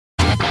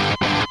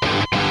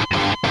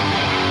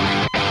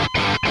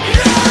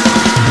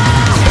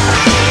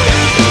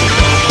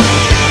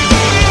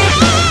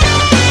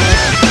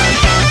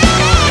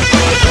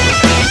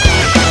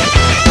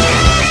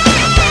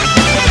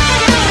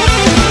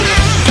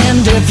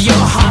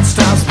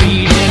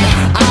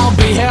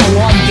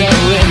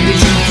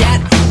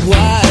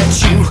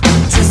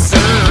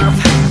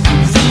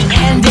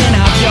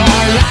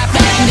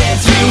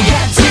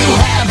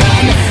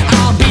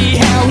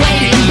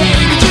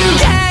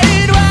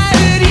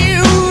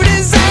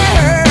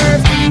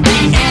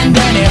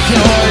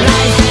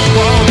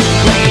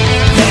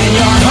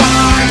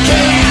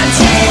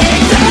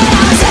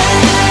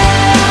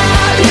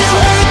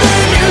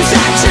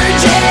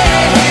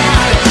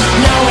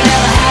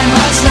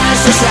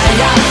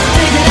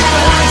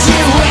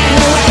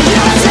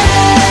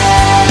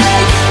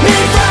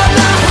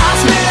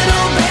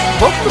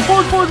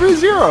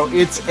ReZero.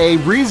 It's a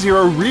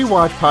ReZero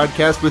rewatch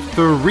podcast with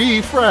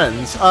 3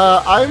 friends.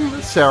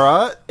 I'm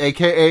Sarah,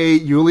 aka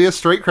Yulia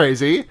Straight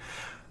Crazy.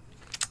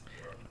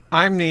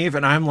 I'm Neve,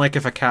 and I'm like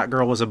if a cat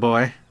girl was a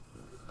boy.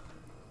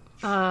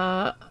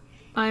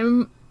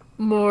 I'm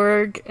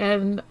Morg,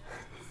 and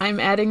I'm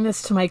adding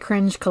this to my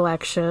cringe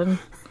collection.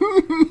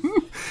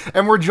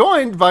 And we're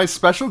joined by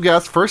special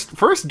guest,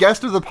 first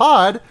guest of the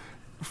pod,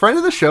 friend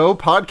of the show,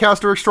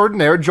 podcaster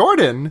extraordinaire,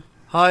 Jordan.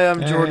 Hi,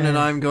 I'm Jordan, and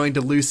I'm going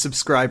to lose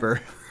subscriber.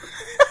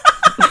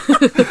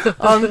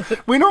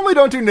 We normally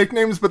don't do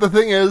nicknames, but the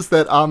thing is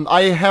that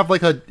I have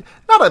like a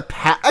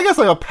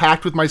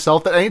pact with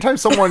myself that anytime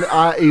someone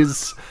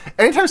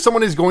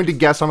is going to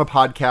guest on a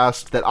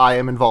podcast that I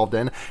am involved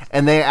in,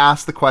 and they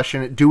ask the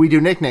question, "Do we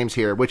do nicknames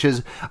here?" Which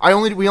is,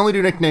 we only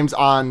do nicknames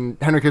on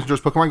Henry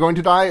Kissinger's Pokemon Going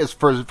to Die, as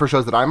for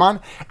shows that I'm on.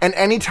 And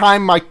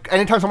anytime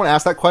someone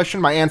asks that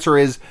question, my answer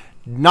is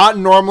not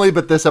normally,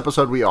 but this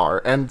episode we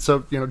are. And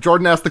so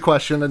Jordan asked the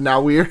question, and now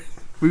we've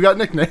got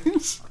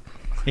nicknames.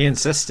 He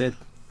insisted.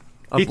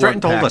 He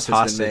threatened to hold us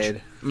hostage.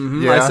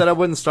 Mm-hmm. Yeah. I said I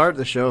wouldn't start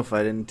the show if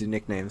I didn't do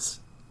nicknames.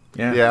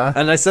 Yeah.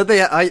 And I said they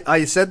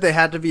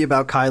had to be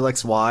about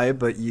Kylex Y,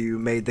 but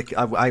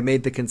I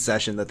made the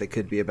concession that they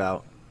could be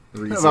about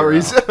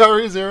ReZero. About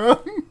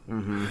ReZero.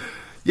 Mm-hmm.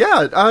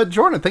 Yeah,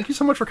 Jordan, thank you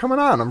so much for coming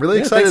on. I'm really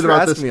excited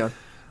about this.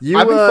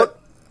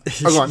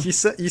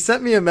 You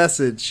sent me a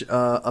message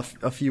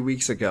a few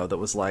weeks ago that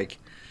was like,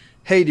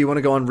 "Hey, do you want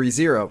to go on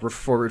ReZero?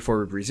 Forward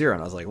ReZero?"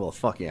 And I was like, "Well,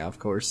 fuck yeah, of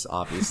course,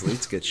 obviously,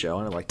 it's a good show."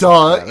 And I'm like,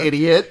 "Duh,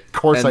 idiot! Of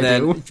course I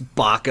do."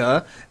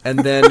 Baka, and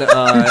then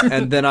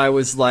and then I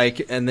was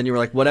like, and then you were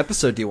like, "What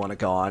episode do you want to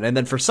go on?" And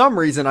then for some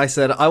reason I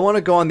said, "I want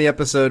to go on the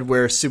episode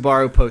where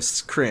Subaru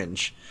posts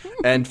cringe."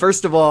 And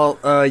first of all,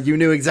 you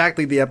knew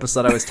exactly the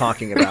episode I was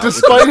talking about.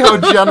 Despite how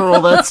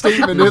general that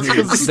statement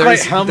is.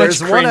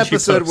 There's one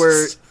episode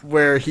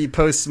where he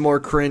posts more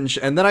cringe.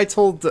 And then I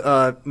told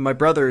my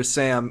brother,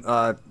 Sam,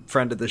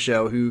 friend of the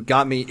show, who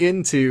got me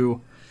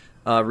into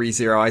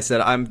ReZero, I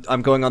said,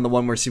 I'm going on the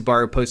one where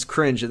Subaru posts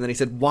cringe. And then he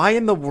said, "Why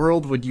in the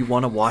world would you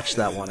want to watch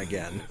that one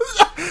again?"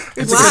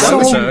 It's a good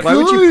episode. Why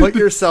would you put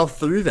yourself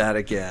through that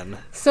again?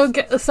 So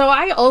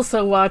I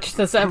also watched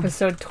this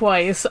episode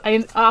twice.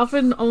 I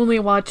often only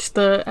watch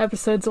the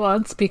episodes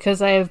once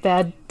because I have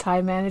bad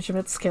time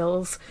management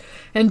skills.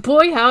 And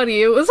boy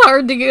howdy, it was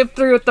hard to get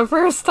through it the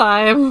first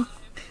time.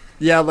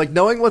 Yeah, like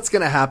knowing what's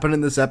going to happen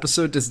in this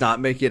episode does not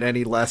make it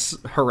any less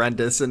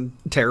horrendous and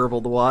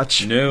terrible to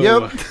watch. No.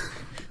 Yep.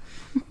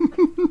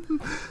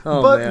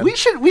 But man,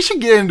 we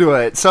should get into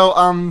it. So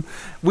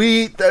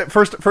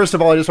first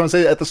of all, I just want to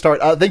say at the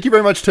start, thank you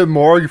very much to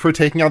Morg for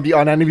taking on the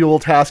unenviable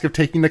task of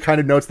taking the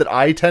kind of notes that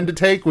I tend to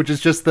take, which is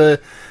just the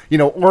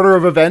order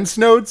of events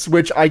notes,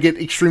 which I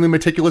get extremely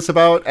meticulous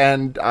about.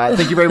 And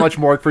thank you very much,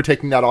 Morg, for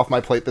taking that off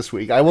my plate this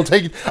week. I will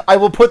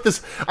put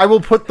this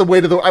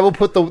weight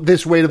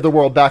of the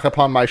world back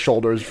upon my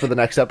shoulders for the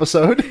next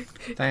episode.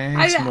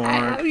 Thanks,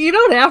 Morg. You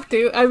don't have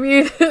to. I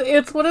mean,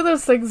 it's one of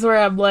those things where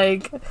I'm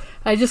like,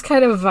 I just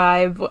kind of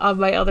vibe on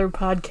my other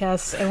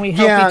podcasts, and we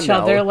help each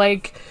other,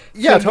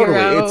 figure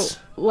out,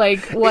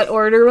 what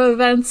order of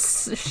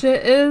events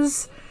shit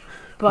is.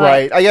 But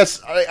right. I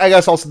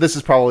guess also this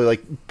is probably,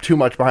 too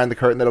much behind the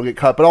curtain that'll get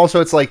cut, but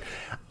also it's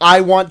I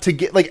want to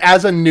get,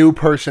 as a new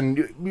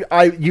person,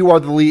 you are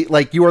the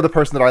lead, you are the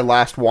person that I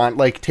last want,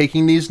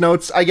 taking these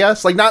notes, I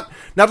guess. Not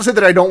to say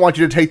that I don't want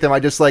you to take them, I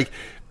just,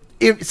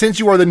 since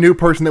you are the new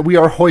person that we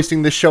are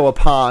hoisting this show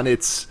upon,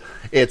 it's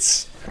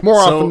more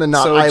often than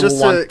not, I will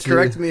want to...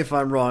 correct me if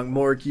I'm wrong,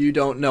 Morg, you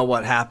don't know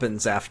what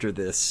happens after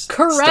this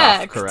correct.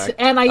 Stuff, correct?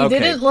 And I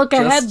didn't look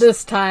ahead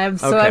this time,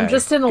 so I'm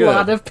just in a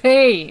lot of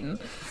pain.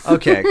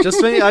 Okay,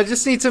 I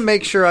just need to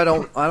make sure I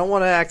don't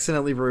want to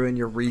accidentally ruin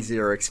your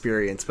ReZero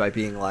experience by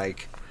being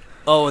like,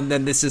 oh, and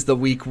then this is the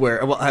week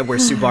where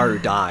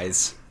Subaru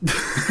dies.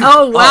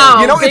 Oh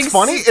wow! It's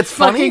funny. It's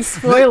funny.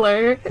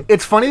 Spoiler.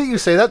 It's funny that you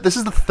say that. This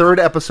is the 3rd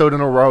episode in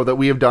a row that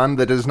we have done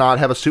that does not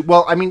have a suit.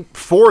 Well, I mean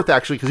 4th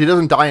actually, because he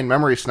doesn't die in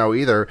Memory Snow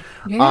either.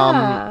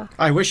 Yeah.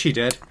 I wish he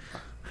did.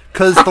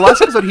 Because the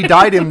last episode he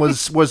died in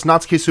was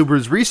Natsuki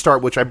Subaru's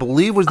restart, which I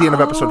believe was the end of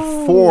episode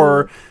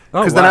 4.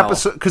 Because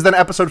then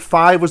episode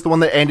 5 was the one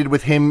that ended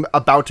with him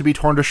about to be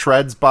torn to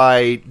shreds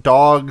by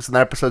dogs, and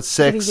then episode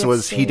 6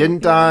 was he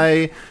didn't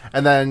die,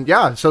 and then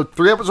so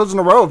 3 episodes in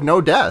a row of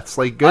no deaths.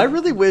 Good. I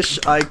really wish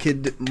I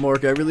could,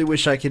 Morg. I really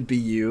wish I could be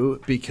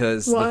you,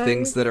 because the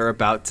things that are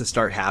about to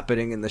start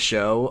happening in the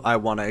show, I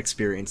want to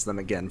experience them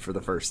again for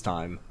the first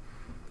time.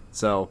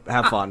 So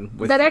have fun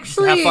with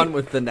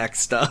the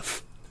next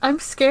stuff. I'm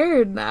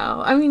scared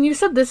now. I mean, you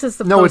said this is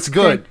the no, it's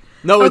good.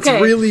 No, it's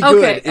really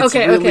good. It's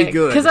really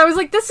good. Because I was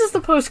like, this is the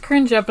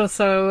post-cringe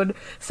episode,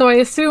 so I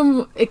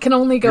assume it can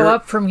only go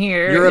up from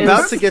here. You're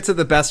about to get to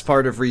the best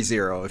part of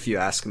ReZero, if you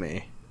ask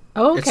me.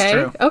 Oh, okay. It's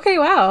true. Okay,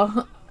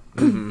 wow.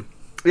 Mm-hmm.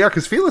 Yeah,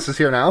 because Felis is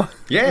here now.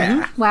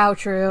 Yeah. Mm-hmm. Wow,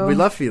 true. We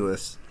love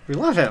Felis. We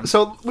love him.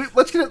 So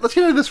let's get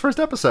into this first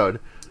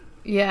episode.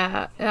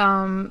 Yeah.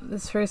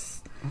 This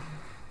first...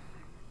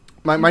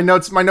 My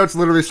notes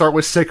literally start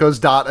with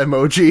sickos dot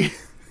emoji.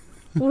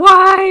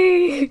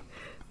 Why?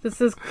 This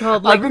is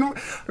called like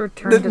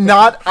Return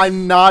to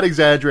I'm not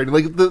exaggerating.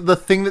 Like the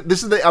thing that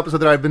this is the episode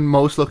that I've been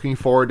most looking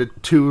forward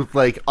to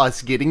like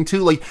us getting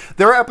to. Like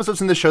there are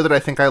episodes in the show that I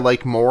think I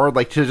like more.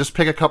 Like to just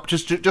pick a couple,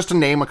 just to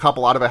name a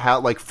couple out of a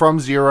hat. Like From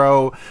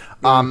Zero,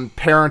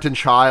 Parent and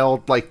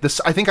Child. Like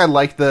this, I think I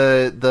like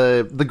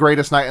the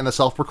Greatest Night and the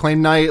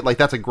Self-Proclaimed Night. Like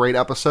that's a great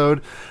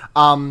episode.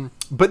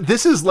 But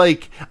this is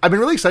like I've been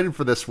really excited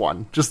for this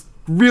one. Just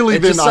really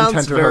been on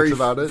tenterhooks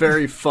about it.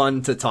 Very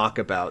fun to talk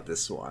about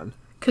this one.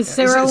 Because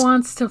Sarah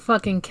wants to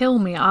fucking kill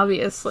me,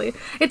 obviously.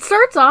 It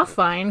starts off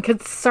fine,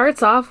 because it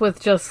starts off with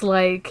just,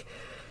 like,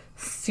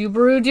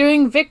 Subaru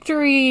doing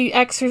victory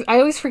exercise. I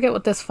always forget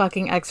what this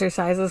fucking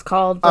exercise is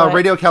called.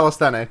 Radio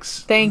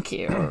calisthenics. Thank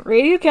you.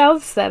 Radio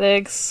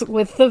calisthenics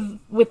with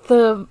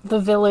the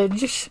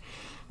village,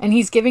 and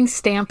he's giving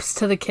stamps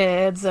to the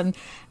kids, and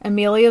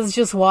Amelia's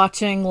just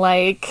watching,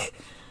 like,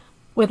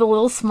 with a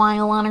little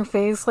smile on her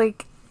face,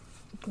 like,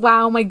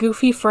 wow, my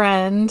goofy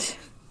friend.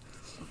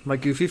 My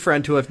goofy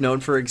friend who I've known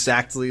for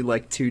exactly,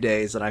 like, 2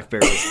 days and I've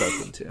barely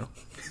spoken to.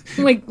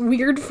 My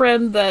weird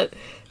friend that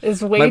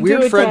is way too attached to me. My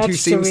weird friend who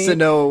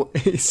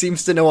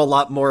seems to know a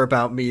lot more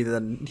about me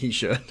than he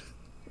should.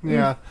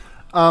 Yeah.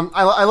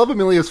 I love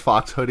Amelia's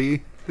fox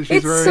hoodie.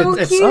 It's so cute.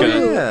 It's good.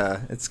 Oh,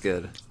 yeah, it's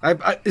good.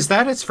 Is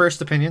that its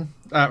first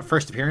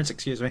appearance,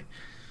 excuse me?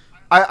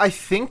 I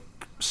think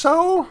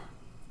so.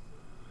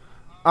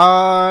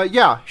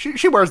 Yeah,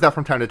 she wears that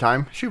from time to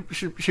time. She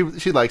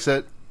likes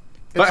it.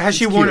 But has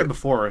she worn it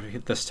before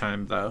this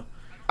time, though?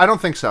 I don't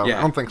think so. Yeah.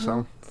 I don't think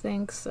so.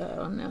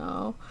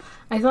 No.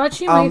 I thought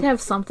she might have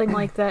something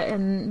like that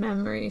in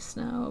Memory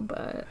Snow,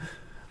 but...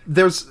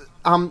 There's...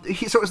 so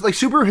it's like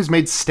Subaru has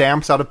made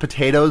stamps out of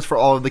potatoes for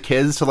all of the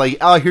kids. So like,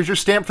 oh, here's your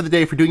stamp for the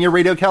day for doing your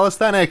radio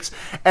calisthenics.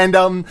 And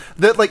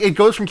that like it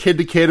goes from kid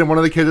to kid, and one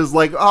of the kids is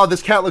like, oh,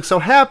 this cat looks so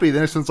happy. The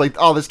next one's like,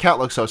 oh, this cat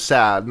looks so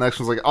sad. The next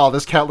one's like, oh,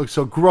 this cat looks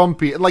so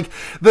grumpy. And like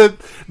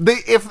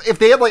if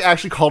they had like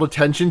actually called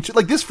attention to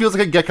like this feels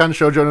like a Gekkan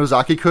Shoujo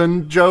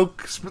Nozaki-kun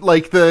joke.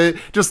 Like the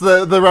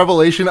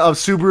revelation of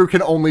Subaru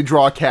can only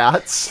draw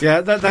cats. Yeah,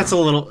 that's a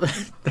little.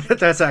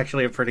 That's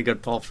actually a pretty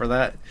good pull for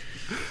that.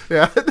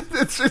 Yeah,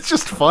 it's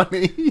just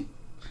funny.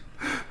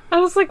 I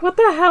was like, what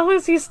the hell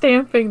is he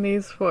stamping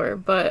these for?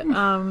 But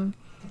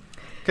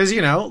because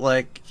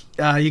like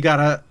you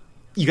gotta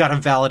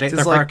validate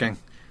their parking.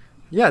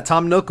 Yeah,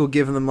 Tom Nook will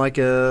give them like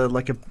a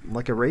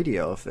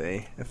radio if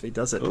he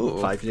does it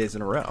 5 days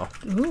in a row.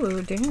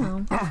 Ooh,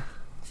 damn.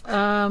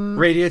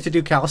 Radio to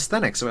do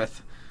calisthenics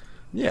with.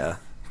 Yeah,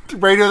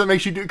 radio that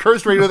makes you do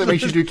cursed radio that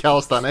makes you do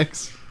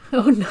calisthenics.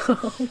 Oh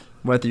no.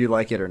 Whether you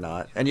like it or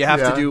not. And you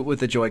have to do it with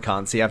the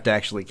Joy-Con, so you have to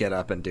actually get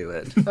up and do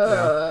it.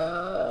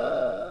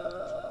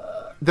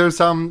 There's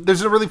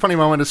a really funny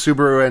moment as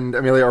Subaru and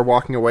Amelia are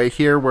walking away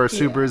here where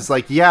Subaru's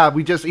like, he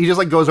just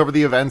like goes over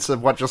the events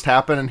of what just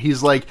happened, and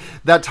he's like,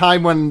 that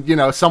time when,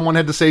 someone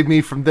had to save me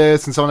from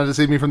this and someone had to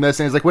save me from this,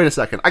 and he's like, wait a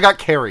second, I got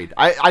carried.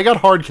 I got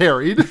hard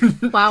carried.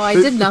 Wow, I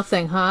did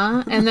nothing,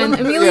 huh? And then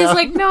Amelia's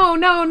like,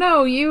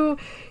 no,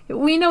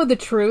 we know the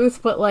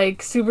truth, but like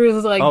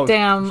Subaru's like,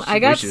 damn, I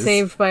got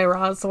saved by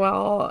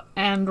Roswell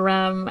and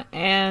Rem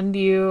and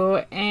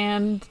you,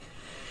 and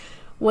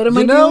what am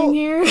I doing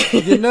here? He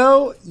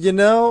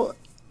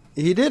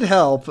did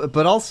help,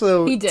 but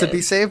also to be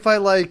saved by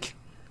like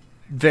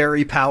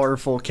very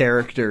powerful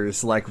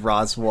characters like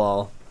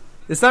Roswell.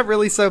 Is that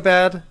really so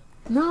bad?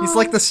 No. He's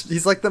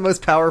like the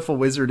most powerful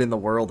wizard in the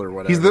world or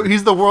whatever.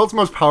 He's the world's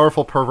most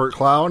powerful pervert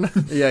clown.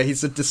 Yeah,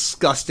 he's a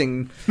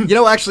disgusting...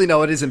 Actually,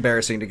 no, it is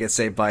embarrassing to get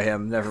saved by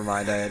him. Never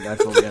mind, I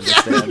fully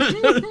understand.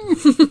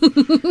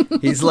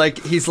 He's like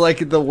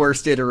the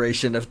worst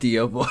iteration of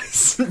Dio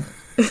Voice.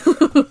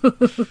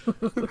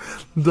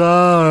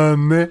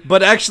 Done.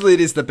 But actually,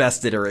 it is the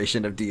best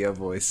iteration of Dio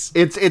Voice.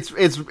 It's.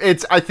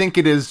 I think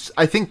it is.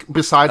 I think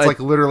besides like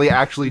literally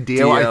actually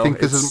Dio, I think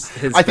this is.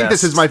 I think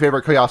this is my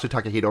favorite Koyasu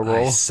Takahito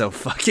role. He's so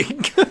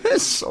fucking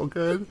good. So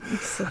good.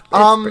 It's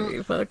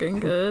pretty fucking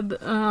good.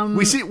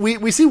 We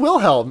see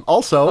Wilhelm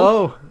also.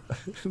 Oh,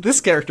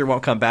 this character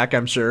won't come back,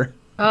 I'm sure.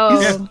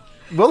 Oh.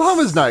 Wilhelm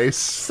is nice.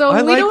 So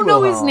we don't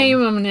know his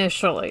name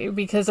initially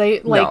because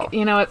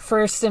at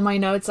first in my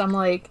notes I'm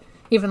like,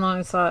 even though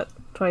I saw it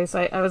twice,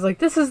 I was like,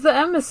 this is the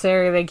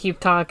emissary they keep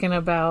talking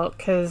about,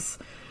 because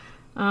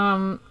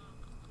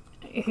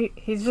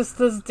he's just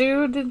this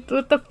dude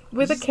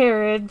with a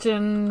carriage,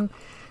 and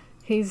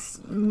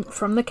he's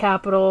from the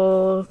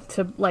capital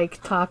to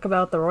like talk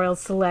about the royal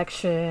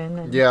selection.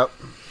 And... Yeah,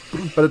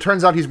 but it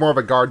turns out he's more of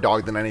a guard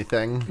dog than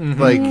anything.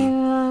 Mm-hmm.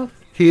 Like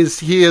he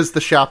is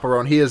the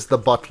chaperone. He is the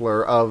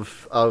butler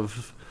of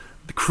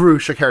the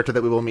Krusha character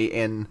that we will meet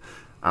in,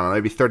 I don't know,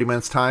 maybe 30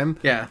 minutes time.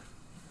 Yeah.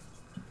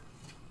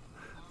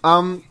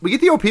 We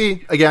get the OP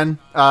again.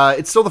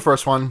 It's still the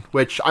first one,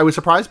 which I was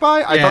surprised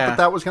by. I thought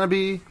that was going to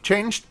be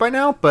changed by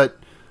now, but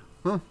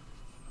I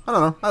don't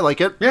know. I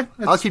like it. Yeah,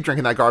 I'll keep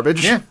drinking that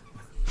garbage. Yeah,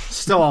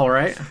 still all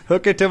right.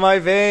 Hook it to my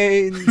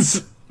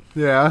veins.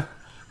 Yeah.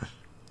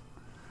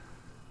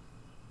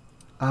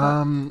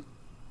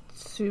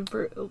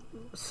 Subaru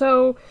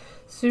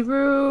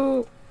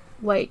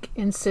like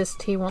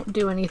insist he won't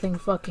do anything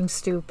fucking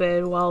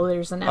stupid while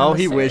there's an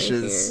he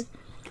wishes. Here.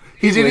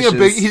 He's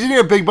eating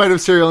a big bite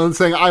of cereal and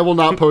saying, "I will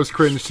not post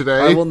cringe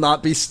today. I will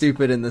not be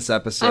stupid in this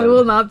episode. I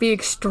will not be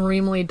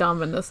extremely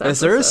dumb in this episode."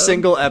 Is there a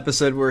single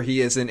episode where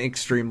he isn't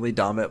extremely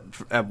dumb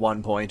at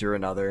one point or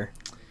another?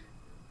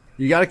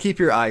 You got to keep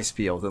your eyes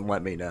peeled and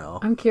let me know.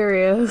 I'm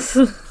curious.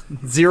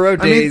 0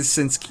 days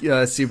since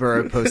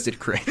Subaru posted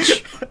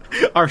cringe.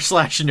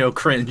 r/no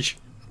cringe.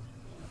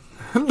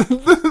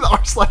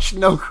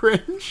 r/no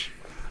cringe.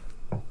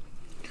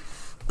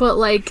 But,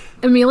 like,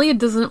 Amelia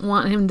doesn't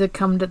want him to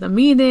come to the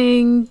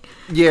meeting.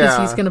 Yeah. Because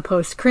he's going to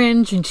post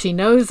cringe, and she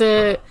knows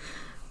it.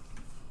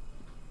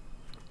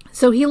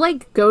 So he,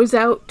 like, goes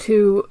out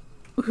to...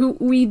 who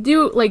we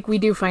do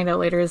find out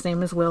later his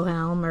name is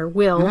Wilhelm, or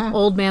Will. Mm-hmm.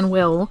 Old Man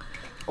Will.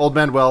 Old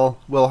Man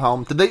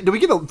Wilhelm. Did we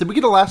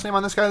get a last name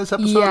on this guy this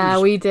episode? Yeah,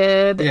 we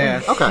did.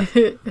 Yeah.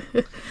 Okay.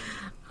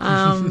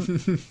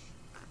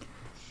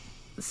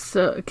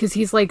 So, because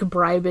he's like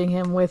bribing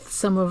him with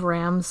some of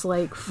Ram's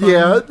like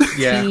fun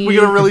tea. We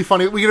get a really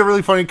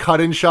funny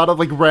cut-in shot of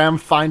like Ram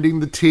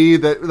finding the tea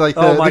that like.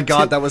 Oh my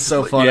god, that was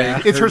so funny.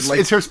 Yeah.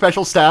 It's her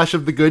special stash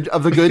of the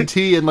good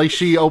tea, and like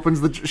she's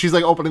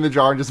like opening the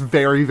jar and just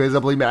very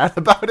visibly mad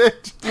about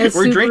it. As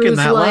We're drinking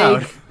that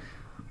loud.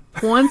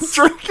 Once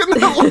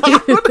drinking that loud.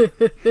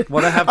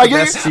 Want to have the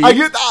best tea? I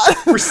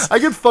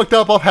get fucked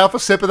up off half a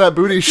sip of that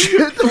booty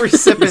shit. We're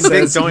sipping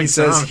things. He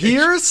says,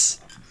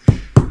 "Here's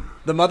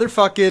the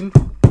motherfucking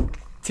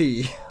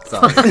tea."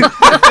 Sorry. He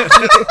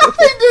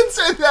did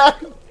say that.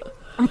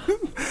 If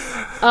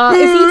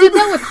he did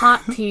that with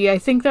hot tea, I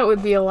think that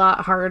would be a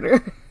lot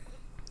harder.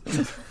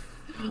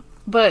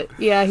 But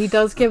yeah, he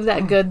does give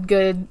that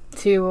good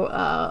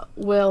to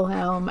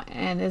Wilhelm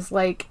and is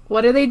like,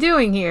 "What are they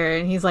doing here?"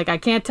 And he's like, "I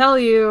can't tell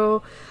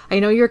you. I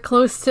know you're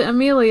close to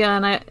Amelia,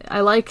 and I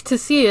like to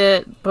see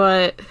it,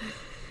 but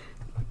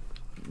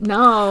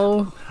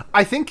no."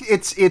 I think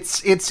it's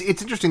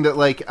interesting that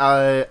like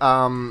I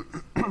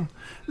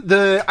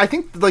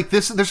think like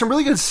this there's some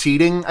really good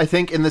seeding I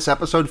think in this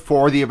episode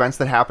for the events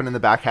that happen in the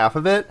back half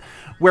of it,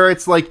 where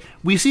it's like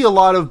we see a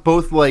lot of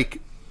both like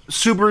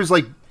Subaru's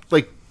like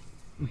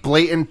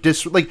blatant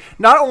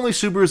not only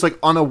Subaru's like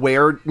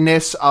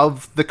unawareness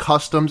of the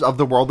customs of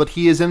the world that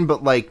he is in,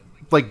 but like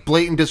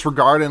blatant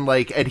disregard and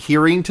like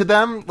adhering to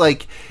them.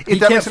 Like he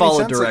can't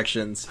follow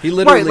directions. He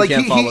literally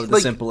can't follow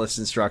the simplest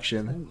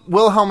instruction.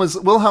 Wilhelm is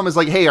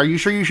like, "Hey, are you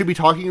sure you should be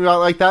talking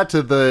about like that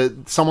to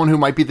someone who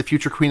might be the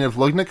future queen of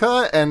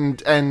Lugnica?"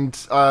 And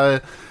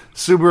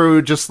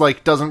Subaru just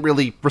like doesn't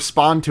really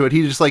respond to it.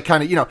 He just like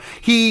kind of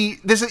he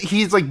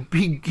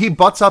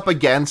butts up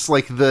against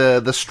like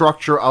the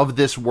structure of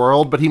this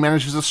world, but he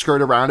manages to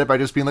skirt around it by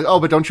just being like, "Oh,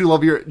 but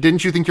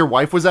didn't you think your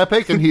wife was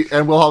epic?" And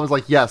Wilhelm was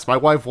like, "Yes, my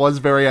wife was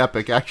very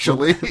epic,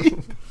 actually."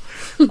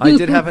 I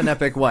did have an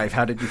epic wife.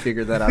 How did you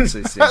figure that out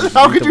so soon?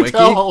 How could you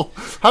tell?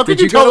 How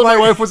could you tell that my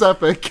wife was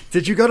epic?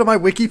 Did you go to my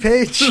wiki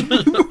page?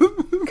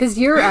 Because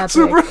you're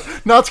epic.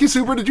 Natsuki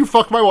Super, did you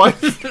fuck my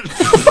wife?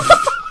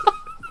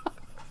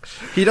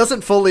 He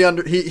doesn't fully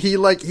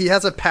he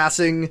has a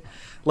passing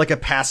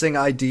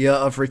idea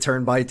of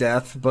return by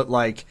death, but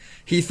like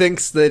he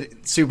thinks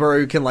that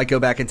Subaru can like go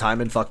back in time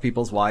and fuck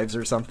people's wives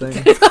or something.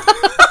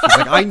 He's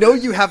like, "I know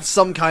you have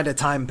some kind of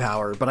time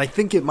power, but I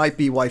think it might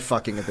be wife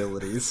fucking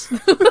abilities."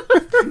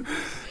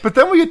 But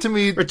then we get to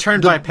meet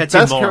Return by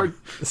Petit Moore.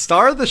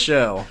 Star of the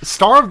show.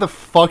 Star of the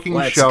fucking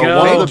Let's show.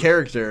 Go.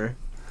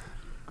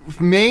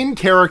 Main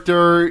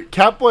character.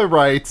 Catboy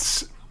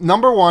writes,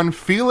 number 1,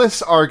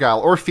 Felix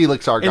Argyle. In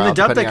the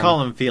dub, they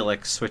call him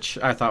Felix, which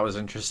I thought was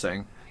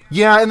interesting.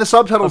 Yeah, in the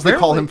subtitles, they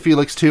call him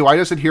Felix, too. I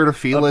just adhere to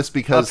Felix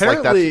because,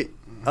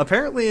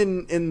 Apparently,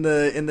 in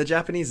the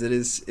Japanese,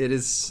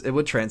 it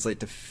would translate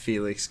to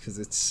Felix because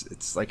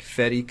it's like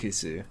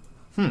Ferikusu.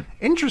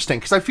 Interesting,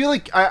 because I feel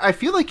like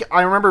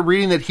I remember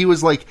reading that he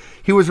was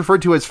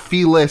referred to as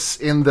Felix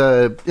in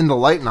the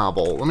light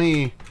novel. Let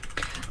me.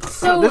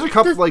 So there's a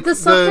couple, the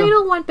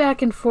subtitle went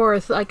back and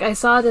forth. Like I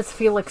saw it as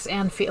Felix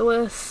and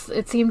Felix.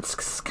 It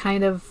seems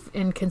kind of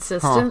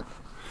inconsistent.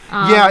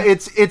 Yeah,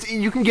 it's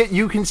you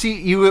can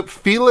see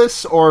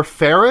Felix or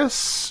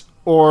Ferris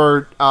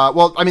or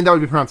well, I mean that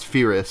would be pronounced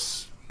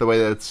Ferris the way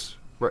that it's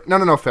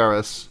no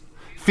Ferris,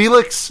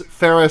 Felix,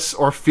 Ferris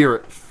or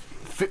Felix.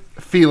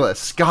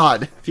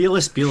 God,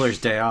 Felix Bueller's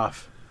Day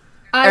Off.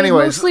 I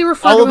mostly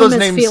refer to him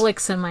as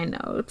Felix in my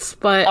notes,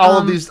 but all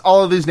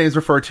of these names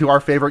refer to our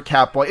favorite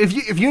Catboy.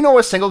 If you know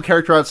a single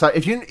character outside,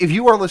 if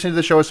you are listening to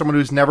the show as someone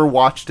who's never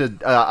watched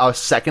a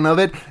second of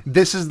it,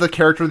 this is the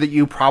character that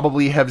you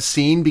probably have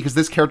seen because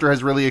this character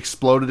has really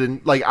exploded in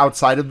like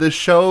outside of this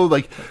show.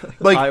 Like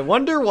I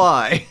wonder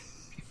why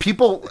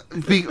people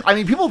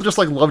just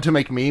like love to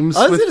make memes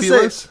with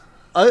Felix.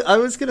 I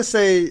was gonna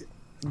say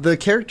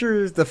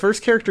the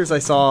first characters I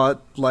saw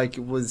like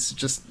was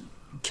just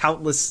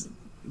countless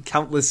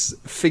countless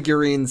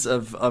figurines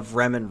of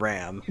Rem and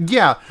Ram.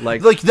 Yeah,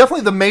 like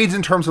definitely the maids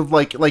in terms of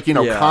like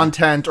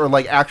content or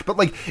like act. But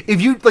like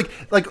if you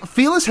like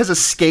Felis has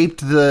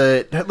escaped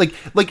the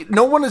like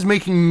no one is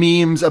making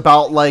memes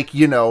about like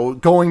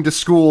going to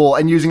school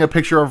and using a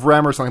picture of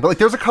Rem or something. But like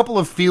there's a couple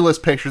of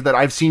Felis pictures that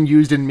I've seen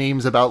used in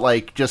memes about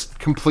like just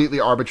completely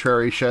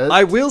arbitrary shit.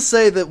 I will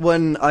say that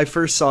when I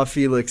first saw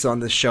Felix on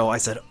this show, I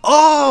said,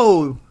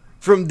 "Oh,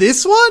 from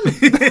this one."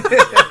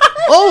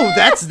 Oh,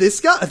 that's this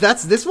guy.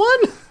 That's this one.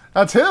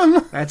 That's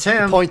him. That's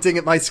him. Pointing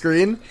at my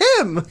screen.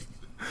 Him.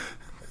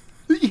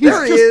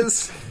 There he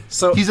is.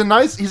 So he's a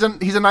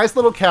nice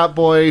little cat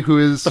boy who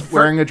is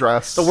wearing a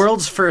dress. The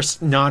world's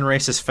first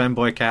non-racist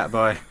femboy cat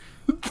boy.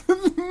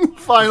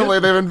 Finally,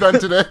 they've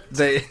invented it.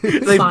 They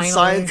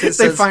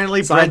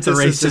finally bred the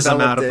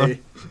racism out of them.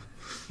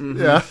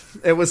 Mm-hmm. Yeah,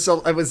 it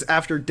was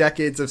after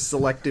decades of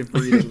selective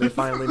breeding. They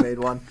finally made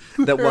one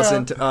that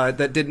wasn't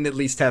that didn't at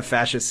least have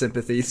fascist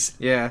sympathies.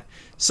 Yeah.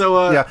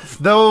 So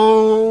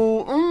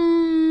though.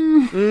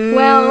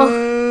 Well.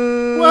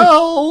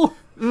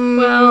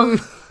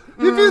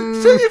 If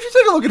you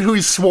take a look at who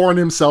he's sworn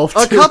himself to,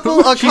 a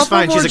couple more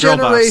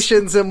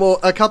generations, and we'll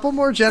get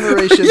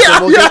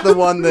the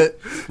one that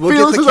we'll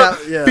get the cat.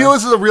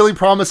 Felis is a really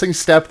promising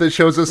step that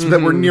shows us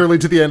that we're nearly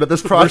to the end of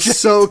this project. We're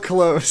so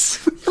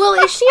close. Well,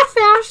 is she a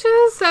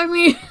fascist? I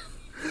mean,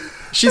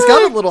 she's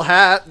got a little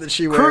hat that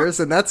she wears,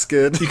 and that's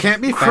good. You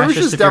can't be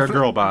fascist if you're a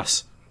girl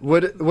boss.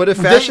 Would a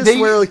fascist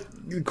wear a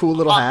cool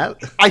little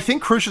hat? I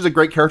think Krush is a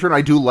great character, and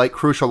I do like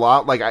Krush a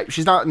lot. Like,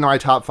 she's not in my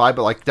top 5,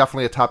 but like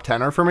definitely a top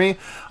 10er for me.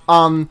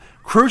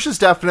 Krush is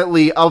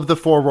definitely, of the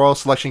 5 Royal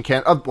Selection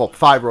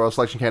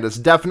candidates,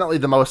 definitely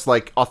the most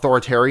like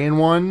authoritarian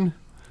one,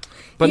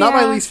 but not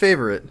my least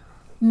favorite.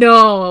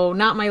 No,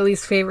 not my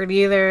least favorite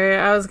either.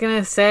 I was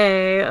gonna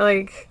say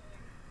like.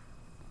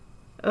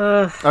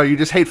 Oh, you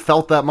just hate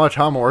Felt that much,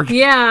 huh, Morg?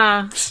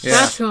 Yeah.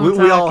 That's who I'm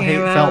we all hate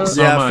Felt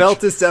so much.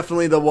 Felt is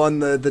definitely the one,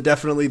 the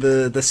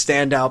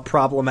standout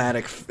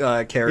problematic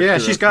character. Yeah,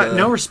 she's got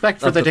no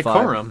respect for the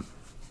decorum. 5.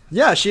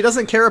 Yeah, she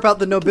doesn't care about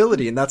the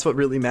nobility, and that's what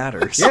really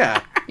matters.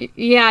 Yeah.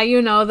 Yeah,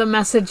 the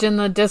message in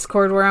the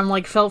Discord where I'm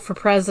like, Felt for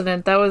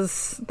president. That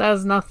was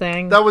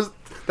nothing. That was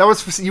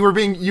your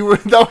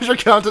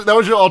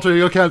alter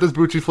ego count as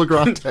Bucci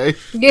Flagrante.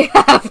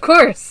 Yeah, of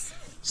course.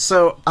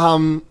 So,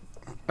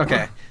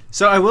 okay.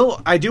 So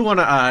I do want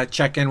to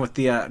check in with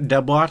the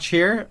dub watch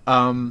here.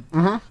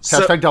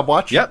 Hashtag dub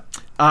watch. Yep.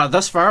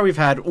 Thus far, we've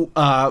had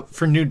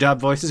for new dub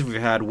voices, we've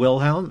had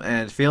Wilhelm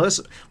and Felis.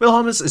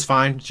 Wilhelm is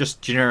fine,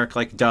 just generic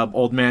like dub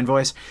old man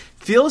voice.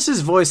 Felis's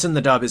voice in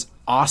the dub is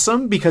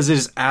awesome because it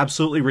is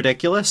absolutely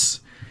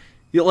ridiculous.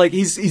 Like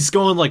he's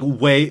going like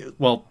way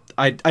well.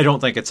 I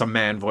don't think it's a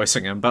man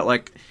voicing him, but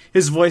like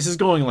his voice is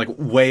going like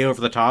way over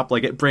the top.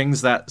 Like it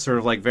brings that sort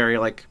of like very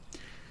like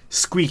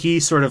squeaky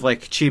sort of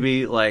like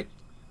chibi like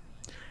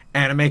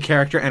anime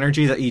character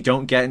energy that you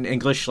don't get in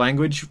English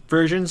language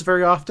versions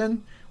very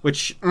often,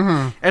 which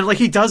and like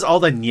he does all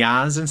the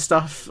nyas and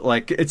stuff,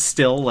 like it's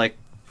still like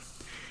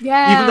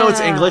even though it's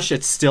English,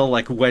 it's still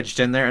like wedged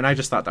in there, and I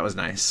just thought that was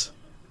nice.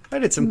 I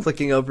did some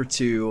clicking over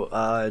to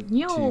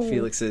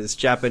Felix's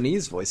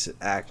Japanese voice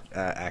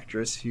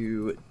actress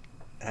who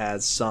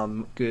has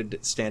some good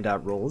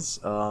standout roles.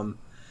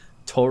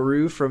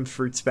 Toru from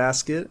Fruits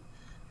Basket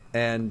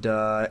and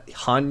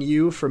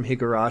Hanyu from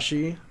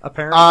Higurashi,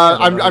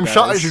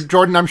 apparently.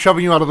 Jordan, I'm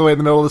shoving you out of the way in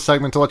the middle of the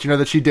segment to let you know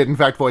that she did in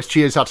fact voice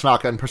Chie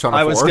Satonaka in Persona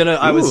 4.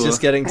 I was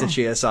just getting to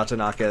Chie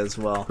Satonaka as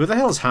well. Who the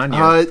hell is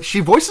Hanyu?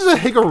 She voices a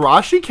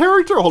Higurashi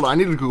character? Hold on, I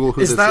need to Google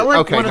who this is.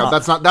 Like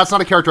that's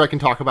not a character I can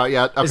talk about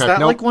yet. Okay, is that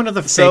like one of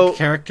the fake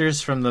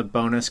characters from the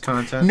bonus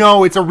content?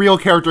 No, it's a real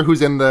character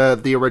who's in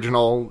the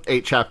original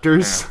 8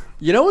 chapters. Yeah.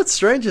 You know what's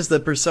strange is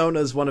that Persona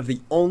is one of the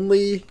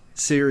only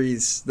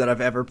series that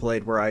I've ever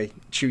played where I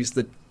choose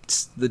the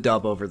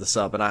dub over the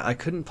sub, and I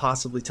couldn't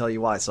possibly tell you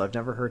why, so I've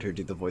never heard her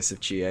do the voice of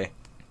Chie. I've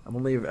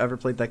only ever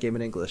played that game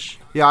in English.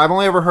 Yeah, I've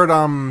only ever heard,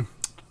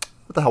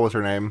 what the hell was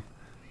her name?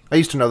 I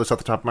used to know this off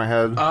the top of my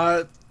head.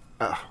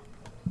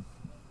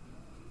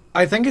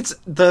 I think it's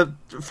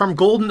from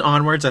Golden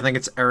onwards, I think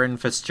it's Erin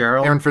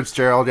Fitzgerald.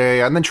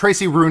 Yeah. And then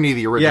Tracy Rooney,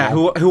 the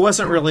original. Yeah, who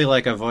wasn't really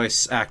like a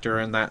voice actor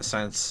in that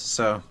sense,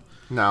 so...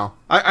 No.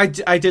 I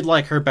did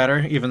like her better,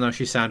 even though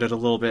she sounded a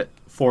little bit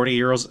 40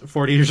 years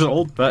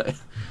old, but...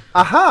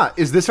 Aha!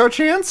 Is this our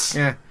chance?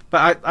 Yeah,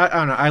 but I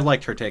don't know, I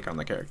liked her take on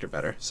the character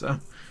better, so...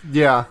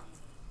 Yeah.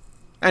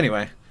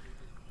 Anyway.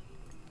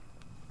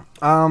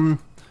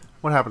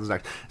 What happens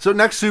next? So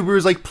next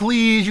Subaru's like,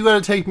 please, you gotta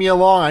take me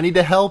along. I need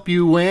to help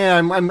you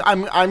win.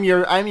 I'm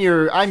your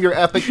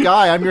epic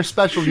guy. I'm your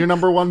special, your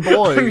number one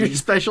boy. I'm your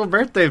special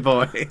birthday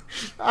boy.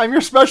 I'm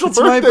your special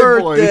birthday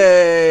boy.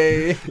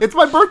 It's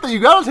my birthday. You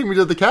gotta take me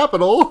to the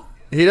Capitol.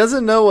 He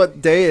doesn't know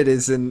what day it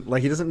is, and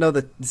like he doesn't know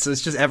that. So it's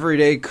just every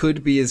day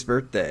could be his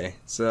birthday.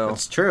 So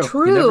it's true.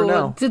 You never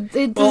know.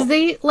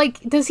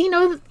 Does he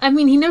know? I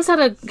mean, he knows how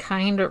to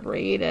kind of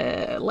read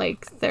it,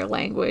 like their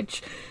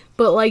language.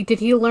 But, like, did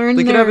he learn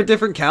They could have a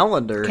different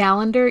calendar.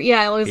 Calendar?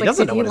 Yeah, I was he like,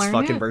 doesn't did know what his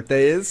fucking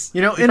birthday is.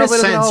 You know, in a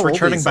sense,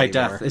 returning by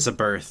death is a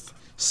birth.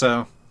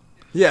 So...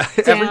 Yeah,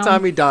 every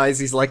time he dies,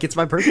 he's like, it's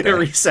my birthday. It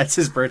resets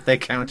his birthday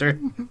counter.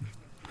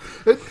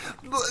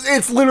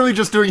 It's literally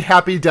just doing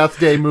Happy Death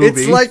Day movie.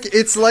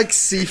 It's like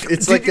Sifu.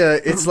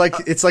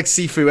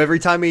 Every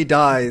time he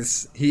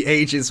dies, he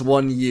ages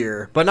 1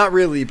 year, but not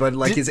really. But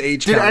like his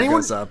age count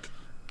goes up.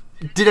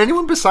 Did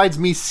anyone besides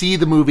me see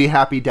the movie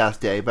Happy Death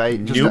Day?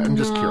 I'm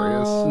just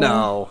curious.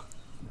 No.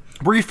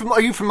 Are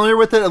you familiar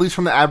with it, at least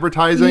from the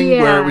advertising,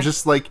 where it was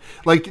just like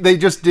they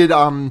just did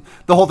the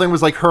whole thing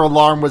was like her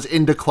alarm was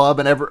into club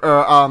and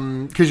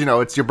because you know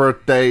it's your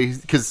birthday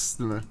because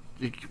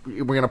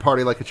we're gonna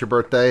party like it's your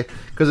birthday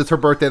because it's her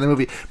birthday in the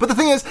movie. But the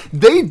thing is,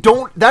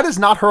 that is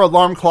not her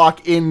alarm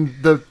clock in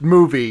the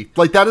movie.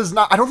 Like that is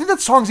not. I don't think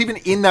that song's even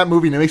in that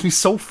movie, and it makes me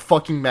so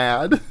fucking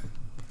mad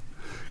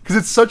because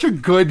it's such a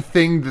good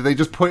thing that they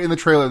just put in the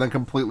trailer and then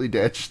completely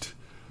ditched.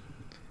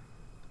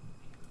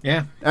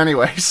 Yeah.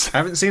 Anyways,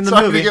 haven't seen the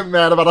movie. movie. I get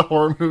mad about a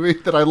horror movie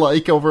that I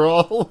like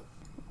overall.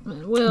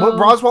 Well,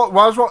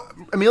 Roswell,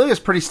 Amelia's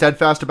pretty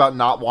steadfast about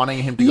not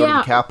wanting him to go to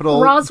the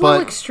Capitol. Roswell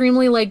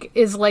extremely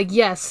is like,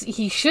 yes,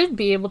 he should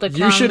be able to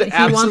come. You should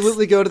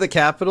absolutely go to the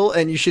Capitol,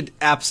 and you should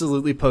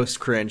absolutely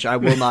post cringe. I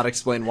will not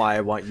explain why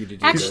I want you to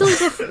do this.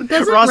 Actually,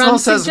 doesn't Roswell Rem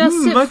says,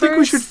 I think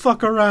we should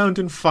fuck around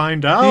and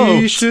find out.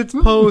 He should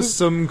post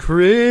some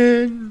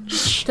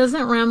cringe.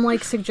 Doesn't Rem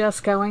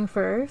suggest going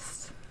first?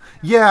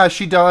 Yeah,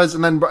 she does,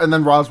 and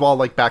then Roswell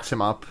backs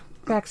him up.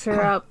 Backs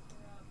her up.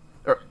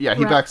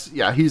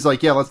 He's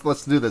like, yeah,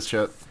 let's do this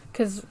shit.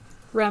 Because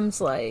Rem's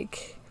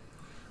less,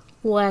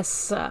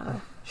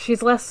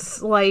 she's less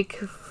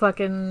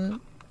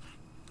fucking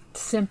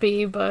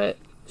simpy, but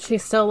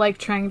she's still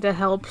trying to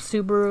help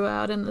Subaru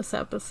out in this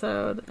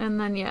episode.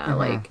 And then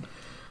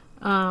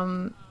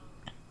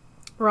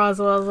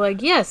Roswell's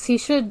like, yes, he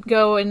should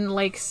go and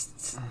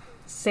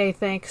say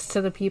thanks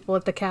to the people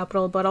at the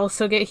Capitol, but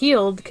also get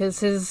healed because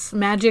his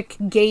magic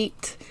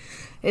gate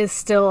is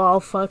still all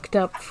fucked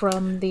up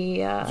from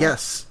the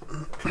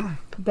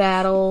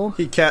battle.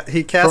 He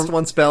cast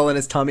one spell and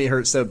his tummy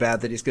hurts so bad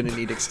that he's going to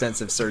need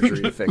extensive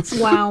surgery to fix it.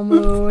 Wow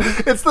mood.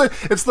 It's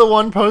the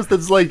one post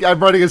that's like,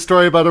 I'm writing a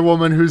story about a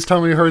woman whose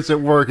tummy hurts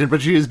at work,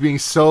 but she is being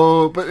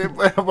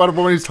about a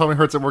woman whose tummy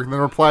hurts at work, and the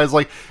reply is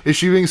like, is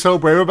she being so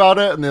brave about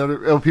it? And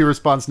the LP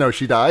responds, no,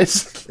 she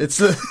dies. It's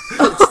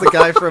the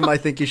guy from I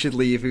Think You Should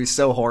Leave who's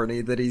so horny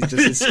that he's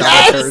just his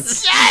stomach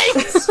hurts.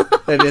 Yes!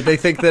 And they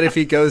think that if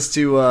he goes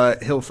to,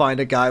 he'll find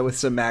a guy with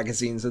some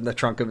magazines in the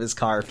trunk of his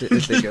car if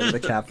they go to the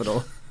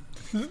Capitol.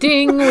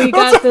 Ding, we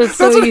got this.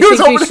 So you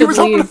think we should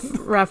leave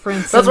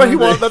reference. That's why he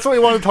wanted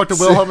to talk to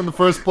Wilhelm in the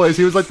first place.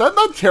 He was like, that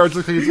carriage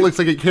looks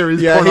like it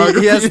carries pornography.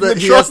 He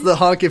has the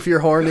hunk if you're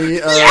horny.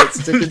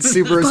 Sticking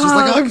Subaru's just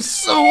like, I'm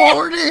so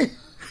horny.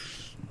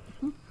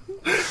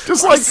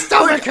 Just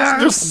stomach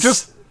hurts.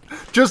 Just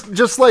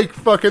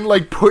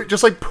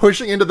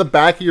pushing into the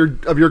back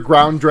of your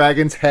ground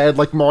dragon's head,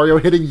 like Mario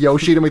hitting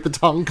Yoshi to make the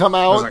tongue come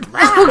out.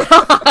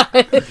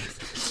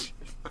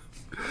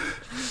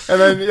 And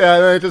then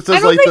it just does I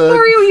don't think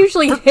Mario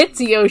usually hits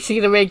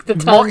Yoshi to make the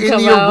tongue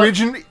come out.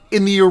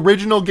 In the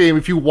original game,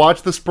 if you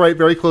watch the sprite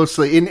very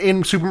closely,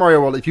 in Super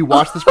Mario World, if you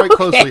watch the sprite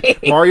closely,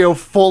 Mario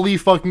fully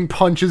fucking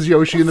punches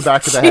Yoshi in the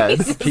back of the head.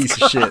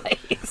 Piece of shit.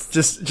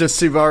 Just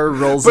Subaru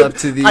rolls up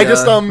to the.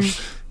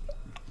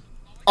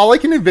 All I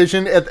can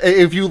envision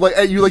if you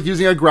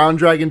using a ground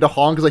dragon to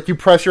honk is you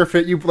press press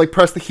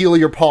the heel of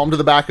your palm to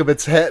the back of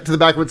its head, to the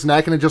back of its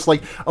neck, and it just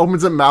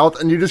opens its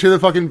mouth, and you just hear the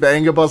fucking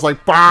Vanga buzz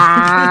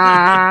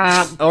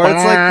bah! Or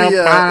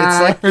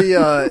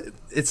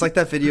it's like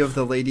that video of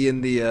the lady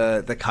in the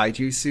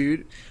kaiju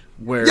suit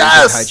where the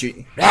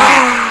kaiju.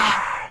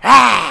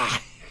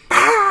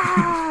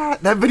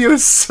 That video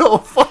is so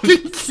fucking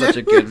cute. Such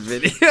a good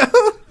video.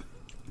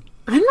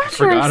 I'm not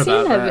sure I've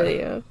seen that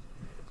video.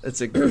 It's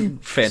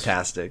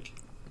fantastic.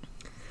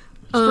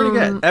 It's pretty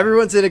good.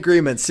 Everyone's in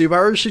agreement.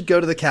 Subaru should go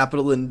to the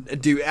Capitol and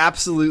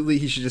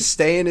he should just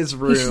stay in his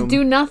room. He should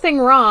do nothing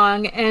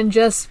wrong and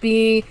just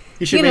be.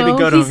 He should maybe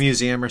go to a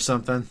museum or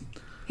something.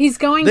 He's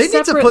going They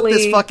separately. need to put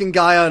this fucking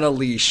guy on a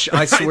leash.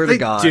 I swear to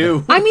God.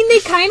 Do. I mean, they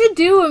kind of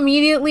do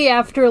immediately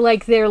after,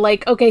 they're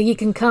like, okay, he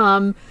can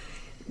come.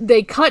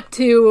 They cut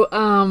to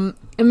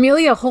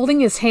Amelia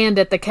holding his hand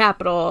at the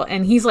Capitol,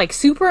 and he's,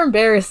 super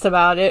embarrassed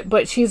about it,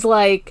 but she's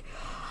like,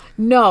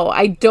 no,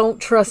 I don't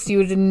trust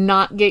you to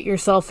not get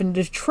yourself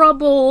into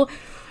trouble.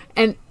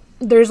 And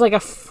there's a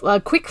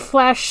quick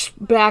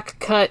flashback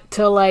cut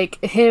to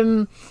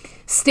him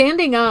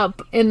standing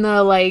up in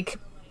the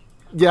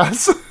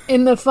yes,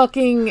 in the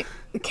fucking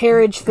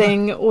carriage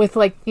thing with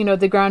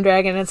the ground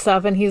dragon and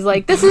stuff, and he's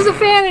like, this is a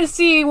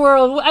fantasy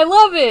world, I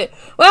love it,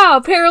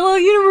 wow, parallel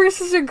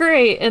universes are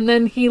great. And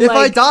then if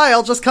I die,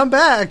 I'll just come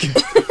back. He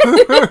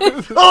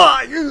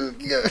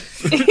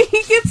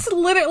gets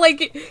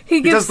literally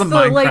he does the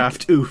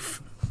Minecraft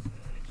oof.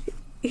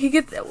 He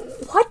gets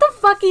what the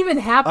fuck even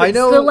happens? I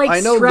know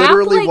strap,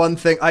 literally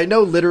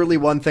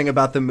one thing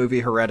about the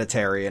movie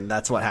Hereditary, and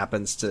that's what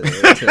happens to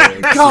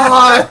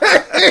God.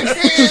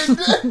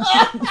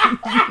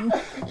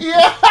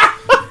 Yeah.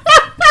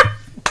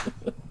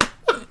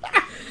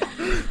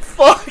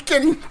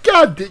 Fucking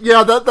God.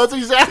 Yeah, that's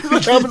exactly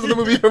what happens in the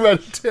movie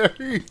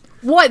Hereditary.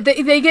 What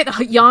they get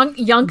yanked?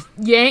 What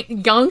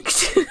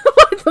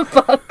the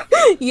fuck?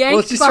 Yanked.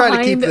 Well,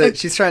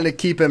 she's trying to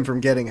keep him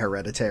from getting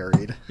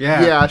hereditaried.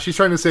 Yeah, she's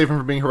trying to save him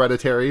from being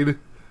hereditaried.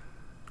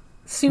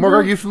 Morgan,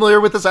 are you familiar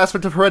with this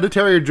aspect of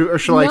Hereditary, or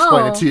shall I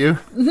explain it to you?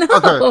 No.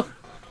 Okay.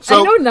 So,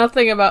 I know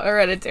nothing about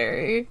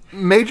Hereditary.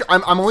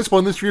 I'm only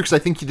spoiling this for you because I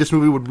think this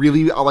movie would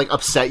really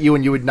upset you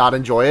and you would not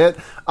enjoy it.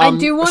 I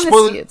do want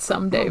to see it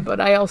someday, but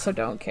I also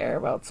don't care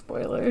about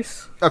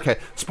spoilers. Okay,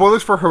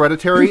 spoilers for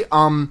Hereditary.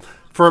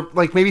 For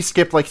maybe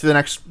skip to the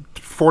next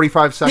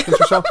 45 seconds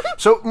or so.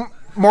 So,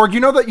 Morg, you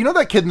know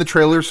that kid in the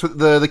trailers,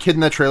 the kid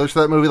in the trailers for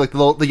that movie,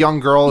 the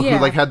young girl who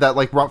had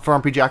that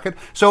frumpy jacket.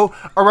 So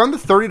around the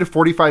 30 to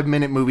 45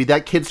 minute movie,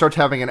 that kid starts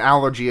having an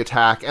allergy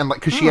attack, and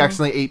because she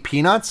accidentally ate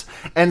peanuts,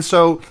 and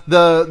so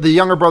the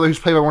younger brother, who's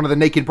played by one of the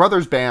Naked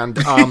Brothers band,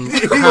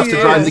 has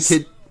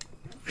to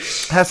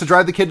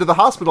drive the kid to the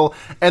hospital,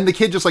 and the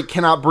kid just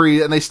cannot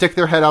breathe, and they stick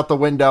their head out the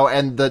window,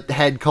 and the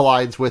head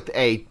collides with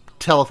a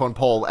telephone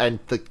pole, and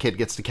the kid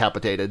gets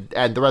decapitated,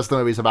 and the rest of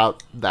the movie is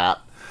about that.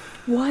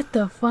 What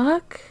the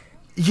fuck?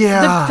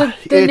 Yeah,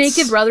 the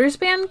Naked Brothers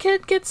Band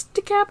kid gets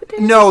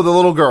decapitated? No, the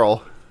little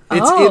girl.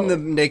 It's in the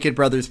Naked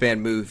Brothers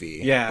Band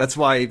movie. Yeah, that's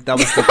why that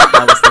was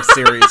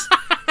the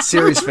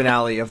series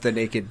finale of the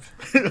Naked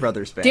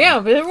Brothers Band.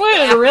 Damn, it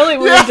went in a really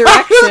weird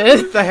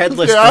direction. The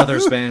Headless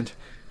Brothers Band.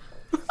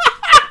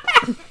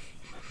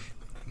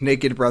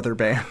 Naked Brother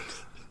Band.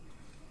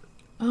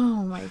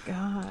 Oh my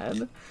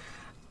god.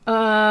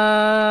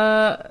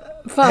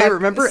 Fuck. Hey,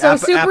 remember so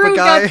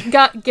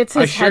Subaru gets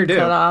his head do.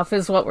 cut off,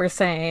 is what we're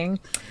saying.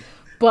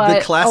 But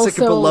the classic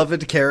also,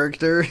 beloved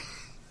character.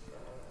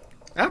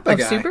 Appa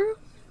guy. Subaru?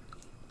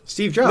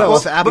 Steve Jobs. No,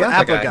 it's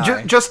Appa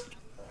guy. Just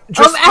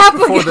Appa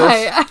before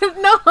guy.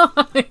 No.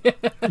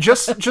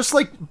 just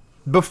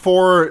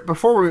before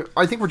we,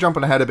 I think we're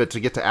jumping ahead a bit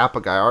to get to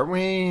Appa guy, aren't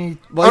we?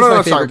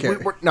 Well, sorry.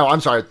 I'm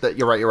sorry.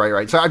 You're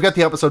right. So I've got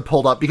the episode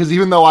pulled up because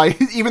even though I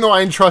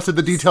entrusted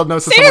the detailed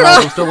notes to someone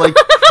else,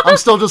 I'm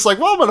still just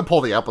well, I'm gonna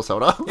pull the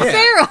episode up. Yeah.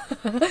 Sarah.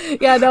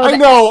 Yeah, no. I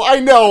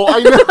know.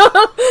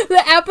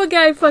 The Appa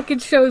guy fucking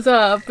shows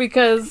up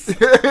because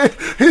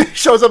he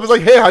shows up as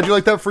hey, how'd you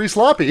like that free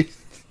sloppy?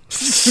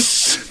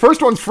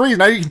 First one's free.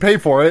 Now you can pay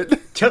for it.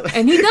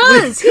 And he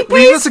does. He pays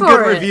Leave us a for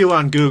good it. review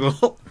on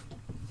Google.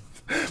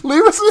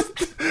 Leave us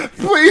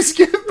please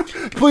give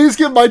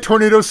my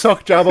Tornado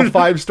Suck Job a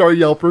 5-star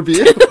Yelp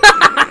review.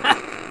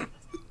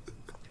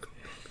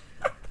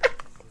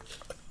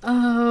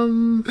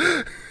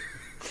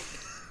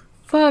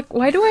 Fuck,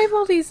 why do I have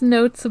all these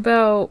notes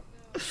about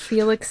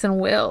Felix and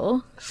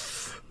Will?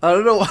 I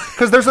don't know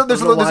because there's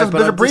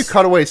a brief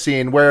cutaway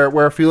scene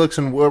where Felix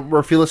and Will are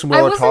talking.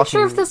 I wasn't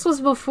sure if this was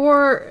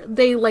before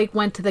they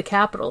went to the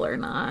Capitol or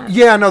not.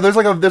 Yeah, no, this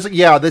is That's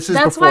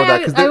before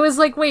why that. I was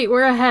wait,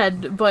 we're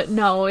ahead, but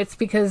no, it's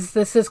because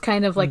this is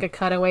kind of a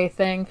cutaway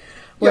thing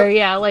where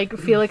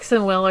Felix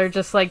and Will are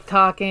just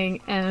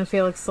talking, and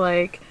Felix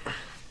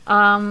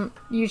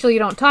usually you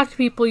don't talk to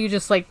people, you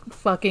just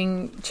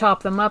fucking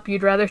chop them up.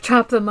 You'd rather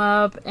chop them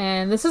up,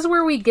 and this is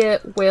where we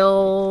get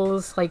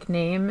Will's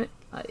name.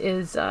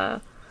 Is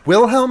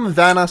Wilhelm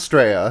van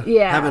Astrea.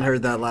 Yeah. Haven't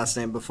heard that last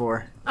name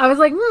before. I was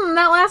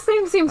that last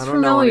name seems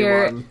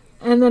familiar.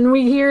 And then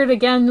we hear it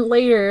again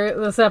later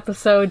this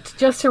episode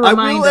just to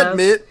remind us. I will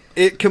admit,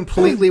 it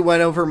completely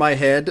went over my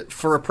head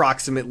for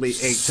approximately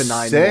 8 to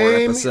 9 more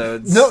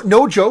episodes.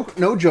 No joke.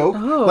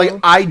 Oh.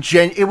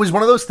 It was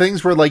one of those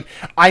things where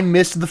I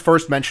missed the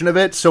first mention of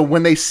it. So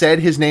when they said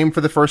his name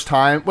for the first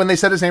time, when they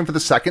said his name for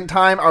the second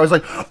time, I was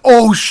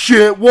oh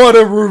shit, what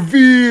a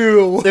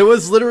reveal! It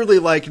was literally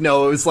it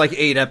was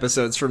 8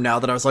 episodes from now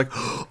that I was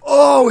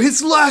oh,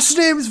 his last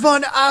name's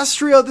Von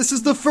Astria. This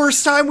is the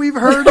first time we've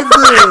heard of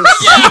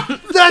this. Yeah!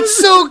 That's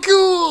so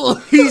cool.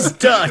 He's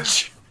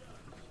Dutch.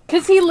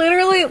 Because he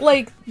literally,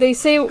 they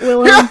say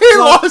Wilhelm... Yeah,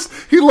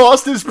 he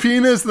lost his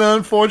penis in the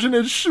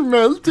unfortunate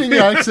smelting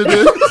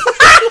accident.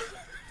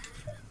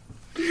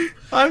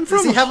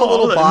 Does he have Holland. A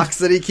little box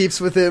that he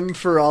keeps with him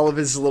for all of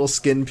his little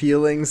skin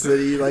peelings that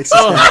he likes to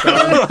snack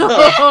on?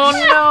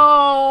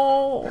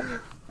 Oh, no!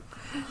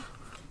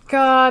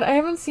 God, I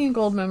haven't seen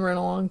Goldmember in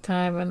a long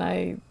time, and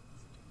I...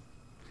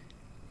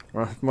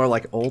 More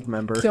like Old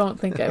Member. Don't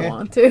think I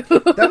want to.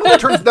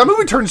 That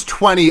movie turns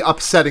 20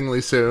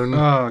 upsettingly soon.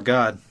 Oh,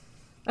 God.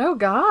 Oh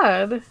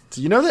God!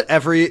 Do you know that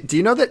every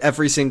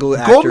single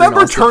actor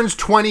Goldmember turns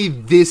 20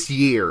 this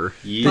year?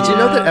 Yeah. Did you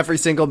know that every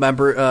single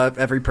member,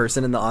 every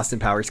person in the Austin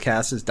Powers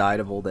cast has died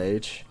of old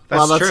age?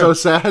 That's true. so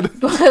sad.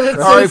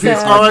 R.I.P.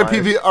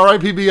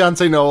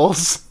 Beyonce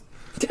Knowles.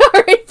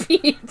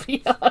 R.I.P.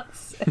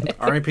 Beyonce.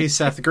 R.I.P.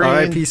 Seth Green.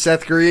 R.I.P.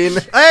 Seth Green.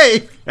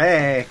 Hey.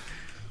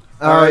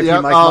 R.I.P.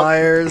 Mike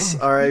Myers.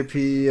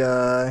 R.I.P.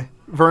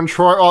 Vern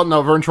Troyer. Oh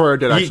no, Vern Troyer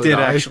did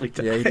actually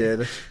die. Yeah, he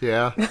did.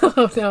 Yeah.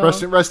 Oh, no.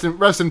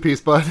 Rest in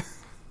peace, bud.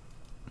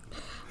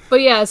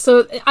 But yeah,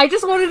 so I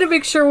just wanted to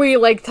make sure we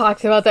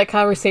talked about that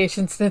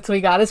conversation since we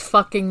got his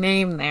fucking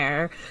name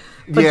there.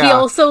 But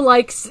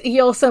he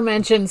also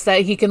mentions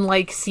that he can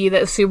see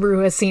that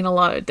Subaru has seen a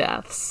lot of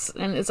deaths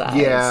in his eyes.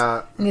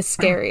 Yeah. In his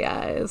scary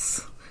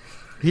eyes.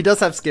 He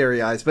does have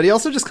scary eyes, but he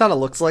also just kind of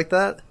looks like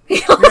that.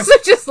 He also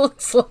just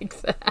looks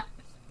like that.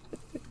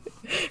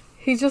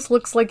 He just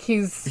looks like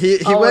he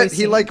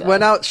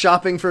went out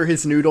shopping for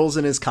his noodles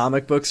and his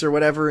comic books or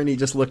whatever, and he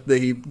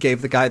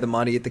gave the guy the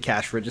money at the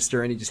cash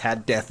register, and he just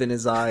had death in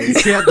his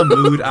eyes. He had the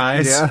mood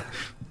eyes. Yeah.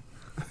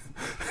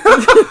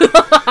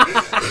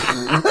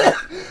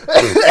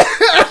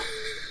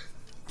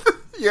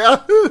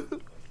 Yeah.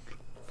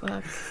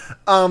 Fuck.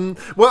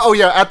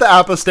 At the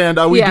Appa stand,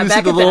 we do see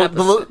at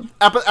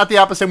the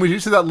Appa stand. We do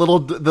see the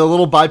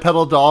little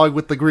bipedal dog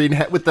with the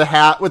green with the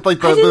hat with the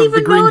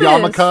green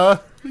yarmulke.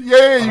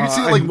 Yeah, you can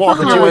see it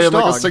walking away in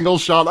a single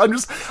shot.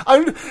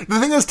 The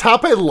thing is,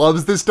 Tape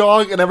loves this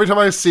dog, and every time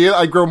I see it,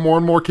 I grow more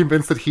and more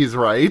convinced that he's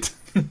right.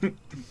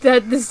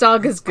 That this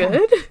dog is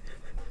good?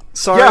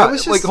 Sorry, yeah,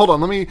 hold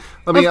on, let me.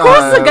 Of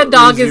course a good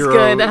dog is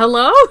good.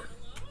 Hello?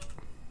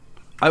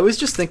 I was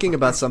just thinking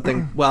about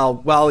something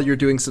while you're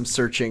doing some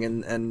searching,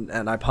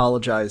 and I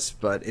apologize,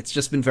 but it's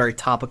just been very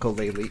topical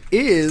lately.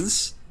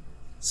 Is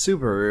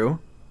Subaru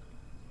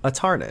a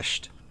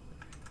tarnished?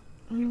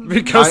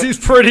 Because he's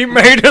pretty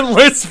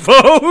maidenless,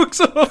 folks!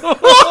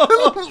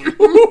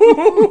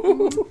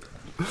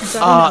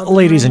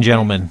 Ladies and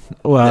gentlemen,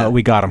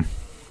 we got him.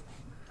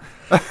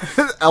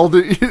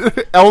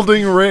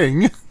 Elding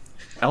ring.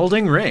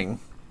 Elding ring.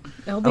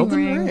 Elding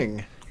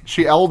ring.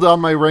 She eld on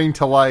my ring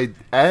till I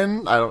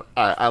end.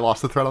 I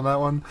lost the thread on that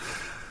one.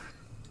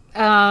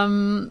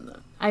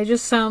 I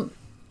just sound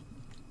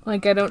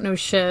like I don't know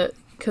shit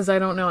because I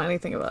don't know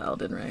anything about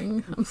Elden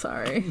Ring. I'm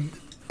sorry.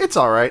 It's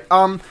all right.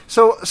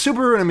 So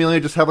Subaru and Amelia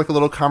just have a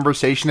little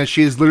conversation as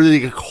she is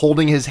literally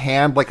holding his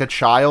hand like a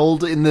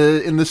child in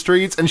the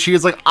streets, and she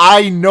is like,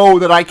 "I know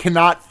that I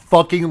cannot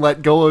fucking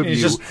let go of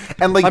you."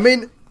 And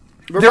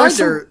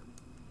reminder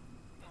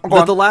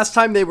that the last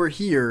time they were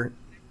here,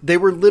 they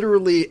were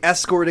literally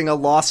escorting a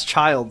lost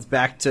child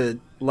back to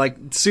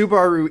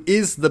Subaru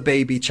is the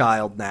baby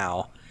child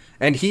now.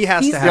 And he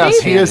has to have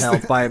his hand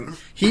held by him.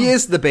 He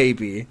is the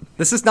baby.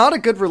 This is not a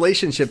good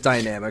relationship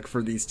dynamic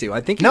for these two.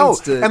 I think he needs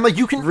to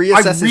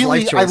reassess his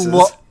life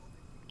choices.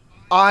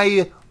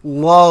 I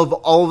love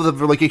all of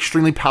the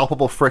extremely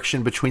palpable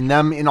friction between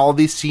them in all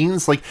these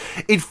scenes.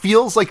 It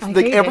feels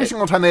every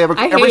single time they have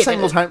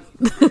time.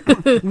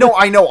 No,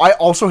 I know. I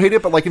also hate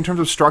it, but in terms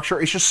of structure,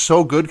 it's just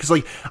so good because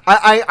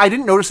I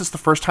didn't notice this the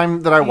first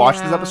time that I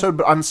watched this episode,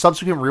 but on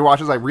subsequent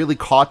rewatches, I really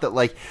caught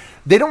that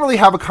they don't really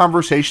have a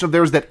conversation of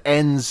theirs that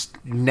ends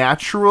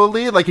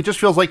naturally. It just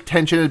feels like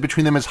tension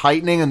between them is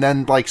heightening, and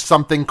then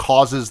something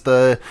causes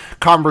the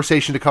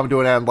conversation to come to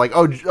an end.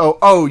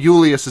 Oh,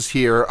 Julius is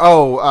here.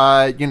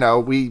 Oh,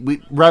 we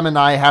Rem and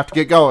I have to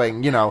get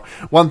going.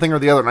 One thing or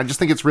the other. And I just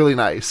think it's really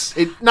nice.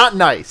 Not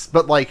nice,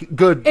 but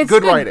good. It's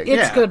good writing.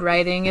 It's good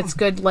writing. It's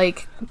good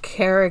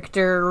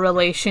character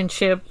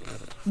relationship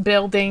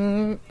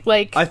building.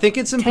 I think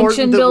it's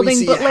important that we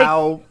see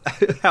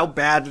how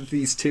bad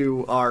these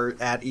two are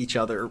at each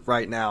other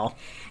right now.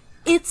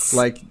 It's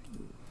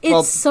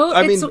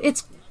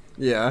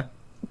yeah.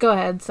 Go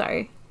ahead.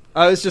 Sorry.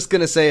 I was just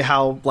gonna say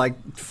how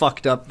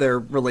fucked up their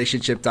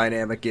relationship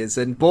dynamic is,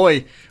 and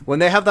boy, when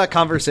they have that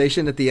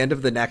conversation at the end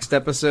of the next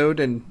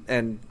episode,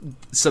 and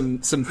some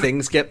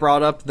things get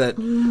brought up that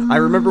I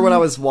remember when I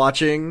was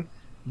watching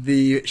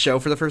the show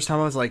for the first time,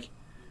 I was like,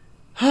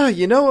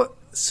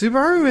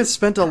 Subaru has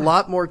spent a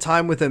lot more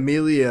time with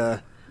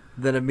Amelia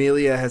than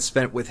Amelia has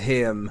spent with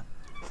him.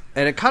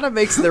 And it kind of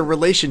makes their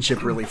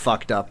relationship really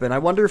fucked up. And I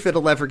wonder if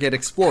it'll ever get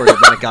explored. And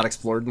then it got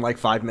explored in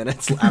 5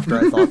 minutes after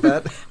I thought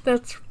that.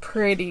 That's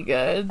pretty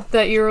good.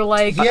 That you were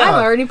I'm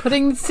already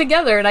putting this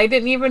together and I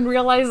didn't even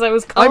realize I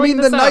was calling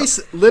this out.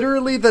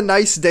 Literally the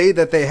nice day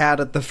that they had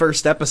at the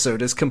first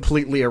episode is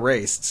completely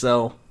erased.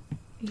 So,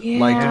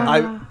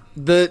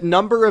 the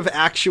number of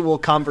actual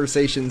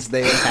conversations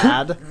they have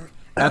had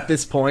at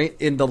this point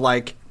in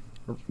the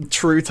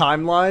true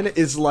timeline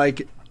is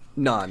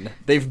none.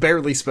 They've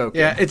barely spoken.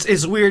 Yeah,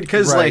 it's weird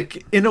because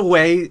in a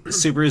way,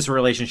 Subaru's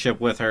relationship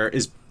with her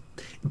is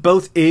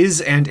both is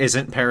and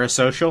isn't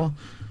parasocial.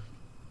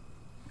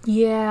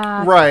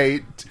 Yeah.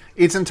 Right.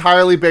 It's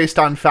entirely based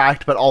on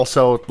fact, but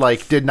also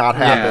did not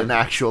happen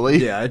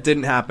actually. Yeah, it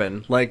didn't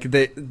happen.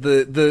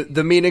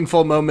 The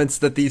meaningful moments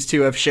that these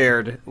two have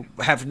shared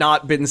have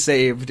not been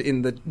saved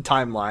in the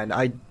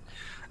timeline.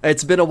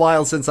 It's been a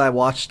while since I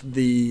watched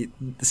the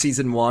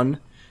season 1,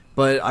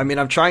 but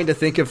I'm trying to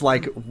think of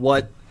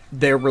what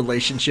their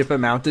relationship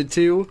amounted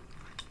to.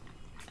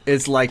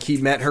 It's he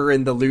met her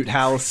in the loot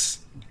house,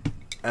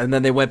 and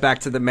then they went back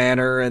to the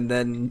manor, and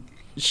then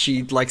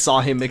she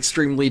saw him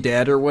extremely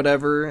dead or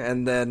whatever,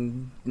 and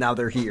then now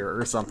they're here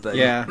or something.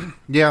 Yeah.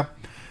 Yeah.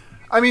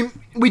 we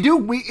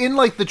in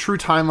the true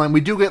timeline,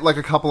 we do get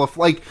a couple of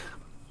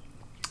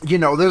you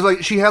know, there's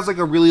like she has like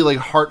a really like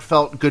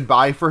heartfelt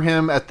goodbye for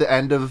him at the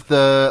end of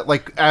the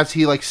like as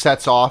he like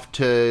sets off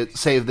to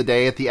save the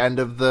day at the end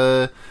of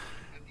the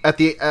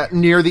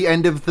near the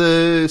end of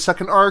the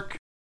second arc.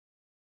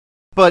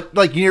 But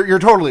like you're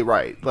totally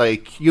right.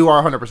 Like you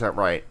are 100%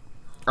 right.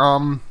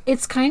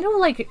 It's kind of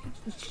like,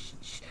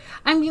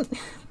 I mean,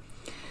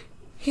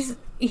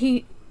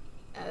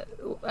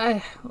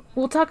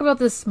 we'll talk about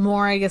this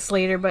more, I guess,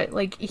 later. But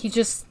like he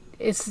just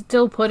is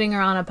still putting her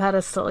on a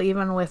pedestal,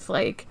 even with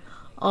like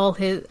all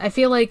his. I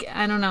feel like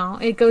I don't know.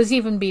 It goes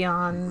even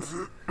beyond.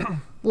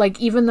 Like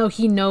even though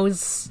he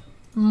knows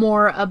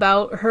more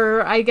about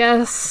her, I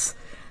guess,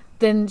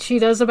 than she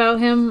does about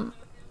him.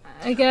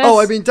 I guess. Oh,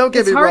 I mean, don't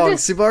get me wrong.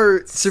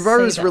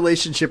 Subaru's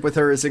relationship with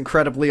her is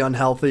incredibly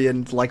unhealthy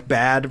and like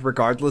bad,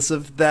 regardless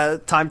of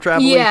that time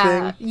traveling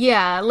thing.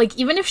 Yeah. Like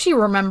even if she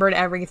remembered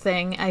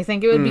everything, I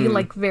think it would be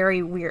like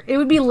very weird. It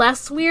would be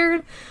less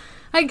weird,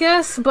 I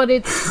guess, but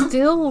it's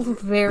still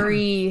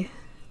very.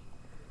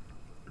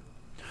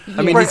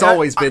 I mean, he's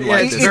always been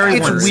like this.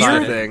 It's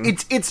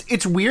weird.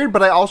 It's weird,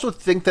 but I also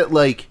think that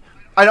like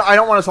I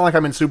don't want to sound like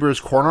I'm in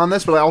Subaru's corner on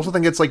this, but I also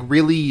think it's like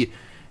really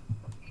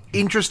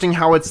interesting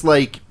how it's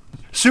like.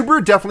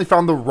 Subaru definitely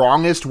found the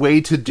wrongest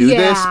way to do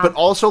this, but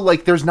also,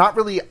 like, there's not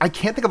really... I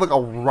can't think of, like, a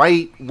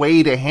right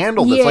way to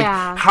handle this. Like,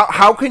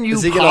 how can you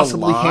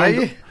possibly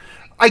handle...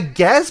 I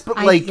guess, but,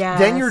 like,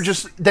 then you're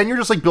just,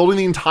 like, building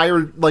the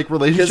entire, like,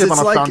 relationship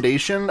on a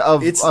foundation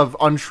of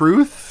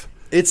untruth.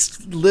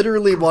 It's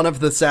literally one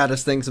of the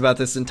saddest things about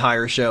this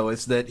entire show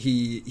is that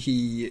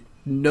he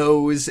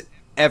knows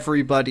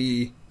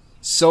everybody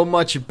so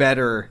much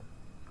better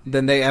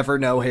than they ever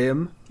know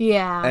him.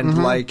 Yeah.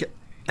 And, like...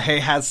 He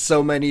has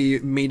so many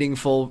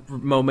meaningful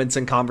moments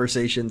and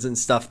conversations and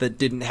stuff that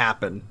didn't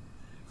happen,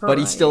 but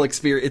he still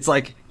it's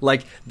like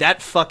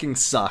that fucking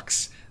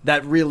sucks.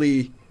 That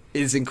really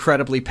is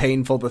incredibly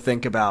painful to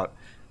think about.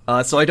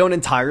 So I don't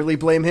entirely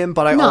blame him,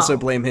 but I also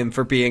blame him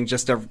for being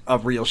just a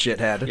real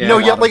shithead. Yeah.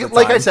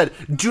 Like I said,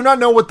 do not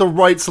know what the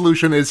right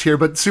solution is here,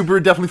 but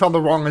Subaru definitely found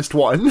the wrongest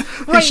one.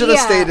 Right, he should have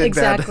stayed in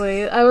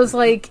exactly. Bed. I was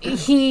like,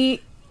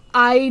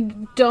 I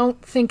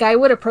don't think I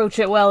would approach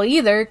it well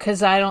either,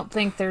 because I don't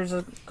think there's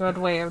a good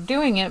way of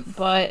doing it,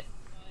 but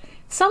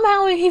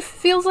somehow he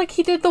feels like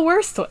he did the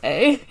worst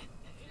way.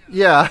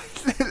 Yeah.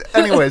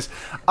 Anyways,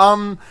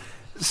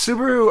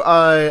 Subaru,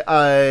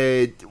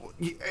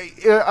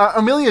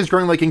 Amelia is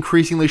growing, like,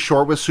 increasingly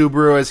short with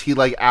Subaru as he,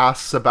 like,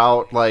 asks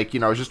about, like, you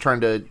know, just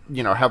trying to,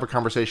 you know, have a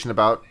conversation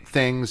about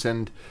things,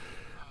 and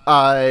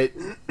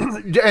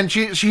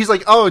she's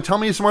like, oh, tell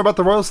me some more about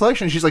the royal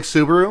selection. She's like,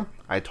 Subaru,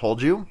 I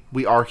told you,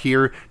 we are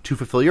here to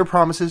fulfill your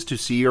promises, to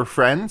see your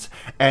friends,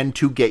 and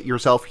to get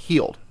yourself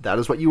healed. That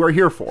is what you are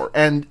here for.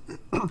 And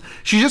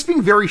she's just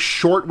being very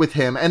short with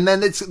him. And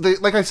then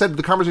like I said,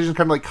 the conversation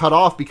kind of like cut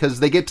off because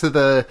they get to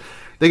the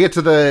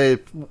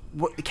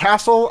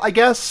castle, I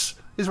guess,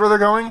 is where they're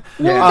going.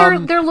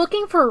 Well, they're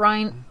looking for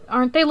Ryan.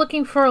 Aren't they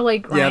looking for,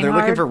 like, Reinhard? Yeah, they're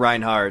looking for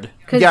Reinhard.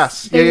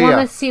 Yes. They want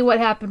to see what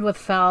happened with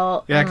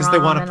Fel. Yeah, because they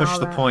want to push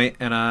the point,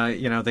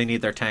 and, you know, they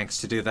need their tanks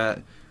to do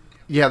that.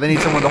 Yeah, they need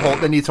someone to hold.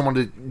 They need someone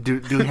to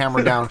do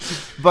hammer down.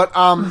 But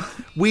while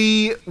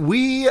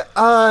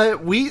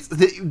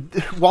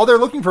they're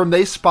looking for him,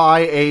 they spy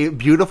a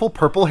beautiful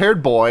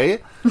purple-haired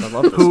boy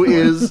who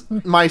is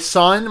my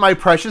son, my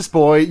precious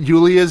boy,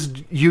 Julius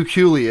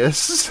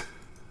Euculius.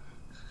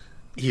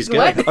 He's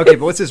good. Okay,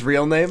 but what's his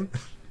real name?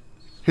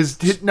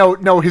 His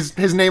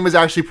name is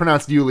actually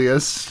pronounced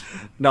Julius.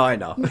 No, I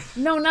know.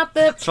 No, not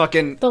the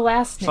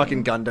last name.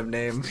 Fucking Gundam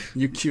name,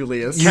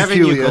 Euculius.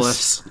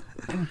 Euculius.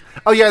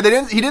 Oh yeah,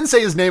 he didn't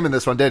say his name in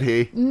this one, did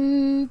he?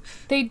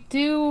 They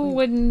do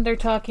when they're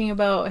talking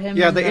about him.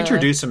 Yeah, they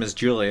introduce him as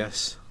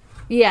Julius.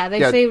 Yeah, they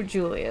say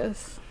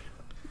Julius.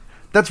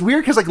 That's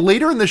weird because like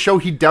later in the show,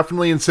 he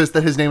definitely insists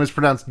that his name is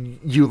pronounced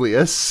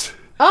Julius.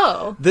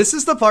 Oh. This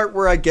is the part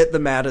where I get the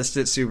maddest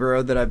at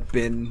Subaru that I've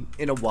been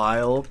in a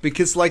while,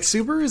 because like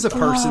Subaru is a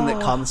person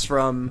that comes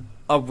from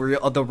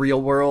the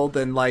real world,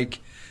 and like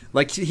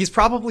he's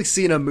probably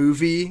seen a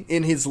movie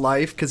in his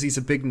life because he's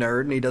a big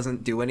nerd and he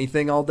doesn't do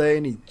anything all day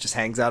and he just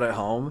hangs out at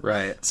home.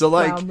 Right. So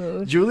like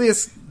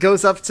Julius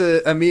goes up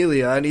to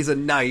Amelia and he's a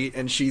knight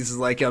and she's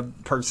like a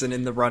person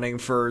in the running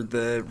for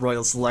the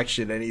royal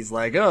selection, and he's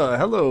like, oh,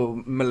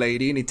 hello,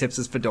 milady, and he tips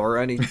his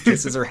fedora and he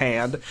kisses her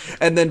hand,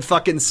 and then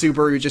fucking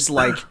Subaru just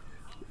like,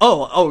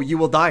 oh, you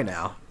will die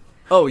now.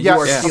 Oh, you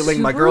are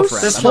stealing my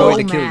girlfriend. I'm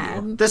going to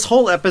kill you. This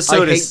whole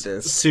episode is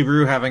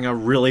Subaru having a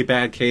really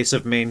bad case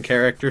of main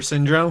character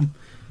syndrome.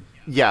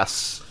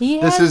 Yes,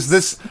 this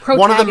is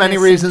one of the many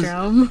reasons.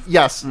 Syndrome.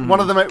 Yes,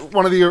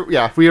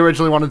 we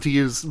originally wanted to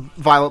use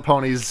Violet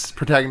Pony's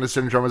protagonist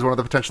syndrome as one of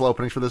the potential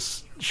openings for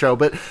this show,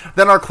 but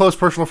then our close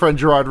personal friend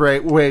Gerard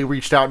Way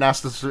reached out and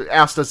asked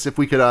us if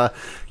we could,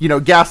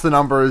 guess the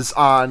numbers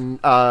on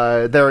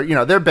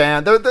their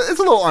band. It's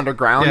a little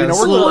underground. Yeah,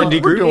 we're a little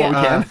indie group. Doing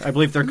what we can. I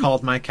believe they're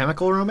called My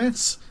Chemical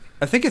Romance.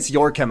 I think it's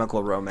Your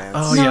Chemical Romance.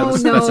 Oh yeah,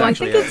 that's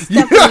actually I think it's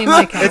definitely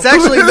my Chemical. It's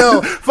actually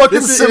no.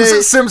 Fucking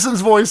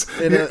Simpsons voice.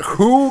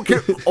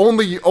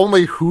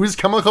 Only whose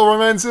Chemical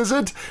Romance is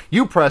it?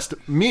 You pressed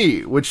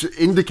me, which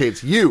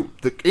indicates you.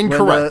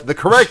 The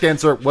correct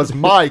answer was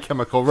My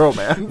Chemical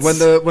Romance. When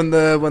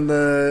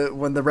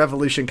the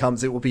revolution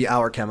comes, it will be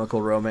Our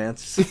Chemical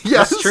Romance.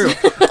 Yes, that's true.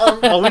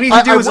 All we need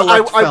to do is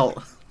elect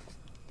Felt.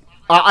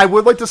 I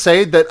would like to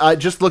say that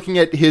just looking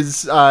at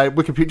his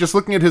Wikipedia, just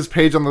looking at his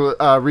page on the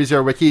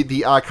ReZero Wiki,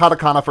 the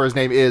katakana for his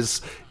name is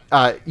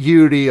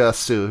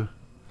Yuriasu.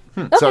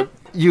 So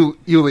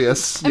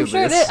Julius. I'm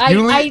sure that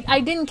I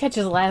didn't catch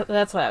his last.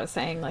 That's what I was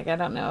saying. Like I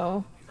don't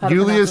know.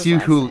 Julius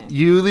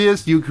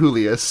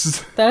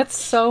Euculius. That's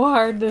so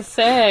hard to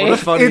say. What a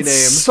funny name. It's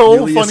so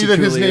Julius funny that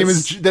his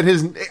Euculius.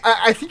 name is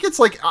I think it's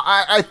like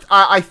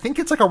I think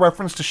it's like a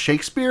reference to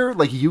Shakespeare,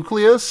 like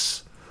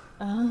Euclius.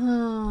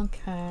 Oh,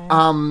 okay.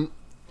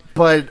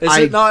 But is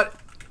it not?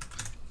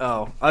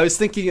 Oh, I was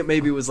thinking it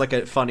maybe was like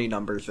a funny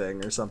number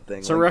thing or something.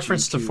 It's a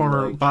reference to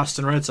former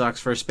Boston Red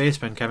Sox first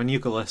baseman Kevin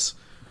Euclid.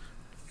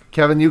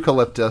 Kevin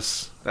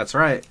Eucalyptus. That's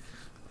right.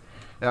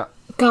 Yeah.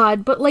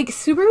 God, but like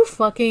Subaru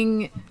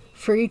fucking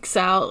freaks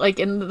out like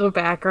in the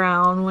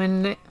background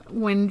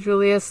when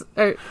Julius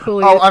or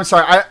Julius. Oh, I'm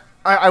sorry.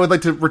 I would like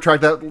to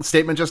retract that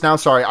statement just now.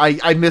 Sorry,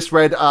 I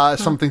misread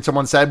something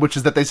someone said, which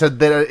is that they said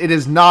that it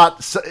is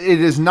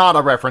not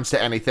a reference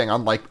to anything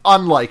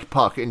unlike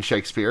Puck in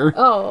Shakespeare.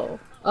 Oh,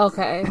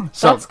 okay.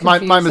 So that's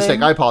my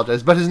mistake. I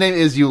apologize. But his name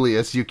is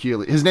Julius.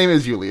 His name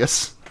is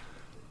Julius.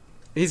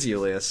 He's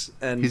Julius,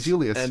 and he's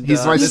Julius. And,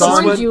 he's my he's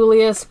son.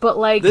 Julius, but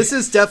like this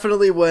is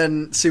definitely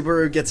when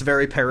Subaru gets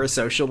very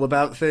parasocial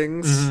about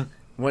things. Mm-hmm.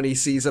 When he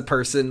sees a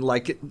person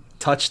like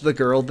touch the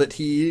girl that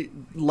he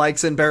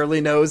likes and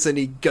barely knows, and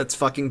he gets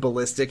fucking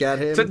ballistic at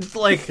him. So,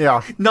 like,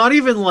 yeah, not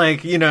even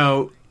like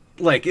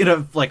like in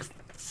a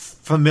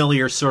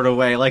familiar sort of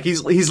way. Like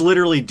he's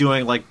literally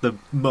doing like the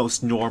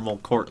most normal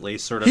courtly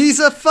sort of. He's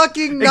a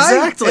fucking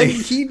knight, exactly.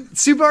 And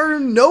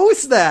Subaru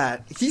knows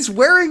that. He's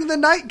wearing the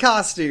knight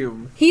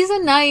costume. He's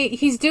a knight.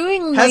 He's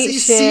doing Has knight he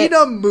shit. seen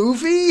a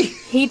movie?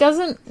 He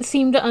doesn't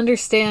seem to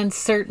understand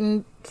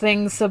certain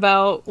things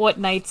about what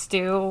knights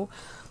do.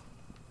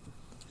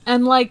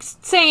 And like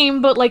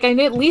same, but like I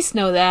at least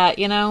know that,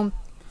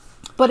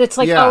 But it's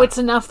like, oh, it's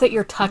enough that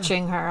you're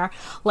touching her.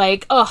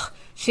 Like, oh,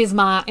 she's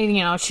my,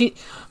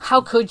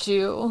 how could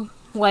you?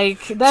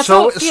 Like that's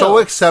so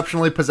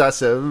exceptionally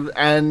possessive,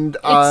 and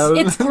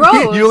it's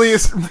gross.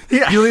 Julius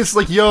is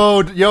like,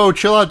 yo,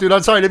 chill out, dude.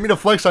 I'm sorry, I didn't mean to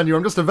flex on you.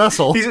 I'm just a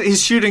vessel.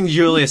 He's shooting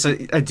Julius a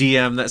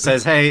DM that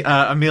says, "Hey,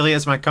 Amelia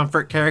is my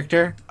comfort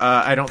character.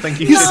 I don't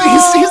think you should."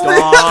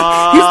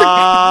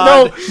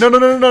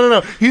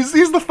 No.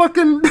 He's the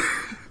fucking.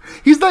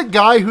 He's that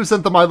guy who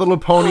sent the My Little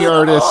Pony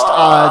artist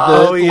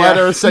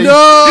letter saying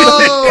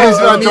he's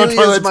not going to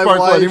Twilight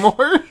Sparkle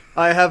anymore.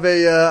 I have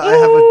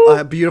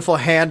a beautiful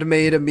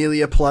handmade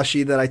Amelia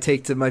plushie that I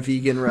take to my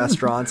vegan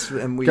restaurants,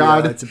 and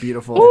it's a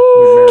beautiful.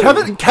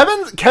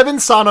 Kevin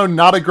Sano,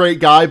 not a great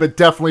guy, but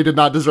definitely did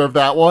not deserve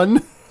that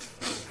one.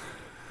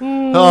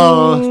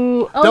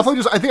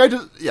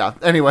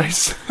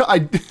 Anyways,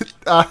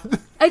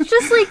 It's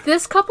just like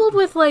this coupled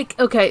with like,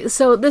 okay,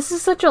 so this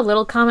is such a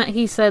little comment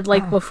he said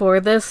like before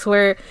this,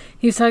 where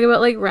he was talking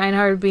about like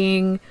Reinhard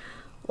being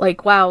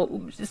like,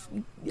 wow, just,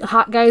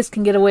 hot guys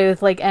can get away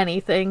with like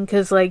anything,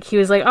 because like he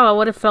was like, oh,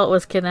 what if Felt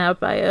was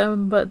kidnapped by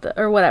him,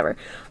 or whatever.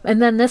 And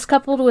then this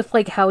coupled with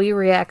like how he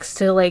reacts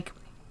to like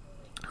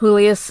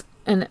Julius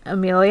and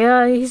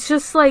Amelia, he's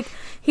just like,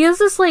 he has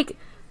this like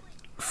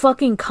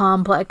fucking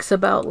complex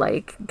about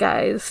like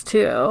guys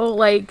too,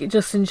 like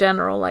just in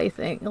general. I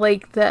think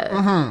like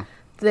that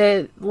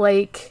that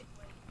like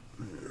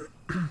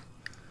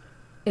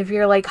if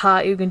you're like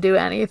hot you can do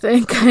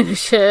anything kind of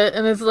shit,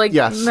 and it's like,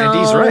 yes, no. And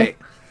he's right.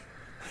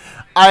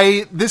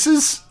 I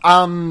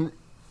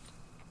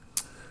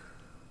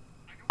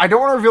don't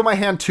want to reveal my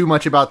hand too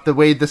much about the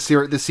way this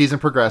season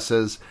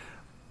progresses,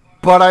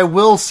 but I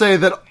will say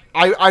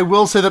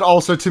that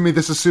also to me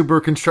this is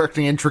Subaru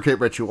constructing intricate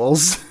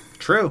rituals.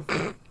 True.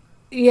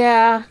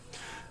 Yeah.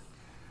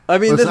 I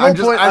mean, listen, I'm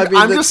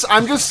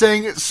just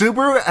saying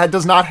Subaru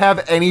does not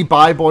have any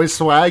bi boy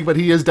swag, but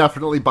he is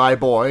definitely bi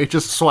boy,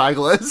 just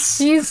swagless.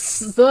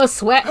 He's the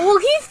swag. Well,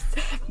 he's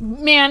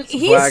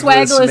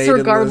swagless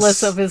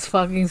regardless of his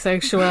fucking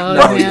sexuality.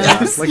 No, man.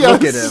 yes,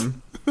 look at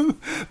him.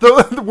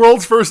 The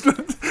world's first,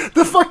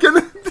 the fucking.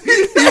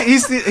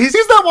 He's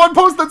that one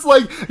post that's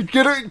like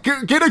get a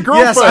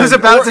girlfriend. Yes, I was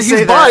about to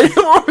say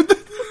that.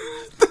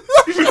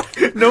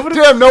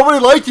 Nobody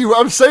like you.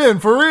 I'm saying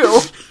for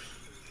real.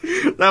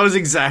 That was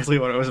exactly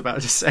what I was about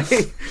to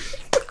say.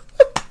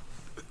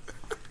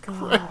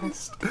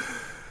 Christ.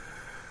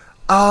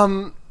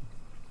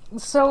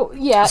 So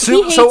yeah,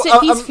 he hates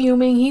it. He's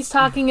fuming. He's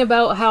talking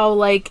about how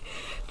like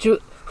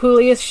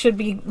Julius should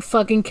be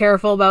fucking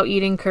careful about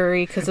eating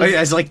curry because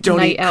it's like,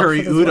 don't eat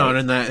curry udon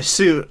in that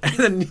suit.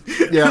 And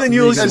then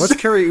Julius, what's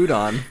curry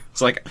udon?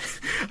 It's like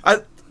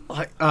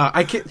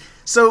I can't.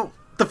 So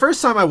the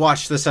first time I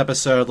watched this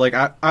episode, like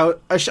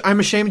I'm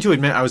ashamed to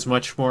admit I was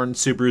much more in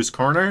Subaru's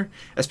corner,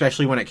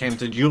 especially when it came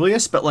to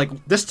Julius. But like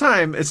this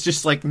time, it's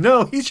just like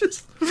no,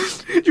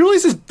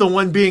 Julius is the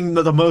one being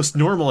the most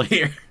normal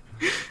here.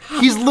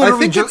 He's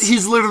literally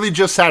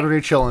just Saturday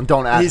chilling.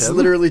 Don't ask him. He's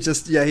literally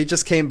just he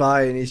just came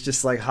by and he's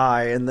just like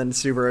hi, and then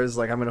Subaru's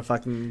like I'm gonna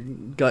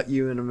fucking gut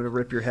you and I'm gonna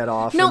rip your head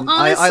off. No, and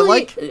honestly,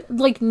 I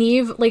like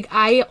Neve, like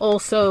I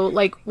also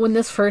like when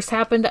this first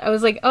happened, I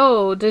was like,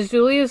 oh, does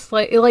Julius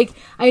like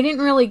I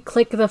didn't really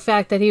click the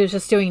fact that he was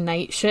just doing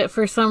night shit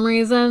for some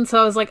reason.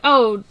 So I was like,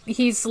 oh,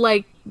 he's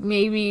like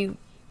maybe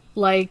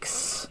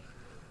likes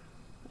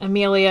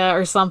Amelia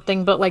or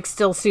something, but like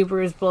still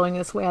Subaru is blowing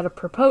this way out of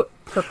proportion.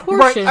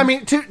 Right. I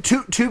mean,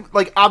 to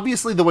like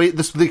obviously the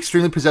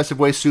extremely possessive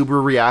way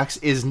Subaru reacts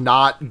is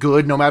not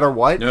good, no matter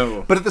what.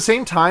 No. But at the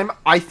same time,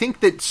 I think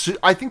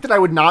that I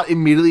would not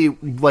immediately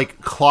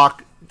like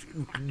clock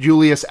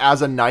Julius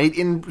as a knight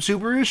in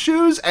Subaru's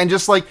shoes, and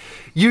just like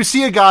you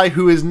see a guy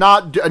who is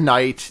not a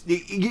knight,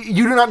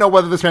 you do not know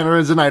whether this man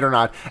is a knight or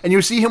not, and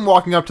you see him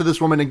walking up to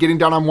this woman and getting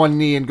down on one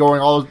knee and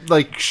going all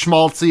like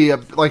schmaltzy,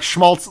 like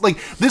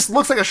this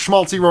looks like a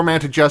schmaltzy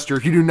romantic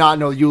gesture. You do not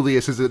know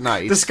Julius is a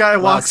knight. This guy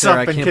walks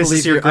up and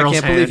kisses your girl's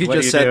hand. I can't believe you What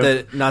just do said do?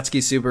 that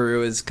Natsuki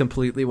Subaru is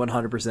completely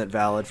 100%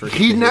 valid for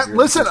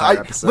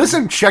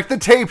listen. Check the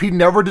tape. He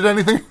never did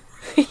anything.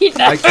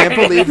 I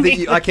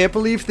can't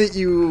believe that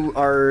you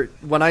are.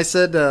 When I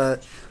said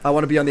I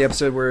want to be on the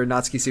episode where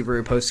Natsuki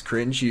Subaru posts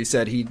cringe, you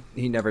said he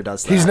never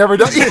does that. He's never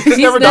done. He's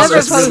never done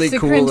posted this. Really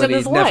cool, cringe in and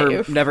his he's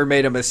life. never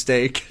made a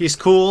mistake. He's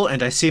cool,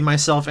 and I see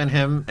myself in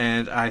him,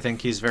 and I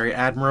think he's very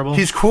admirable.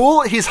 He's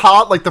cool. He's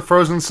hot like the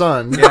frozen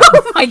sun. Yeah.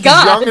 Oh my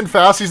god! He's young and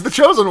fast. He's the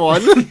chosen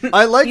one.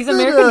 I like He's that.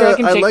 American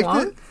Dragon I Jake like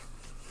Long. that.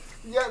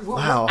 Yeah, well,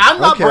 Wow,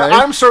 I'm okay.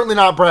 I'm certainly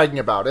not bragging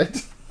about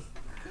it.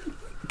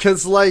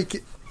 Because,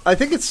 like, I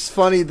think it's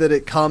funny that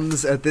it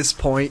comes at this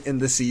point in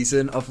the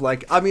season of,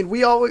 like, I mean,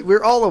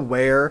 we're all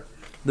aware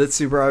that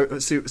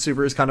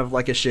Subaru is kind of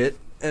like a shit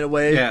in a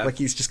way. Yeah. Like,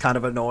 he's just kind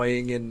of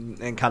annoying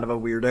and kind of a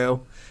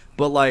weirdo.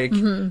 But, like,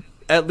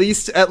 at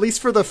least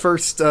for the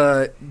first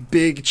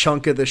big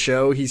chunk of the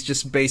show, he's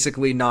just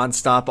basically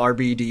nonstop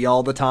RBD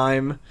all the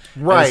time.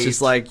 Right. And it's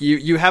just, like,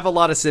 you have a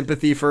lot of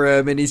sympathy for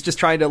him, and he's just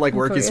trying to, like,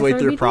 work his way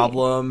through a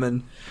problem,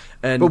 and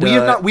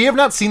but we have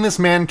not seen this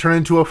man turn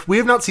into a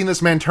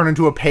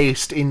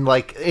paste in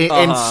like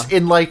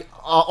in like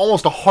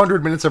almost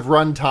 100 minutes of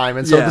runtime,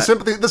 and so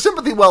the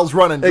sympathy well's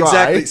running dry.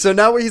 Exactly. So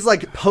now he's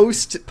like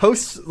post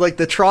like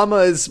the trauma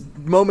is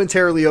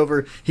momentarily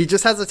over. He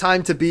just has the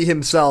time to be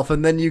himself,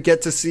 and then you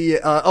get to see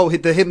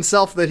the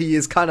himself that he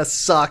is kind of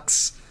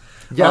sucks.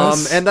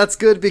 Yes. And that's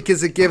good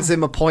because it gives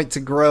him a point to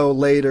grow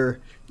later.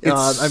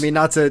 I mean,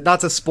 not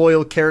to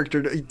spoil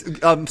character.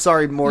 I'm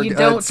sorry, Morgan. You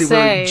don't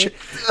say.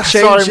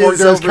 Sorry, Morgan.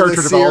 There's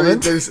character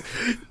development.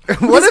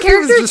 What if it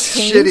was just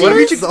shitty? What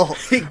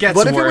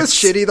if it was worse.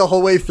 shitty the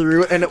whole way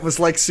through, and it was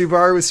like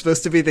Subaru was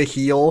supposed to be the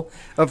heel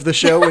of the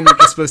show, and you're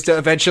just supposed to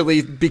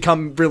eventually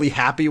become really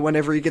happy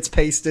whenever he gets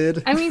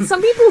pasted? I mean,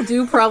 some people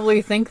do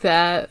probably think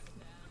that.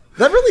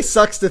 That really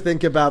sucks to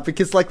think about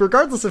because, like,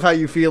 regardless of how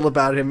you feel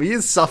about him, he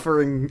is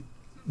suffering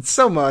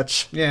so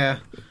much. Yeah.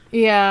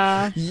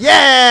 Yeah.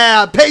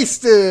 Yeah,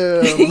 paste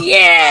him.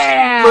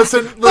 Yeah.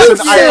 Listen.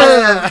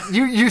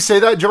 You say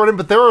that, Jordan,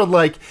 but there are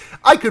like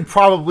I could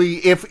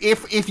probably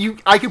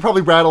I could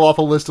probably rattle off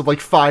a list of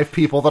like 5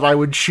 people that I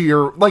would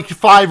cheer, like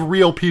 5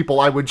 real people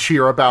I would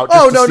cheer about.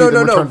 Just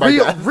No.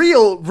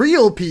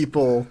 Real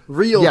people.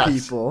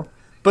 People.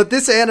 But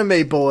this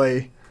anime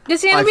boy.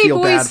 This anime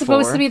boy is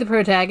supposed to be the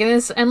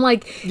protagonist, and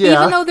like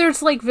even though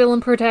there's like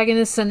villain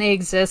protagonists and they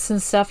exist and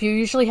stuff, you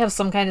usually have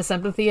some kind of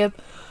sympathy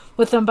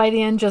with them by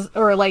the end,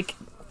 or like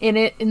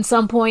in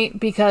some point,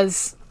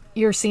 because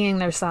you're seeing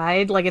their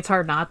side. Like it's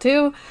hard not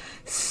to.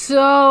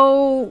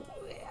 So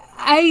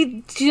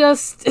I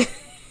just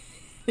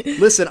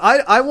listen.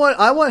 I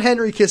want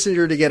Henry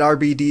Kissinger to get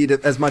RBD'd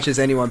as much as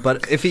anyone,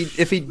 but if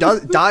he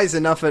dies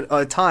enough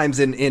at times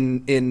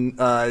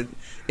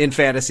in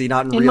fantasy,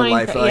 not in real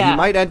life, he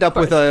might end up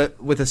with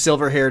a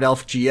silver-haired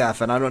elf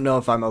GF, and I don't know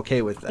if I'm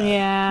okay with that.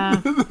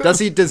 Yeah. Does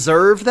he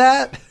deserve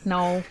that?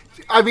 No.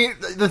 I mean,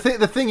 the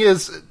thing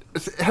is,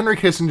 Henry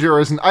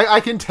Kissinger isn't. I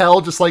can tell,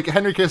 just like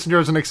Henry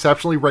Kissinger is an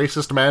exceptionally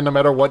racist man, no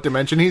matter what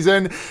dimension he's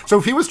in. So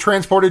if he was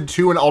transported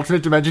to an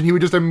alternate dimension, he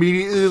would just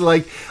immediately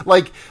like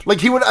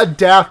he would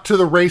adapt to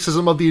the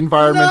racism of the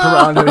environment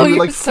around him.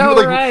 You're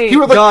so right.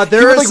 God,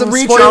 there is some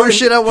spoiler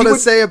shit I want to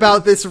say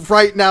about this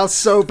right now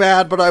so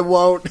bad, but I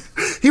won't.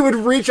 He would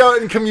reach out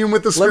and commune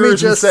with the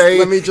spirits and say,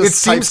 "It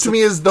seems to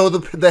me as though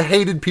the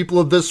hated people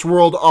of this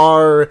world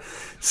are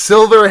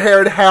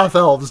silver-haired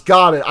half-elves.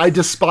 Got it. I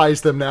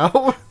despise them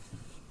now."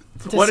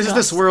 What is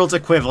this world's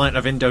equivalent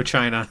of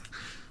Indochina?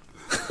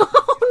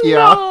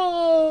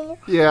 No.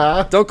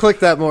 Yeah. Don't click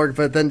that, Morg,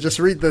 but then just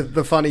read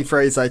the funny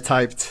phrase I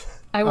typed.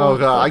 Oh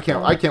god, I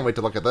can't wait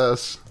to look at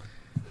this.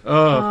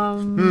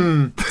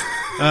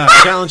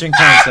 Challenging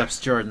concepts,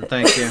 Jordan.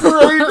 Thank you.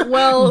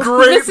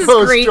 This is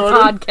great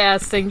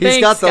podcasting.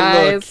 Thanks,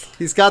 guys.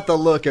 He's got the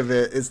look of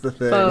it. Is the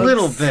thing. Folks. A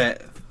little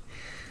bit.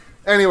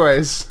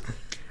 Anyways.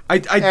 I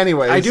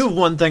do have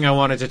one thing I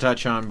wanted to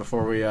touch on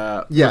before we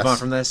move on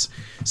from this.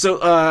 So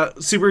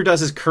Subaru does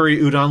his curry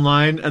udon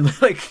line,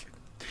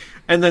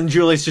 and then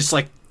Julie's just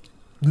like,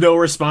 no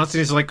response, and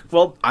he's like,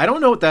 well, I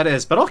don't know what that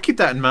is, but I'll keep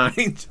that in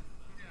mind.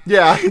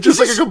 Yeah, just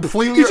like a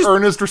completely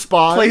earnest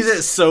response. Plays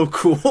it so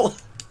cool.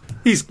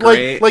 He's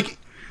great.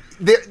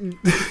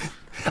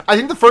 I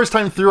think the first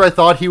time through I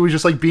thought he was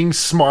just like being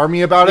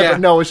smarmy about it, but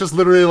no, it's just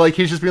literally like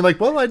he's just being like,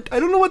 well, I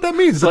don't know what that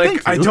means.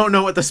 Like, I don't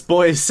know what this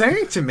boy is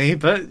saying to me,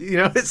 but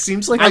it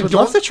seems like I would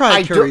love to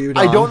try curry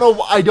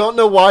udon. I don't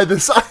know why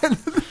this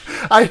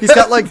he's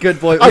got like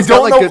good boy.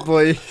 Good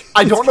boy.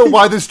 I don't know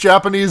why this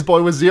Japanese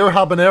boy with zero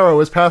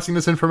habanero is passing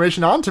this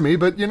information on to me,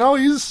 but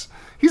he's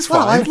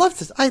fine.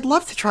 I'd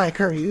love to try a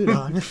curry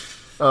udon.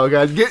 Oh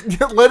god,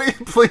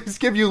 please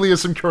give Yulia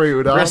some curry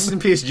udon. Rest in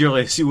peace,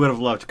 Julius. You would have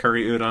loved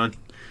curry udon.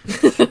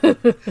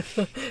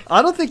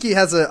 I don't think he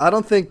has I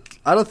don't think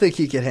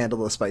he can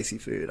handle the spicy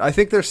food. I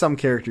think there's some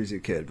characters who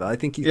could, but I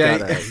think he's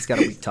got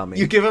a weak tummy.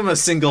 You give him a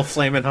single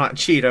flamin' hot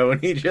Cheeto and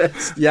he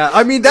just... Yeah,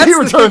 I mean, that's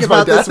the thing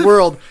about this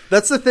world.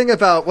 That's the thing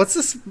about... What's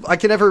this? I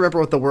can never remember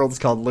what the world's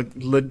called.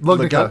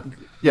 Lugnica.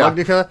 Yeah.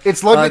 Lugnica?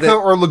 It's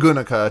Lugnica or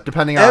Lagunica,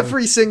 depending on...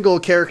 Every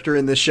single character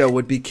in this show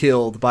would be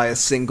killed by a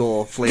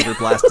single flavor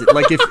blasted.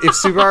 Like, if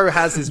Subaru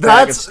has his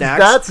bag of snacks,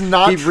 that's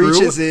not he true.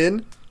 Reaches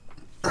in...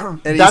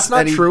 And that's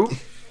not true.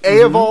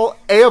 A of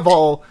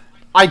all,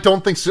 I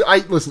don't think... I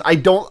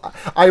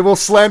will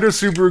slander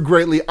Subaru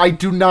greatly. I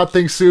do not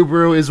think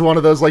Subaru is one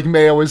of those, like,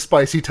 mayo is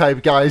spicy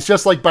type guys,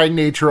 just, like, by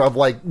nature of,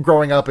 like,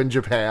 growing up in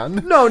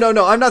Japan. No.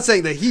 I'm not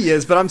saying that he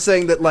is, but I'm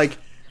saying that, like...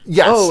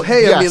 Yes. Oh,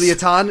 hey,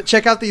 Amelia-tan,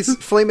 check out these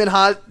flamin'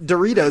 hot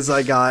Doritos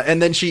I got. And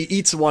then she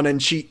eats one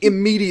and she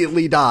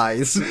immediately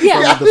dies from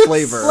the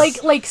flavor. Like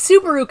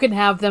Subaru can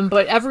have them,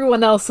 but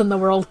everyone else in the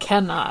world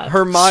cannot.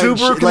 Her mind,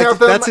 Subaru can have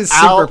them. That's his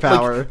Al,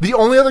 superpower. Like, the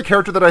only other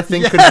character that I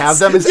think could have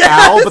them is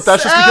Al, but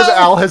that's just because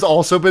Al has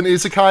also been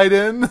isekai'd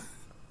in.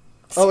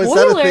 Oh, is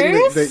that a thing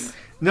that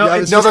No,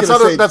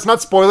 that's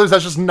not spoilers.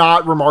 That's just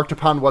not remarked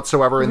upon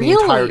whatsoever in the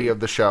entirety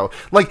of the show.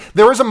 Like,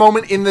 there was a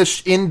moment in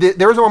this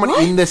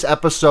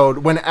episode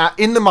when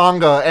in the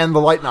manga and the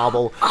light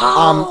novel,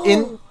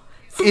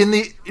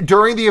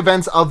 during the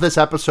events of this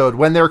episode,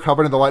 when they're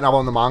covered in the light novel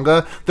and the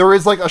manga, there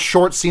is like a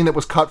short scene that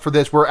was cut for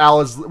this where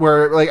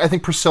I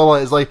think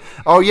Priscilla is like,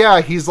 oh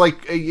yeah, he's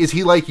like, is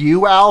he like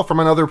you, Al, from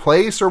another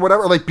place or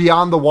whatever? Like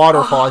Beyond the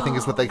Waterfall, I think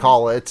is what they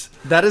call it.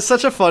 That is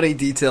such a funny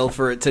detail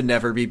for it to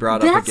never be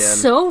brought up again.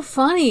 That's so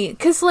funny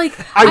because like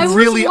I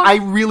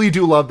really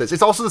do love this.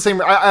 It's also the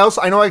same.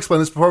 I know I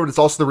explained this before, but it's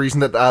also the reason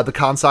that the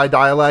Kansai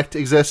dialect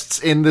exists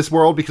in this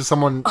world because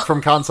someone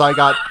from Kansai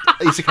got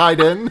isekai'd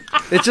in.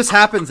 It just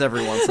happens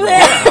every once in a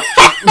while.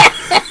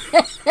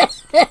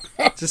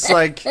 just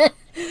like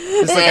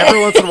every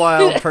once in a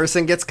while, a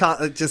person gets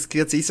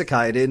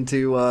isekai'd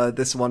into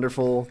this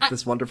wonderful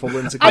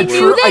whimsical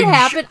world.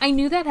 I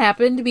knew that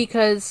happened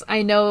because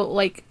I know,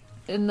 like,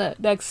 in the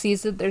next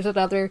season, there's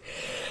another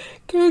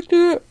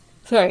character.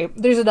 Sorry,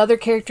 there's another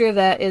character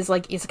that is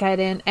like isekai'd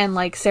in, and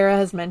like Sarah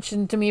has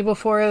mentioned to me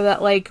before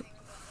that like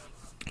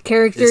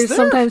characters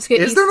sometimes get.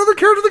 Is there another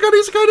character that got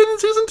isekai'd in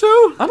season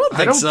 2? I don't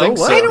think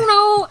so. I don't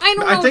know.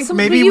 I think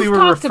maybe we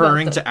were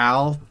referring to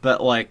Al,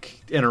 but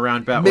like in a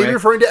roundabout way. Maybe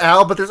referring to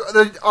Al, but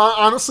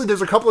honestly,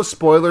 there's a couple of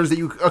spoilers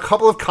a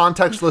couple of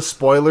contextless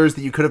spoilers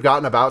that you could have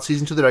gotten about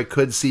season 2 that I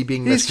could see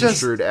being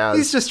misconstrued as.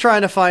 He's just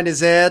trying to find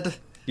his Ed.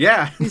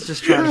 Yeah, he's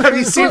just trying. Have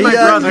you seen my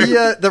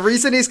brother? The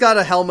reason he's got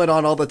a helmet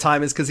on all the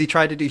time is because he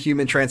tried to do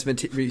human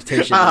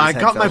transmutation. I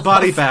got my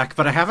body back,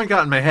 but I haven't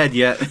gotten my head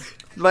yet.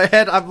 My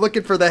head. I'm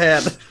looking for the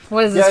head.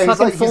 What is this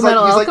fucking Full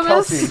Metal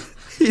Alchemist?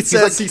 He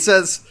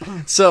says.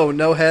 So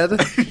no head.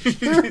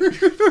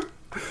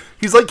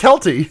 He's like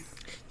Kelty.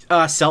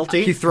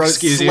 Celty. He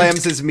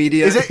slams his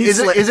media. Is it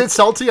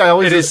Celty? I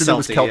always assumed it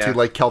was Celty, Kelty,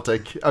 like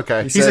Celtic.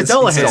 Okay. He's a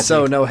Dullahan.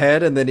 So no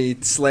head, and then he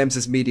slams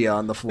his media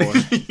on the floor.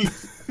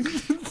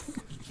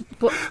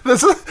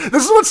 This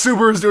is what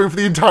Subaru is doing for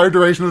the entire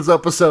duration of this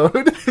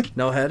episode.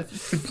 No head.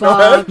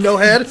 No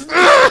head.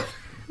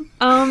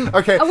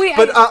 Okay,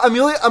 but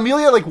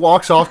Amelia like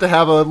walks off to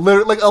have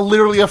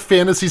literally a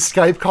fantasy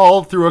Skype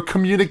call through a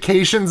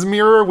communications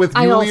mirror with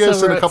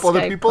Julius and a couple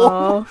other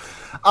people.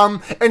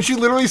 And she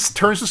literally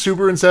turns to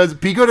Subaru and says,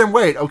 "Be good and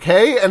wait,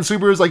 okay?" And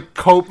Subaru's like,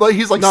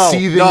 he's like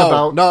seething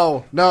about.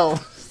 No.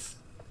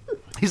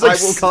 He's like,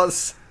 I will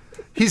cause.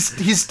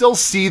 He's still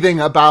seething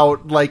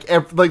about like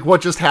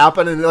what just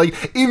happened, and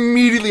like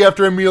immediately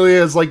after Amelia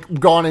has like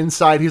gone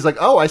inside, he's like,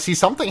 "Oh, I see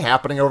something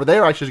happening over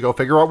there. I should go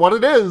figure out what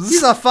it is."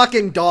 He's a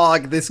fucking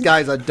dog. This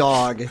guy's a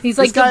dog. He's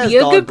like, "Be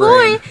a good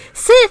boy.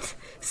 Sit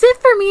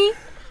for me."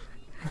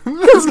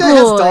 This guy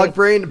has dog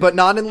brain, but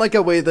not in like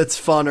a way that's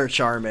fun or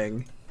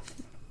charming.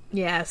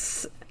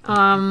 Yes.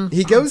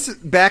 He goes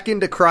back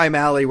into Crime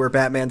Alley where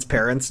Batman's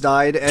parents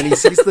died, and he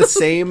sees the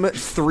same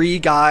 3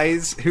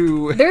 guys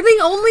who they're the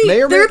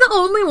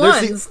only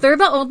ones. They're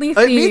the only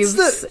thieves.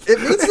 It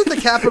means that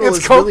the capital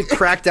is really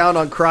cracked down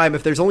on crime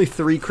if there's only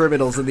 3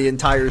 criminals in the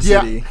entire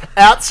city.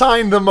 Yeah,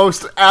 @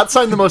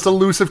 the most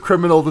elusive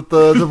criminal that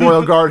the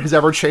Royal Guard has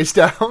ever chased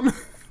down.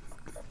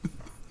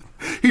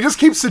 He just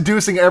keeps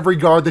seducing every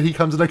guard that he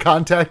comes into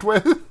contact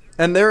with.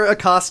 And they're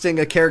accosting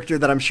a character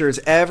that I'm sure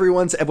is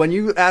everyone's... When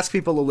you ask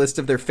people a list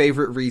of their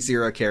favorite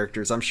ReZero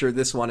characters, I'm sure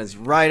this one is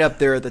right up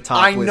there at the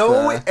top. I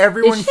know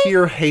everyone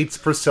here hates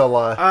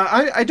Priscilla.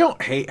 I don't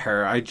hate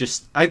her. I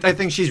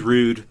think she's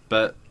rude,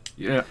 but...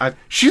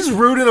 she's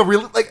rude in a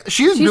really...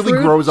 She really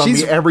rude. Grows on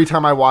me every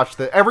time I watch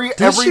that.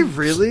 Does she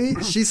really?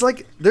 She's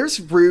like... There's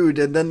rude,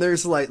 and then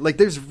there's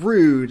there's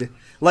rude...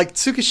 Like,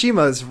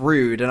 Tsukishima's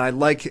rude, and I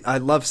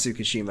love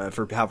Tsukishima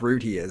for how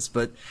rude he is,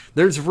 but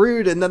there's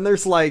rude, and then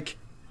there's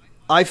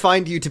I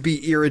find you to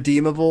be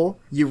irredeemable.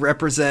 You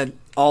represent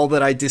all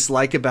that I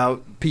dislike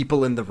about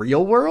people in the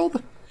real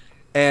world.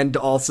 And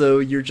also,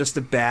 you're just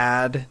a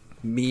bad,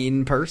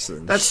 mean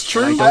person. That's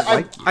true.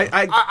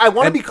 I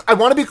want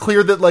to be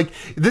clear that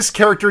this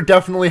character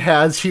definitely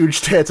has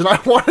huge tits, and I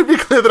want to be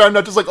clear that I'm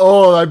not just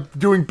I'm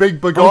doing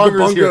big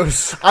bagongers here.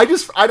 I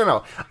don't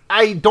know.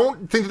 I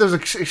don't think that there's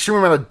an extreme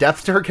amount of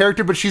depth to her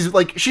character, but she's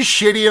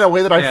shitty in a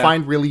way that I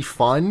find really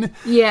fun.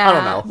 Yeah. I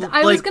don't know.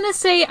 I was gonna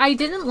say I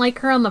didn't like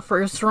her on the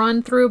first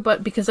run through,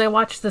 but because I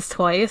watched this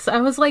twice,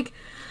 I was like,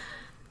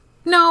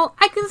 no,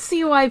 I can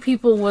see why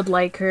people would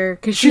like her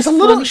because she's a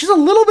little bit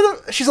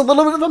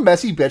of a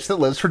messy bitch that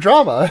lives for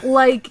drama.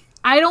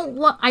 I don't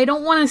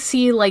want to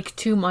see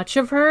too much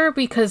of her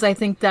because I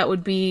think that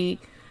would be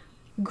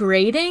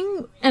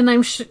grating, and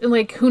I'm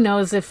who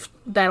knows if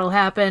that'll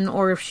happen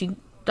or if she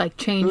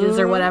changes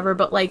or whatever.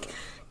 But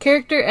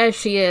character as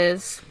she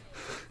is,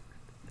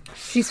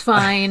 she's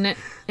fine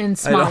in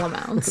small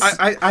amounts.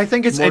 I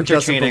think it's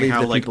entertaining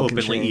how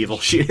openly evil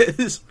she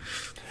is.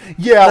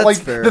 Yeah,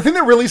 fair. The thing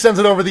that really sends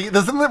it over the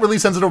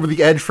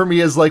edge for me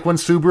is when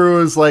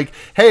Subaru is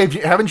hey,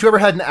 haven't you ever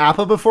had an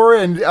appa before?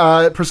 And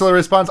Priscilla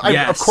responds,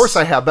 yes. Of course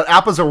I have, but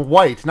appas are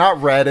white,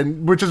 not red,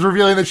 and which is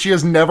revealing that she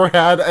has never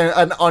had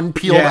an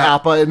unpeeled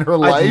appa in her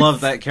life. I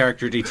love that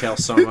character detail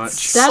so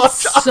much.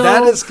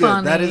 That is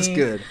good. That is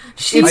good.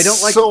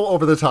 She's so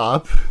over the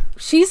top.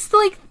 She's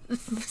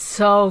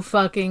so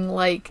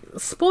fucking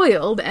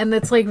spoiled, and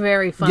it's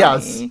very funny.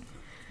 Yes.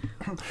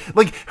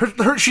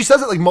 She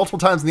says it multiple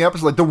times in the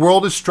episode. The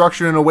world is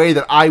structured in a way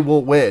that I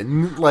will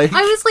win. I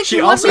was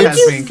she also has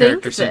main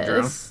character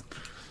syndrome.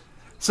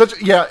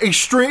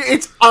 Extreme.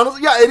 It's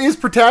honestly, it is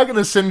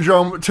protagonist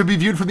syndrome to be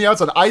viewed from the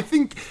outside. I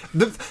think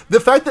the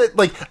fact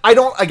that I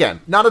don't,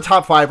 again, not a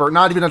top 5 or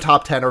not even a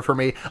top 10er for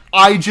me.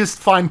 I just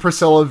find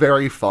Priscilla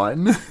very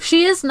fun.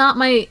 She is not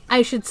my.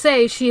 I should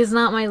say she is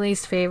not my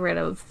least favorite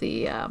of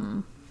the.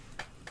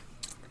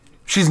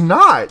 She's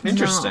not.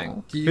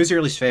 Interesting. No. Who's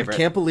your least favorite? I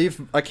can't believe.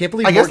 I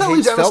guess that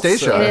leaves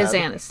Anastasia. It is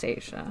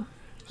Anastasia.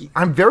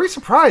 I'm very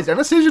surprised.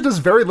 Anastasia does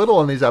very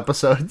little in these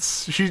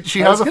episodes. She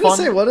has a fun.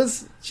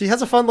 She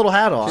has a fun little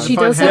hat on. She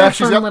does have a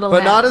fun little hat,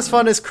 but not as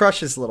fun as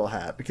Crush's little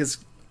hat because.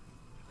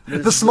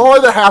 The smaller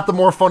the hat, the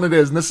more fun it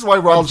is, and this is why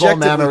Roswell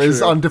Manor is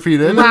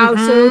undefeated. Wow,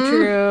 so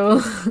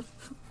true.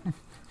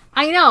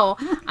 I know.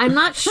 I'm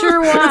not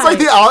sure why.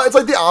 It's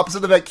like the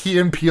opposite of that Key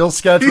and Peele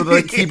sketch where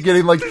they keep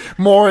getting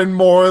more and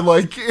more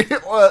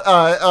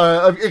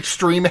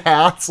extreme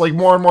hats,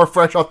 more and more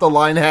fresh off the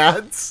line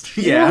hats.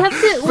 Yeah,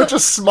 but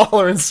just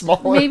smaller and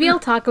smaller. Maybe I'll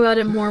talk about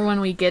it more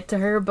when we get to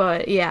her.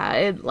 But yeah,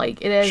 it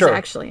is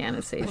actually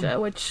Anastasia,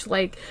 which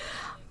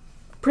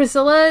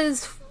Priscilla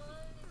is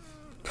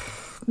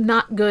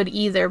not good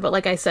either. But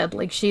like I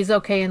said, she's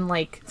okay in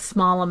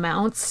small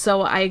amounts,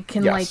 so I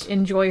can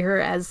enjoy her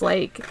as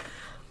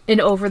an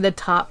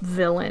over-the-top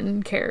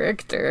villain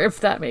character,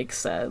 if that makes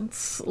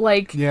sense.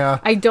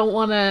 I don't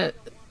want to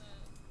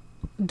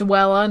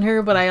dwell on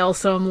her, but I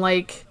also am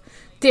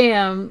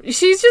damn,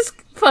 she's just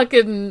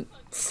fucking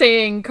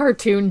saying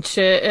cartoon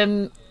shit,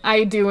 and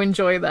I do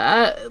enjoy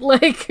that.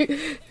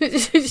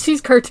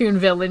 She's cartoon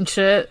villain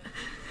shit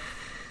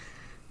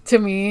to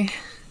me.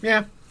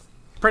 Yeah,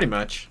 pretty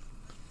much.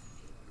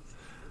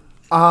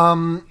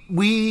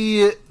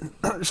 Basically,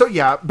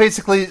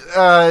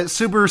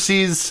 Subaru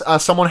sees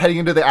someone heading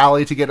into the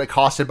alley to get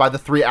accosted by the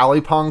 3 alley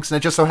punks, and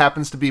it just so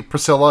happens to be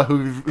Priscilla,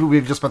 who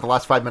we've just spent the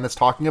last 5 minutes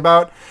talking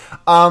about.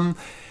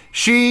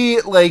 He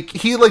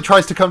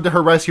tries to come to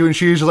her rescue, and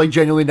she's just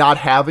genuinely not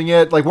having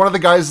it. One of the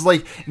guys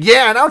is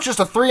yeah, now it's just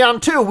a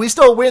 3-on-2. We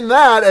still win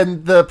that.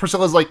 And the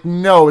Priscilla's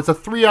no, it's a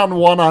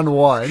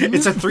 3-on-1-on-1.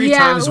 It's a 3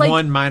 times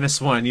 1 minus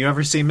 1. You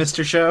ever see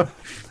Mr. Show?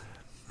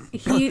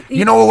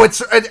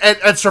 It's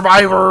at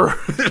Survivor.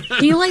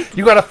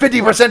 You got a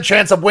 50%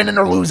 chance of winning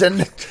or losing,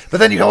 but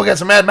then you go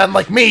against a madman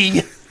like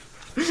me.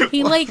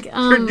 He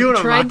You're doing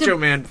a Macho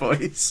Man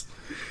voice.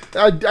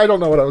 I don't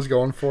know what I was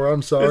going for.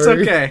 I'm sorry. It's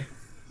okay.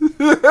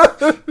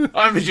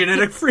 I'm a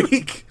genetic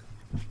freak.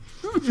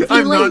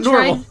 I'm not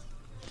normal.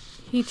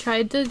 He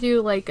tried to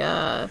do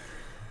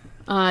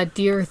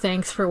dear,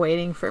 thanks for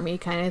waiting for me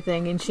kind of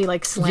thing, and she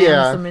like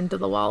slams him into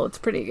the wall. It's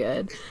pretty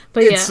good.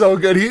 But it's so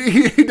good.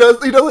 He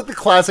does like the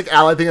classic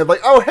ally thing of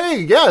like, oh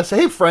hey,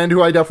 hey friend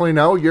who I definitely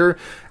know, you're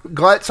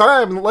glad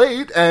sorry I'm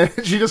late, and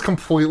she just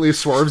completely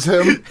swerves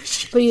him.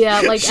 But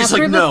yeah, like she's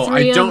like, no,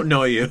 I don't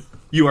know you.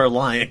 You are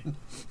lying.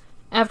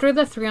 After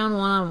the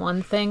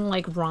 3-on-1-on-1 thing,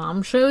 like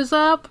Rom shows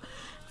up,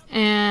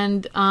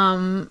 and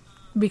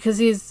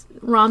because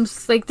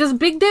Rom's like this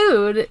big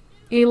dude,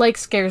 he like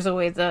scares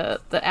away the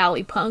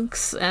alley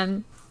punks,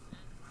 and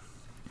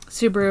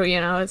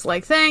Subaru, is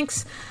like,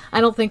 thanks,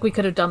 I don't think we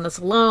could have done this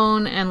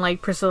alone. And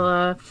like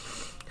Priscilla,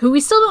 who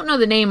we still don't know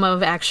the name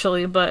of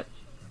actually, but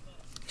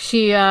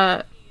she's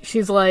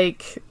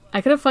like,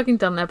 I could have fucking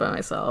done that by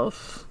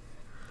myself,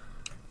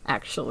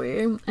 actually.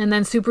 And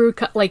then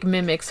Subaru like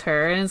mimics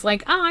her and is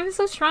like, oh, I'm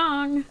so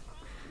strong.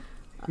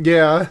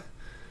 Yeah.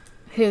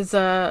 His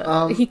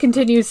he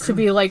continues to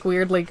be like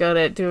weirdly good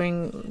at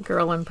doing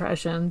girl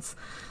impressions.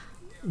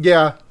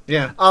 Yeah.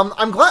 Yeah.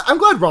 I'm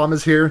glad Rom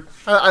is here.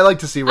 I like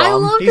to see Rom. I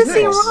love to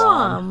see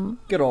Rom.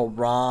 Good old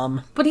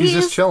Rom. But he's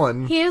just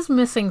chilling. He is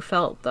missing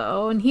Felt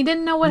though, and he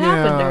didn't know what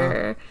happened to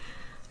her.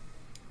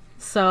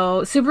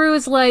 So Subaru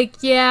is like,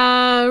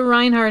 yeah,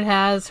 Reinhardt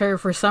has her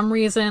for some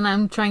reason.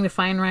 I'm trying to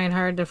find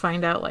Reinhardt to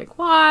find out like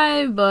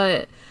why,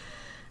 but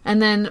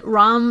and then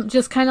Rom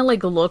just kind of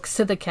like looks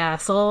to the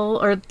castle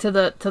or to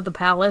the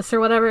palace or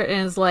whatever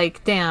and is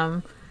like,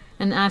 damn,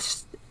 and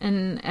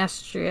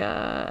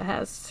Astria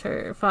has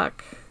her.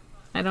 Fuck,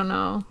 I don't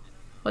know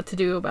what to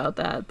do about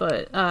that,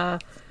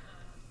 but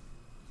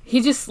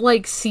he just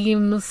like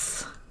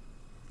seems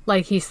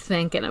like he's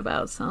thinking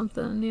about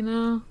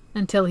something,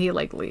 until he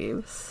like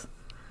leaves.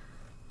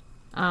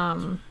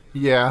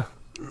 Yeah,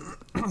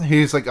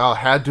 he's like, oh,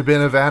 had to be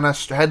a Van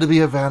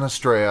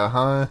Astrea,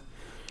 huh?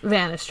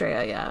 Van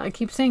Astrea, yeah. I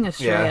keep saying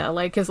Astrea,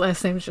 like his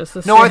last name's just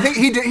Astrea. No, I think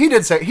he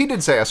did say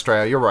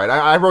Astrea. You're right.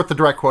 I wrote the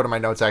direct quote in my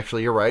notes.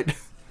 Actually, you're right.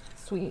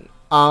 Sweet.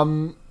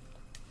 And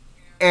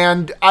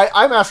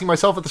I'm asking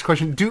myself at this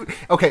question.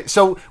 Okay,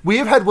 so we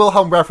have had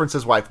Wilhelm reference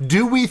his wife.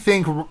 Do we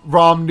think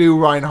Rom knew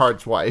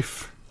Reinhardt's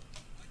wife?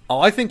 Oh,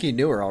 I think he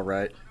knew her all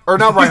right. Or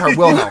not Reinhardt,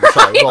 Wilhelm.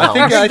 Sorry, Wilhelm.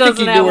 I think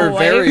he knew her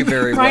very,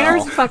 very well.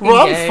 Reinhardt's fucking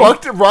gay.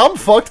 Rom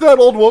fucked that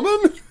old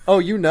woman? Oh,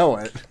 you know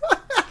it.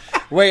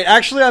 Wait,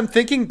 actually, I'm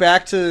thinking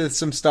back to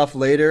some stuff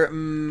later.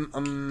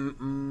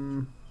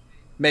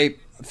 Maybe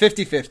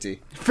 50-50.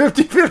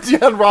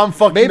 50-50 on Rom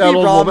fucking that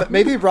old woman.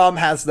 Maybe Rom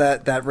has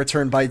that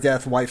return by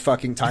death, wife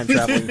fucking time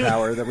traveling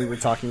power that we were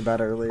talking about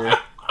earlier.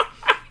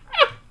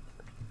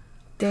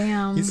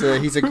 Damn.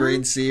 He's a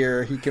green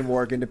seer. He can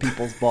warg into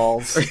people's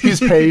balls. He's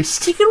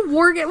paste. He can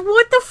warg it.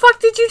 What the fuck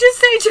did you just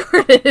say,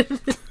 Jordan?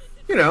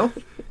 He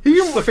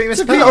can the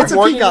famous power.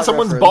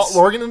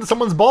 Warging into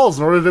someone's balls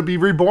in order to be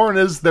reborn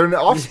as their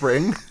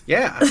offspring.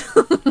 Yeah. I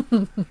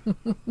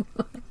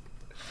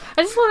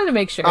just wanted to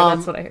make sure.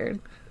 That's what I heard.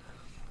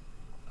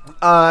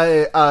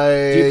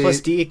 D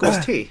plus D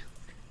equals T.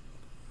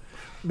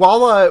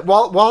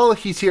 While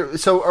he's here,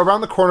 so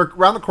around the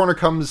corner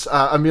comes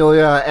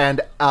Amelia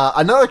and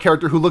another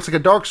character who looks like a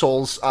Dark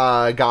Souls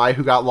guy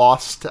who got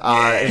lost.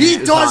 He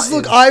does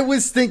look. I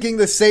was thinking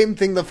the same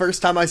thing the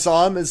first time I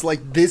saw him. Is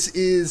like this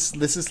is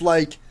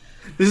Solaire.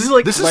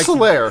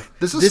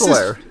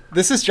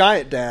 This is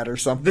Giant Dad or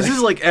something. This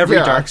is like every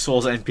Dark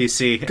Souls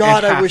NPC.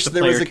 God, I wish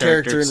there was a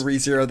character in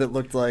ReZero that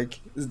looked like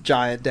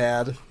Giant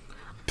Dad.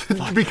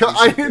 Because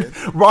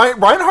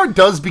Reinhardt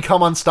does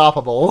become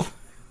unstoppable.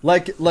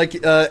 Like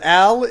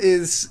Al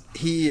is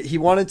he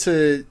wanted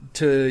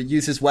to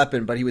use his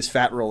weapon, but he was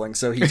fat rolling,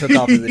 so he took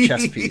off the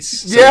chest piece.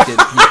 So he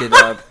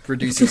could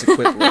reduce his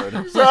equip load.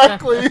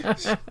 Exactly.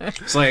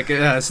 It's like,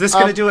 is this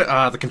gonna do it?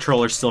 The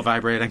controller's still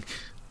vibrating.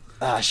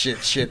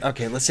 Shit.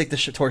 Okay, let's take the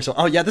torso.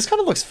 Oh yeah, this kind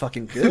of looks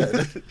fucking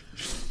good.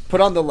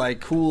 Put on the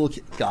cool.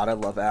 God, I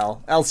love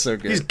Al. Al's so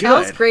good. He's good.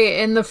 Al's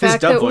great, and the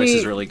fact his dub that voice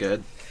is really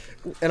good.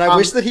 And I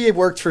wish that he had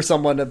worked for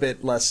someone a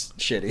bit less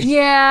shitty.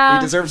 Yeah,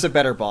 he deserves a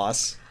better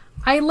boss.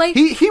 I like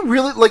he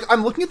really like.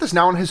 I'm looking at this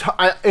now, and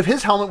if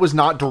his helmet was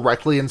not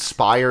directly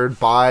inspired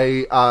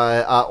by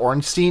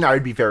Ornstein, I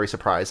would be very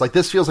surprised. Like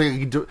this feels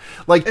like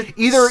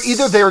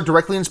either they are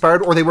directly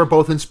inspired or they were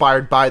both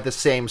inspired by the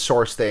same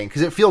source thing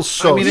because it feels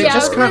so. I mean, it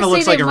just kind of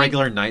looks like a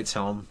regular knight's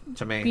helm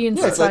to me.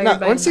 Yeah, it's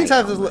like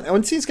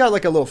Ornstein's got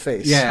like a little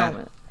face.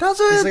 Yeah. Does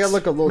it? He's got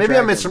like a little. Maybe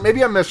I'm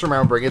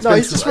misremembering.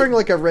 He's just wearing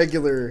like a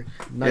regular.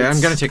 Yeah, I'm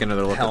gonna take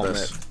another look at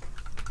this.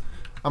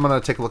 I'm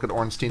gonna take a look at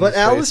Ornstein's But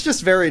Al face. is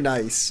just very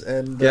nice,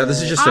 and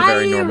this is just a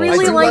very normal. I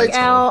really like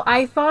Al.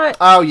 I thought.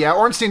 Oh yeah,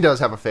 Ornstein does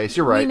have a face.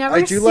 You're right.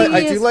 I do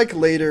like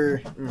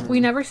later. We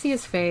never see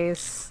his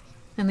face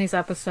in these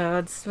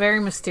episodes. Very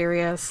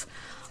mysterious.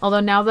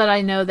 Although now that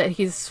I know that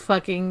he's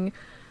fucking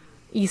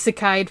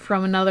isekai'd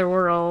from another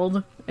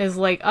world, is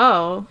like,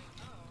 oh.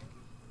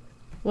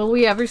 Will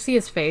we ever see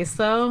his face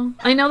though?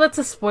 I know that's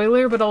a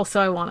spoiler, but also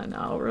I want to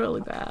know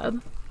really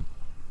bad.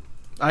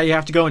 You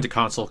have to go into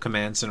console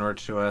commands in order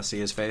to see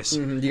his face.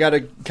 Mm-hmm. You got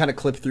to kind of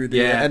clip through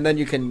and then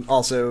you can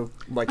also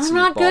I'm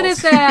not good at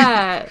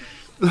that.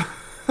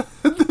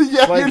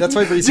 Yeah, that's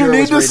why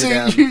ReZero was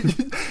rated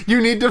M. You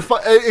need to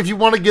if you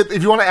want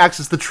to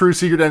access the true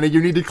secret ending,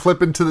 you need to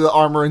clip into the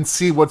armor and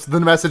see what's the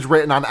message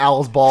written on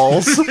Al's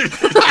balls.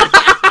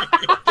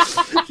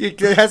 It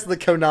has the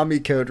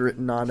Konami code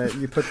written on it.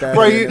 You put that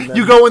right.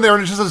 You go in there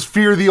and it just says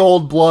 "Fear the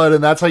Old Blood,"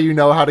 and that's how you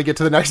know how to get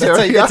to the next area.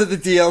 That's how you get to the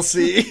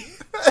DLC.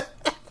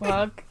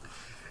 Fuck.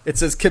 It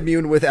says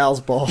 "Commune with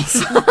Al's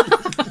balls."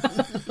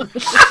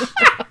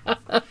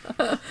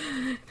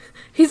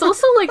 He's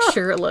also like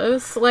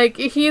shirtless. Like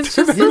he's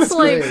just this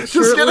like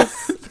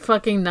shirtless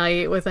fucking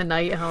knight with a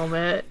knight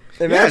helmet.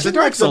 Imagine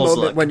like the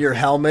moment when your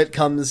helmet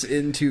comes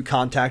into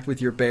contact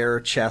with your bare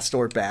chest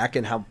or back,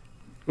 and how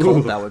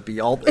cold that would be.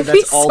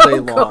 That's all day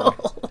long.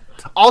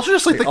 Also,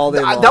 just like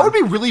that would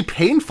be really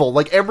painful.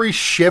 Like every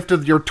shift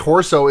of your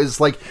torso is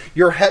like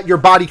your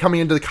body coming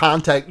into the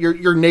contact,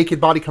 your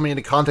naked body coming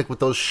into contact with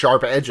those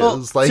sharp edges.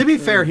 Well, like, to be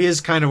fair, he is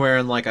kind of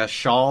wearing like a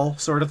shawl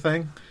sort of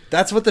thing.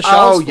 That's what the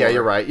shawl's for. Yeah,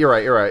 you're right.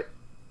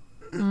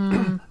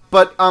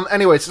 But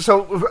anyways,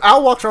 so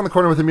Al walks around the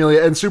corner with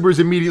Amelia, and Subaru's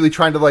immediately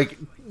trying to like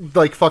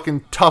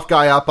fucking tough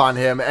guy up on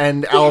him,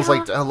 and Al's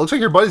like, looks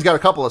like your buddy's got a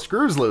couple of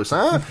screws loose,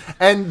 huh?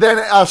 And then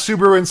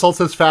Subaru insults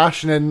his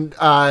fashion, and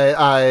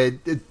Al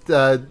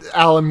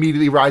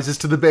immediately rises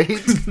to the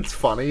bait. It's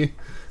funny.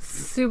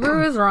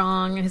 Subaru is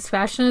wrong. His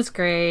fashion is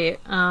great.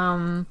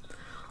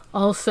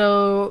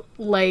 Also,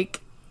 like,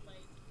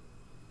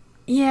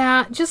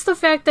 yeah, just the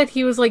fact that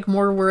he was like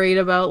more worried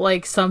about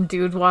like some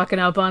dude walking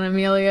up on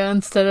Amelia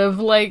instead of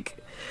like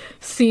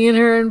seeing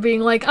her and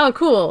being like, "Oh,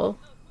 cool,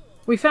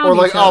 we found." Or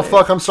like, "Oh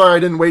fuck, I'm sorry, I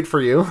didn't wait for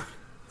you."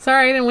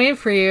 Sorry, I didn't wait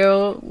for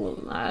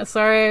you.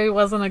 Sorry, I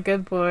wasn't a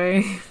good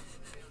boy.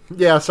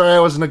 Yeah, sorry, I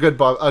wasn't a good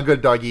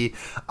doggy.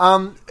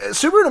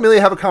 Subaru and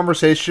Amelia have a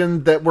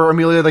conversation where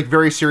Amelia like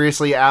very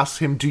seriously asks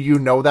him, "Do you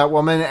know that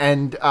woman?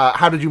 And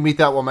how did you meet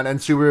that woman?" And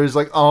Subaru is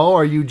like, "Oh,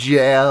 are you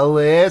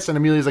jealous?" And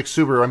Amelia's like,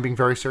 "Subaru, I'm being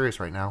very serious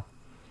right now."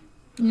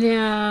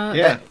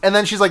 Yeah. And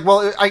then she's like,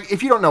 "Well,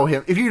 if you don't know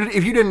him, if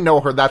you didn't know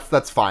her,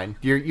 that's fine.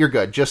 You're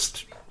good.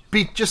 Just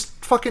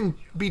fucking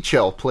be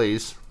chill,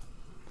 please."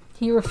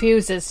 He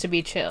refuses to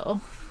be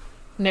chill.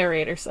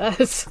 Narrator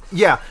says.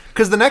 Yeah,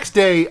 because the next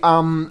day,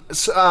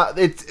 Amelia's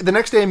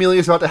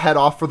about to head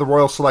off for the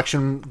royal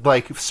selection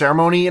like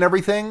ceremony and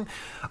everything,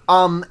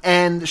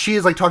 and she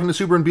is like talking to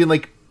Subaru and being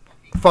like,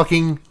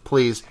 "Fucking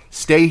please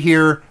stay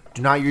here.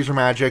 Do not use your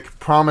magic.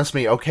 Promise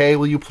me, okay?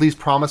 Will you please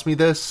promise me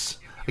this?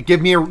 Give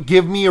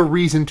me a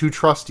reason to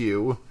trust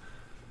you."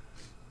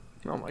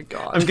 Oh my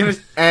god! I'm gonna.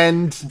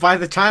 And by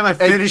the time I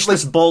finish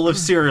this bowl of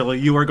cereal,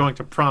 you are going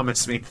to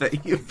promise me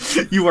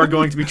that you are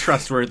going to be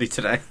trustworthy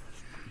today.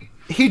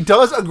 He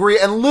does agree,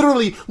 and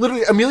literally,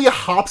 Amelia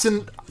hops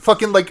in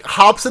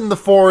the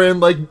foreign,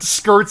 like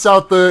skirts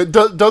out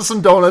does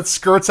some donuts,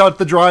 skirts out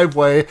the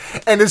driveway,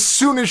 and as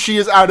soon as she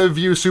is out of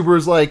view,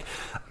 Subaru's like,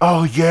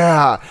 "Oh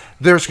yeah,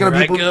 there's gonna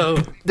be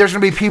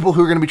people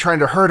who are gonna be trying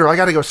to hurt her. I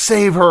gotta go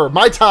save her.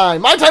 My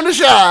time to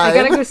shine. I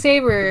gotta go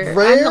save her. I'm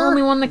the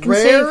only one that can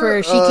save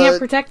her. She can't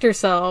protect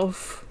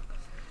herself.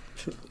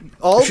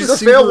 She's a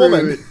fair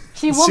woman."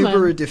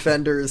 Subaru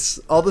defenders,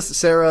 all the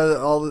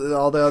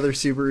other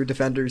Subaru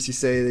defenders who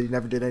say that he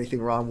never did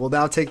anything wrong will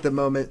now take the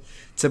moment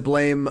to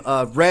blame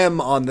Rem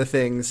on the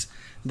things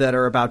that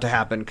are about to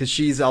happen, because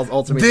she's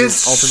ultimately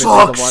the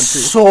one who...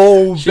 She's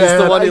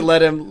the one who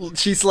let him...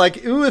 She's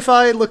like, ooh, if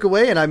I look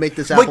away and I make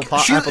this apple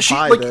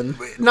pie, then...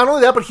 Not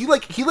only that, but he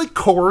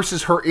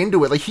coerces her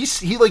into it. Like,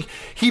 his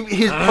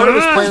part of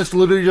his plan is to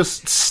literally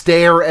just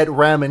stare at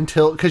Rem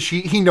until... Because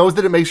he knows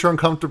that it makes her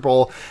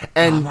uncomfortable,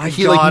 and knows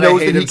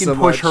that he can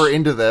push her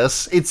into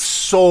this. It's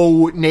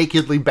so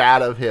nakedly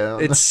bad of him.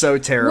 It's so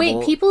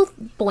terrible. Wait, people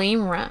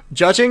blame Rem.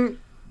 Judging...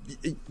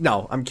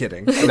 No, I'm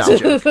kidding.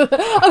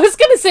 I was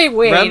gonna say,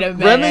 wait a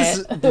minute. Rem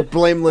is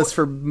blameless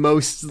for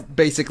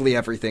basically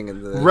everything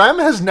in the... Rem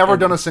has never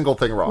done a single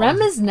thing wrong.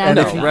 Rem has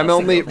never.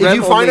 If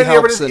you find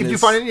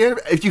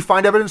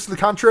evidence to the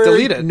contrary,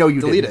 delete it. No, you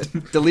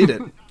didn't. Delete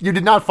it. You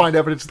did not find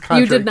evidence to the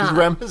contrary. You did not.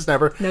 Rem has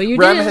never. No, you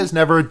Rem did. has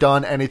never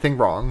done anything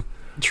wrong.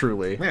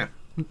 Truly. Yeah.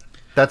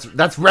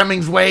 That's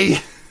Remming's way.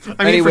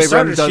 I mean, for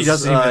starters, she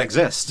doesn't even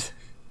exist.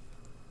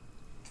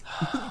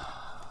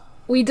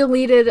 We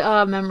deleted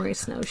Memory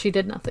Snow. She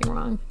did nothing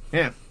wrong.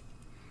 Yeah.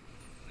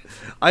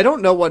 I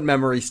don't know what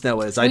Memory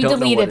Snow is. I don't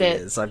know what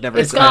it is. I've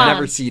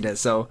never seen it.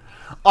 So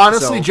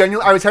honestly,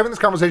 genuinely, I was having this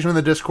conversation in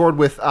the Discord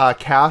with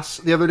Cass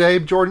the other day,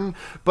 Jordan.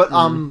 But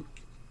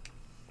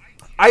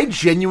I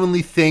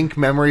genuinely think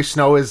Memory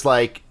Snow is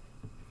like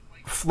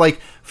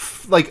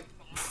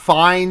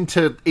fine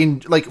to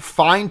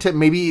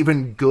maybe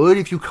even good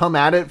if you come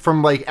at it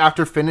from like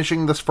after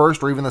finishing this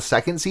first or even the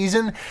second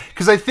season,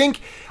 because I think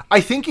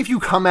if you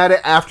come at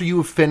it after you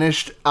have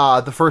finished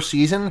the first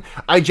season,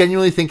 I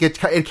genuinely think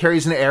it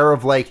carries an air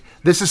of like,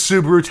 this is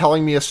Subaru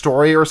telling me a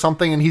story or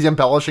something and he's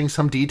embellishing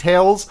some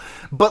details,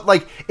 but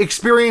like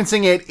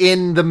experiencing it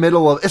in the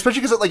middle of,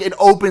 especially because it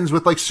opens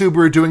with like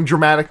Subaru doing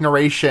dramatic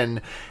narration,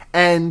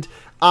 and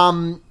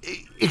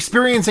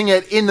experiencing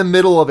it in the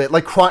middle of it,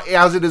 like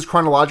as it is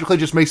chronologically,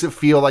 just makes it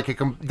feel like it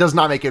does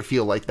not make it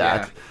feel like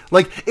that. Yeah.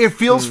 Like it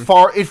feels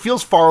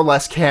far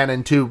less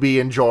canon to be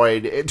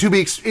enjoyed. To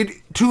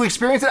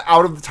experience it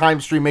out of the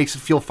time stream makes it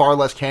feel far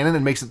less canon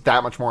and makes it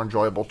that much more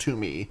enjoyable to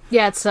me.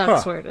 Yeah, it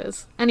sucks where it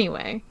is.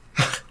 Anyway,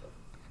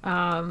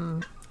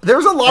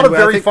 there's a lot of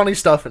very funny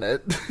stuff in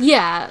it.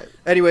 Yeah.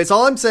 Anyways,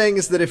 all I'm saying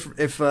is that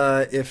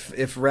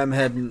if Rem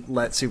hadn't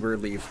let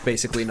Subaru leave,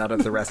 basically none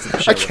of the rest of the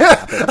show would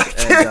have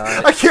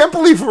happened. I can't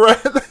believe Rem.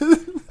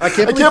 I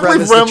can't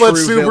believe Rem let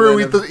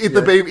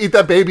Subaru eat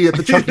that baby at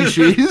the Chuck E.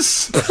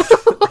 Cheese.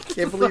 I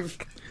can't believe.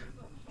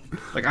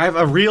 Like, I have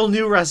a real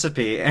new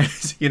recipe, and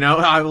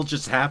I will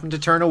just happen to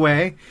turn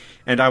away,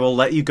 and I will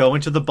let you go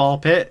into the ball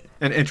pit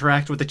and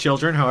interact with the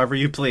children however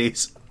you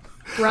please.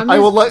 I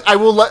will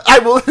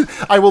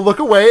look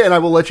away and I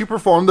will let you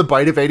perform the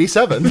bite of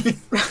 87.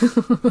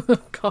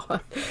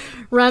 God.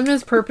 Rem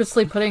is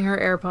purposely putting her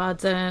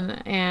AirPods in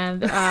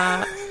and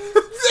I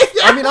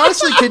mean,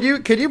 honestly,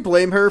 can you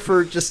blame her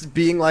for just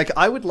being like,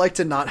 I would like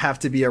to not have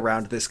to be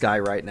around this guy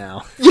right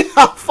now?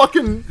 Yeah,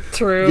 fucking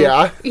true.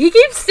 Yeah. He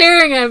keeps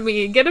staring at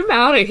me. Get him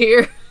out of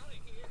here.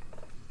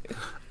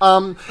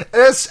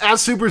 As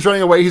Super's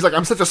running away, he's like,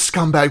 I'm such a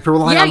scumbag for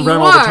relying on Rem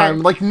all the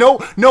time. Like, no,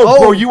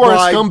 bro, you are a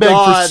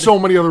scumbag for so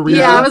many other reasons.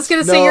 Yeah, I was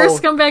gonna say, you're a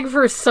scumbag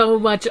for so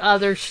much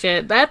other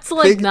shit. That's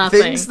like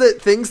nothing. Things that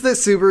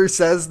Subaru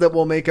says that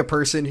will make a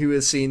person who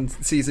has seen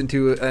season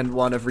 2 and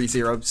 1 of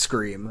ReZero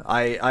scream.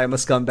 I am a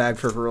scumbag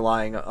for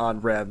relying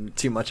on Rem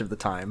too much of the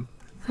time.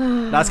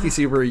 Natsuki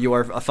Subaru, you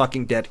are a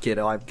fucking dead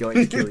kiddo. I'm going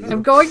to kill you.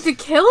 I'm going to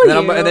kill you.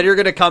 And then you're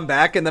going to come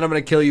back, and then I'm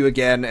going to kill you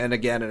again and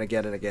again and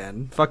again and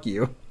again. Fuck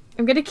you.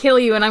 I'm going to kill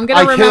you, and I'm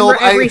going to remember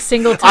every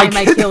single time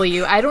I kill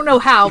you. I don't know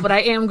how, but I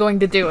am going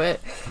to do it.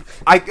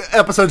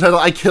 Episode title,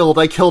 I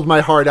killed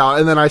my heart out,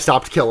 and then I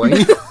stopped killing.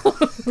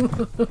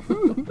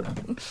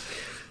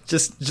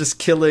 Just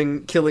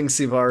killing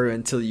Subaru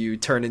until you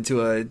turn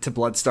into a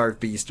blood-starved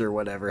beast or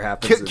whatever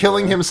happens.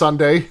 Killing him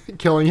Sunday.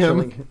 Killing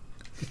him.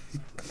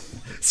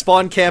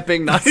 Spawn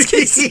camping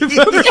Natsuki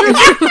Subaru.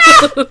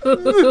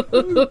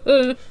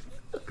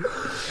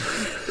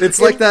 It's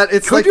like that.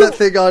 It's like that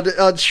thing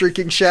on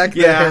Shrieking Shack,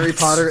 the Harry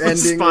Potter ending.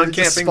 Spawn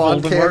camping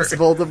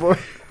Voldemort.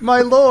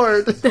 My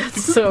lord.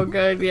 That's so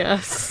good.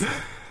 Yes.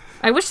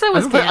 I wish that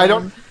was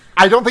canon.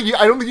 I don't think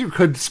you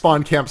could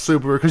spawn camp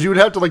Subaru because you would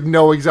have to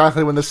know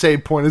exactly when the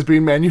save point is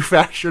being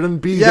manufactured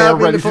and be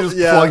ready to just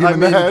plug him in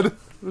the head.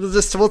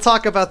 We'll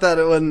talk about that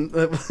when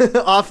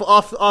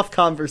off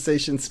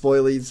conversation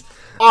spoilies.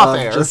 Off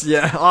air.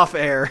 Off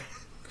air.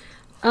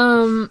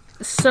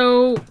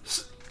 So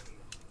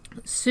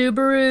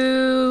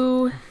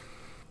Subaru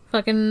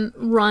fucking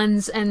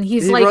runs and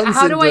he's like,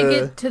 how do I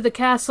get to the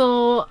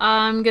castle?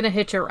 I'm gonna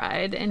hitch a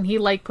ride. And he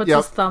puts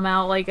his thumb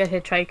out like a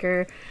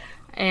hitchhiker.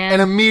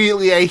 And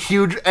immediately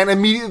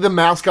the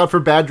mascot for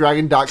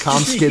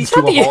BadDragon.com skids to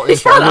a halt in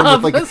front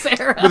of him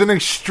with an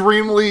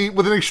extremely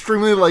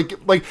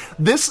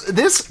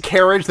this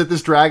carriage that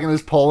this dragon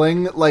is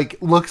pulling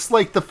looks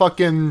like the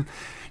fucking.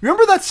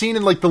 Remember that scene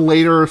in the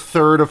later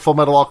third of Full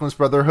Metal Alchemist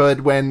Brotherhood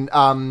when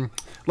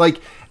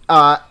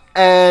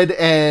Ed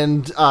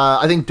and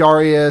I think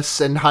Darius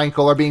and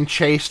Heinkel are being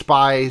chased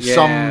by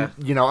some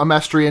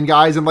Amestrian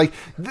guys, and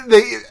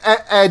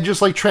Ed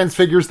just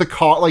transfigures the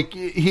car,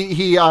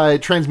 he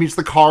transmutes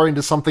the car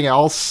into something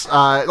else,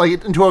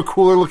 into a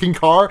cooler looking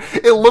car.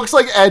 It looks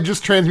like Ed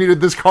just transmuted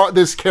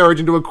this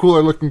carriage into a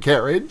cooler looking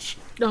carriage.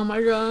 Oh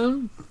my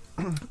god!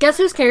 Guess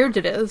whose carriage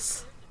it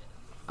is?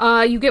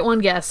 You get one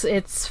guess.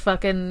 It's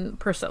fucking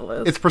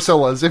Priscilla's. It's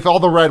Priscilla's. If all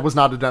the red was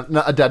not a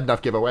dead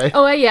enough giveaway.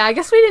 Oh, yeah. I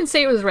guess we didn't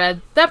say it was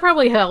red. That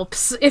probably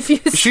helps. If you.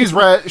 She's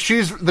red.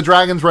 The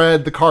dragon's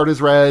red. The card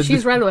is red.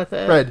 She's red with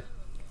it. Red.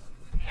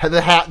 The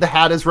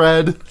hat is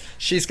red.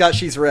 She's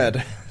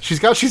red.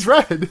 She's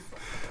red.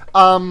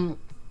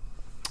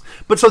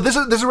 But so this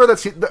is where that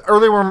scene,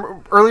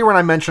 earlier when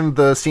I mentioned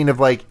the scene of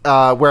where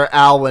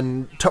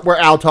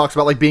Al talks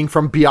about being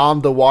from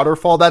beyond the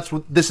waterfall.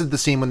 This is the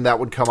scene when that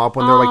would come up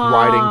when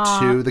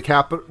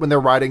they're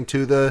riding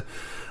to the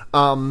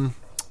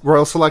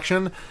royal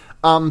selection.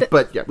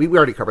 But yeah, we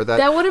already covered that.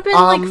 That would have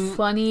been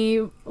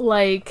funny,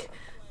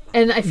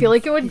 and I feel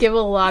like it would give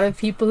a lot of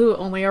people who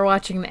only are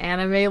watching the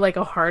anime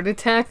a heart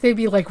attack. They'd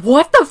be like,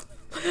 "What the."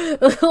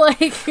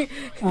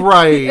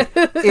 Right.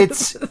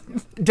 It's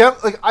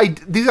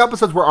these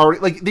episodes were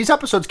already these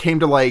episodes came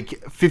to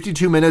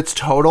 52 minutes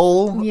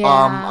total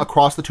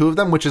across the two of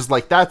them, which is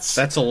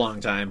that's a long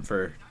time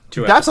for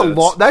two that's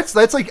episodes.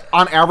 That's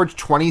on average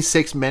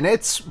 26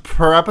 minutes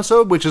per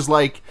episode, which is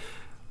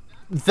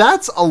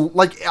that's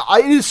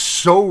it is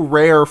so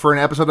rare for an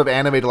episode of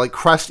anime to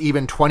crest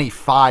even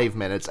 25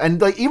 minutes,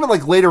 and even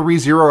later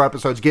ReZero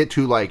episodes get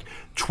to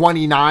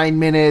 29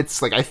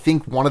 minutes. I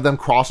think one of them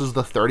crosses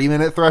the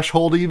 30-minute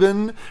threshold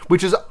even,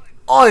 which is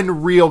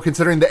unreal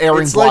considering the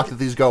airing block that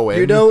these go in.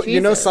 You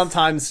know,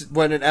 sometimes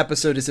when an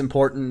episode is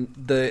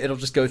important, it'll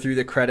just go through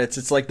the credits.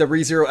 It's like the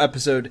ReZero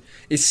episode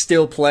is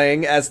still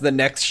playing as the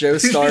next show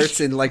starts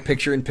in like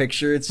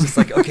picture-in-picture. It's just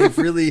like, okay,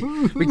 really,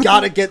 we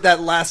gotta get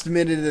that last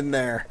minute in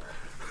there.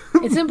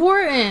 It's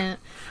important.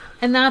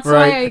 And that's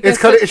right. why I guess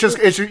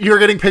it's you're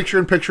getting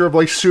picture-in-picture of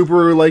like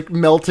Subaru like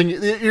melting.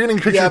 You're getting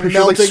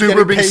picture-in-picture of like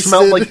Subaru being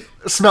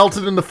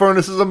smelted in the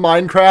furnaces of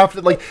Minecraft.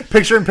 And, like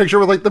picture-in-picture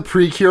with like the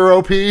pre-Cure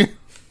OP. It's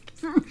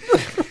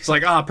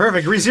like,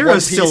 perfect.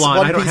 ReZero's still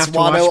on. I don't have to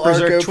watch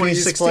Berserk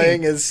 2016.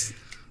 Playing as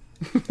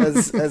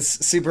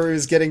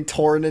Subaru's getting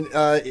torn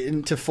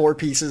into 4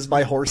 pieces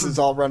by horses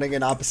all running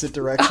in opposite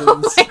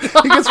directions.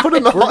 He gets put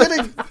in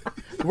the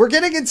We're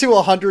getting into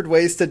 100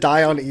 Ways to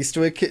Die on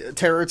Eastwick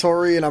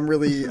territory, and I'm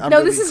really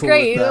this is cool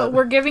great. with that.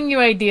 We're giving you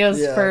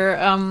ideas for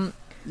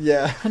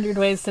 100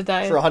 Ways to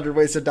Die. For 100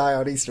 Ways to Die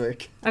on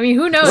Eastwick. I mean,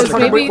 who knows?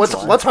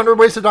 What's 100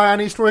 Ways to Die on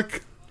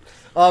Eastwick?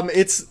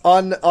 It's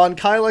on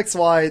Kyle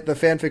XY, the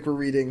fanfic we're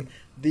reading.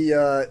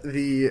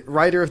 The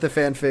writer of the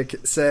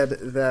fanfic said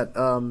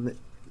that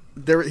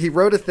he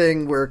wrote a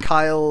thing where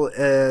Kyle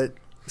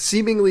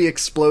seemingly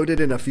exploded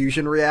in a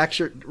fusion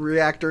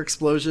reactor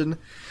explosion,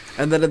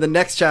 and then in the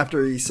next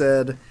chapter he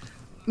said,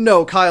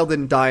 "No, Kyle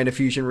didn't die in a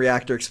fusion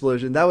reactor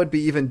explosion. That would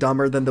be even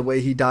dumber than the way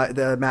he died.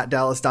 Matt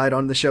Dallas died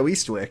on the show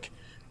Eastwick."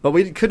 But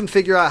we couldn't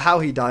figure out how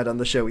he died on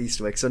the show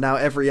Eastwick, so now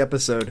every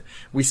episode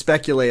we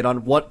speculate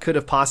on what could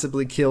have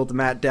possibly killed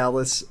Matt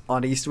Dallas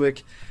on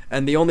Eastwick,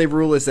 and the only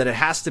rule is that it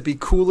has to be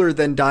cooler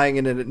than dying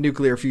in a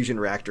nuclear fusion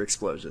reactor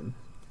explosion.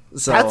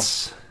 So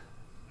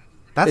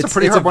that's a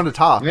pretty hard one to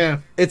top.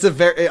 Yeah, it's a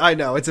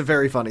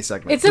very funny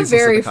segment. It's a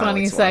very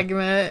funny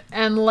segment,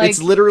 and like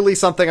it's literally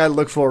something I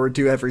look forward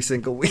to every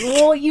single week.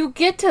 Well, you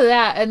get to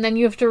that, and then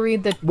you have to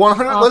read the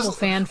 100 awful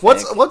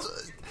fanfic.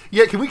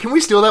 Yeah, can we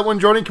steal that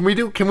one, Jordan?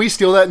 Can we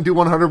steal that and do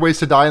 100 Ways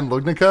to Die in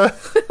Lugnica?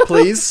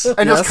 Please.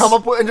 And just come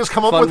up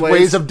with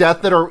ways of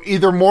death that are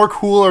either more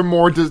cool or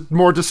more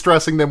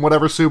distressing than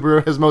whatever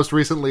Subaru has most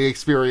recently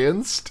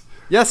experienced.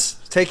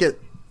 Yes, take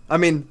it. I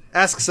mean,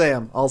 ask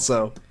Sam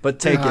also, but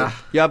take it.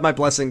 You have my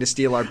blessing to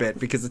steal our bit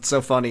because it's so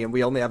funny and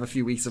we only have a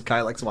few weeks of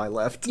Kyle XY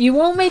left. You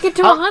won't make it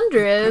to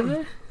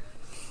 100.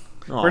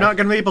 We're not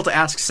going to be able to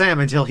ask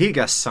Sam until he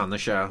guests on the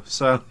show.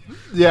 So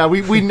yeah,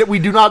 we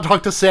do not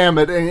talk to Sam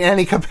in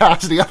any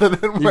capacity other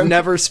than when... You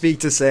never speak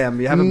to Sam.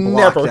 You haven't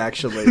blocked,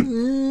 actually.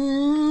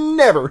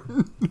 Never.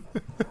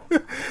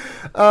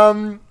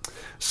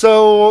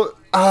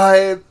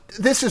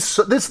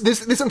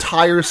 This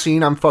entire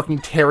scene, I'm fucking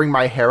tearing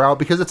my hair out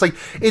because it's like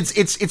it's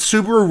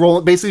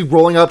Subaru basically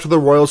rolling up to the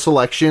Royal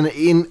Selection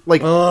in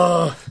like.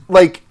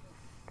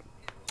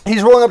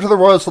 He's rolling up to the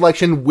Royal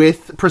Selection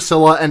with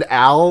Priscilla and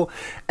Al,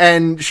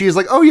 and she's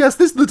like, "Oh yes,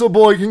 this little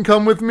boy can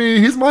come with me.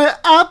 He's my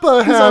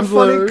APA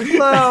handler. He's a funny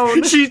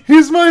clown.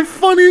 He's my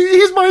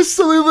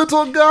silly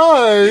little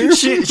guy."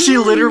 She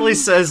literally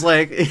says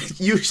like,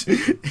 "You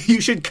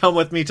should come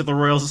with me to the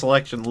Royal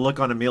Selection. The look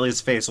on Amelia's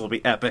face will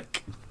be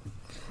epic.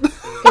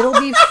 It'll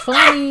be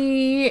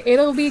funny.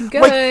 It'll be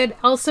good."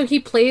 Also, he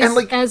plays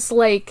as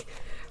like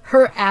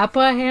her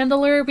APA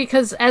handler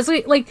because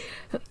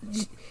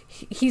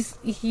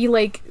he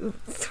like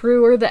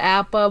threw her the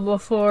APA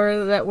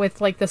before that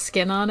with like the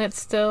skin on it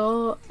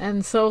still,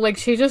 and so like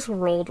she just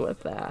rolled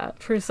with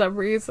that for some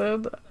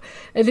reason,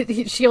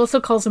 and she also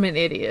calls him an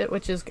idiot,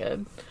 which is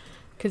good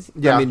because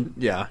he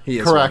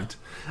is correct.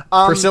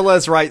 Priscilla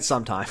is right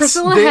sometimes.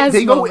 Priscilla has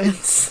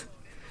moments.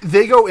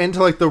 They go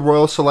into like the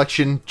Royal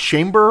Selection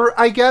chamber,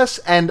 I guess,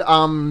 and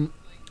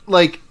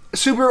like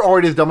Subaru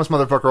already the dumbest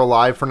motherfucker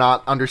alive for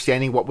not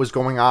understanding what was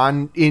going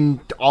on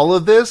in all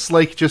of this,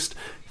 like just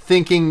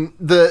thinking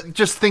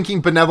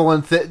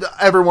benevolent that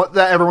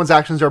everyone's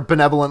actions are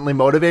benevolently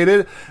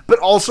motivated, but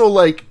also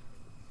like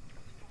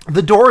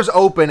the doors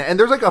open and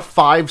there's like a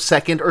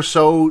 5-second or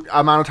so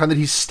amount of time that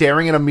he's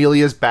staring at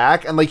Amelia's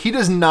back, and like he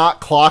does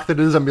not clock that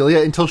it is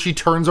Amelia until she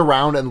turns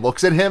around and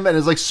looks at him and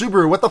is like,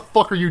 "Subaru, what the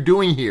fuck are you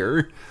doing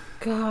here?"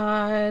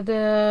 God,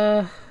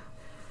 and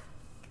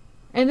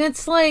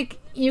it's like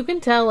you can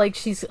tell like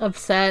she's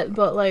upset,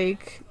 but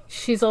like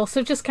she's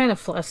also just kind of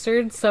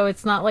flustered, so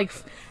it's not like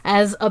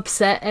as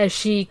upset as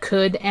she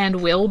could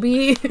and will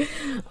be.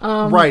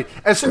 Right.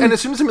 As soon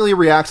as Amelia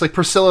reacts, like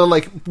Priscilla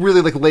like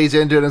really like lays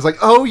into it and is like,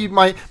 "Oh, you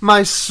my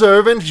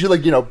servant." She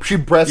like, she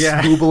breasts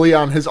boobily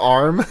on his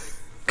arm.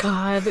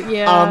 God,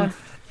 yeah.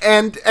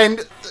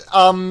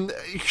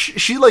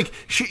 She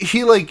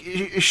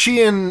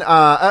and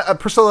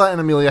Priscilla and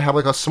Amelia have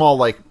like a small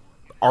like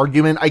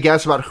argument, I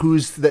guess, about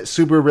who's that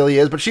Subaru really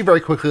is, but she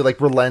very quickly like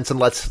relents and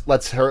lets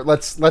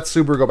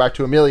Subaru go back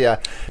to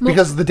Amelia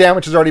because the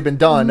damage has already been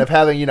done of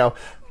having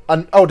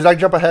did I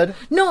jump ahead?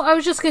 No, I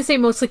was just gonna say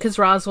mostly because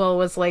Roswell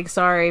was like,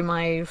 "Sorry,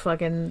 my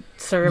fucking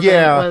servant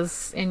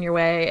was in your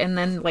way," and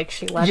then like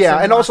she lets him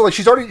and also like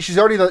she's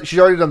already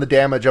done the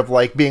damage of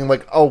like being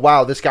like, "Oh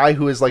wow, this guy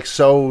who's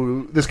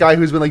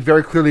been like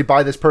very clearly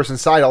by this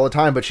person's side all the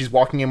time, but he's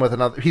walking in with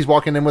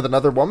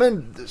another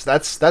woman.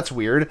 That's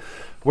weird."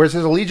 where's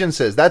his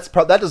allegiances? That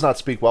does not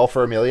speak well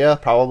for Amelia,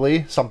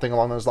 probably, something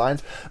along those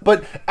lines.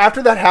 But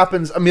after that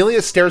happens,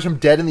 Amelia stares him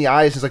dead in the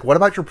eyes. He's like, what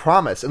about your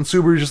promise? And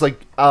Subaru's just like,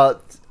 I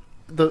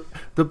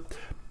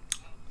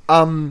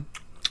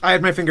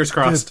had my fingers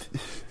crossed.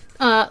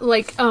 But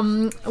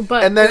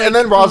and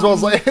then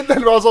Roswell's like, yeah,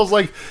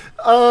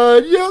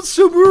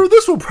 Subaru,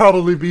 this will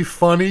probably be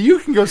funny. You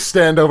can go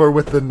stand over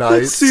with the knights.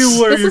 Let's see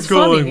where you're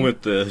going funny.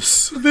 with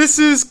this. This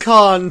is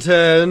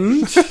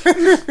content.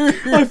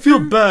 I feel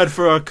bad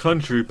for our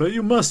country, but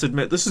you must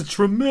admit this is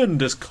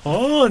tremendous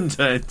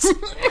content.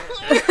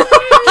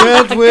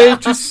 Can't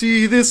wait to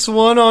see this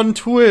one on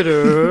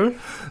Twitter.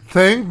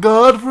 Thank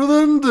God for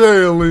the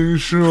Daily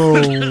Show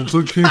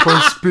to keep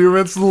our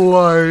spirits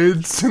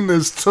light in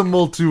this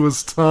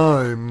tumultuous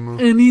time.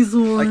 And he's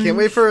orange. I can't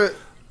wait for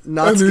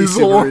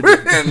Natsuki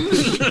And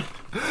he's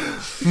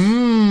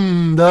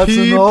Subaru. That's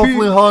an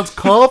awfully hot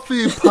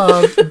coffee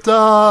pot,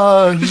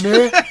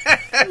 darling.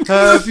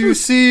 Have you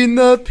seen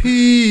the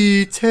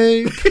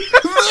P-tape?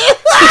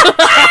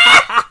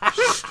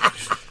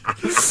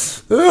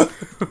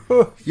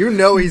 You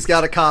know he's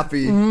got a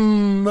copy.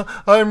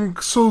 I'm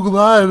so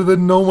glad that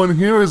no one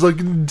here is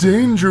like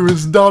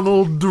dangerous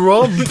Donald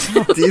Trump.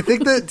 Do you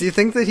think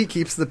that he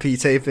keeps the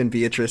P-tape in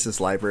Beatrice's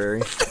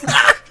library?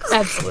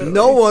 Absolutely.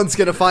 No one's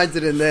gonna find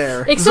it in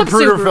there. Except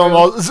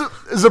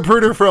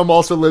Zapruder film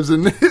also lives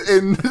in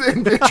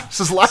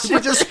Beatrice's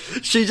library.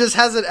 She just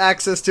has an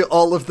access to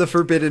all of the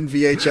forbidden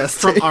VHS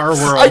From tapes. our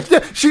world.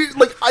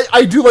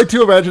 I do like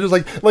to imagine it's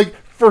like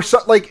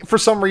for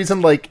some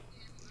reason, like,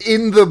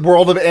 in the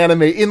world of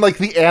anime, in like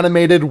the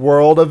animated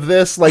world of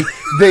this, like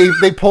they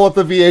pull up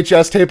the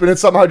VHS tape and it's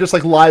somehow just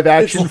like live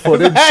action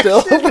footage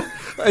still.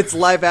 It's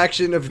live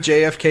action of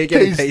JFK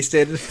getting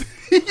pasted.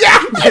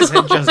 Yeah, His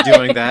head just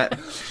doing that.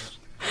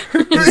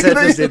 His head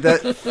just did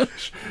that.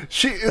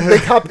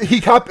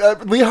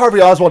 Lee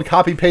Harvey Oswald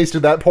copy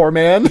pasted that poor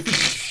man.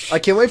 I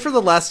can't wait for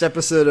the last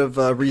episode of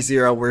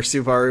ReZero where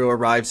Subaru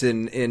arrives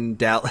in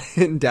Dallas.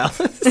 In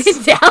Dallas?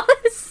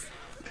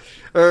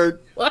 Or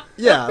What?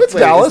 yeah, It's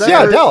Dallas.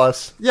 Yeah,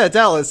 Dallas. Yeah,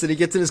 Dallas, and he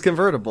gets in his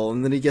convertible,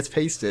 and then he gets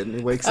pasted, and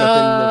he wakes up,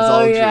 and it was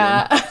all a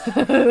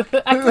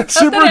dream. I forgot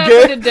Super that gay-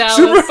 happened in Dallas.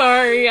 super-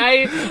 Sorry,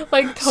 I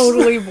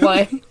totally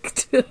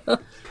blanked.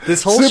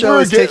 This whole show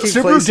is taking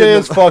super place gay in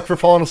as fuck for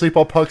falling asleep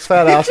while Puck's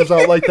fat ass is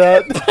out like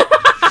that.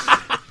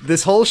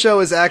 This whole show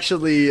is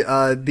actually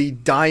the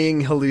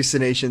dying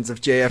hallucinations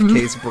of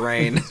JFK's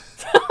brain.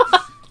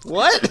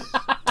 What?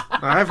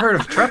 I've heard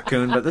of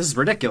Trepcoon, but this is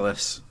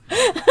ridiculous.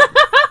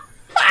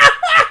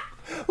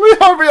 Lee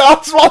Harvey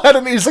Oswald had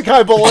an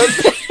isekai bullet.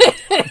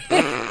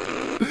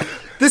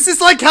 This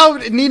is like how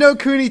Nino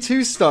Kuni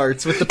 2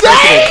 starts with the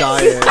president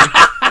dying.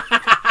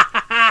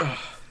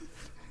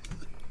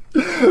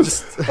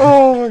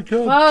 Oh my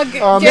god.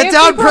 Fuck. Get JFK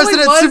down, probably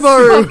President was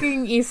Subaru.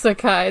 fucking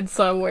isekai'd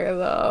somewhere,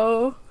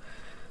 though.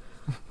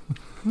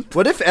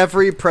 What if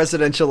every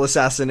presidential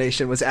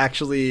assassination was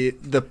actually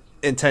the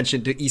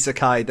intention to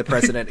isekai the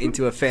president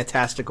into a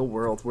fantastical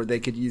world where they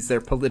could use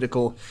their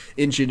political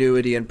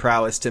ingenuity and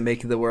prowess to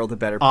make the world a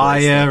better place?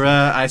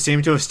 I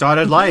seem to have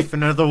started life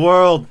in another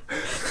world.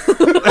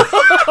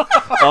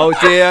 Oh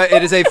dear,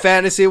 it is a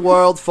fantasy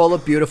world full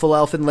of beautiful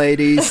elfin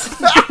ladies.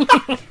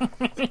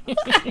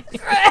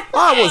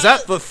 I was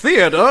at the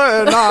theater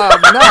and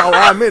now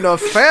I'm in a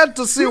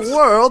fantasy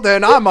world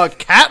and I'm a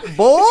cat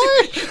boy.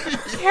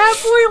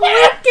 Catboy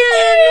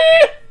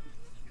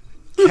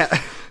Lincoln!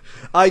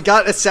 I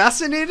got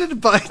assassinated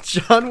by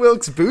John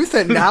Wilkes Booth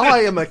and now I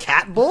am a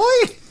cat boy?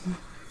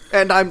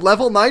 And I'm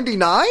level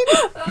 99?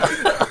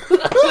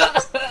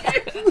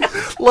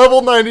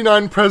 Level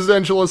 99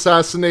 presidential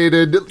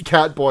assassinated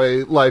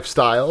Catboy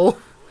lifestyle.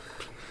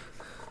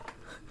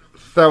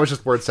 That was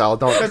just word salad.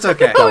 That's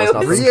okay. That was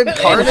nothing.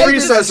 Reincarnated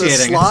as a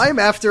Associating. slime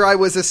after I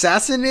was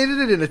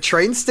assassinated in a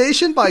train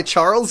station by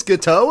Charles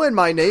Guiteau and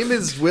my name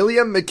is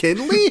William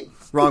McKinley?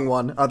 Wrong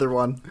one. Other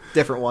one.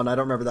 Different one. I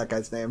don't remember that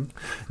guy's name.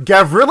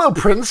 Gavrilo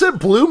Princip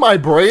blew my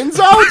brains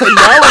out, and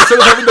now instead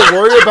of having to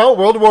worry about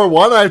World War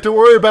I have to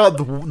worry about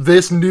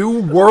this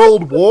new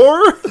world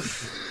war?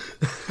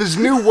 This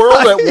new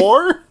world at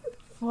war?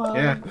 Wow.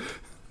 Yeah.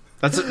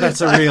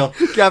 That's a real...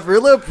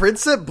 Gavrilo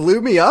Princip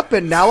blew me up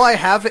and now I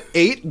have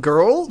 8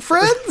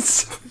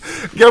 girlfriends?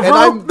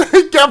 Gavrilo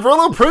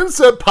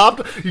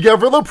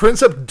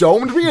Princip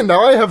domed me, and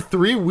now I have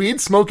 3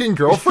 weed-smoking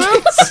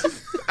girlfriends?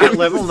 At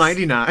level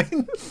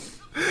 99?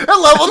 At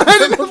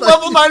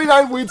level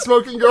 99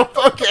 weed-smoking girl.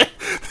 Okay.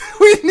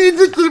 We need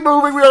to keep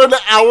moving. We are an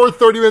hour,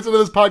 30 minutes into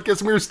this podcast,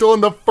 and we are still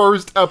in the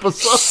first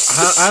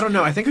episode. I don't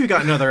know. I think we've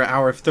got another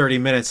hour, 30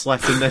 minutes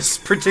left in this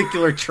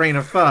particular train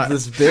of thought.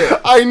 This bit.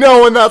 I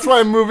know, and that's why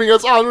I'm moving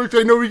us on.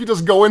 I know we can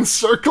just go in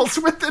circles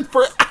with it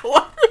for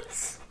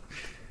hours.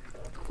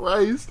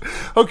 Christ.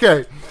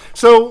 Okay,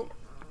 so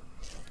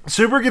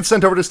Super gets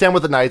sent over to stand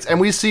with the Knights, and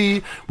we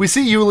see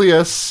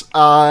Julius,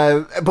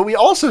 but we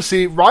also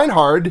see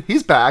Reinhard.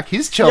 He's back.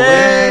 He's chilling.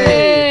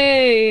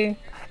 Yay!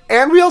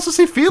 And we also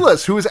see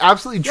Felix, who is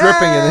absolutely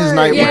dripping in his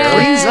nightwear.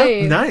 Cleans up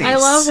nice. I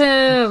love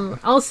him.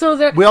 Also,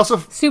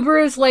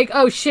 Subaru's like,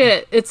 oh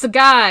shit, it's a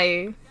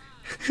guy.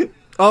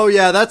 Oh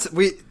yeah, that's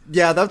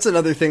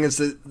another thing is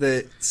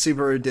that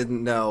Subaru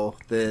didn't know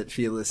that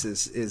Felix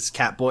is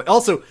Catboy.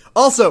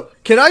 Also,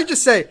 can I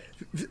just say,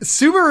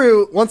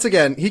 Subaru, once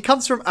again, he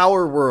comes from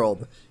our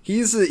world. He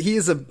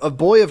is a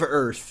boy of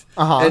Earth,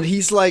 and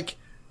he's like,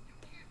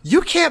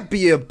 you can't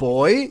be a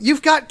boy.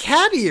 You've got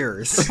cat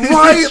ears.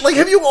 Right? Like,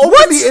 have you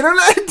opened the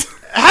internet?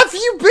 Have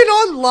you been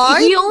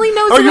online? He only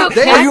knows about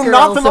cat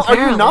girls,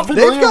 are you not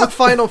familiar They've got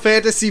Final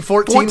Fantasy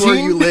 14 where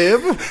you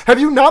live. Have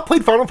you not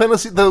played Final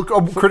Fantasy, the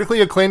critically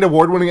acclaimed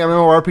award-winning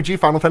MMORPG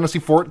Final Fantasy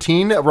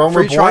 14, Realm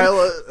Reborn?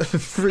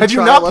 Have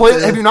you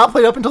not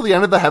played up until the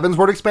end of the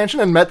Heavensward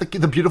expansion and met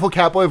the beautiful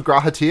Catboy of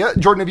Grahatia?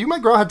 Jordan, have you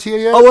met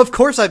Grahatia yet? Oh, of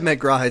course I've met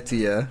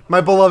Grahatia. My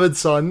beloved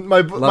son,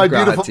 my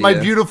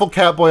beautiful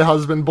Catboy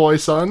husband, boy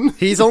son.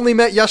 He's only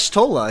met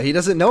Y'shtola. He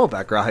doesn't know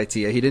about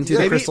Grahatia. He didn't do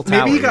the Crystal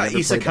Tower. Maybe he got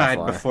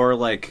isekai'd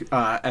before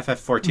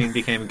FF14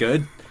 became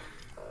good.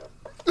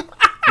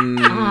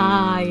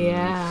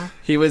 Yeah.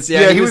 He was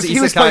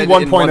isekai'd playing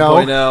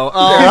 1.0.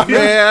 Oh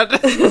man.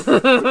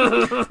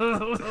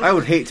 I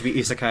would hate to be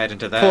isekai'd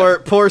into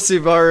that. Poor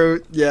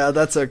Subaru.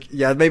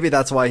 Yeah, maybe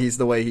that's why he's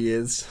the way he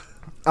is.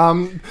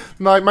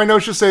 My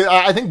notes just say,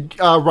 I think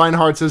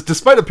Reinhardt says,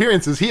 despite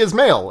appearances, he is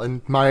male,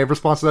 and my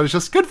response to that is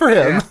just good for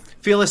him. Yeah.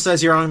 Felix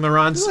says you're on the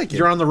wrong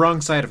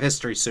side of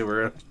history,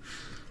 Subaru.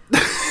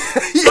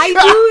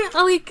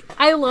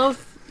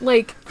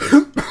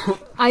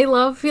 I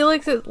love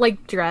Felix's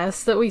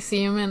dress that we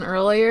see him in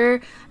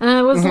earlier, and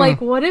I was like,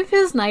 what if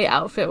his night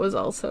outfit was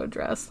also a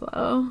dress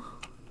though?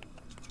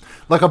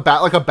 Like a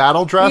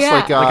battle dress, yeah.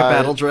 like a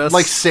battle dress,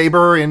 like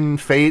Saber in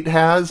Fate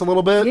has a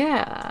little bit.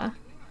 Yeah,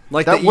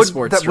 like that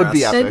esports dress. Would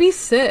be epic. That'd be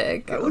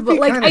sick. But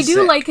I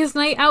do like his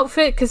night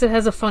outfit because it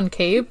has a fun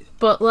cape.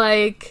 But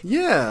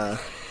yeah.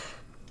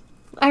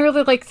 I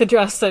really like the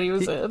dress that he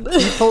was in.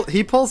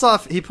 He pulls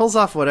off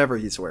whatever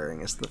he's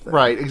wearing is the thing.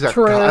 Right,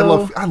 exactly. True. I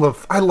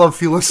love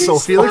Felix so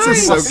Felix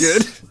is so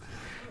good.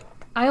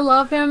 I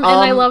love him, and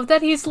I love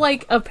that he's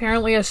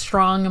apparently a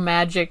strong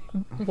magic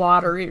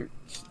water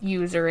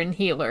user and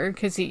healer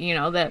because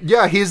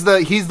he's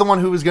the one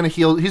who was going to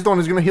heal. He's the one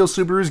who's going to heal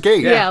Subaru's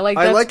gate. Yeah,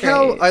 I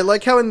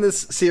like how in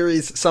this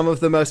series some of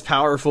the most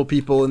powerful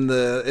people in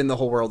the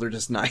whole world are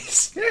just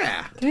nice.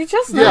 Yeah, they're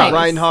just nice.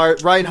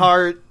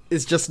 Reinhardt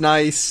is just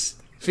nice.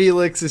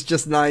 Felix is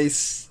just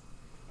nice.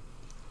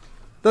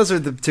 Those are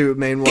the two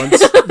main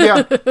ones.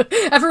 Yeah.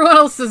 Everyone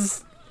else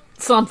is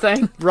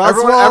something.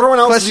 Everyone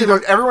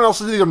else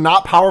is either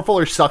not powerful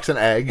or sucks an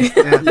egg.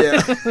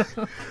 Yeah.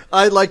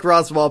 I like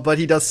Roswell, but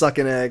he does suck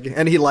an egg,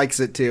 and he likes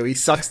it too. He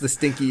sucks the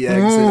stinky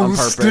eggs on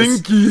purpose.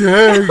 Stinky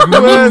egg.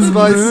 Where's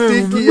my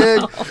stinky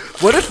egg?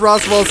 What if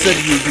Roswell said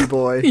Yugi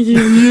boy?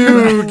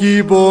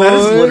 Yugi boy. That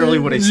is literally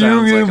what he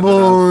sounds Yugi like.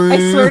 Boy.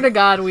 I swear to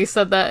God, we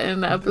said that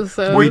in the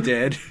episode. We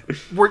did.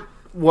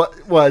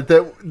 What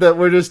that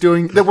we're just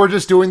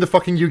doing the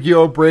fucking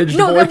Yu-Gi-Oh! Abridged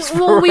voice.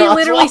 We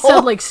literally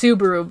said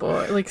Subaru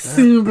boy,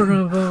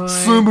 Subaru boy,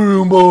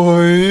 Subaru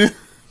boy.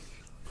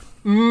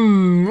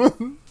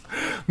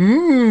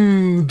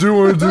 Do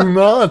or do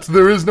not.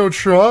 There is no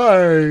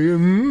try.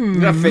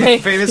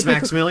 Famous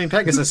Maximilian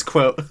Pegasus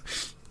quote.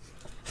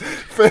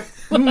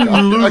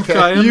 Luke,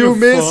 you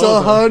miss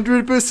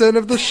 100%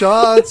 of the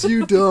shots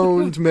you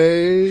don't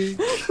make.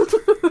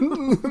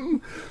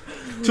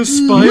 To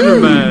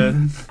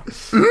Spider-Man.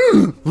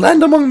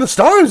 Land among the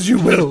stars you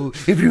will,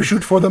 if you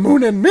shoot for the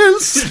moon and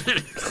miss.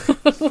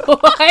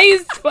 Why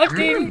is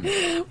fucking...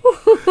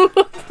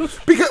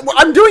 Because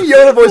I'm doing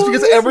Yoda voice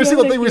because every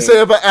single thing we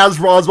say about as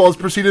Roswell is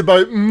preceded by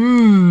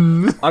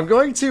I'm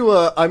going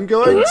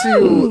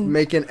to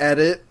make an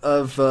edit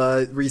of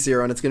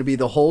ReZero, and it's going to be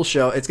the whole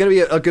show. It's going to be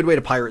a good way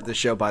to pirate this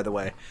show, by the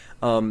way.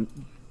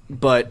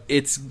 But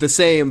it's the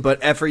same,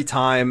 but every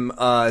time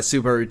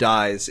Subaru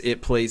dies,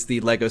 it plays the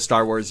Lego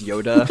Star Wars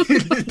Yoda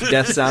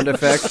death sound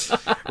effect,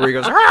 where he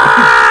goes,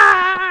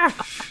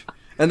 "Argh!"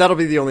 And that'll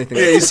be the only thing.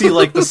 Yeah, you see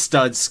the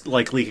studs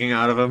leaking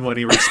out of him when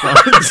he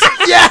responds.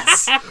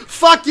 Yes!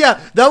 Fuck yeah!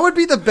 That would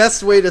be the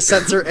best way to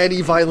censor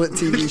any violent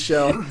TV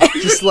show.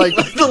 Just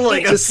the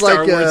Lego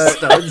Star Wars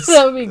studs.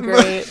 That would be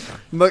great.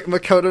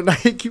 Makoto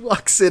Naiki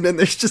walks in and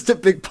there's just a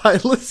big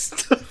pile of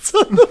studs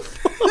on the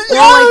floor.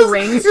 Yes!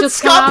 Rings it's just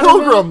Scott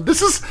Pilgrim.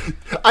 This is...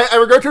 I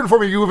regret to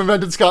inform you have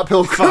invented Scott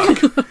Pilgrim.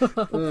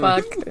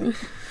 Fuck.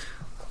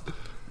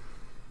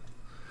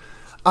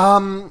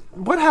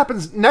 What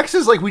happens next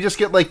is we just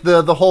get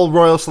the whole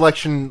royal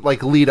selection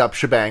lead up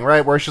shebang,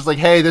 right? Where it's just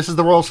hey, this is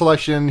the royal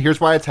selection. Here's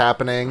why it's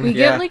happening. We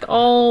get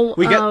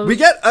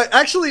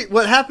actually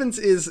what happens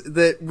is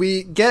that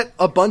we get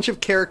a bunch of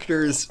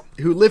characters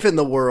who live in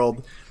the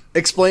world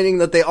explaining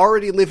that they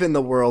already live in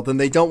the world and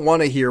they don't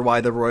want to hear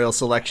why the royal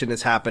selection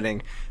is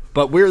happening.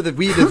 But we the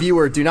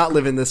viewer do not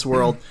live in this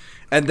world.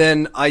 And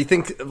then I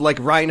think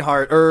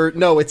Reinhardt, or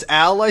no, it's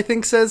Al, I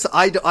think says,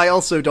 I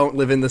also don't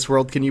live in this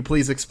world. Can you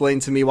please explain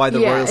to me why the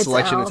royal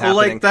selection is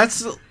happening?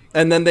 Well,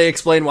 And then they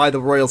explain why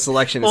the royal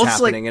selection is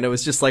happening, and it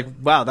was just like,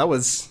 wow, that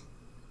was...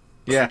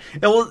 Yeah,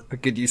 well, a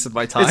good use of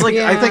my time. It's like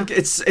I think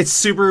it's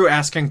Subaru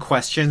asking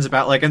questions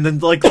about like, and then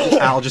like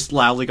Al just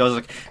loudly goes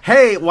like,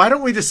 "Hey, why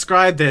don't we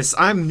describe this?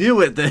 I'm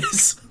new at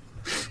this."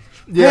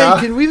 Yeah,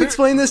 hey, can we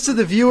explain this to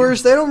the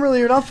viewers? They don't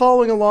really are not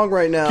following along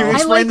right now. Can we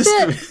explain this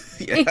to me?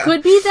 Yeah. It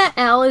could be that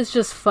Al is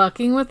just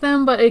fucking with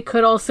them, but it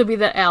could also be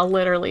that Al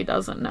literally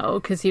doesn't know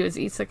because he was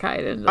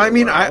isekai'd into the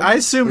world. I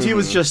assumed he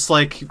was just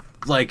like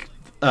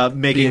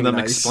making them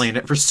explain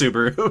it for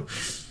Subaru.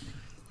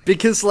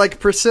 Because,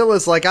 like,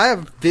 Priscilla's like, I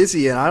am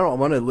busy and I don't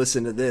want to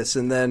listen to this.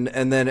 And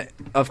then,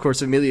 of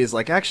course, Amelia's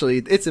like, actually,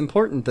 it's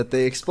important that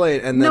they explain.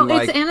 And then,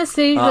 it's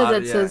Anastasia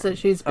that says that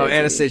she's busy. Oh,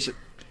 Anastasia.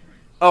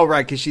 Oh,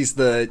 right, because she's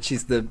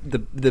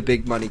the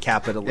big money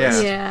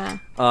capitalist. Yeah.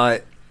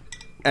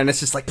 And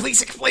it's just like,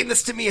 please explain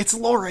this to me. It's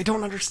lore. I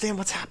don't understand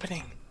what's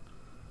happening.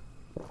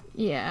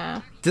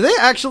 Yeah. Do they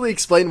actually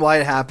explain why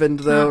it happened,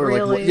 though? Not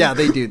really. Like, yeah,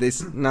 they do.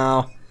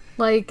 No.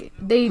 Like,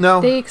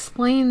 they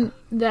explain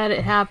that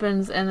it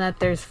happens and that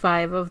there's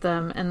 5 of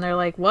them, and they're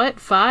like, what,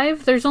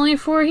 5? There's only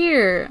 4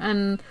 here,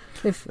 and...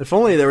 If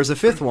only there was a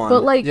 5th one.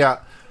 But, like, yeah,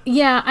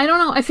 I don't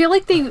know, I feel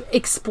like they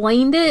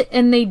explained it,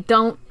 and they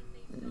don't...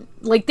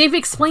 Like, they've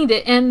explained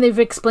it, and they've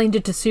explained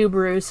it to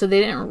Subaru, so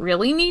they didn't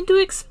really need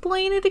to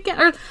explain it again,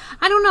 or,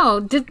 I don't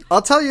know,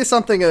 I'll tell you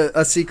something,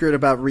 a secret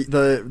about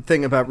the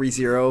thing about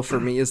ReZero for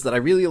me is that I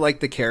really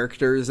like the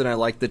characters, and I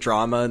like the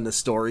drama and the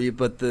story,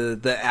 but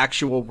the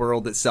actual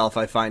world itself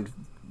I find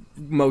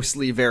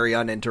mostly very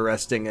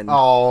uninteresting. And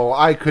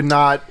I could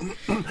not...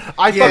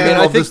 I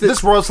think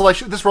this royal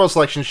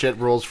selection shit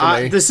rules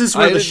for me. This is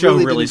where the show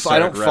really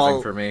started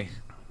revving for me.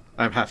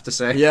 I have to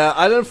say. Yeah,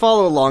 I didn't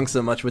follow along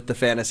so much with the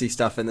fantasy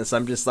stuff in this. I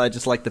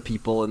just like the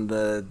people and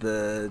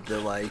the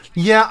like.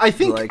 Yeah, I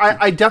think like,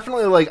 I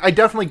definitely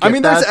get. I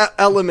mean, there's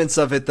elements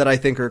of it that I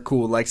think are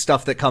cool, like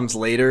stuff that comes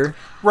later.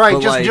 Right,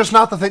 just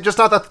not the thing, just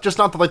not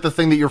the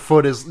thing that your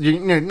foot is,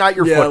 not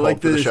your foothold like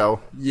for the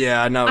show.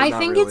 Yeah, no. I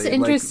think really. It's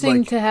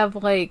interesting to have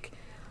like.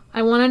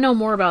 I want to know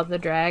more about the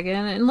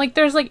dragon, and like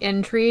there's like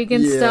intrigue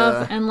and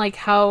stuff, and like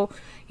how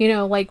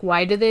like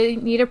why do they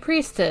need a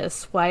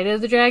priestess? Why did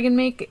the dragon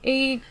make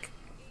a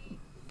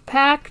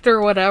pact or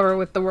whatever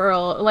with the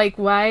world? Like,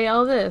 why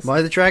all this? Why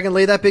did the dragon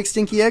lay that big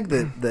stinky egg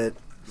that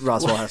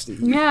Roswell has to eat?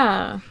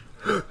 Yeah.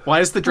 Why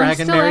is the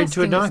dragon married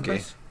to a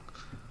donkey?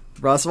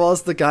 Roswell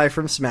is the guy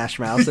from Smash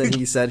Mouth, and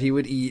he said he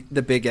would eat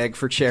the big egg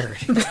for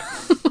charity.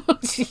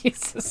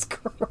 Jesus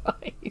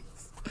Christ.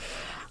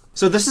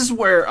 So this is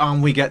where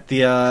we get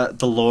the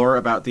lore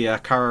about the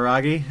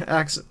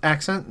Kararagi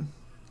accent.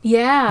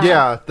 Yeah.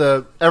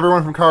 Yeah,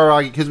 everyone from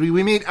Kararagi, because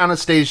we meet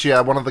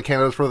Anastasia, one of the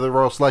candidates for the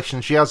royal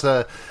selection.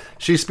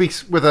 She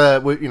speaks with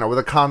the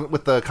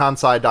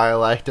Kansai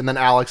dialect, and then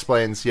Al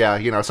explains,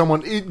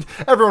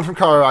 everyone from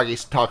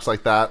Kararagi talks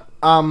like that.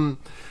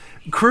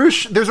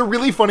 Krush, there's a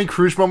really funny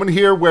Krush moment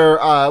here where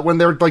when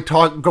they're like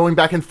going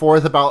back and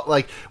forth about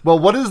like, well,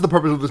 what is the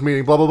purpose of this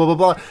meeting? Blah blah blah blah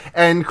blah.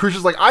 And Krush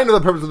is like, I know the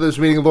purpose of this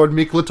meeting, Lord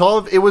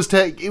Miklatov. It was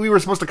we were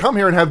supposed to come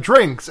here and have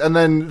drinks. And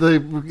then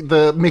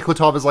the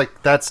Miklatov is like,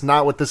 that's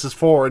not what this is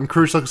for. And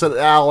Krush looks at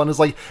Al and is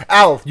like,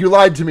 Al, you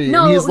lied to me.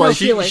 No, and he's like,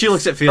 she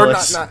looks at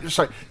Felix.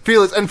 Sorry,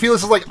 Felix. And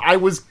Felix is like, I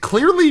was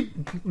clearly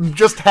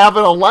just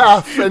having a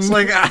laugh. And it's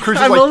like, Krush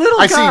I'm is like, a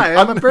little guy.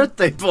 I'm a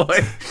birthday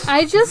boy.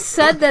 I just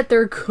said that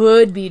there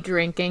could be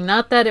drinking,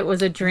 not that it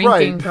was a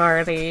drinking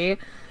party.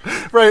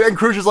 Right, and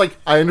Krush is like,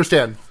 I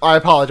understand. I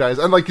apologize.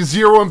 And like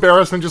zero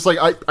embarrassment, just like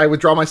I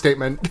withdraw my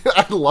statement.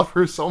 I love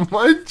her so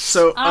much.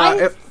 So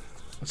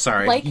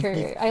sorry. Like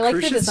her. I like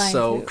her design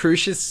too.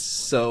 Krush is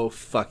so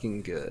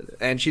fucking good.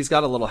 And she's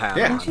got a little hat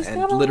on.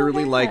 And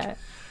literally like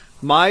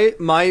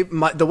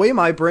the way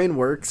my brain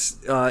works,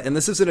 and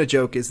this isn't a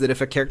joke, is that if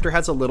a character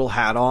has a little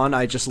hat on,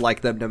 I just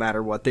like them no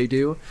matter what they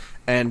do.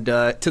 And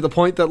to the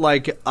point that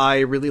like I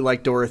really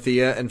like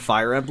Dorothea and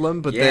Fire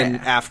Emblem, but then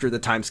after the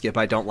time skip,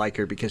 I don't like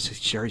her because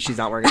she's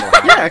not wearing a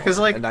little hat. Yeah, because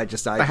like and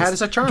the hat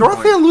is a charm.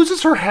 Dorothea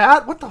loses her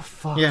hat. What the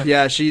fuck?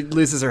 Yeah, she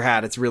loses her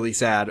hat. It's really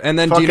sad. And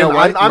then fucking, do you know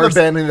what? I'm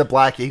abandoning the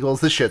Black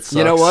Eagles. This shit sucks.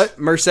 You know what?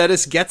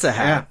 Mercedes gets a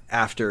hat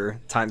after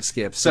time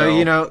skip. So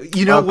you know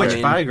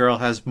which bi girl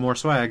has more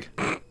swag.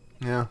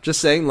 Yeah, just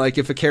saying, like,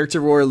 if a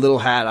character wore a little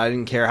hat, I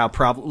didn't care how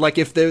like,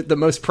 if they're the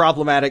most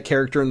problematic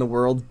character in the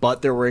world,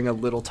 but they're wearing a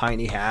little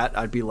tiny hat,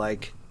 I'd be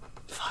like,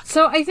 fuck.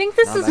 So I think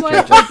this is why,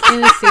 like,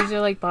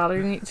 Anastasia, like,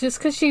 bothered me, just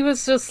because she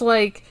was just,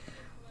 like,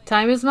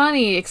 time is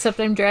money, except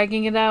I'm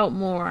dragging it out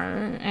more,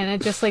 and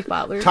it just, like,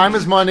 bothered me. Time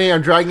is money,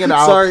 I'm dragging it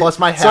out, plus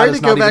my hat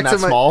is not even that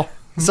small.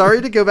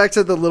 Sorry to go back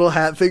to the little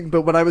hat thing,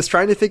 but when I was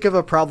trying to think of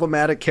a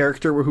problematic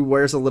character who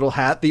wears a little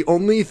hat, the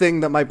only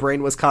thing that my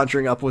brain was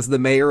conjuring up was the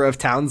mayor of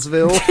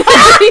Townsville.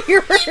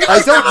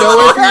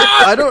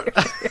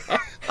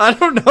 I I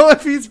don't know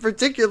if he's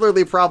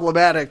particularly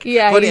problematic.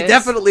 Yeah, but he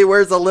definitely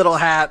wears a little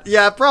hat.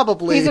 Yeah,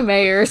 probably. He's a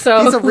mayor, so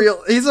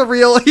he's a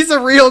real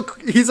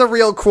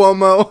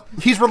Cuomo.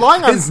 He's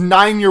relying on his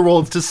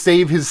 9-year-olds to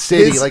save his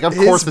city. Of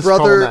course, it's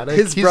problematic.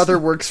 His brother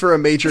works for a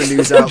major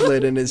news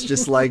outlet and is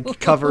just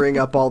covering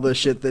up all the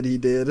shit that he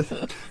did.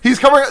 He's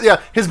covering.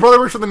 Yeah, his brother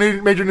works for the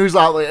major news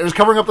outlet and is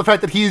covering up the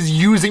fact that he is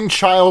using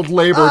child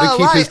labor to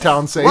keep his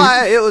town safe. Why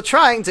are you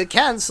trying to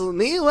cancel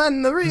me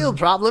when the real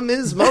problem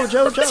is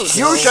Mojo Jojo?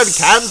 You should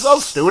cancel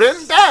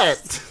student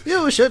debt.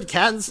 You should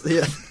cancel.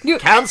 Yeah.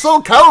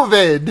 Cancel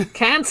COVID.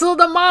 Cancel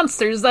the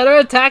monsters that are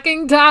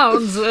attacking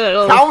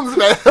Townsville.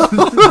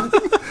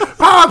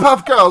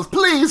 Powerpuff Girls,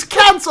 please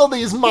cancel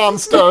these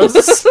monsters.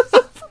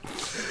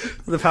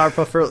 The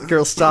Powerpuff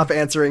Girls stop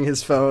answering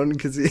his phone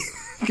because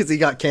he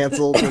got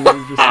canceled, and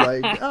he's just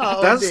like,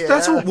 oh,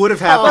 that's what would have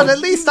happened. But at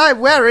least I'm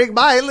wearing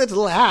my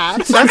little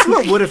hat. That's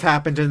what would have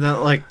happened in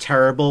that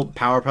terrible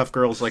Powerpuff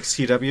Girls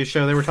CW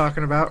show they were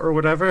talking about or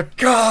whatever.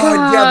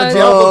 God. Yeah, the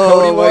Diablo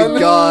Cody one. Oh my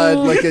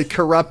God, a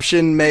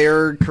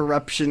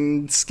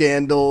corruption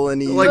scandal,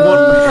 and he one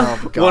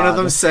of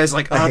them says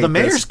the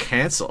mayor's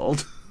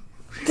canceled.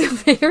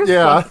 The mayor's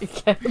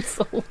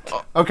canceled.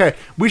 Okay,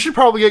 we should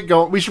probably get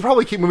going. We should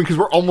probably keep moving because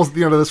we're almost at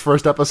the end of this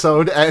first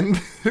episode,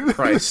 and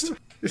Christ.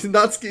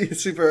 Natsuki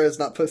Super has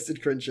not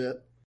posted cringe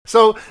yet.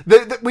 So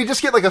we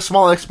just get a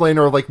small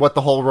explainer of what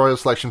the whole royal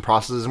selection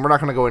process is, and we're not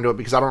going to go into it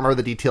because I don't remember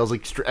the details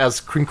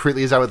as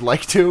concretely as I would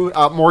like to.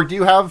 Morg, do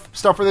you have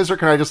stuff for this, or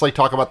can I just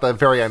talk about the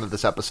very end of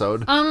this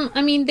episode?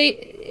 I mean,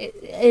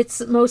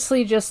 it's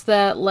mostly just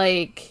that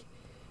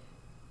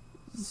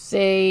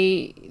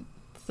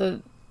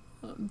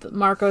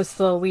Marcos,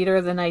 the leader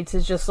of the Knights,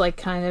 is just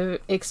kind of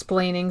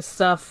explaining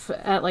stuff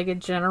at a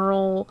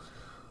general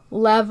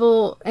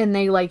level, and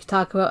they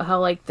talk about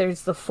how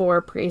there's the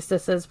 4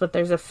 priestesses, but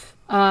there's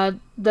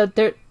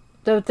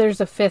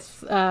there's a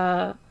fifth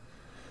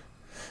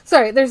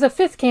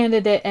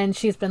candidate, and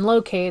she's been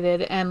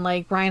located, and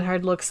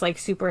Reinhard looks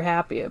super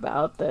happy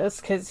about this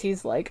because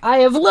he's I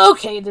have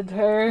located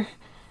her.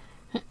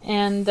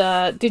 And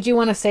did you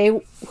want to say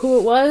who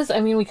it was?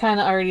 I mean, we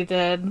kind of already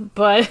did,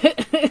 but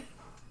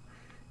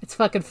it's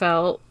fucking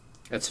Felt.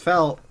 It's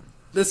Felt.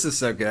 This is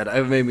so good.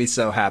 It made me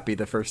so happy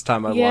the first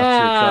time I watched it.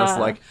 I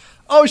was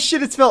oh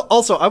shit, it's Felt.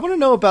 Also, I want to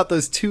know about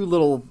those two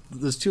little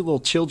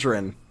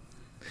children.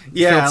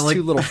 Yeah, Felt's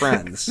 2 little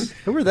friends.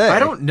 Who are they? I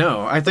don't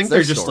know. I think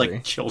they're just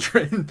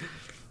children.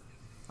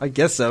 I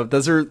guess so.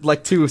 Those are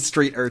 2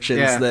 street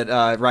urchins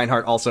that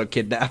Reinhardt also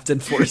kidnapped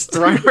and forced.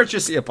 Reinhardt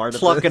just be a part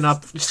plucking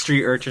up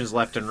street urchins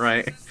left and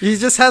right. He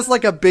just has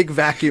a big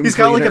vacuum. He's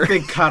cleaner. got a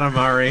big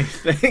Katamari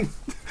thing.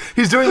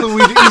 He's doing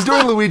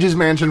Luigi's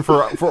Mansion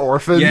for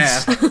orphans. Yeah.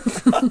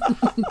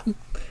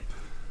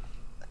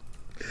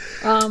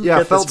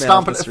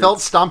 Felt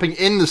stomping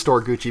in the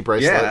store Gucci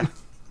bracelet. Yeah.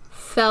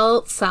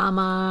 Felt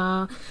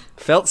Sama.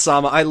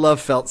 I love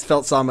Felt.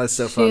 Felt Sama is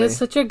so funny. She has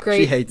such a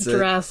great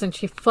dress, and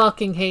she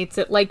fucking hates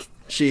it.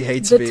 She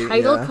hates the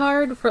title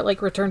card for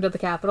Return to the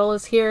Capital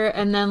is here,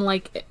 and then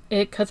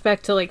it cuts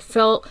back to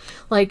Felt.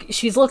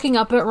 She's looking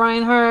up at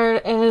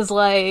Reinhardt and is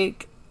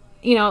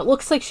it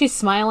looks like she's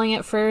smiling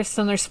at first,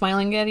 and they're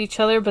smiling at each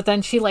other, but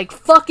then she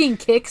fucking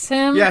kicks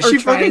him. Yeah, she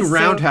fucking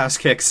roundhouse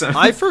kicks him.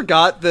 I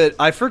forgot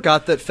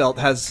that Felt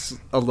has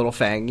a little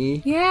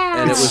fangy.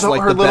 Yeah, and it was her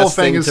the little best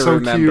fang thing is to so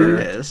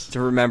remember. cute.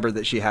 To remember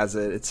that she has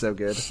it. It's so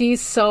good.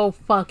 She's so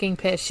fucking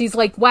pissed. She's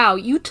wow,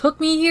 you took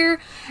me here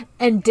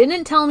and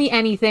didn't tell me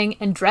anything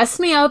and dressed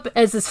me up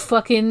as this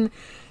fucking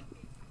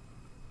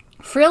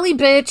frilly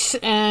bitch,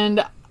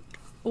 and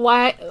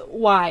why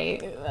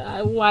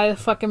the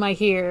fuck am I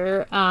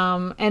here?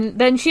 And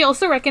then she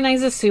also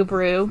recognizes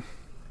Subaru,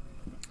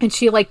 and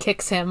she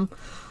kicks him.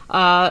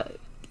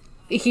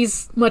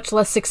 He's much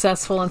less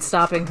successful in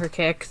stopping her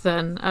kick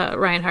than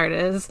Reinhardt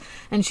is,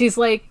 and she's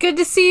good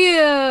to see you,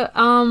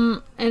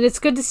 and it's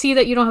good to see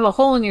that you don't have a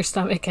hole in your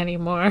stomach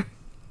anymore.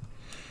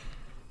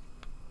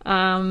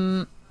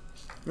 I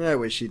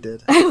wish he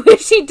did. I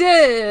wish he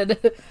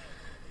did.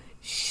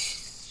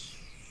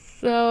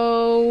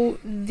 So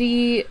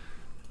the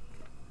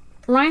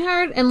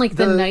Reinhardt and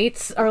the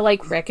Knights are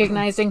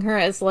recognizing her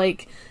as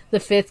the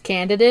 5th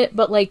candidate,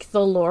 but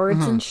the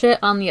lords and shit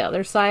on the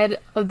other side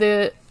of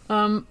the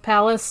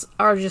palace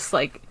are just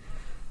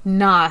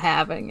not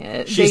having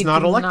it. She's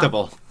not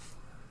electable.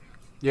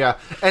 Yeah,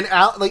 and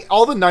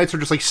all the knights are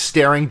just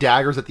staring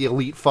daggers at the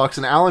elite fucks,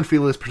 and Alan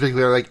Field is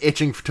particularly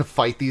itching to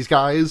fight these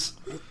guys.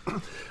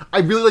 I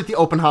really like the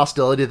open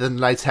hostility that the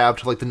knights have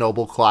to the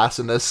noble class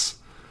in this.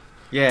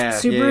 Yeah,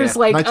 Subaru's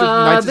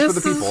Knights this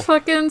is for the people. Is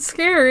fucking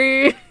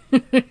scary.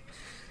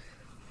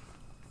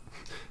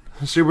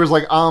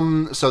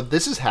 Subaru's so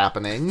this is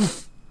happening.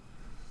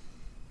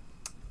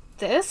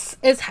 This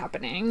is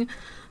happening.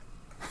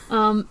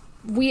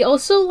 We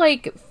also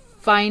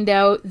find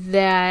out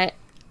that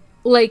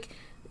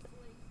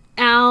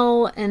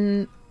Al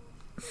and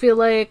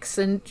Felix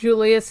and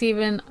Julius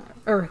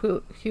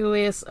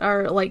Julius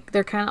are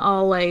they're kind of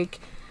all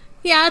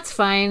Yeah, it's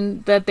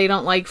fine that they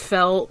don't like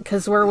Felt,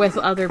 because we're with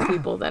other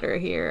people that are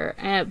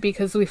here.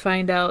 Because we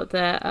find out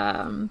that,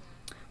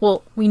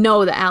 we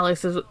know that Al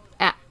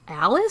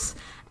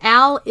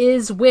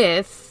is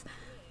with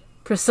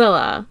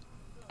Priscilla,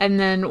 and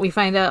then we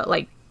find out,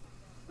 like,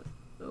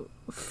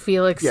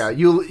 Felix... Yeah,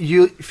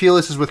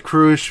 Felix is with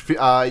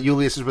Krush,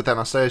 Julius is with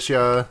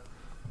Anastasia.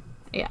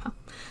 Yeah.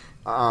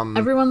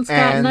 Everyone's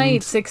got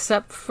knights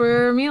except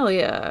for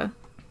Amelia.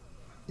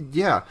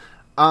 Yeah.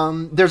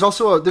 There's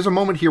a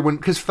moment here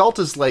because Felt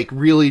is like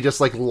really just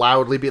like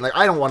loudly being like,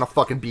 I don't want to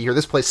fucking be here.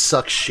 This place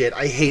sucks shit.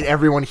 I hate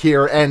everyone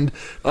here. And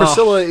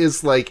Priscilla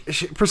is like,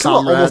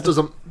 Priscilla almost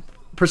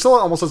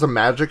does a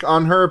magic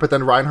on her, but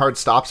then Reinhard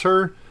stops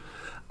her.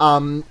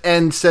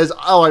 And says,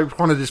 "Oh, I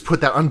want to just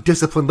put that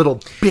undisciplined little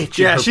bitch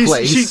in her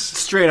place." She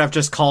straight up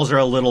just calls her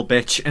a little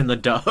bitch in the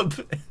dub.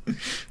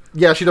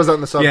 Yeah, she does that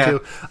in the sub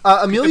too.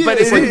 Amelia, but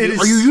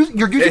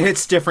you're using...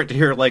 It's different to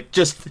hear, like,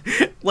 just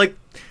like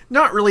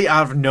not really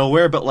out of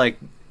nowhere, but like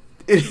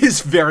it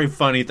is very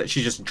funny that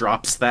she just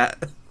drops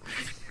that.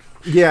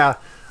 Yeah,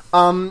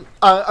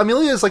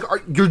 Amelia is like,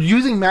 you're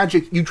using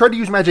magic. You tried to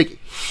use magic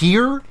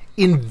here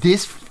in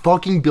this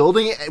fucking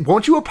building.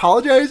 Won't you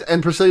apologize?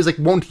 And Priscilla's like,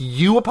 won't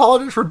you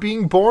apologize for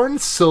being born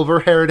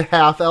silver-haired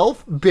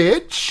half-elf,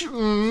 bitch?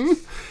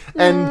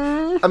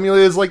 And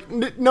Amelia's like,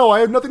 no,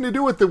 I have nothing to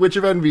do with the Witch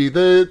of Envy.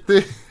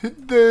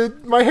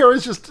 My hair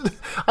is just,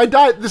 I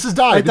died. This is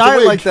dyed. I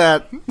dyed like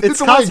that.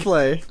 It's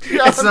cosplay.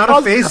 Yeah, it's not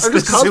a face. I'm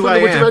just cosplaying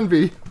the Witch of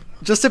Envy.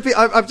 Just to be,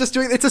 I'm just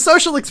doing. It's a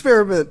social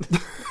experiment.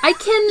 I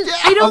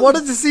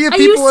wanted to see if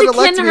people would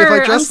elect me if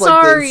I dressed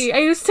like this. I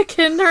used to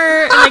kin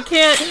her, and I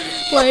can't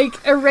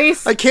like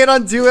erase. I can't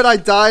undo it. I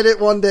dyed it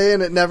one day,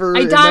 and it never.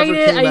 I dyed it.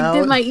 Never came out.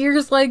 Did my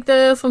ears like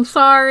this. I'm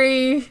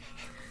sorry.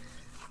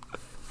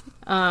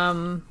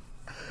 You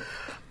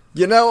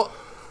know,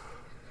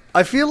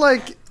 I feel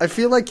like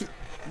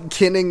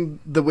kinning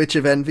the Witch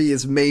of Envy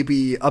is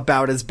maybe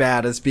about as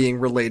bad as being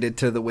related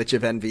to the Witch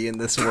of Envy in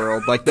this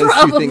world. Like, those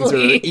two things are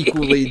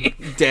equally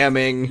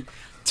damning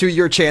to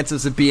your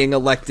chances of being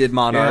elected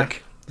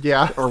monarch.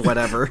 Yeah. Or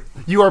whatever.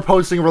 You are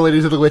posting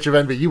related to the Witch of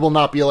Envy. You will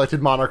not be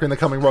elected monarch in the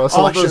coming royal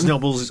selection. All those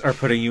nobles are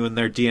putting you in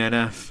their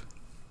DNF.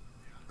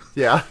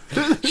 Yeah.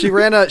 She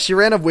ran a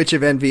Witch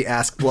of Envy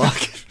ask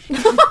block.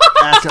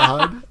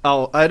 God.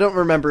 Oh, I don't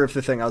remember if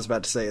the thing I was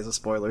about to say is a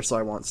spoiler, so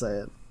I won't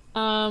say it.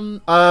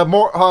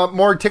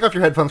 More. Take off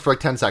your headphones for like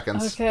 10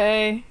 seconds.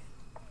 Okay.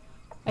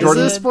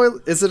 Jordan, is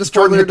it a spoiler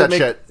Jordan, hit to that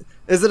shit.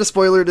 Is it a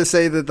spoiler to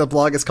say that the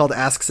blog is called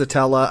Ask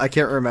Satella? I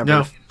can't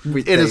remember. No,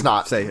 it is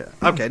not. Say it.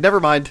 Okay, never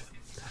mind.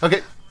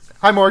 Okay.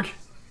 Hi, Morg.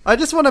 I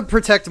just want to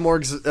protect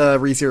Morg's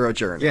ReZero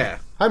journey. Yeah.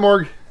 Hi,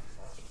 Morg.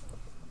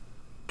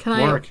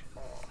 Morg.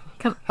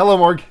 Hello,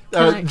 Morg.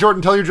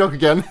 Jordan, tell your joke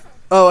again.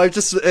 Oh,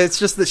 it's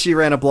just that she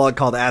ran a blog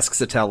called Ask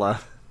Satella.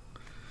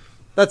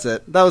 That's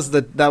it.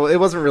 It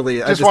wasn't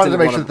really. I just wanted to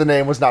make sure that the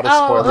name was not a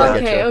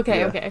spoiler.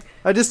 Okay.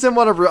 I just didn't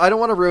want to. I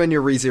don't want to ruin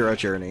your ReZero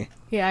journey.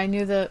 Yeah, I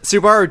knew that.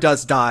 Subaru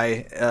does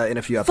die in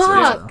a few episodes.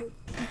 Fuck.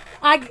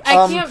 I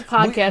can't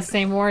podcast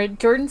anymore.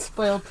 Jordan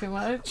spoiled too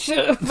much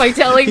by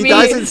telling me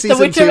the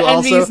Witch of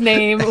Envy's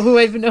name, who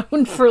I've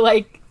known for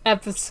like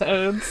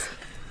episodes,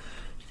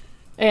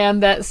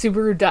 and that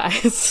Subaru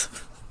dies.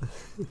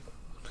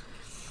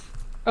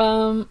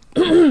 So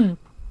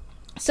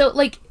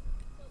like,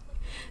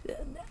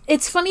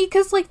 it's funny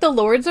because like the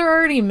lords are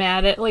already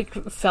mad at like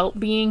Felt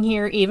being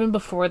here even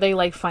before they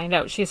like find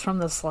out she's from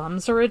the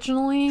slums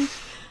originally,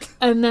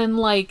 and then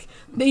like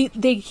they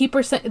keep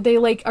her they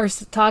like are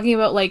talking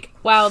about like,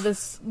 wow,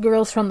 this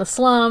girl's from the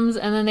slums,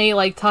 and then they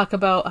like talk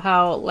about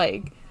how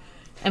like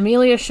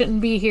Amelia shouldn't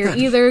be here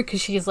either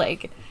because she's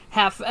like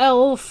half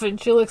elf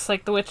and she looks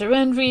like the Witch of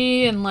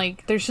Envy, and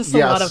like there's just a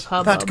lot of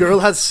hubbub. That girl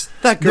has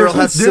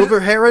silver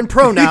hair and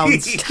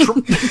pronouns.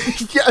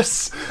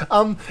 Yes.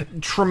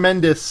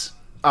 Tremendous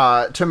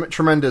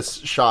tremendous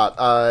shot.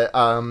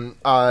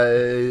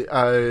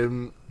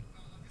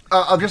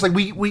 Of just like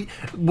we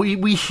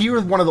hear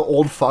one of the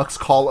old fucks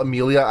call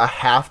Amelia a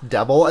half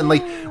devil, and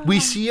like we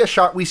see a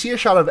shot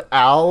of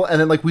Al,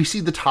 and then like we see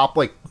the top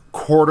like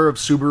quarter of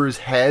Subaru's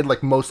head,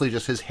 like mostly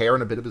just his hair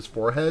and a bit of his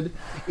forehead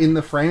in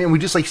the frame, and we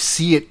just like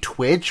see it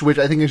twitch, which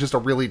I think is just a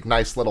really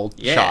nice little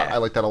shot. I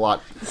like that a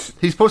lot.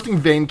 He's posting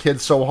vain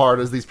kids so hard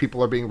as these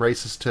people are being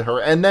racist to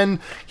her, and then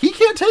he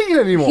can't take it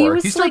anymore.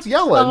 He starts like,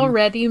 yelling.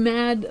 Already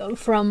mad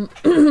from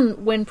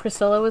when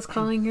Priscilla was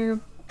calling her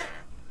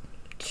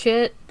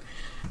shit,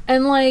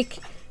 and like,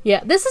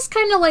 yeah, this is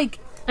kind of like,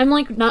 I'm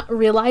like not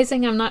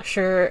realizing, I'm not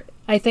sure.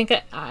 I think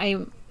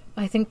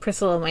I think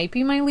Priscilla might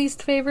be my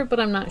least favorite, but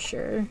I'm not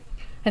sure.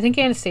 I think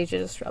Anastasia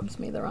just rubs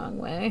me the wrong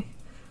way.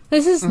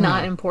 This is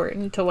not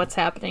important to what's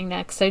happening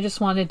next. I just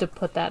wanted to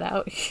put that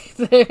out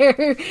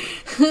there.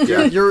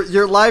 Yeah, your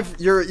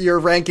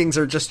rankings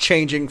are just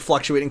changing,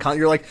 fluctuating.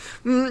 You're like,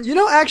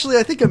 actually,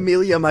 I think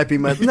Amelia might be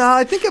my. No,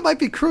 I think it might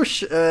be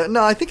Krush.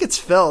 No, I think it's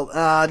Phil.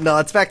 No,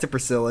 it's back to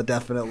Priscilla,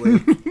 definitely.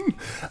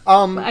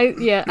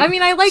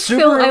 I like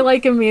Phil. I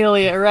like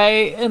Amelia,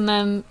 right? And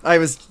then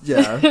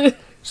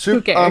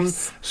Who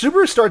cares?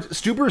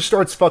 Stuber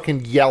starts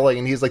fucking yelling,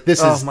 and he's like,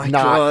 "This is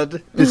not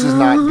good."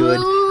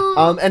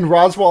 And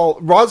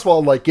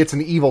Roswell like gets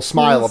an evil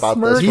smile about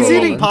this. He's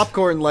eating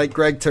popcorn like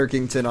Greg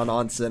Turkington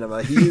on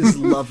Cinema. He is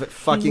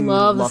loving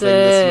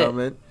this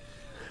moment.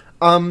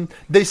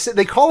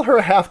 They call her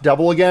a half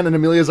double again, and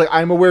Amelia's like,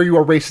 "I'm aware you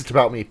are racist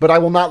about me, but I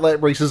will not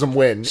let racism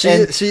win." She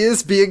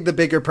is being the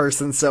bigger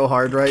person so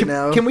hard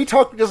now. Can we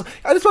talk? I just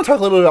want to talk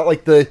a little bit about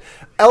like the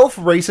elf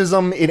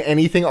racism in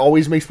anything.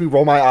 Always makes me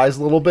roll my eyes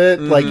a little bit.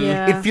 Mm-hmm. Like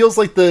it feels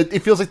like the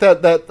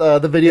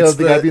video of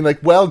the guy being like,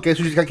 "Well, guess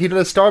who just got kicked out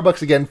of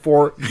Starbucks again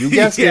for you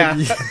guessed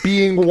it,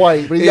 being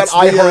white," but he got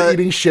iHeart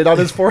eating shit on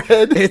his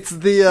forehead. It's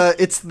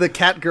the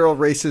Catgirl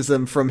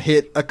racism from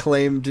hit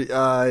acclaimed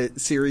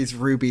series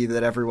Ruby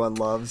that everyone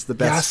loves. The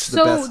best.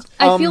 Yes. The best.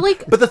 I feel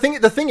like, but the thing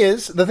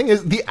is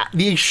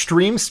the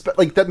extreme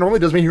like that normally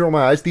does make me roll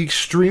my eyes. The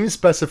extreme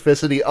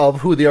specificity of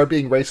who they are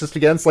being racist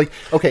against. Like,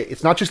 okay,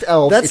 it's not just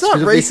elves. That's not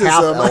racism.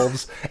 Half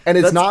elves, and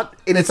it's not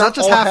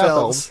just half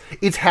elves.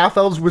 It's half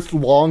elves with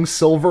long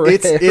silver hair.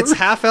 It's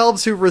half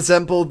elves who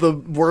resemble the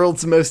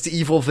world's most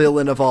evil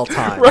villain of all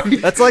time.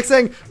 Right. That's like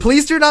saying,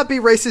 please do not be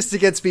racist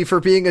against me for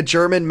being a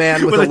German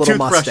man with a little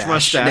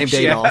mustache named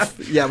Adolf.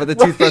 Yeah, with a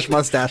toothbrush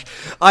mustache.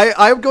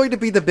 I'm going to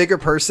be the bigger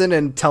person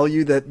and tell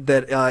you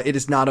that it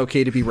is not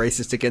okay to be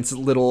racist against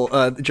little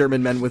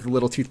German men with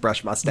little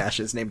toothbrush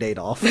mustaches named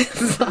Adolf.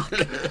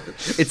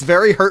 It's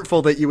very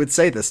hurtful that you would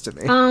say this to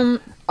me.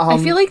 I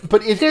feel like,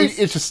 but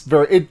it's just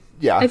very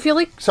I feel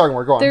like sorry,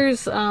 go on.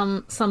 There's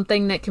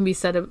something that can be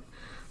said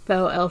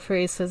about elf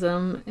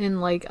racism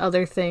in like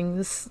other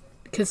things,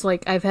 because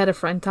like I've had a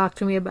friend talk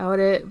to me about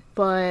it,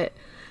 but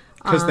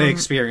because they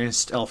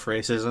experienced elf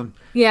racism.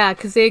 Yeah,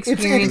 because they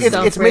experienced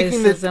elf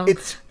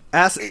racism.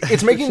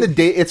 It's making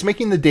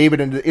the David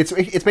into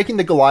it's making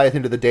the Goliath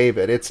into the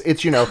David. It's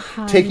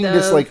taking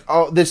this like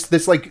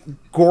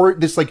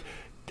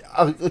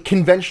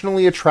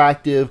conventionally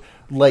attractive,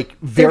 like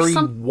very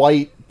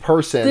white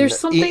person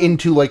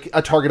into like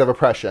a target of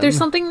oppression. There's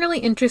something really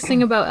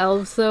interesting about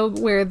elves though,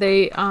 where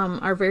they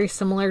are very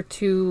similar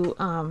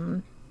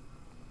to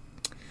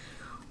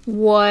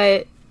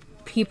what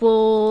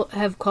people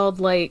have called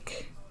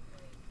like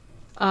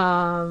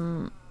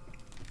while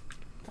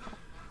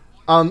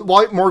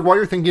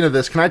you're thinking of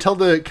this, can I talk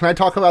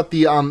about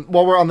the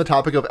while we're on the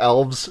topic of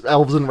elves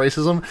and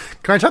racism,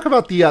 can I talk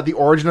about the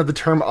origin of the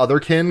term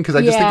otherkin, because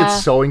I just think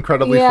it's so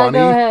incredibly funny.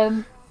 Go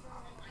ahead.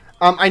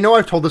 I know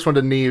I've told this one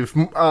to Neve.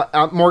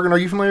 Morgan, are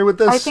you familiar with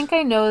this? I think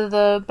I know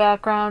the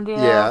background.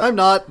 Yeah, I'm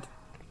not.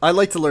 I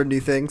like to learn new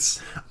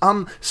things.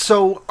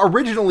 So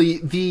originally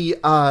the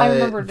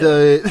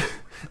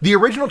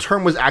original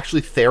term was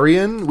actually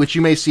Therian, which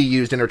you may see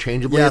used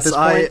interchangeably at this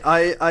point.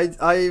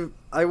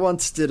 I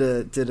once did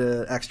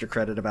a extra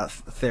credit about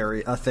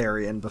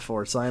Therian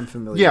before, so I am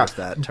familiar with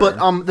that term.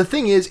 But the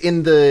thing is,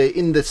 in the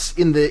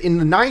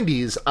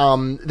 90s,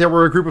 there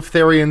were a group of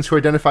Therians who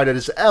identified it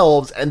as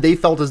elves, and they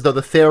felt as though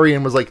the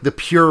Therian was like the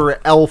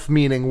pure elf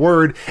meaning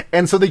word,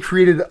 and so they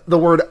created the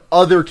word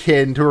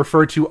otherkin to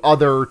refer to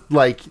other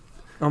like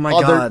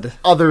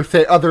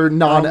other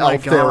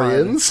non-elf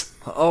Therians.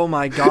 Oh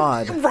my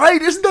god!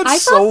 Right? Isn't that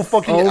so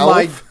fucking elf? Oh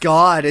my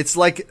god! It's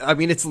like, I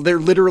mean, they're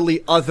literally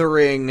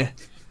othering.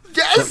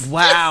 Yes!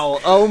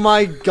 Wow! Oh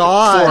my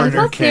god! I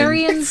thought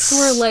Therians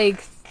were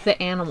like the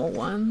animal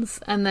ones,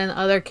 and then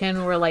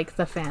otherkin were like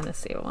the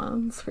fantasy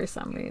ones for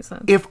some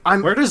reason.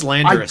 Where does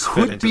Landorus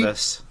fit into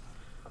this?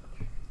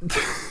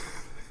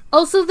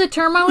 Also, the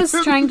term I was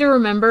trying to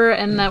remember,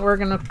 and that we're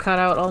gonna cut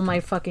out all my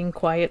fucking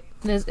quiet,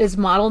 is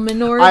model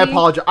minority. I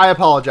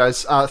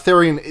apologize.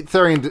 Therian.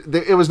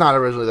 It was not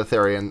originally the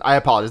Therian. I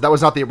apologize. That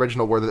was not the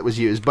original word that was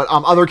used. But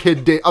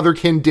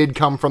otherkin did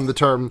come from the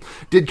term.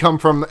 Did come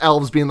from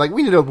elves being like,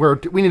 we need a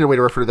way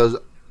to refer to those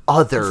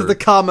other. So the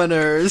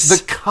commoners,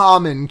 the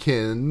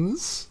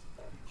commonkins,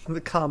 the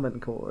common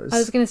cores. I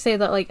was gonna say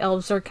that like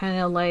elves are kind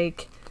of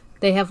like,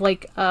 they have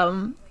like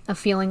a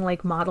feeling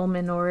like model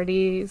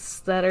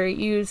minorities that are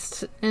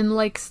used in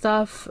like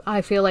stuff.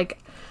 I feel like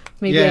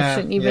maybe I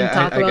shouldn't even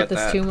talk about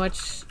this too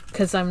much,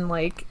 because I'm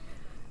like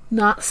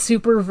not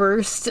super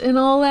versed in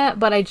all that,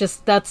 but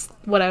that's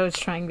what I was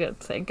trying to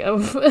think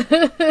of.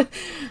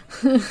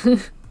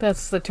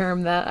 That's the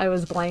term that I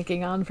was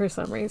blanking on for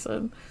some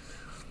reason.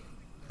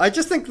 I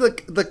just think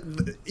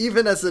the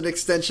even as an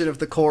extension of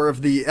the core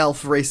of the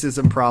elf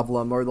racism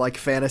problem, or like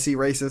fantasy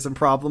racism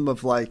problem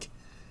of like,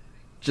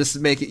 just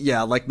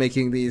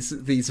making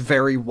these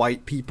very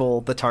white people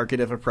the target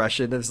of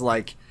oppression is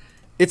like,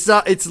 it's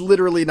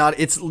literally not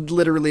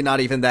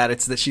even that.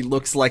 It's that she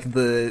looks like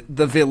the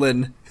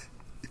villain.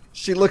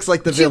 She looks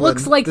like the villain.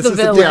 She looks like the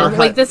villain.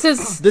 Like this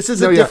is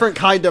a different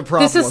kind of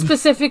problem. This is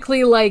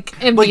specifically like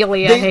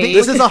Amelia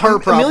hates. This is a her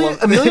problem.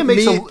 Amelia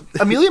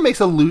makes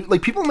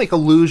people make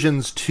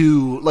allusions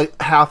to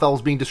like half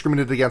elves being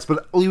discriminated against,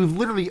 but we've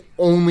literally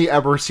only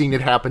ever seen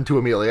it happen to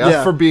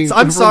Amelia for being. So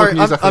I'm sorry,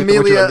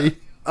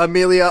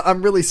 Amelia,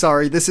 I'm really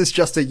sorry. This is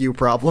just a you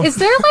problem. Is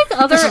there like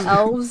other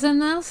elves in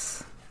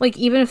this? Like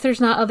even if there's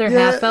not other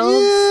half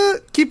elves? Yeah.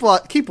 Keep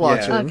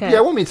watching. Okay. Yeah,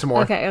 we'll meet some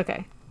more.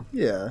 Okay.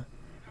 Yeah.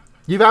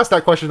 You've asked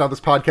that question on this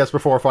podcast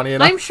before, funny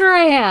enough. I'm sure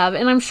I have,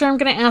 and I'm sure I'm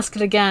going to ask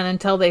it again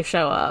until they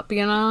show up,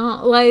 you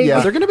know? Like,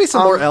 Are there going to be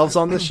some more elves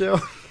on this show?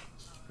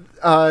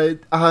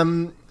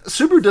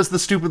 Subaru does the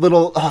stupid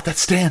little, that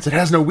stance, it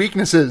has no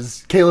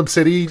weaknesses, Caleb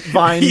City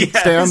Vine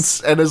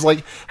stance, and is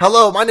like,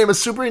 hello, my name is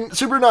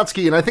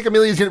Subarunatsky, and I think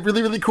Amelia's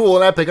really, really cool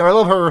and epic, and I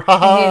love her,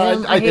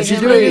 haha. Is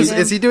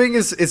he doing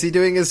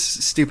his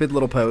stupid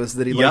little pose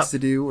that he likes to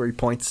do, where he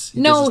points?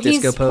 No, he's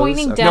disco pose?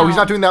 pointing down. No, he's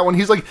not doing that one.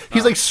 He's like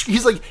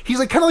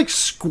kind of like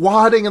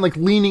squatting and like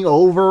leaning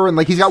over, and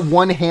like he's got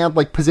one hand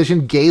like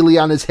positioned gaily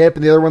on his hip,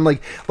 and the other one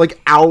like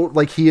out,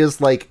 like he is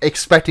like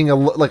expecting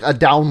a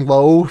down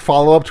low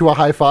follow up to a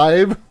high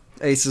five.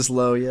 Ace is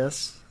low,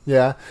 yes.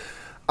 Yeah.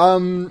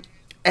 And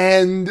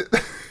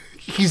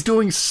he's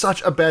doing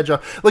such a bad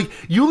job. Like,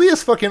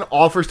 Julius fucking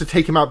offers to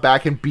take him out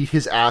back and beat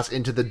his ass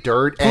into the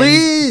dirt.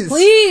 Please!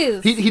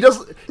 He does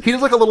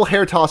like a little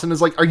hair toss and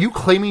is like, are you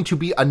claiming to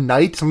be a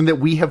knight? Something that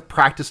we have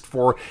practiced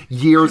for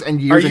years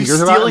and years and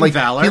years about? Are you stealing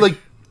valor?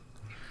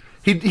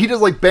 He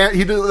does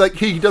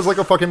like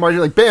a fucking margin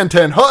like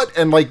Bantan Hut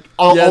and like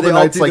all the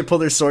knights like pull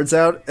their swords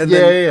out and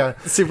then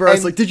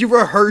Superhouse like, did you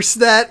rehearse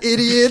that,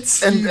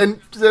 idiots?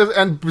 And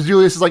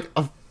Julius is like,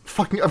 of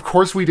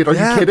course we did. Are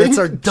you kidding? That's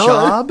our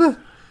job.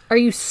 Are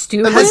you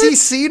stupid? Has he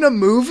seen a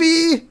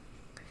movie?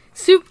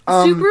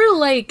 Subaru,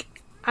 like,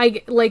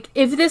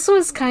 if this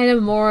was kind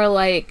of more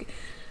like,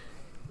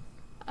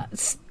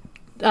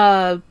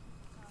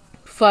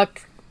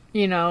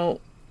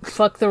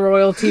 fuck the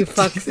royalty,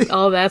 fuck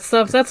all that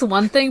stuff, that's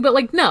one thing, but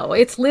like, no,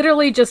 it's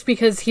literally just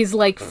because he's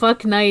like,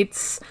 fuck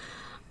knights,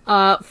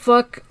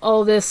 fuck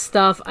all this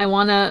stuff, I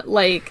wanna,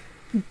 like,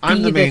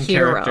 I'm the main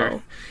hero.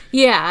 Character.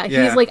 Yeah,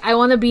 he's like, I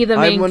want to be the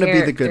main character. I want to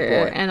be the good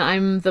boy. And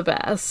I'm the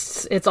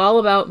best. It's all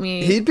about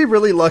me. He'd be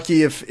really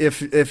lucky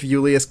if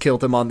Julius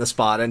killed him on the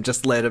spot and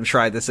just let him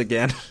try this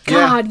again.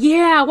 God,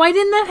 yeah. Why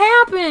didn't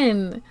that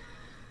happen?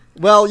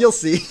 Well, you'll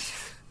see.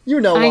 You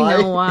know why.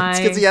 I know why. It's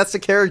because he has to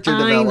character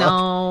develop. I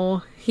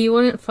know. He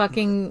wouldn't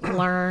fucking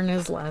learn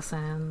his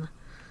lesson.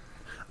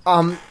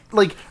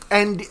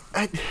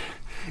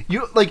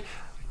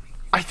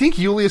 I think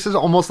Julius is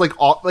almost like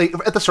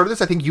at the start of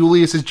this, I think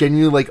Julius is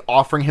genuinely like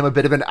offering him a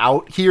bit of an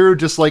out here,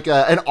 just like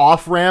an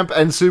off ramp,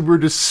 and Subaru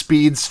just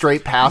speeds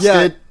straight past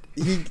it.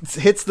 He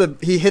hits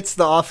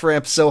the off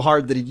ramp so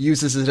hard that he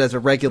uses it as a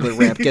regular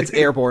ramp, gets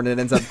airborne, and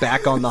ends up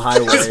back on the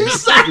highway.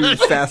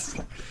 Fast.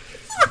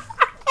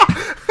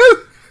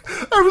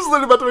 I was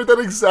literally about to make that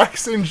exact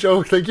same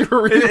joke. Thank you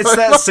for reading. It's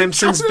that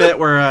Simpsons bit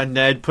where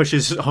Ned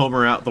pushes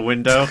Homer out the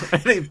window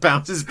and he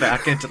bounces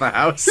back into the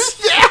house.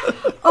 Yeah.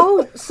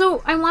 Oh,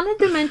 so I wanted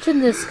to mention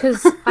this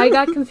because I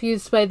got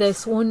confused by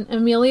this when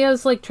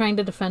Amelia's like trying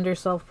to defend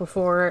herself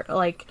before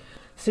like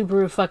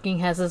Subaru fucking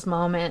has his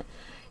moment.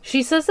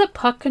 She says that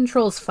Puck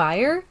controls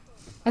fire.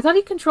 I thought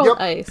he controlled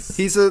ice.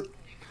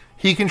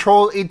 He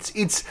controls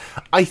it's.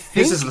 I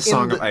think this is the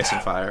Song of Ice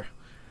and Fire.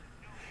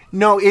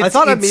 No, I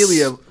thought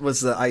Amelia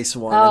was the ice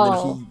one, and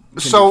then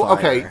he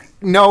okay,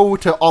 no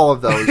to all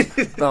of those.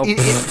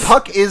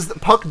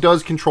 Puck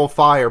does control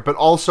fire, but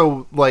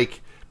also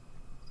like,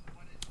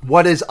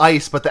 what is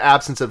ice but the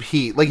absence of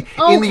heat? Like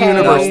in the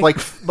universe, like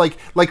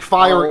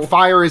fire.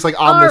 Fire is like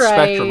on this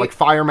spectrum. Like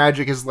fire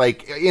magic is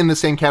like in the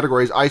same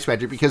category as ice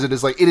magic because it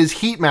is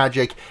heat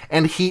magic,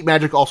 and heat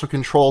magic also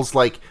controls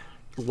like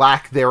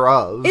lack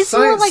thereof. It's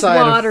more like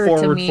water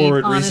to me,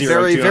 honestly.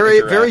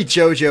 Very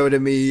JoJo to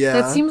me, yeah.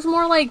 That seems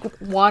more like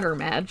water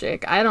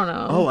magic. I don't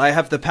know. Oh, I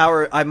have the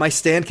power. My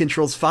stand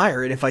controls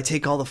fire, and if I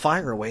take all the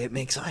fire away, it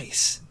makes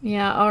ice.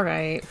 Yeah, all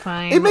right,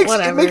 fine.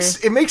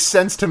 It makes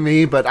sense to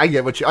me, but I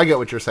get what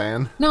you're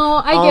saying. No,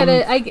 I get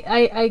it.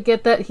 I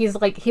get that he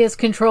has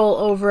control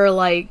over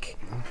like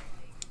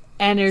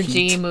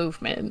energy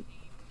movement.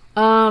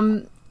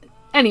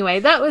 Anyway,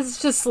 that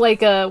was just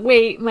like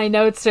my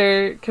notes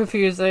are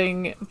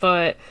confusing,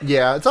 but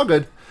yeah, it's all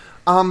good.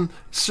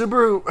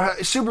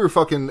 Subaru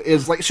fucking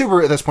is like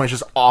Subaru at this point is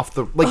just off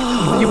the like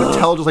you would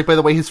tell just like by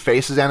the way his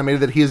face is animated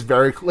that he is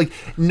very like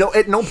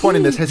at no point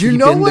in this has he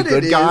been the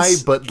good guy,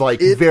 but like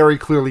very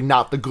clearly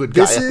not the good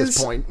guy at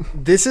this point.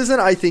 This is an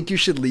I think you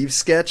should leave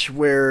sketch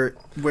where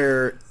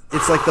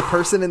it's like the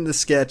person in the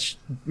sketch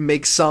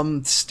makes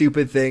some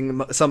stupid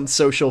thing, some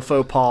social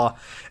faux pas,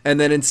 and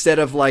then instead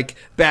of like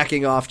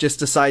backing off, just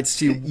decides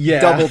to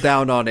double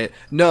down on it.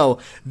 No,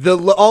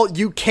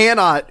 you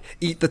cannot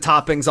eat the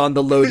toppings on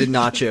the loaded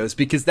nachos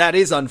because that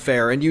is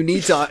unfair, and you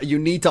need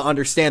to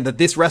understand that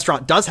this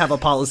restaurant does have a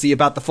policy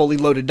about the fully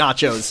loaded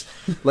nachos.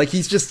 Like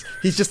he's just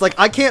like,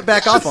 I can't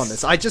back off on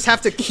this. I just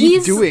have to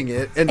keep doing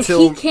it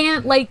until he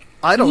can't like.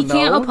 He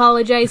can't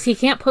apologize. He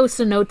can't post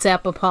a Notes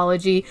app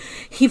apology.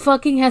 He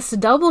fucking has to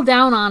double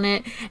down on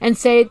it and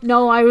say,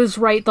 no, I was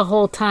right the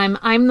whole time.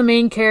 I'm the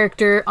main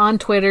character on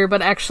Twitter,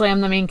 but actually I'm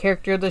the main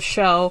character of the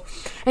show.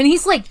 And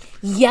he's like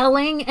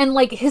yelling and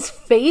like his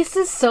face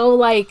is so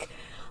like,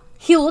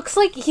 he looks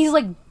like he's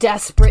like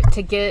desperate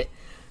to get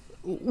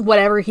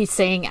whatever he's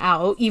saying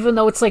out, even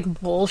though it's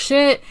like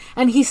bullshit.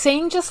 And he's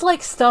saying just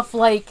like stuff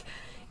like,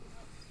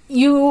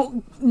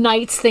 you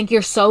knights think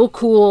you're so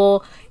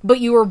cool, but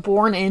you were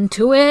born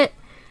into it.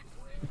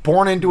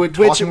 Born into it,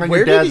 talking on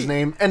your dad's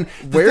name. And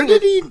where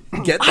did he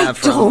get that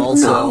from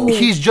also?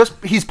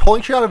 He's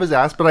pulling shit out of his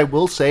ass, but I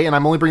will say, and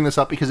I'm only bringing this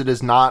up because it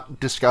is not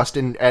discussed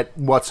at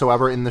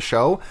whatsoever in the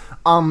show,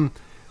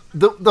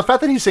 the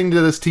fact that he's saying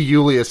this to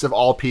Julius of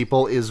all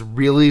people is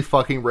really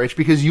fucking rich,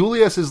 because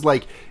Julius was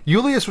like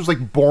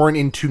born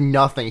into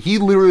nothing. He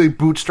literally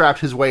bootstrapped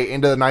his way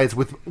into the Knights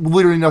with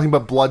literally nothing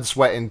but blood,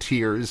 sweat, and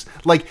tears.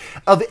 Like,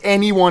 of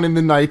anyone in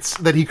the Knights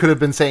that he could have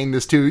been saying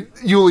this to,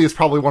 Julius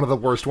probably one of the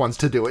worst ones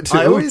to do it to.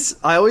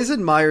 I always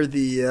admire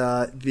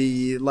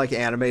the like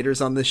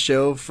animators on this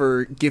show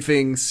for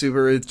giving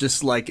Subaru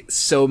just like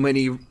so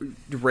many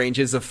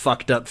ranges of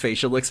fucked up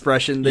facial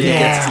expression that he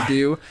gets to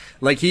do.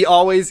 Like, he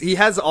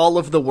has all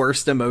of the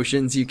worst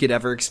emotions you could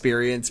ever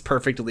experience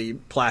perfectly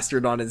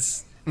plastered on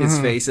his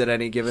face at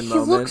any given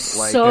moment. Looks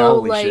like, so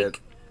holy like shit.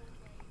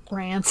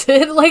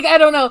 rancid. Like, I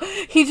don't know.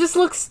 He just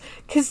looks,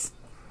 because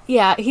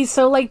he's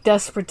so like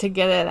desperate to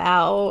get it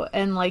out,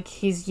 and like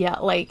he's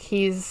yelling.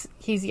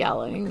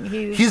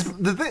 He's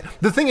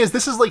the thing is,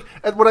 this is like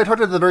what I talked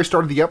about at the very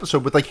start of the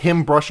episode with like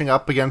him brushing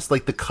up against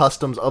like the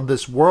customs of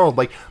this world.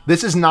 Like,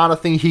 this is not a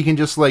thing he can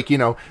just like,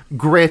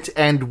 grit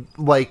and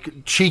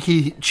like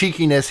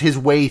cheekiness his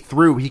way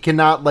through. He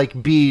cannot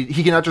just be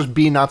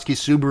Natsuki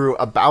Subaru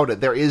about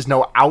it. There is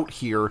no out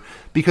here,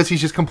 because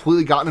he's just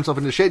completely gotten himself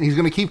into shit, and he's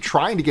going to keep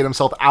trying to get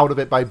himself out of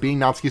it by being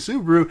Natsuki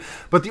Subaru.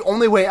 But the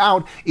only way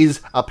out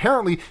is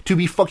apparently to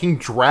be fucking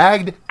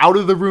dragged out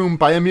of the room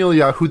by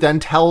Amelia, who then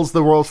tells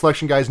the Royal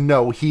Selection guys,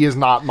 no, he is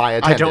not my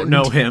attendant. I don't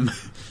know him.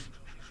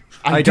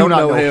 I don't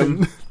know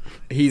him.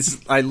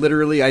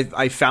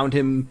 I found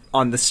him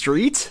on the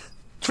street.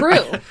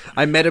 True.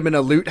 I met him in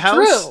a loot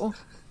house. True.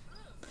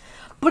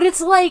 But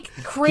it's like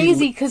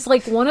crazy, because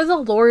like one of the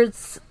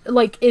lords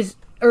like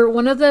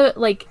one of the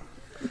like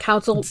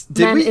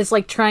councilmen is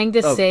like trying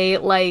to say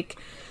like,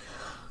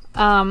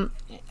 hang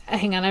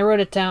on, I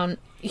wrote it down.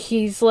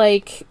 He's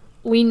like,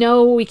 we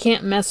know we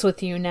can't mess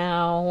with you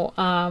now.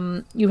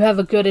 You have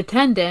a good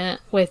attendant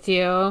with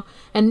you.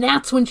 And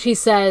that's when she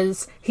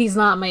says, he's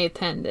not my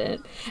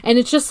attendant. And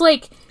it's just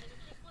like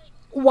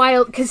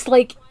wild, because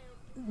like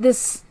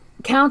this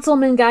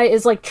councilman guy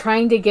is like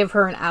trying to give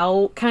her an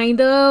out,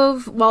 kind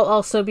of, while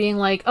also being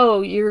like,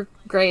 oh, you're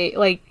great.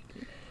 Like,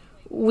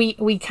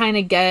 we kind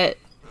of get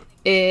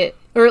it.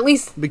 Or at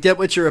least we get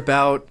what you're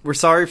about. We're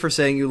sorry for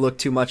saying you look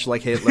too much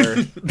like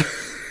Hitler.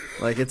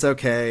 Like, it's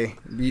okay.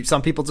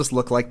 Some people just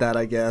look like that,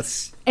 I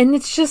guess. And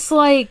it's just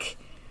like,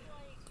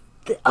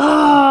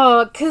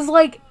 because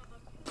like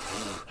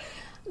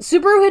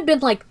Subaru had been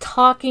like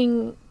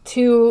talking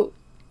to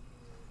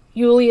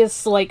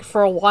Julius like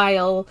for a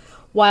while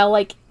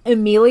like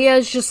Amelia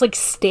is just like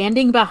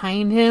standing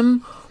behind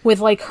him with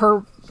like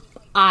her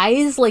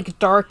eyes like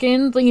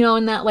darkened,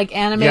 in that like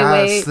anime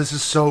way. Yes, this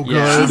is so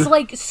good.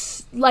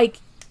 She's like,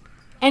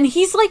 and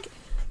he's like,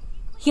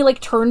 he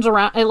like turns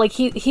around and like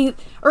he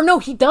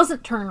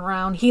doesn't turn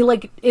around. He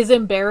like is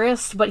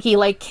embarrassed, but he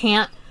like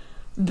can't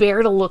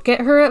bear to look at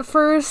her at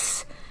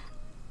first,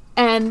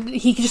 and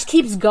he just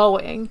keeps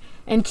going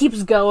and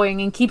keeps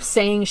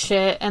saying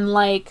shit, and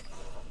like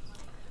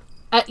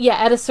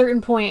at a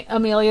certain point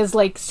Amelia's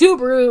like,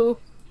 Subaru,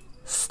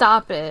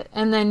 stop it,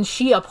 and then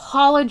she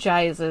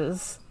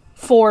apologizes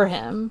for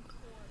him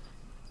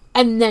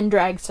and then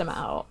drags him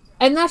out,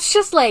 and that's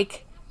just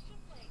like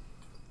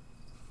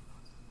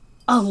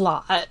a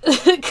lot,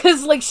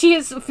 because like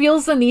she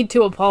feels the need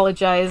to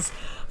apologize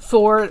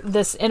for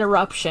this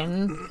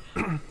interruption,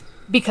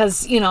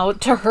 because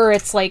to her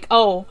it's like,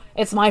 oh,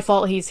 it's my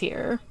fault he's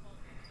here,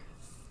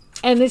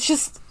 and it's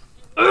just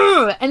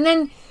and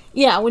then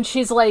when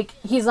she's like,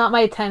 he's not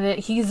my attendant,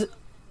 he's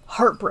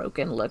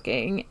heartbroken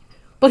looking,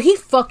 but he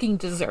fucking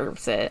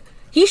deserves it.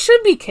 He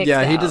should be kicked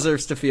out. He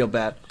deserves to feel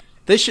bad.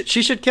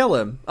 She should kill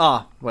him.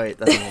 Wait,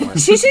 that's not one.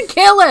 She should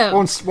kill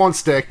him. Won't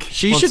stick.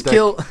 She should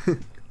kill.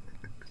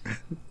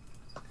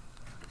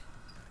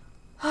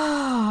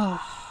 The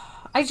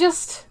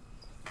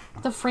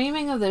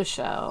framing of this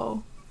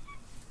show,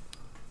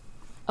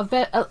 of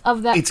that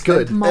it's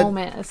good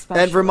moment,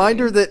 especially. And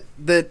reminder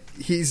that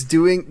he's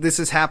doing this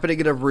is happening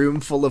in a room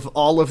full of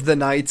all of the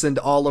knights and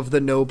all of the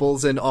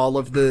nobles and all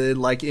of the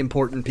like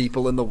important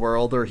people in the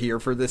world are here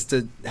for this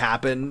to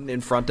happen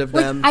in front of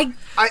them.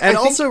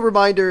 Also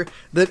reminder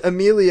that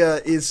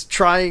Amelia is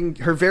trying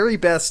her very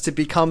best to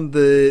become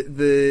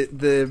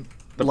the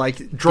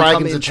like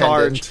dragon's in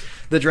charge,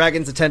 the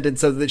dragon's attendant,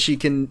 so that she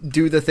can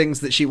do the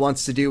things that she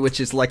wants to do, which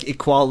is like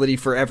equality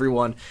for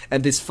everyone.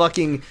 And this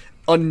fucking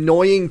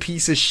annoying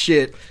piece of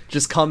shit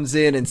just comes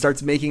in and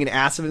starts making an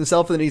ass of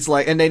himself, and he's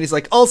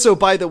like, also,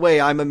 by the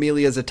way, I'm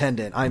Amelia's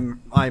attendant. I'm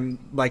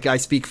like, I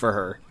speak for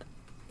her.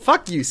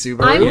 Fuck you,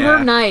 Subaru. I'm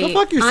her knight. Go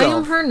fuck yourself.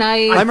 I'm her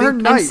knight. I'm her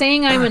knight. I'm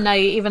saying I'm a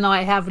knight, even though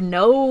I have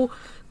no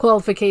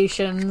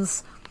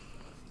qualifications.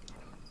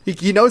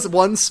 He knows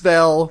one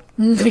spell,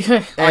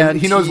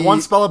 and he knows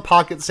one spell of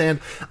pocket sand.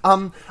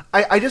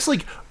 I just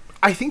like,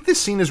 I think this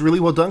scene is really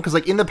well done because,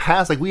 like, in the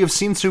past, like, we have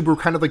seen Subaru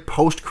kind of, like,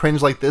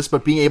 post-cringe like this,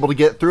 but being able to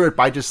get through it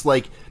by just,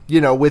 like, you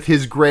know, with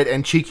his grit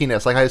and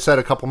cheekiness, like I said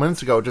a couple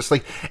minutes ago, just,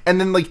 like, and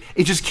then, like,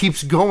 it just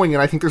keeps going,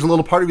 and I think there's a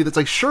little part of you that's,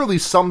 like, surely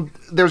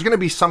there's going to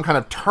be some kind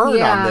of turn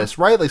on this,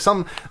 right? Like,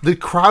 the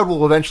crowd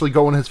will eventually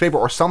go in his favor,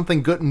 or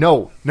something good.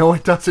 No,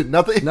 it doesn't.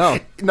 Nothing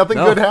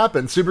good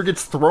happens. Subaru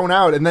gets thrown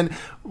out, and then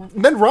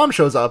Rom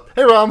shows up.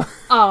 Hey, Rom.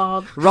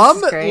 Oh,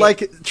 Rom,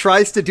 like,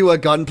 tries to do a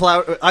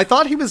gunpowder. I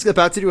thought he was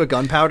about to do a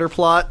gunpowder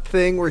plot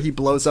thing where he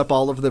blows up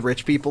all of the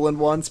rich people in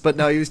once, but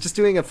no, he was just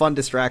doing a fun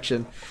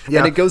distraction. Yeah.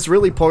 And it goes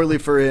really poorly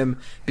for him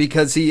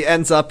because he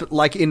ends up,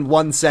 like, in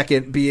 1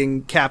 second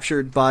being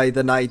captured by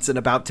the knights and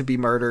about to be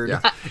murdered. Yeah.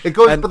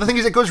 But the thing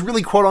is, it goes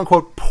really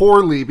quote-unquote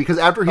poorly because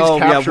after he's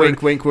captured... Yeah,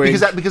 wink.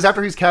 Because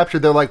after he's captured,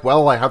 they're like,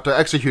 well, I have to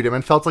execute him.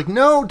 And Felt's like,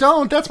 no,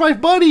 don't, that's my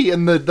buddy.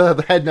 And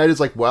the head knight is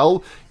like,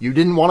 well, you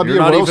didn't want to be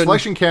a royal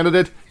selection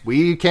candidate.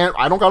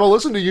 I don't gotta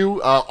listen to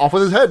you. Off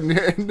with his head.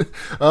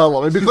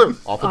 Let me be clear.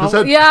 Off with his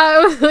head. Yeah,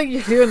 I was like,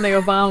 you're doing the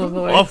Obama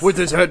voice. Off with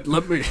his head.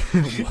 Let me...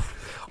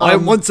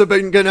 I've once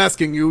been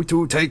asking you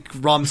to take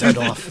Rom's head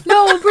off.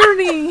 No,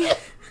 Bernie!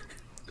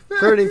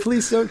 Bernie,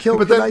 please don't kill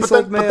the nice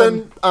old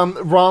man. But then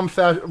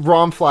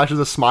Rom flashes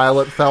a smile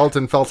at Felt,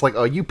 and Felt's like,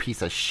 oh, you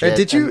piece of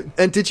shit.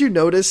 And did you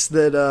notice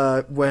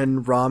that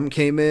when Rom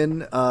came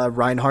in,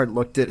 Reinhardt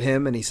looked at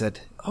him and he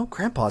said, oh,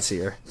 Grandpa's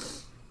here.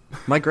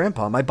 My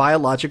grandpa, my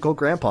biological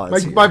grandpa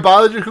is here. My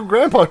biological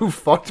grandpa who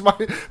fucked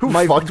Wilhelm's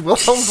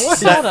wife.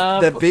 Shut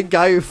up. That big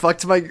guy who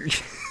fucked my...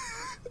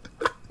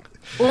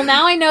 Well,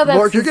 now I know that.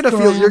 Mark, you're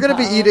gonna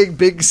be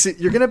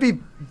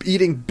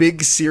eating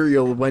big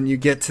cereal when you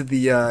get to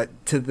the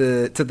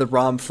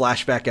Rom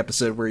flashback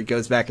episode where he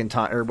goes back in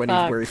time, or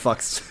where he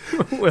fucks.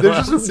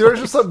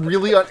 There's just a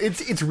really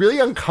it's really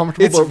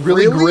uncomfortable, but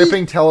really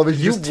gripping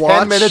television. Just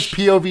 10 minutes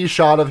POV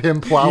shot of him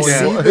plowing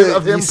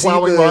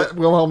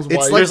Wilhelm's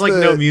wife. There's like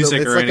no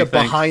music or anything. It's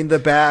like a behind the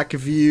back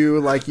view,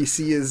 like you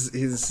see his.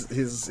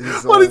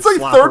 Well, it's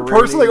like third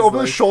person, like over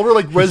the shoulder,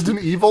 like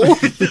Resident Evil.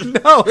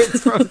 No,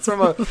 it's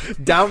from a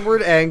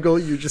downward angle.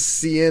 You're just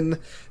seeing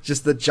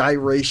just the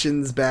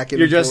gyrations back and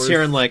You're forth. Just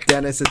hearing like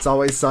Dennis, It's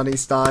Always Sunny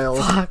style.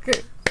 Fuck.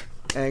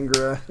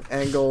 Angle.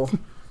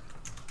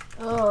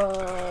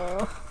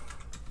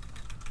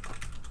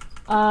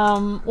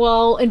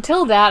 Well,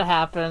 until that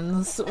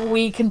happens,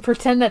 we can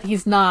pretend that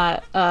he's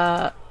not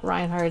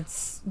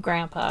Reinhardt's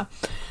grandpa.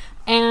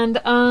 And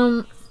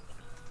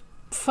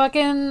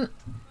fucking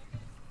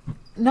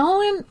no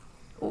one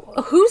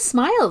who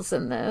smiles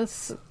in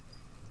this?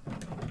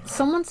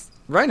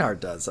 Reinhardt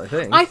does, I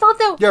think. I thought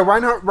that... Yeah,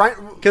 Reinhardt...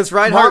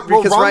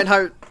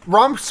 Reinhardt...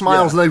 Rom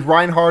smiles, and like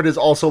Reinhardt is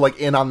also like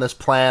in on this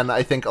plan,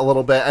 I think, a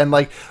little bit. And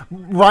like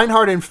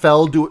Reinhardt and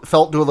Felt do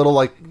a little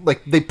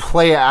like they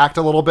play act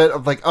a little bit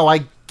of like, oh,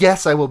 I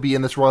guess I will be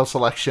in this royal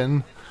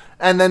selection.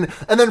 And then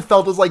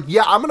Felt is like,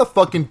 yeah, I'm gonna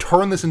fucking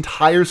turn this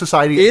entire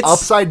society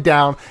upside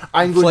down.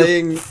 I'm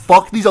going to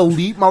fuck these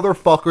elite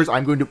motherfuckers.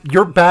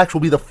 Your backs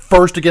will be the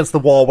first against the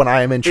wall when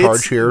I am in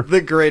charge here.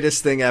 The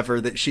greatest thing ever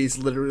that she's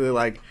literally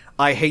like,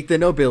 I hate the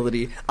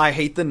nobility. I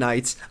hate the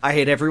knights. I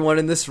hate everyone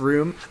in this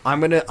room. I'm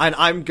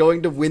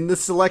going to win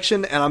this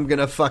election, and I'm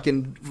gonna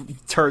fucking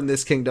turn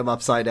this kingdom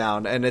upside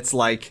down. And it's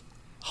like,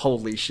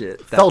 holy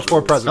shit! Felt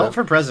for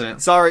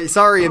president.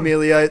 Sorry,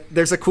 Amelia.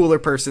 There's a cooler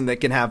person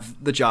that can have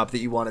the job that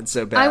you wanted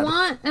so bad. I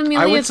want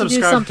Amelia to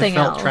do something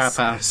else. Trap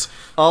House.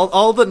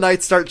 All the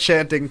knights start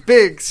chanting,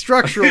 "Big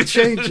structural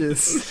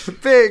changes!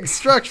 Big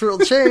structural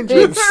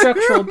changes! Big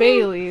structural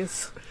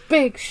Baileys!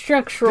 Big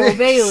structural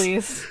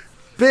Baileys!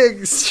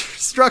 Big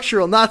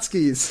structural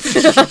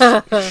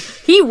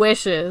Natskis!" He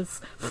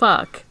wishes.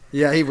 Fuck.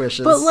 Yeah, he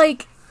wishes. But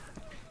like,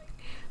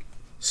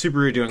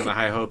 Subaru doing the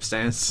high hopes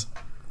dance.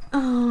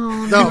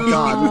 Oh God!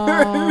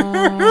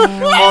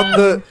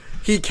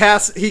 He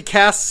casts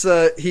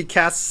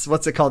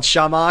what's it called,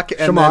 Shamak,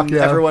 and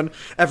then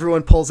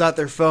everyone pulls out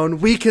their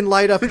phone. We can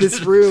light up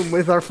this room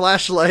with our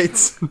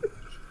flashlights.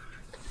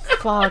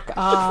 Fuck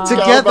off.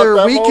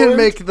 Together we can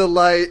make the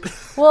light.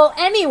 Well,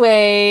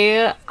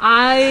 anyway,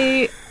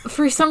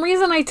 for some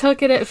reason I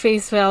took it at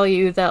face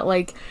value that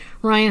like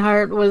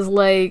Reinhardt was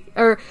like,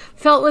 or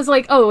Felt was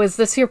like, oh, is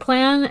this your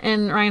plan?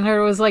 And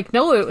Reinhardt was like,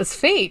 no, it was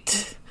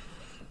fate.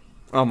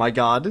 Oh my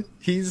God,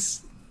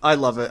 I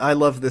love it. I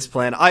love this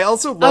plan. I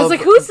also love. I was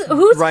like, whose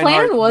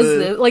plan was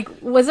this? Like,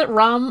 was it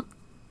Rom?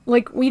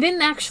 Like, we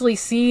didn't actually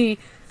see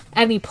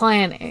any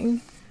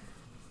planning.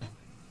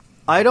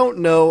 I don't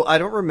know. I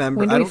don't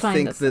remember. I don't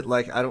think that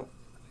like I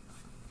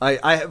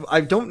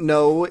don't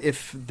know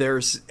if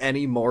there's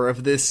any more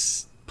of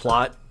this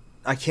plot.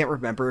 I can't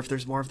remember if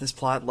there's more of this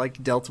plot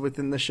like dealt with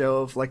in the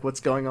show of like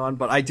what's going on.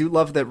 But I do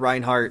love that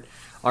Reinhardt,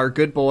 our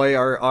good boy,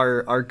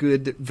 our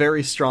good,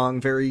 very strong,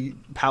 very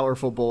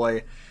powerful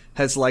boy,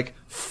 has like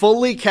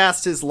fully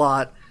cast his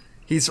lot.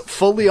 He's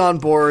fully on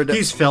board.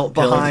 He's felt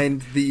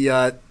behind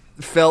the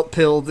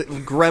felt-pilled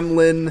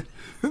gremlin,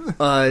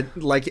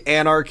 like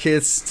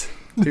anarchist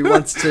who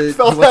wants to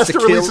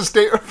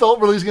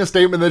Felt releasing a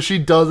statement that she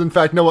does in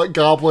fact know what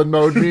goblin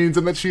mode means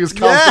and that she is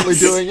constantly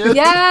doing it.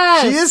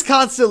 Yes! She is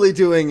constantly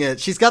doing it.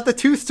 She's got the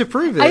tooth to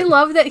prove it. I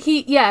love that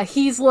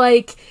he's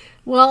like,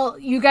 well,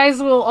 you guys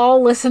will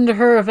all listen to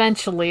her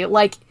eventually.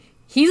 Like,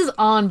 he's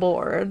on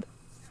board.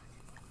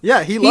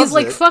 Yeah, he loves He's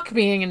like, it. fuck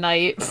being a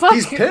knight. Fuck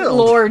He's pilled.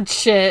 Lord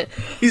shit.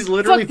 He's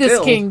literally fuck this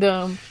pilled.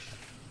 kingdom.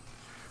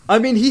 I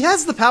mean, he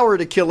has the power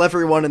to kill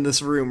everyone in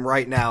this room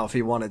right now if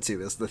he wanted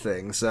to, is the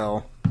thing,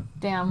 so...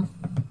 Damn.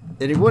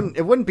 And it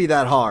wouldn't be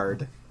that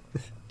hard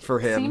for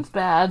him. Seems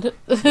bad.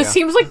 It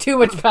seems like too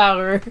much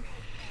power.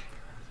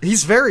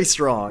 He's very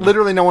strong.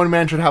 Literally no one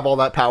man should have all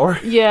that power.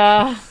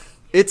 Yeah.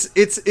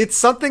 It's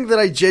something that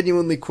I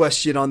genuinely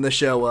question on the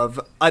show of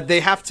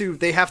they have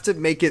to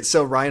make it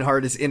so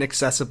Reinhardt is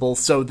inaccessible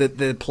so that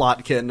the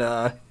plot can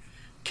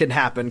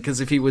happen, because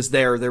if he was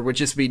there would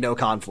just be no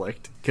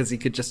conflict because he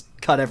could just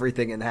cut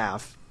everything in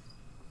half.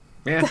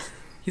 Yeah.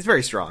 He's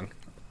very strong.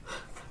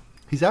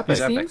 He's epic.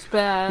 Seems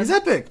bad. He's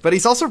epic, but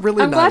he's also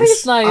really I'm nice. glad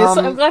he's nice.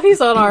 I'm glad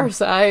he's on our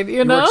side,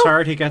 you know? He works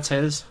hard, he gets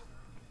his.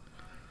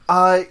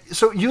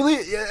 So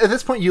at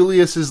this point,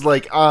 Julius is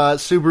like,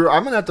 Subaru,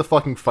 I'm gonna have to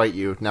fucking fight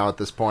you now at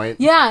this point.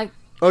 Yeah.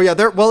 Oh yeah,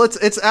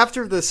 it's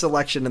after the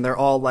selection and they're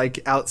all like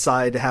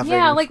outside having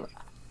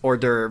hors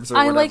d'oeuvres or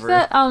whatever. I like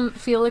that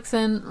Felix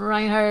and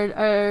Reinhardt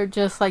are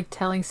just like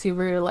telling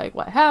Subaru like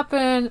what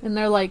happened, and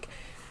they're like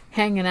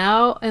hanging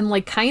out and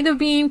like kind of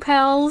being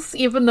pals,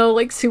 even though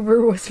like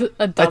Subaru was a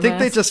dumbass. I think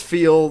they just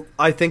feel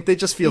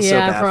so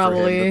bad for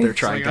him that they're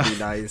trying to be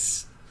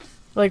nice.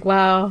 Like,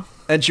 wow.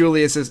 And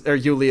Julius is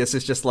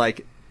just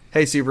like,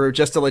 "Hey Subaru,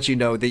 just to let you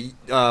know that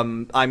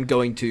I'm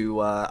going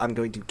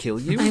to kill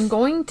you. I'm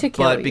going to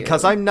kill you. But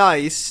because I'm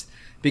nice,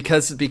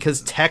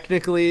 because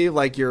technically,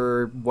 like,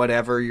 you're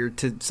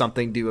to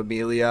something to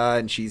Amelia,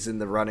 and she's in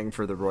the running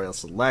for the royal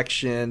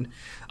selection.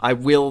 I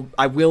will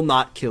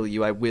not kill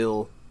you. I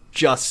will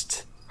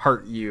just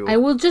hurt you. I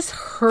will just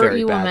hurt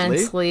you badly.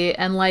 Immensely,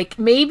 and like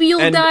maybe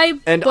you'll die,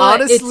 but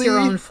honestly, it's your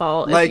own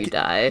fault if you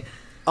die.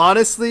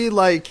 Honestly,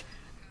 like,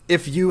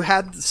 if you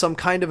had some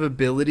kind of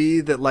ability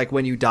that, like,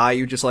 when you die,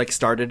 you just, like,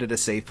 started at a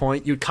save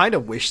point, you'd kind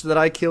of wish that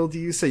I killed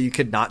you so you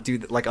could not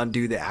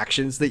undo the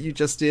actions that you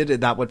just did,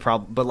 and that would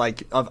probably... But,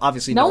 like,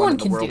 obviously no one in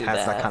the world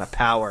has that kind of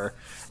power.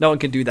 No one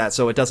can do that,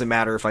 so it doesn't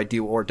matter if I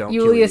do or don't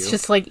kill you. Julius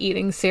just, like,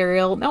 eating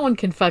cereal. No one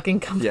can fucking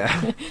come...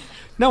 Yeah.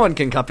 No one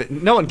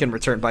can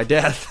return by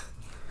death.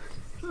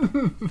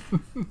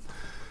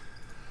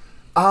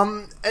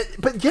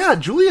 But yeah,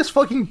 Julius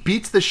fucking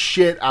beats the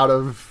shit out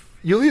of...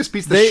 Julius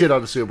beats the shit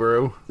out of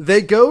Subaru.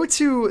 They go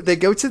to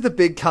the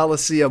big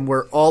Coliseum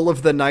where all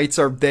of the knights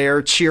are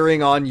there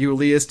cheering on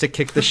Julius to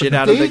kick the shit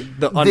out of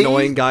the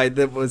annoying guy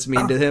that was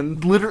mean to him.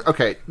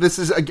 Okay, this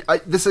is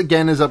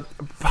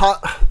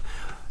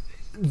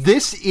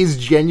this is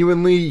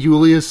genuinely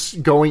Julius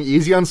going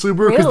easy on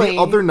Subaru, because the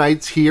other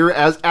knights here,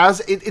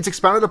 as it's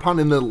expounded upon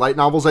in the light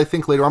novels, I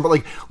think later on, but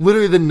like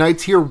literally the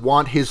knights here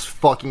want his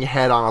fucking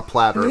head on a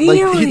platter.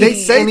 Really? Like they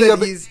say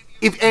that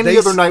if any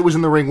other knight was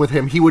in the ring with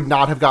him, he would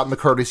not have gotten the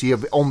courtesy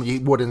of only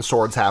wooden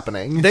swords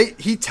happening.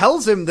 He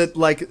tells him that,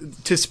 like,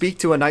 to speak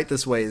to a knight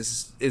this way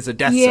is a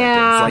death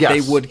sentence. Like,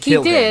 they would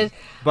kill him.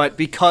 But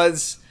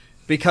because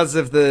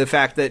of the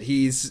fact that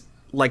he's,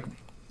 like,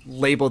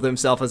 labeled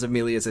himself as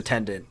Amelia's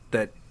attendant,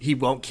 that he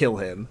won't kill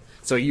him.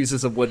 So he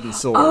uses a wooden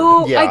sword.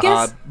 Oh, yeah. I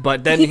guess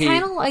but then he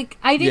kind of, like,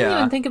 I didn't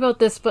even think about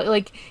this, but,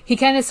 like, he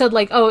kind of said,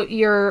 like, oh,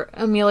 you're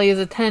Amelia's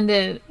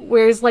attendant,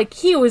 whereas, like,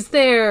 he was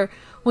there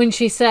when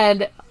she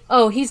said...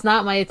 oh, he's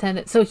not my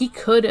attendant. So he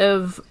could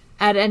have,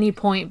 at any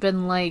point,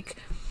 been like,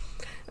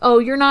 oh,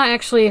 you're not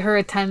actually her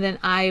attendant,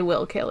 I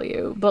will kill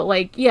you. But,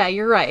 like, yeah,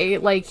 you're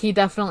right. Like, he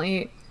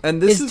definitely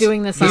is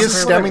doing this on purpose.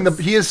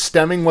 He is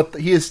stemming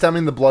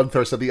the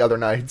bloodthirst of the other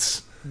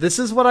knights. This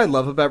is what I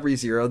love about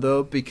ReZero,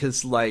 though,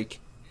 because, like,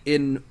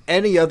 in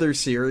any other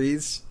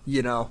series,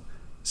 you know,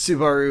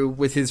 Subaru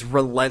with his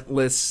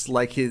relentless,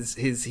 like, his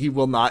he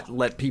will not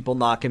let people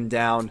knock him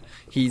down.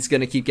 He's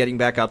gonna keep getting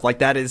back up. Like,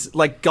 that is,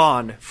 like,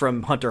 gone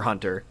from Hunter x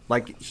Hunter.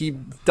 Like, he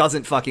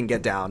doesn't fucking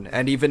get down.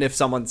 And even if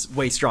someone's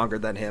way stronger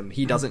than him,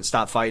 he doesn't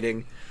stop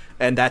fighting.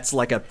 And that's,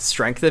 like, a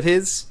strength of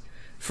his.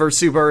 For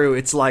Subaru,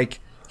 it's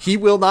like, he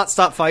will not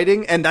stop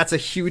fighting, and that's a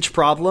huge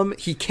problem.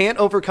 He can't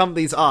overcome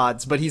these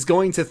odds, but he's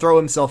going to throw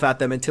himself at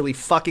them until he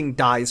fucking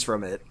dies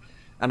from it.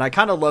 And I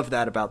kind of love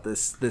that about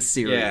this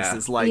series. Yeah.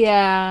 Is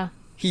like,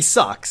 he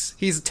sucks.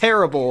 He's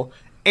terrible,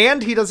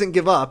 and he doesn't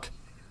give up,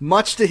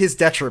 much to his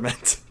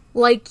detriment.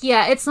 Like,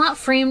 yeah, it's not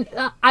framed...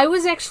 I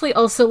was actually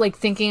also, like,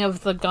 thinking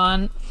of the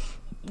Gon,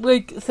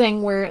 like,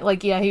 thing where,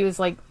 like, yeah, he was,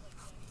 like,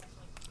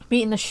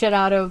 beating the shit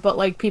out of, but,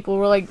 like, people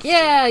were like,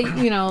 yeah,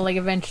 you know, like,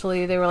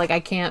 eventually they were like, I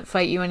can't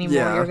fight you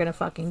anymore, you're gonna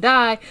fucking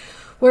die.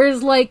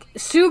 Whereas, like,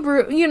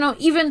 Subaru, you know,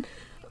 even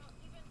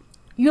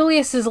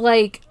Julius is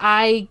like,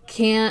 I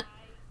can't...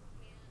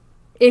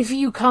 if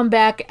you come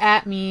back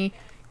at me...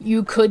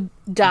 you could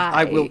die.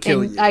 I will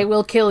kill you. I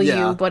will kill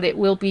Yeah. you, but it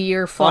will be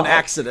your fault. On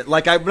accident.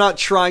 Like, I'm not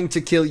trying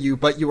to kill you,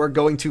 but you are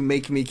going to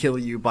make me kill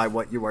you by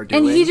what you are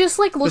doing. And he just,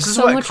 like, looks This is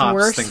so what much cops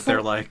worse. think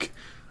they're like.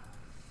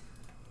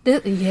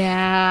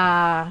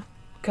 Yeah.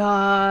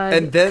 God.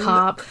 And then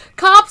Cop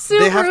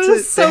Subaru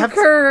is so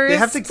cursed. They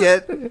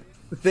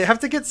have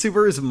to get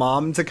Subaru's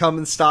mom to come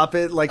and stop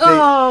it. Like,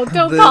 don't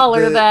call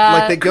her that.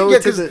 Like, they go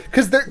to the...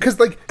 Because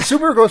like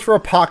Subaru goes for a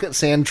pocket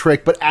sand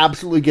trick, but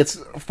absolutely gets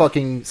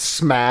fucking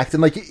smacked,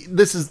 and like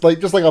this is like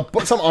just like a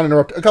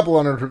couple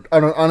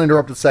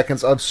uninterrupted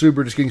seconds of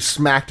Subaru just getting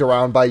smacked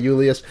around by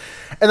Julius,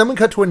 and then we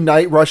cut to a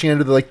knight rushing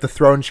into the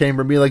throne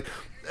chamber, and being like,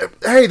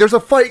 "Hey, there's a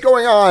fight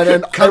going on,"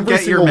 and every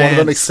single one of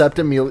them except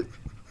immediately,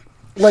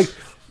 like.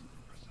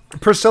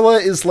 Priscilla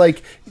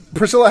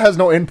has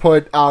no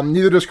input,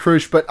 neither does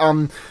Krush, but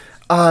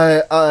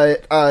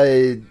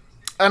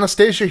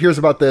Anastasia hears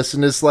about this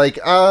and is like,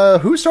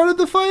 who started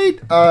the fight?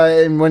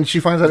 And when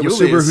she finds out it was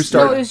Subaru who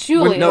started... No, it was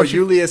Julius.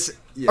 Julius...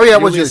 Yeah,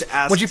 it was Julius.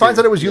 When she finds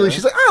out it was Julius,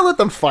 she's like, let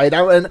them fight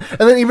out. And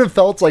then even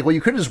Felt's like, well, you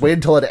could have just waited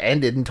until it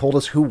ended and told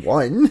us who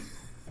won.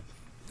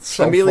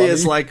 So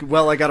Amelia's funny. like,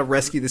 well, I gotta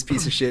rescue this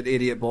piece of shit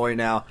idiot boy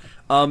now.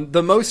 I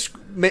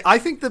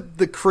think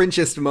the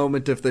cringiest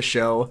moment of the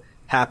show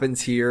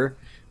happens here,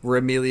 where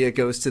Amelia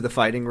goes to the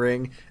fighting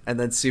ring, and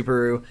then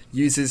Subaru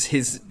uses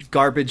his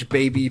garbage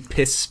baby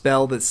piss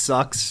spell that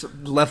sucks,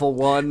 level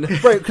 1.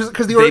 Right,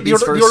 because the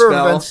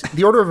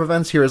order of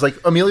events here is like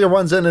Amelia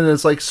runs in and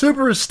it's like,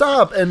 Subaru,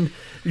 stop! And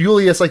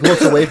Julius like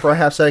looks away for a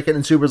half second,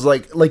 and Subaru's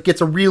like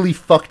gets a really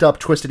fucked up,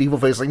 twisted evil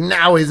face, like,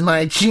 now is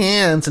my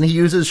chance, and he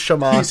uses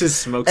Shama. He uses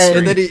smoke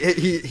and then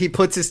he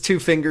puts his two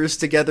fingers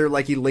together,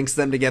 like he links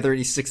them together, and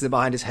he sticks them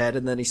behind his head,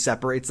 and then he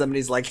separates them, and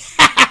he's like,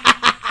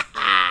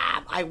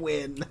 I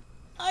win.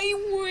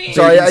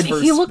 So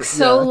he looks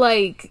so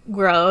like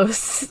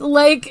gross.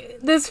 Like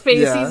this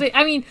face. Yeah.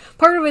 I mean,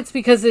 part of it's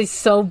because he's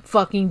so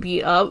fucking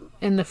beat up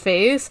in the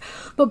face,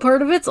 but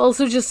part of it's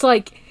also just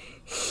like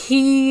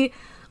he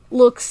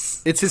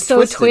looks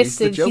so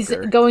twisted. He's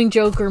going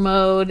Joker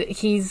mode.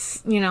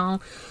 He's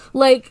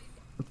like,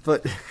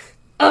 but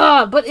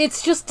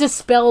it's just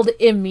dispelled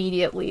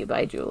immediately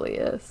by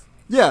Julius.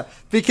 Yeah,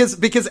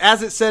 because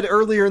as it said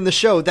earlier in the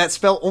show, that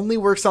spell only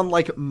works on,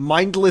 like,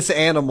 mindless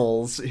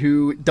animals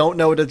who don't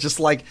know to just,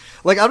 like,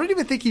 I don't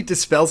even think he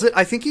dispels it.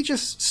 I think he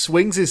just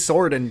swings his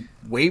sword and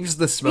waves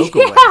the smoke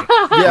away.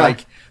 Yeah.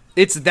 Like,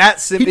 it's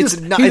that simple. It's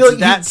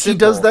that simple. He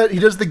does that. He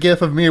does the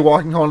gif of me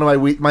walking home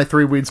to my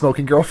 3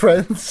 weed-smoking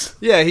girlfriends.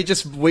 Yeah, he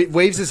just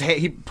waves his hand.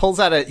 He pulls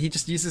out he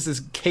just uses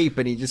his cape,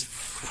 and he just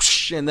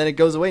whoosh, and then it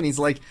goes away, and he's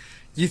like,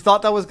 you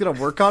thought that was going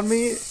to work on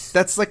me?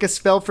 That's like a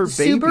spell for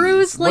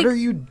babies. What are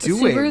you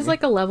doing? Subaru's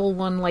like a level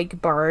 1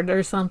 like bard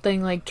or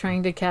something, like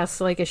trying to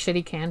cast like a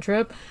shitty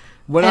cantrip.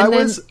 And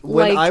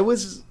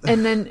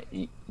then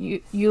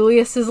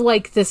Julius is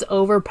like this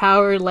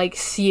overpowered like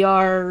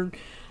CR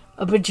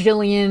a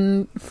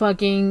bajillion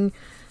fucking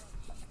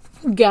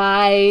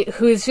guy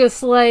who's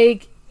just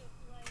like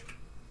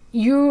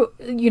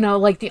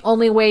like the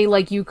only way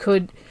like you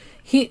could.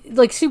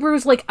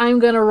 Subaru's like, I'm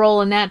gonna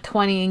roll a nat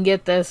 20 and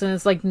get this, and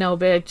it's like, no,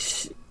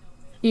 bitch.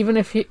 Even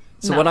if he...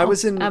 So when I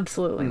was in...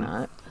 Absolutely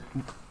not.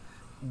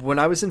 When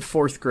I was in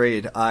 4th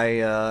grade,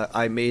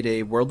 I made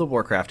a World of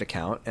Warcraft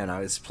account, and I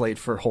was played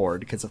for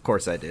Horde, because of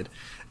course I did.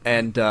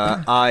 And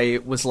I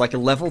was like a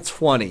level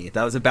 20.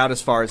 That was about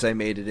as far as I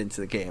made it into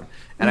the game.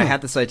 And I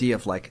had this idea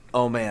of like,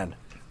 oh man,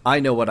 I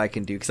know what I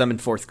can do, because I'm in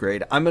 4th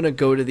grade. I'm going to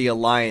go to the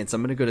Alliance.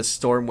 I'm going to go to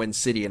Stormwind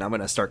City, and I'm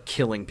going to start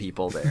killing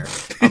people there.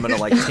 I'm going to,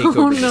 like, take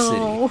over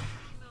the city.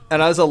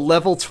 And I was a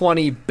level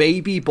 20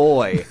 baby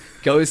boy.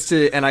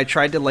 And I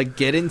tried to, like,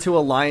 get into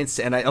Alliance,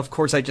 and of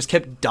course, I just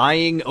kept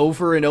dying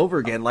over and over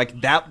again.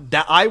 Like, that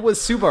I was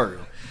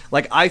Subaru.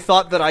 Like, I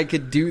thought that I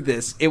could do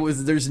this.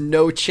 There's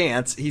no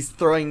chance. He's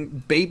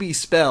throwing baby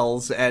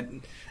spells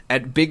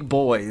at big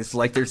boys.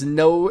 Like, there's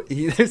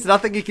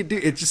nothing he can do.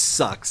 It just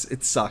sucks.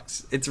 It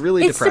sucks. It's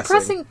really depressing. It's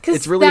depressing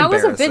because really that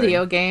was a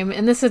video game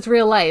and this is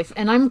real life,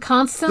 and I'm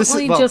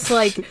constantly just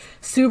like,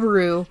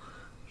 Subaru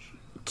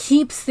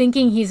keeps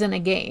thinking he's in a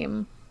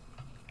game.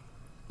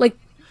 Like,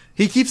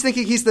 he keeps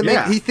thinking he's the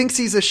main. He thinks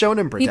he's a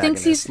shonen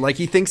protagonist.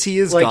 He thinks he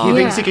is like God. he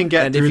thinks he can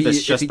get through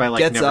this just by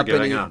like never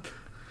giving up.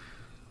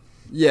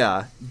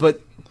 Yeah,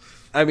 but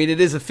I mean,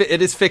 it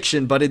is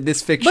fiction, but in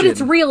this fiction... But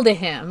it's real to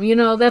him,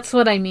 that's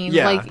what I mean.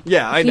 Yeah, like,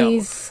 I know.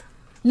 He's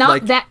not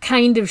like, that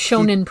kind of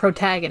shonen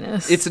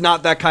protagonist. It's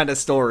not that kind of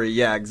story,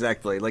 yeah,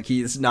 exactly. Like,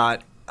 he's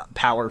not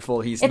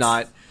powerful, he's in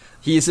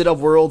a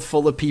world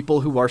full of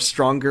people who are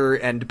stronger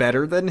and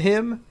better than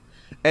him,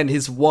 and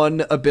his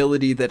one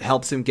ability that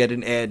helps him get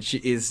an edge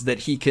is that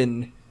he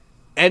can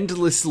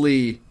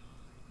endlessly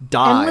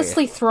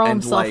throw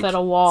himself at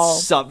a wall.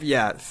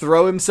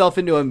 Throw himself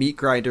into a meat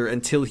grinder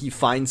until he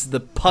finds the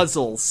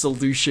puzzle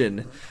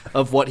solution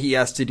of what he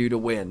has to do to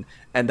win.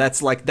 And that's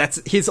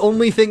his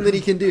only thing that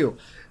he can do.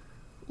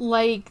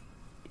 Like,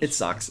 It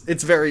sucks.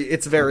 It's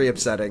very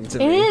upsetting to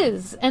me. It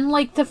is. And,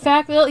 like, the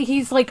fact that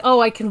he's like,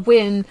 oh, I can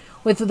win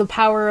with the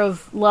power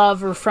of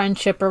love or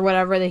friendship or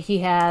whatever that he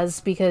has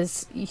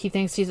because he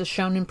thinks he's a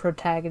shonen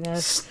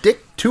protagonist.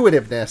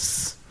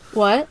 Stick-to-itiveness.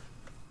 What?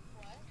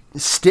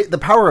 The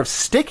power of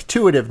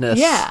stick-to-itiveness.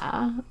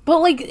 Yeah.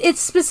 But, like,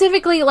 it's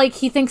specifically, like,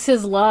 he thinks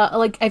his love...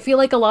 Like, I feel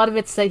like a lot of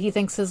it's that he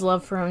thinks his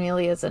love for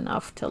Amelia is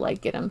enough to,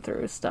 like, get him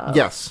through stuff.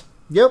 Yes.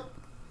 Yep.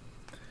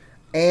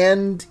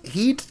 And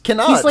he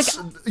cannot. He's like,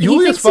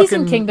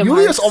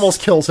 Julius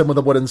almost kills him with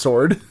a wooden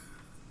sword.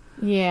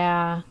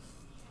 Yeah.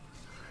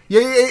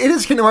 Yeah, it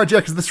is Kingdom Hearts, yeah,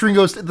 because the screen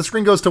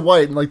goes to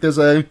white, and like there's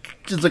a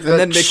just like and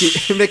then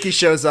Mickey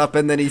shows up,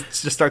 and then he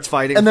just starts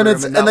fighting. And then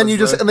you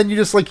just get him, and you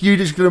just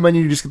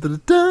get the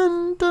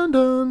dun dun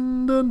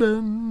dun dun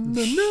dun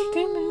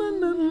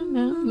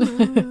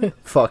dun.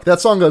 Fuck, that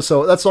song goes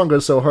so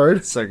hard.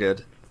 It's so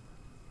good.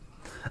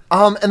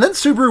 And then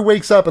Subaru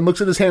wakes up and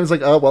looks at his hand and is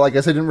like, oh, well, I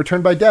guess I didn't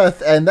return by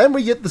death. And then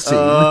we get the scene.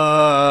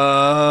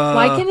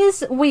 Why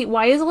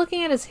is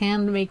looking at his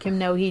hand make him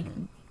know he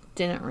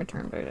didn't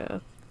return by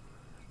death?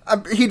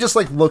 He just,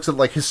 like, looks at,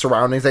 like, his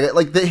surroundings.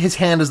 His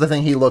hand is the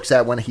thing he looks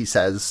at when he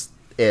says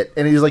it.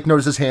 And he's, like,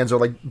 notices his hands are,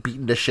 like,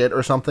 beaten to shit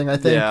or something, I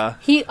think. Yeah.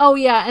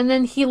 And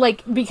then he,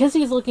 like, because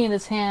he's looking at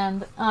his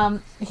hand,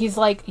 he's,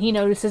 like, he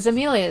notices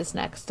Amelia's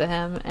next to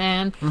him.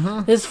 And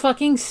this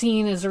fucking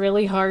scene is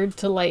really hard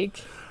to,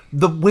 like...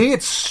 The way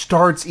it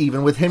starts,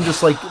 even with him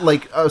just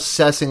like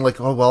assessing,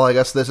 like, oh well, I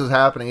guess this is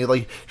happening.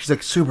 She's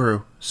like,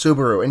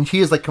 Subaru, and he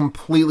is like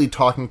completely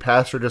talking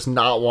past her, just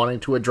not wanting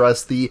to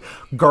address the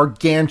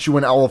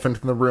gargantuan elephant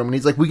in the room. And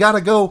he's like, we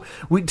gotta go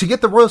to get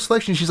the royal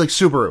selection. She's like,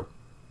 Subaru.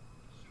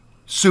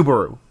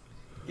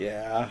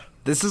 Yeah,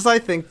 this is, I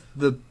think,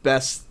 the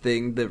best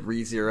thing that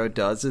ReZero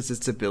does is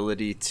its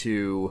ability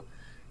to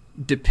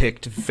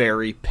depict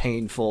very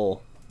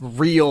painful,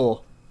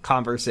 real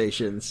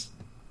conversations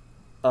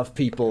of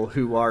people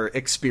who are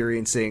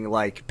experiencing,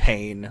 like,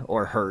 pain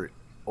or hurt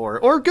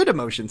or good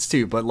emotions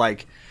too, but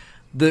like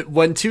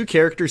when two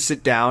characters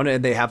sit down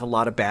and they have a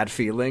lot of bad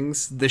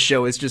feelings, the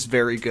show is just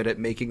very good at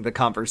making the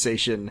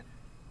conversation,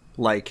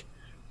 like,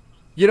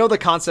 you know, the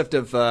concept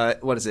of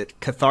what is it,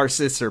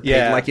 catharsis or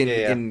pain,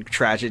 in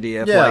tragedy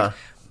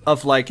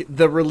of like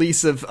the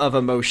release of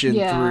emotion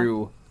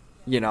through,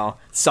 you know,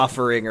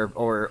 suffering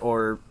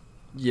or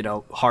you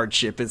know,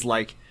 hardship is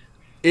like,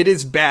 it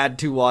is bad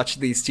to watch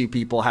these two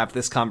people have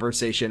this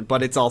conversation,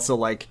 but it's also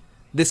like,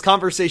 this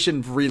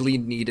conversation really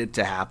needed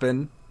to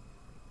happen,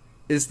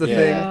 is the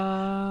thing.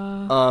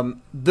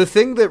 The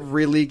thing that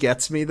really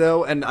gets me,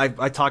 though, and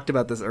I talked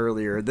about this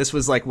earlier, this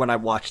was like when I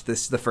watched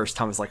this the first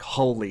time, I was like,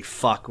 holy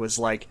fuck, was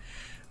like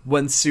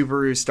when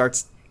Subaru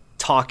starts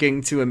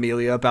talking to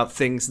Amelia about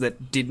things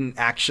that didn't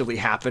actually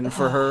happen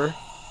for her.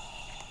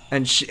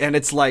 And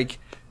it's like,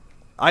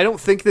 I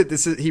don't think that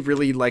he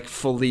really, like,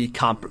 fully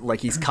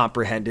he's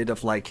comprehended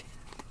of, like,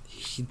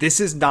 this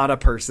is not a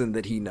person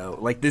that he knows.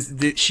 Like,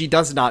 she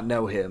does not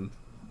know him.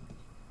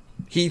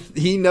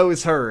 He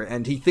knows her,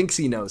 and he thinks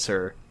he knows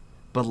her,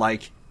 but,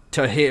 like,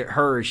 to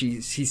her,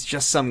 he's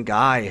just some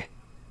guy.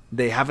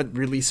 They haven't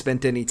really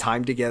spent any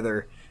time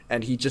together,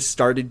 and he just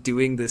started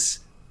doing this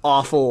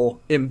awful,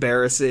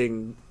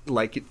 embarrassing,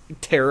 like,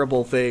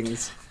 terrible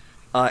things.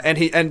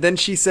 And then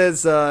she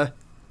says,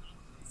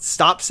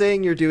 stop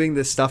saying you're doing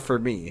this stuff for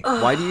me.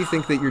 Why do you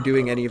think that you're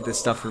doing any of this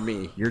stuff for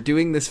me? You're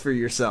doing this for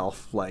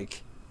yourself.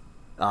 Like,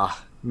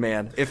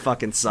 man, it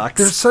fucking sucks.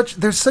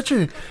 There's such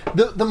a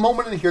the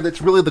moment in here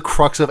that's really the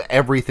crux of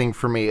everything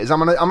for me is I'm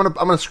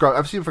gonna scrub.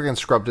 I'll see if I can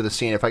scrub to the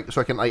scene so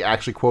I can, like,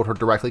 actually quote her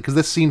directly, because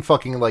this scene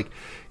fucking, like,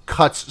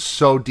 cuts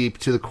so deep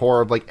to the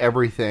core of, like,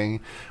 everything,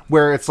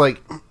 where it's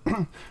like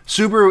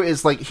Subaru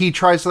is like, he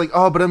tries to, like,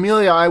 oh, but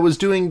Amelia, I was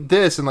doing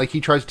this, and, like,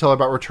 he tries to tell her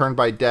about return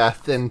by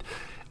death, and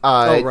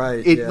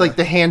like,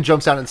 the hand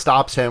jumps out and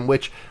stops him,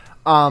 which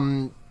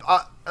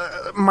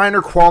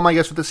minor qualm, I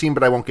guess, with the scene,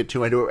 but I won't get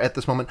too into it at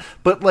this moment.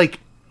 But, like,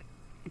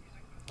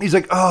 he's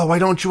like, oh, why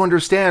don't you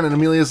understand? And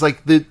Amelia's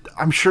like,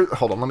 I'm sure,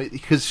 hold on,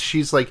 because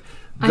she's like,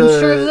 I'm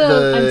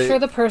sure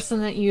the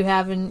person that you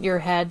have in your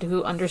head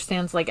who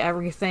understands, like,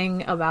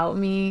 everything about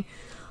me,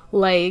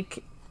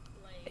 like,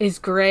 is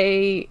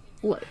great.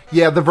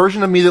 Yeah, the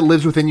version of me that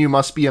lives within you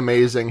must be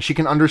amazing. She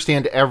can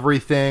understand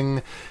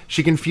everything.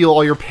 She can feel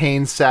all your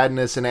pain,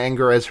 sadness, and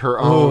anger as her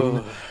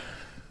own.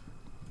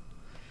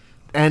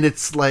 And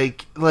it's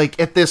like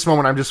at this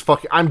moment,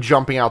 I'm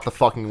jumping out the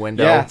fucking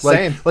window. Yeah,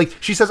 same. Like,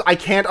 she says, I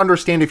can't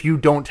understand if you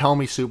don't tell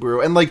me,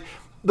 Subaru. And, like,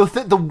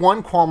 the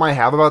one qualm I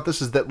have about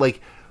this is that, like,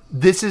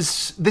 this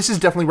is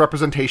definitely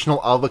representational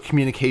of a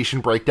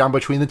communication breakdown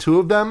between the two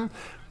of them.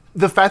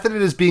 The fact that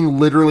it is being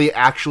literally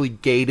actually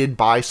gated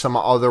by some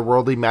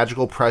otherworldly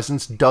magical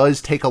presence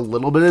does take a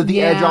little bit of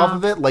the edge off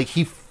of it. Like,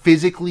 he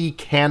physically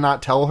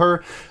cannot tell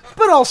her,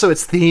 but also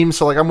it's themed,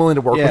 so, like, I'm willing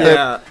to work with it.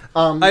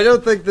 I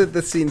don't think that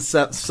the scene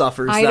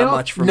suffers that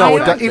much from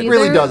it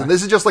really doesn't.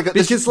 This is just like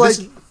this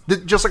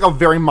just like a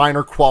very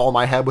minor qualm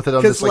I had with it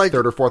on this like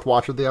third or fourth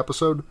watch of the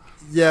episode.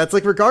 Yeah, it's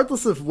like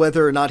regardless of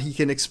whether or not he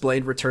can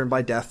explain return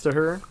by death to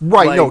her.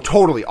 Right, like, no,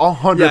 totally,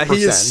 100%. Yeah,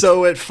 he is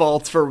so at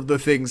fault for the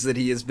things that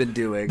he has been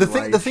doing. The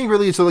thing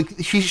really is, so like,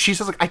 she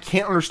says, like, I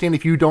can't understand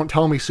if you don't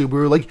tell me,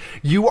 Subaru. Like,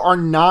 you are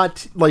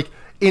not, like,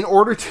 in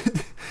order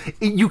to...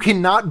 you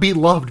cannot be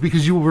loved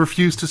because you will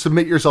refuse to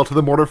submit yourself to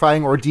the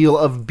mortifying ordeal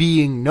of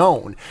being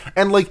known.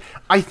 And, like,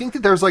 I think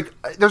that this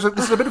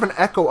is a bit of an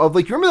echo of,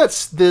 like, you remember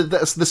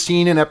the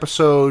scene in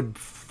episode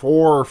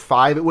 4 or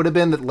 5 it would have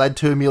been that led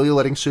to Amelia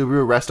letting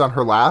Subaru rest on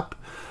her lap.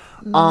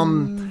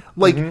 The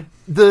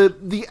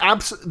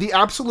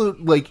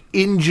absolute like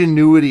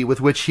ingenuity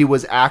with which he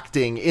was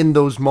acting in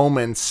those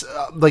moments,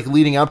 like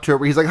leading up to it,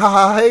 where he's like, "Ha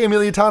ha, hey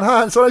Amelia Tan,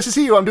 ha, it's so nice to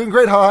see you. I'm doing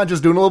great, ha,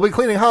 just doing a little bit of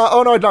cleaning, ha.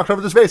 Oh no, I knocked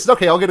over this vase. It's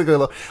okay, I'll get a good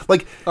look."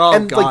 Like, oh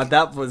and, god, like,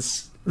 that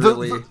was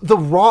really the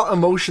raw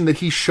emotion that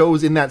he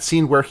shows in that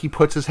scene where he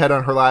puts his head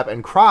on her lap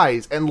and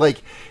cries, and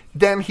like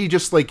then he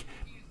just like.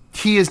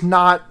 He is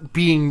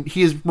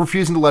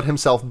refusing to let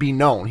himself be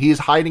known. He is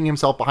hiding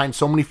himself behind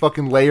so many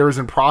fucking layers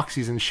and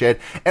proxies and shit,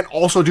 and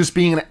also just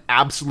being an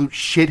absolute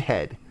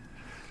shithead.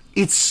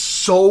 It's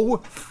so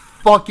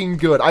fucking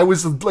good. I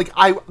was like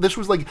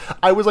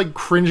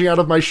cringing out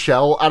of my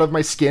shell, out of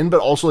my skin,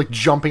 but also like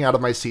jumping out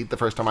of my seat the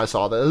first time I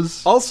saw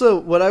this. Also,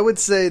 what I would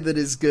say that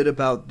is good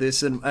about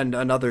this, and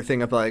another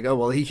thing of like, oh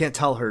well, he can't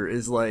tell her,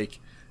 is like,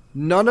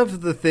 none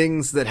of the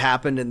things that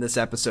happened in this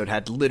episode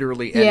had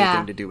literally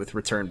anything to do with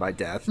Return by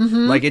Death.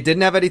 Mm-hmm. Like, it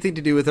didn't have anything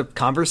to do with a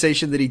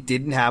conversation that he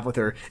didn't have with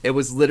her. It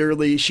was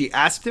literally, she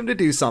asked him to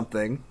do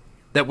something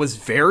that was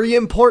very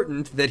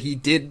important, that he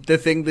did the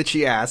thing that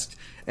she asked,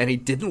 and he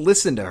didn't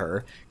listen to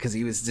her, because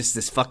he was just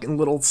this fucking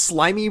little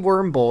slimy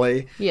worm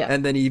boy. Yeah.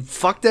 And then he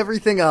fucked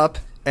everything up,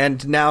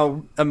 and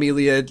now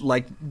Amelia,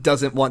 like,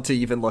 doesn't want to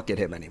even look at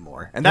him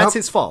anymore. And that's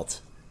his fault.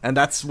 And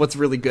that's what's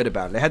really good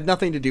about it. It had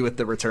nothing to do with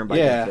the Return by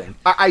Death thing.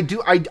 I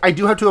do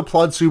have to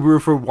applaud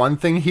Subaru for one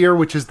thing here,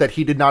 which is that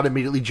he did not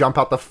immediately jump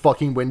out the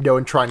fucking window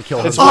and try and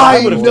kill himself.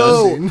 I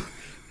know!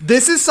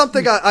 This is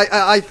something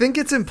I think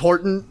it's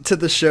important to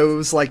the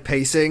show's, like,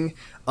 pacing.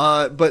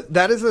 But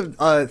that is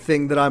a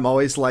thing that I'm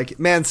always like,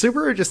 man,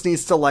 Subaru just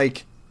needs to,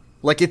 like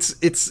it's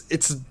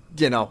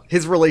you know,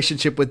 his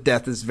relationship with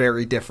death is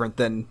very different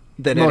than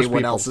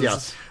anyone else's.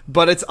 Yes.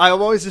 But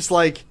I'm always just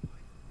like,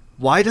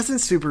 why doesn't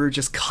Subaru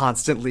just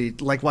constantly,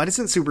 like, why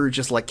doesn't Subaru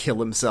just, like, kill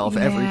himself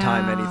every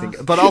time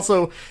anything? But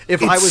also,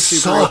 if I was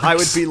Subaru, I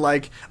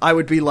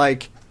would be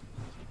like,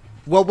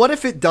 well, what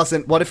if he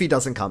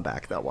doesn't come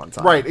back that one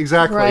time? Right,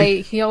 exactly.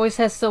 Right, he always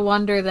has to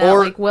wonder that,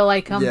 like, will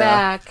I come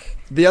back?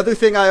 The other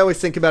thing I always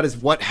think about is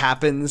what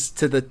happens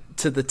to the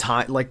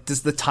time. Like,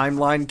 does the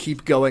timeline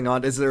keep going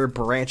on? Is there a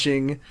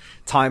branching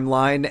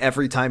timeline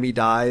every time he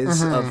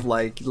dies? Mm-hmm. Of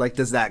like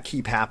does that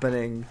keep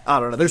happening? I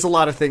don't know. There's a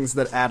lot of things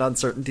that add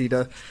uncertainty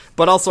to.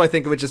 But also, I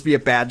think it would just be a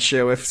bad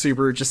show if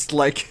Subaru just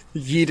like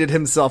yeeted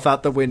himself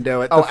out the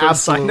window at the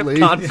first sign of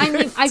conflict. I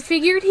mean, I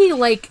figured he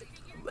like,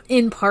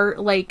 in part,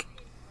 like.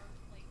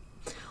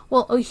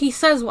 Well, he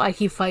says why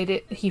he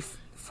fighted. He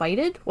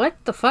fighted? What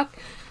the fuck?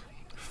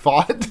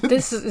 Fought?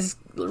 This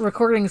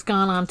recording's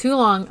gone on too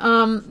long.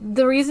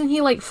 The reason he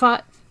like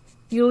fought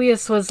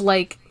Julius was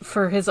like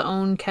for his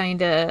own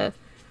kind of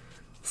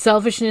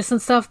selfishness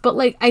and stuff, but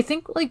like I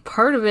think like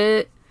part of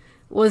it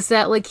was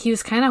that like he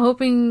was kind of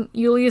hoping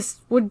Julius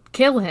would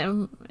kill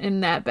him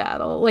in that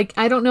battle. Like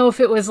I don't know if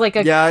it was like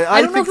a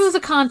I don't know if it was a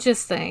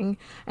conscious thing,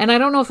 and I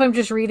don't know if I'm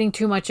just reading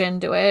too much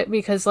into it,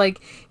 because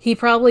like he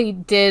probably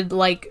did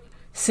like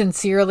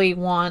sincerely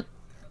want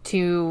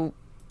to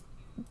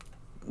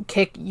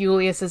kick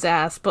Julius's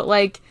ass, but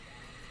like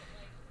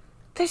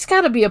there's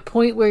got to be a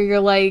point where you're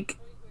like,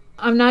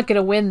 I'm not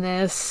gonna win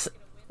this.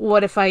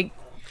 What if I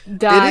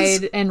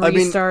died and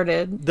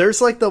restarted? I mean,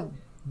 there's like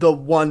the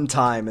one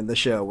time in the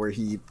show where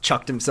he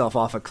chucked himself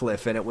off a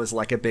cliff, and it was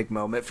like a big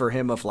moment for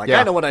him of like,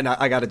 I know what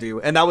I got to do,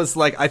 and that was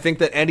like, I think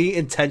that any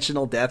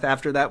intentional death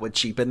after that would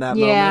cheapen that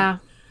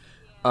moment.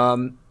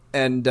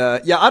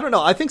 I don't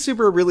know. I think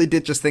Subaru really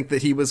did just think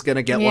that he was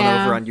gonna get one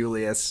over on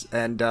Julius,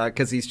 and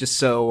because he's just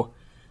so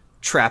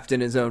trapped in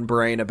his own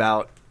brain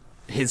about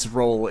his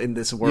role in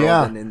this world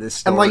and in this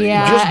story. And like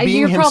just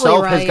being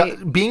himself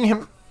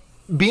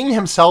being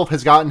himself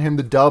has gotten him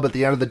the dub at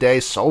the end of the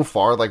day so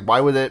far. Like why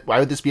would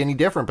this be any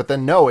different? But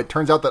then no, it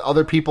turns out that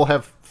other people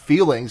have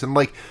feelings, and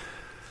like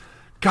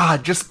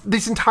God, just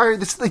this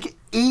like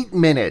 8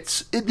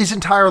 minutes. This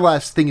entire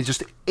last thing is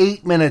just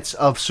 8 minutes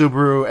of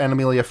Subaru and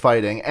Amelia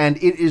fighting, and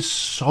it is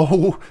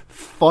so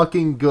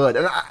fucking good.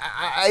 And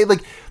I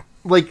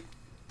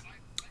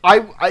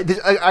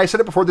said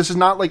it before. This is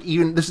not my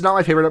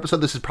favorite episode.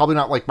 This is probably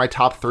not like my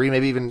top 3,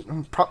 maybe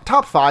even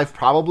top 5,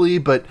 probably.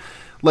 But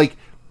like,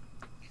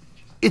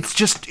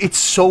 it's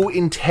so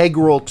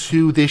integral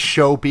to this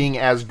show being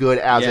as good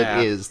as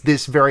it is.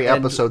 This very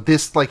episode,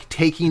 this like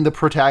taking the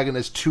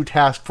protagonist to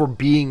task for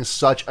being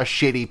such a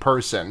shitty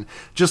person.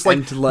 Just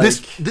like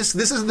this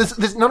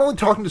is not only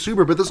talking to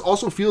Subaru, but this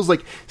also feels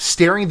like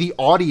staring the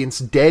audience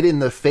dead in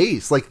the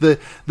face. Like the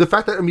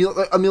fact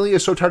that Amelia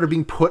is so tired of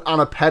being put on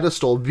a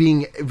pedestal,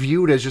 being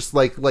viewed as just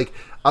like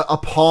a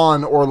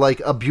pawn or like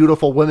a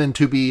beautiful woman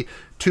to be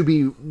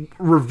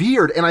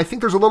revered. And I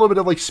think there's a little bit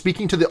of like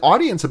speaking to the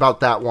audience about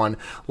that one,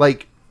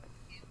 like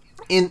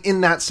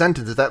in that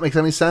sentence, if that makes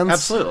any sense.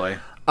 Absolutely.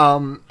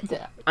 I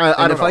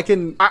feel like a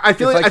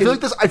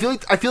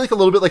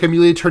little bit like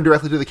Amelia turned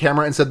directly to the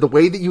camera and said, the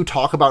way that you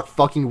talk about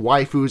fucking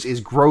waifus is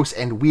gross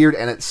and weird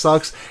and it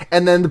sucks.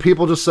 And then the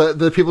people just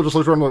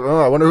looked around like,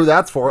 oh, I wonder who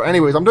that's for.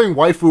 Anyways, I'm doing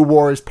Waifu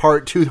Wars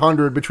part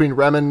 200 between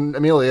Rem and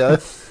Amelia.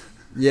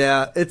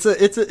 Yeah, it's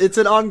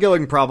an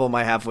ongoing problem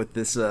I have with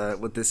this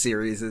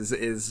series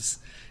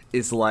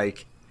is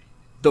like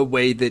the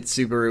way that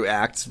Subaru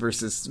acts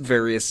versus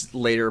various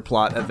later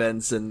plot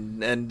events,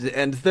 and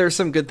there's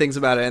some good things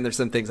about it, and there's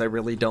some things I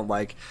really don't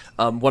like.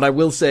 What I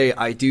will say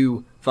I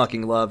do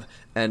fucking love,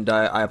 and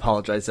I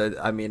apologize.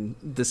 I mean,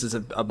 this is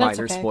a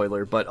minor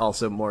spoiler, but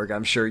also, Morg,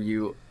 I'm sure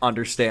you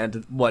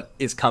understand what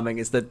is coming,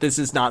 is that this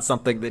is not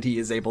something that he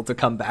is able to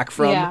come back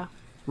from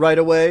right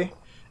away.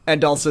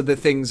 And also that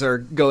things are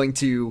going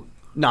to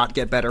not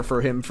get better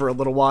for him for a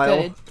little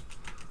while. Good.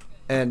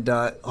 And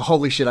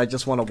holy shit, I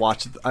just want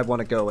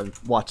to go and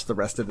watch the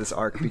rest of this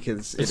arc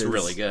because it's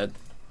really good.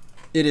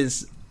 It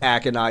is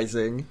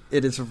agonizing.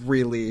 It is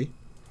really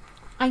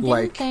I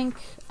didn't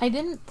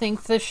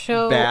think this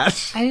show bad.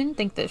 I didn't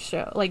think this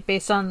show, like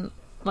based on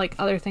like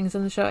other things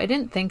in the show, I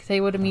didn't think they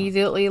would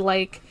immediately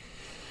like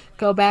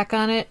go back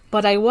on it,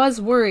 but I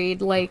was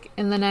worried, like,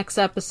 in the next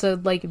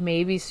episode, like,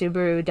 maybe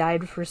Subaru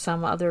died for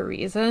some other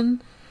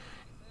reason.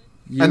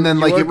 And then,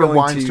 like, it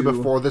rewinds to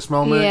before this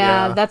moment.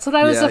 Yeah, that's what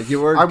I was.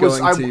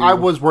 I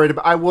was worried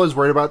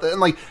about that,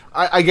 and like,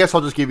 I guess I'll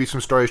just give you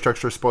some story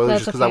structure spoilers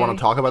just because I want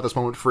to talk about this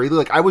moment freely.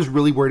 Like, I was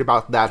really worried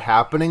about that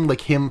happening,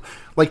 like him,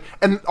 like,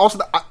 and also,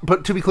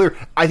 but to be clear,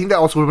 I think that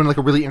also would have been like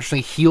a really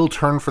interesting heel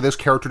turn for this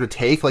character to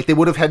take. Like, they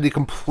would have had to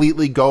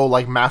completely go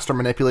like master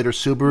manipulator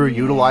Subaru,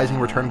 utilizing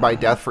Return by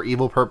Death for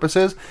evil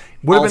purposes.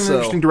 Would have been an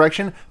interesting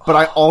direction, but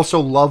I also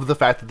love the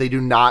fact that they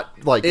do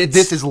not like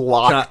this is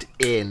locked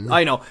in.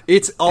 I know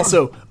it's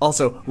also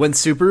when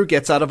Subaru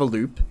gets out of a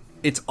loop,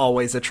 it's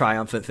always a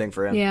triumphant thing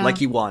for him. Yeah. Like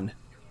he won.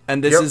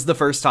 And this is the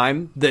first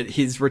time that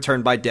his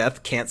Return by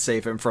Death can't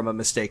save him from a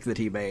mistake that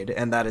he made,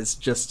 and that is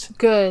just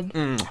good.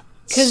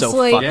 So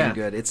like, fucking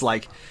good. It's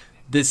like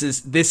this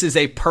is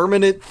a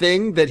permanent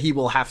thing that he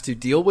will have to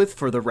deal with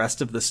for the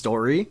rest of the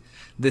story.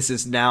 This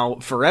is now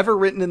forever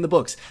written in the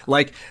books.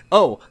 Like,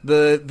 oh,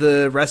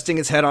 the resting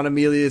his head on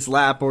Amelia's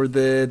lap, or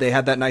they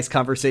had that nice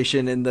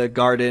conversation in the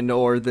garden,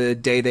 or the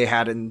day they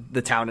had in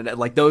the town, and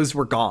like those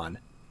were gone.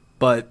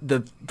 But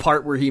the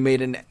part where he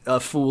made a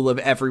fool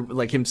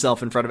of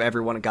himself in front of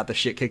everyone and got the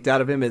shit kicked out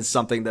of him is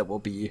something that will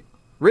be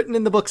written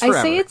in the books forever.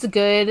 I say it's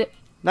good.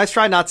 Nice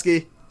try,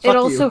 Natsuki. It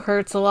also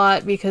hurts a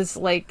lot because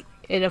like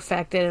it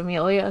affected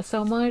Amelia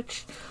so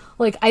much.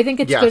 Like, I think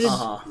it's good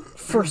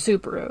for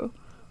Subaru.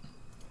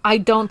 I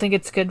don't think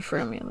it's good for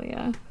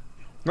Amelia.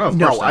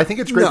 No, I think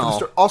it's great for the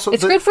story. Also,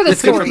 it's good for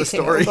the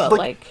story. But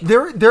like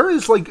there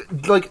is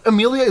like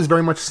Amelia is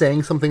very much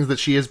saying some things that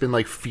she has been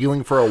like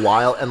feeling for a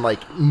while and like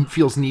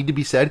feels need to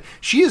be said.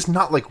 She is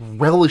not like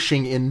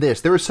relishing in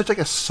this. There is such like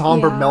a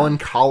somber,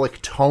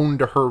 melancholic tone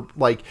to her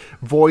like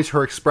voice,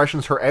 her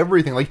expressions, her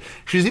everything. Like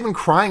she's even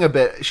crying a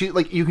bit. She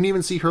like you can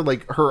even see her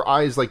like her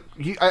eyes like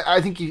I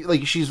think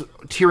like she's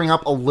tearing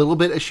up a little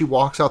bit as she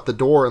walks out the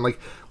door and like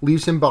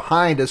leaves him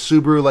behind as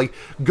Subaru like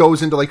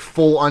goes into like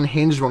full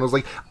unhinged one. It was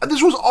like,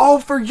 this was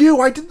all for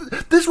you.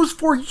 This was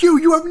for you.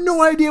 You have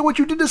no idea what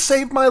you did to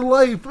save my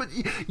life. But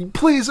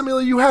please,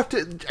 Amelia, you have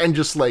to. And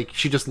just like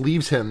she just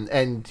leaves him,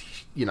 and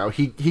you know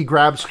he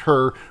grabs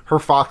her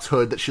fox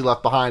hood that she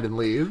left behind and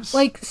leaves.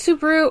 Like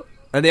Subaru.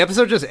 And the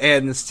episode just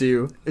ends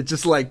too. It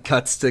just like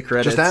cuts to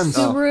credits. Just ends.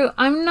 Subaru,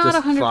 I'm not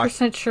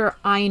 100% sure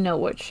I know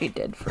what she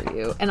did for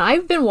you, and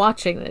I've been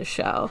watching this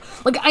show.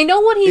 Like I know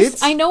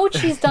what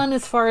she's done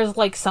as far as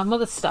like some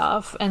of the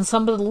stuff and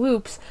some of the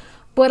loops,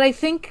 but I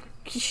think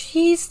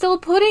she's still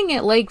putting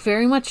it like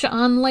very much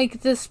on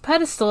like this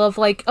pedestal of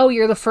like, oh,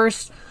 you're the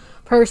first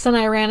person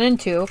I ran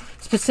into,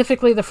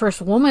 specifically the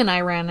first woman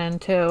I ran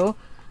into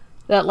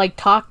that like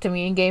talked to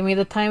me and gave me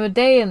the time of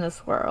day in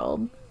this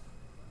world.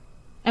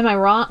 Am I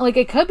wrong? Like,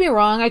 it could be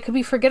wrong. I could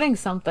be forgetting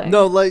something.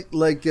 No, I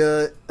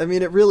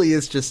mean, it really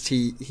is just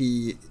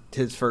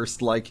his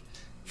first, like,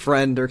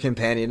 friend or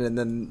companion, and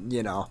then,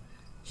 you know,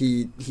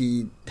 he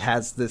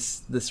has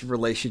this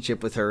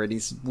relationship with her, and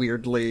he's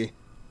weirdly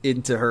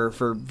into her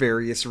for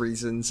various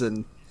reasons,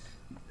 and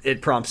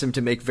it prompts him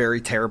to make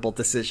very terrible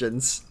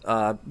decisions,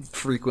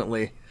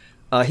 frequently.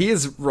 He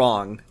is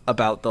wrong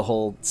about the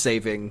whole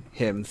saving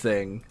him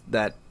thing.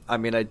 That, I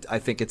mean, I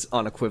think it's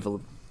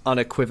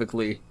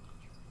unequivocally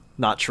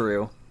not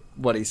true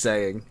what he's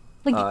saying.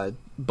 Like,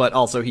 but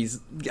also he's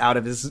out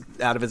of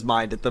his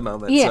mind at the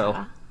moment. Yeah.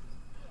 So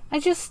I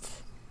just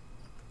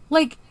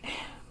like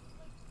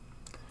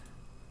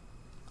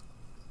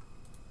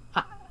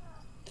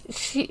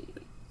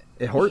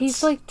it hurts.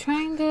 He's like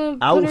trying to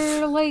put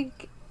her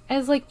like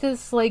as like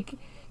this like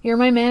you're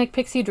my manic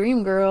pixie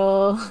dream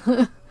girl.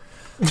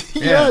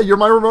 Yeah, you're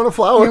my Ramona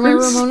Flowers. You're my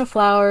Ramona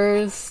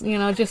Flowers, you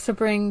know, just to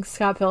bring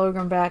Scott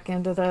Pilgrim back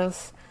into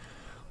this.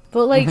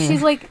 But like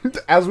she's like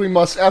as we are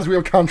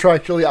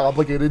contractually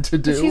obligated to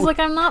do. She's like,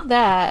 I'm not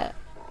that.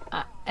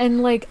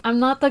 And like I'm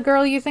not the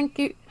girl you think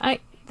that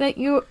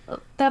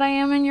I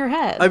am in your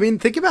head. I mean,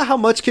 think about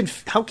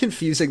how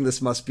confusing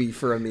this must be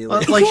for Amelia.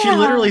 Like she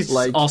literally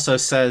also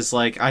says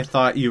like, I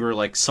thought you were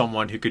like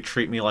someone who could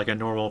treat me like a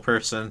normal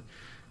person.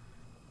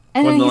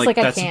 And then he's like,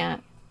 I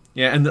can't.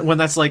 Yeah, and when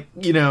that's like,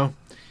 you know,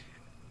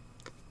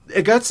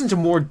 it gets into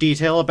more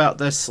detail about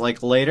this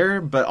like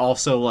later, but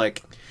also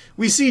like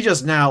we see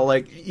just now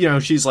like, you know,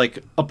 she's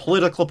like a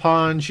political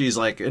pawn, she's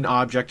like an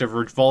object of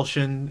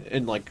revulsion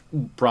in like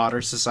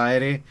broader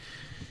society.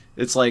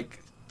 It's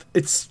like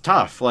it's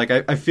tough. Like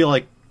I feel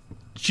like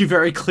she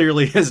very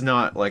clearly has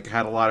not like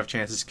had a lot of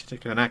chances to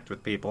connect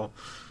with people.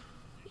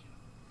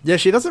 Yeah,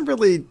 she doesn't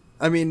really.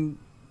 I mean,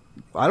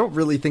 I don't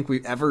really think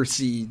we ever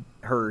see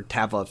her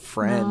have a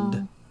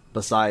friend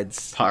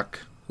besides Puck.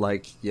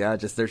 Like, yeah,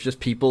 there's just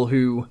people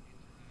who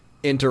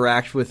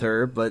interact with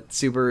her, but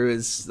Subaru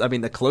is, I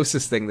mean, the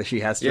closest thing that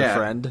she has to a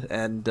friend,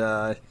 and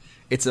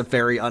it's a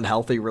very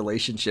unhealthy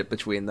relationship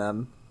between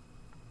them.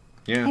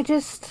 Yeah.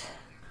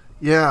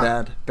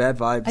 Bad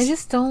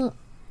vibes.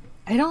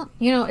 I don't,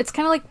 you know, it's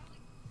kind of like,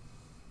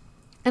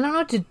 I don't know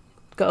what to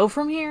go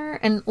from here,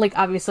 and like,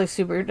 obviously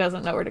Subaru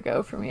doesn't know where to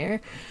go from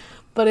here,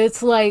 but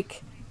it's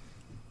like,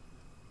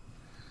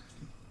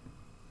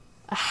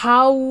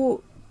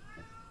 how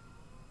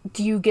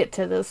do you get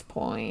to this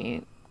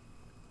point?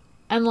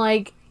 And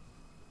like,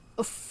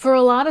 for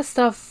a lot of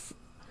stuff,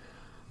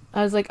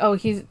 I was like, oh,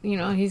 he's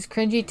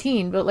cringy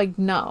teen, but like,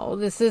 no,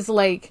 this is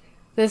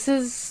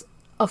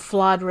a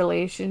flawed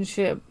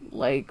relationship,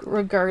 like,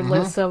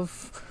 regardless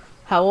of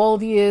how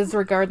old he is,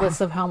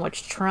 regardless of how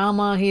much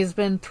trauma he's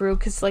been through,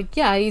 because like,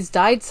 yeah, he's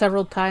died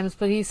several times,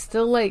 but he's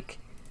still like,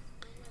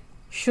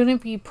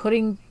 shouldn't be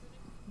putting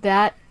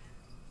that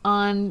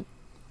on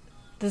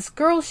this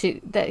girl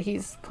that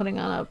he's putting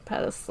on a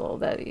pedestal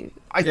that he...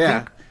 I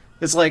think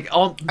it's like...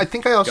 I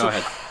think I also... Go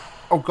ahead.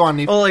 Oh, go on,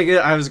 Neve. Well, like,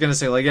 I was gonna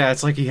say, like, yeah,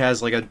 it's like he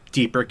has, like, a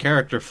deeper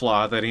character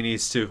flaw that he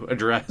needs to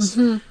address.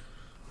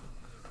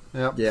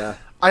 Yep. Yeah.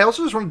 I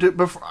also just want to do...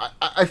 Before,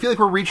 I feel like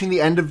we're reaching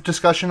the end of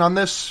discussion on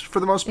this, for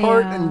the most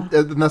part, and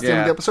that's the end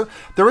of the episode.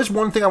 There is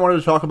one thing I wanted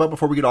to talk about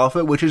before we get off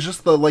it, which is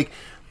just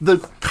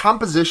the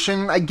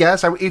composition, I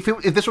guess.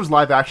 If this was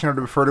live action, I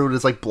would refer to it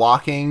as, like,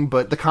 blocking,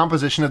 but the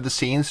composition of the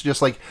scenes,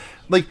 just, like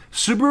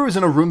Subaru is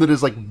in a room that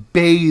is, like,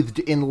 bathed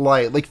in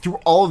light. Like, through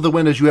all of the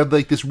windows, you have,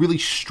 like, this really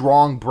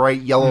strong,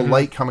 bright yellow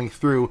light coming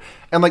through,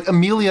 and, like,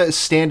 Amelia is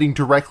standing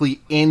directly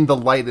in the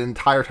light the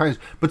entire time.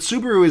 But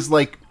Subaru is,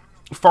 like,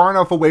 far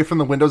enough away from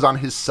the windows on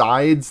his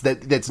sides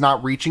that's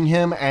not reaching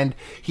him, and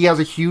he has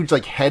a huge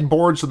like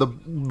headboard, so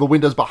the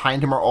windows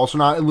behind him are also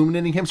not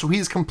illuminating him, so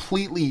he's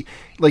completely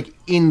like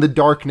in the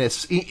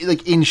darkness,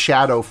 like in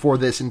shadow for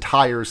this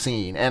entire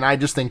scene. And I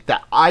just think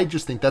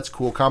that's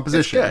cool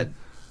composition. It's good.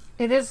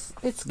 It is.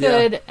 It's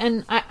good,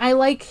 and I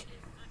like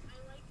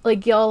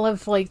y'all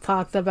have like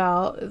talked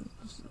about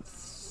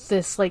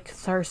this like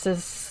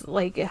catharsis,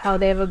 like how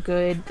they have a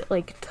good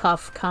like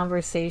tough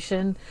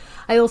conversation.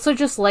 I also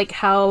just like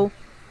how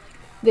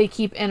they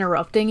keep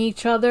interrupting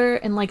each other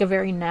in like a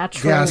very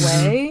natural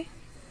way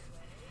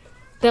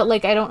that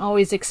like I don't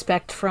always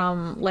expect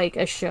from like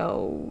a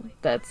show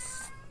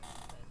that's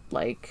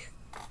like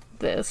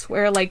this,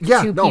 where like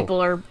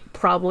people are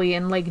probably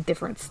in like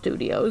different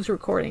studios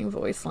recording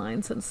voice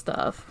lines and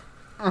stuff.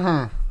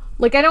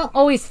 Like I don't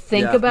always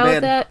think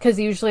about that, because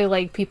usually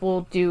like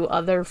people do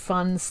other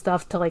fun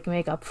stuff to like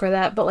make up for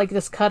that, but like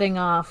this cutting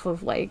off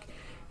of like,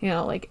 you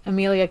know, like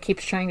Amelia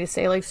keeps trying to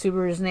say like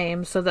Subaru's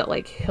name so that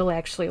like he'll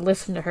actually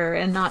listen to her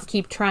and not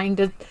keep trying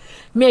to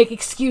make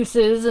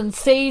excuses and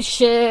say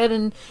shit,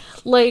 and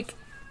like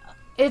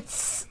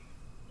it's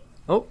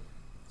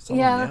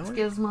that's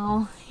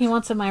Gizmo. He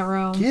wants in my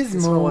room.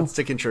 Gizmo wants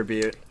to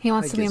contribute. He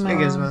wants to be in my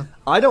room.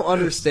 I don't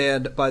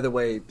understand, by the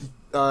way,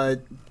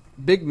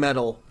 big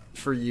medal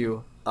for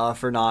you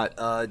for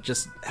not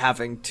just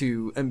having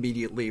to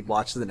immediately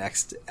watch the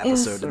next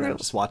episode and then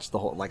just watch the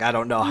whole. Like, I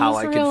don't know how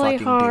I can really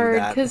fucking hard, do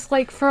that. because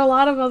like for a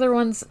lot of other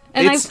ones,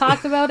 and I've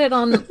talked about it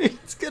on.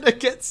 It's gonna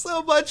get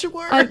so much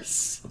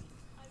worse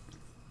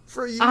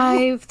for you.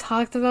 I've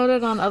talked about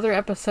it on other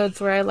episodes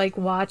where I like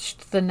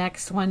watched the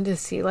next one to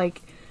see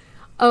like,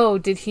 oh,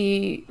 did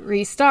he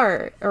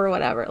restart or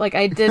whatever? Like,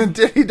 I did.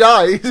 Did he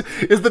die?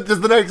 Does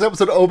the next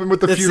episode open with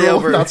the funeral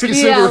of Natsuki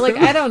Subaru? Yeah, like,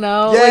 I don't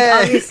know. Yeah.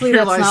 Like, obviously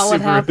that's not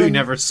what happened. Who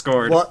never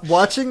scored.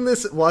 Watching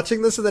this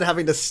and then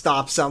having to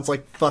stop sounds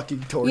like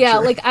fucking torture. Yeah,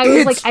 like, I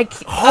was like, I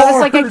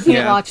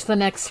can't watch the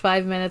next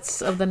 5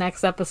 minutes of the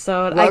next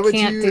episode. I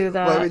can't do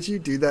that. Why would you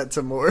do that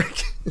to Morg?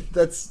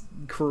 That's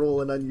cruel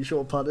and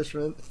unusual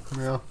punishment.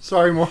 Yeah,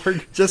 sorry,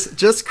 Morg.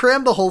 Just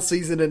cram the whole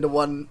season into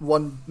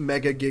one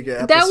mega giga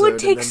episode. That would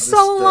take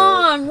so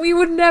long. We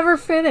would never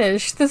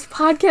finish. This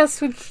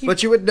podcast would keep...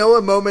 But you would know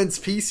a moment's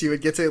peace. You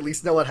would get to at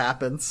least know what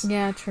happens.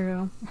 Yeah,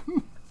 true.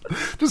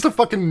 Just a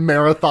fucking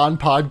marathon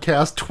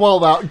podcast,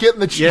 12 hours. Get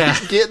in the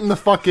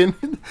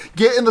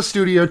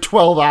studio,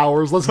 12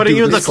 hours. Let's putting do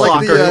you in the this.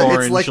 clock.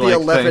 It's like the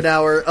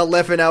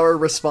 11-hour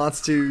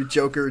response to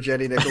Joker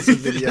Jenny Nicholson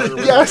video.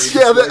 Yes,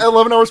 yeah, the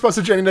 11-hour response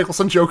to Jenny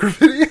Nicholson Joker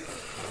video.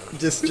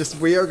 Just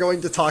we are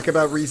going to talk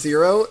about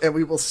ReZero, and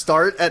we will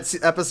start at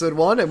episode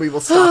 1, and we will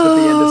stop at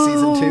the end of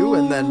season 2,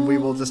 and then we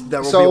will just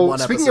there will be a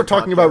one episode. Speaking of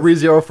talking about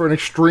ReZero for an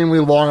extremely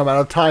long amount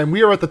of time,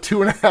 we are at the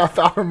 2.5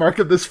 hour mark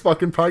of this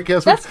fucking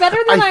podcast. That's better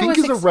than I was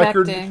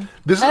expecting.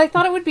 I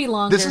thought it would be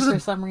longer for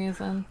some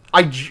reason.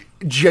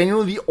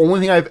 Genuinely, the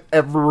only thing I've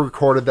ever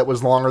recorded that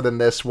was longer than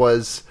this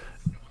was...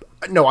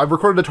 No, I've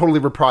recorded a totally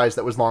reprised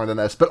that was longer than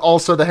this, but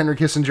also the Henry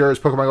Kissinger's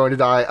Pokemon Going to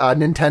Die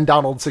Nintendo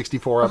Donald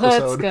 64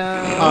 episode. Let's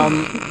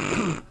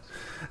go.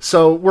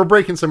 So we're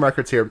breaking some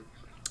records here.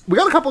 We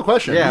got a couple of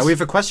questions. Yeah, we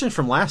have a question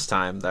from last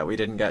time that we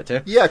didn't get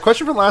to. Yeah, a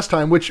question from last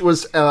time, which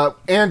was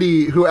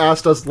Andy, who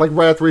asked us, like,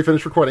 right after we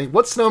finished recording,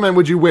 what snowman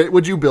would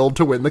you build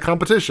to win the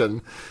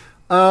competition?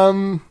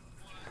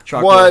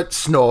 What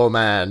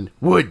snowman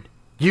would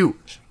you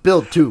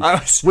build to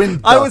win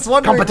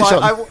the competition?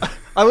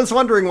 I was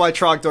wondering why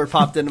Trogdor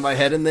popped into my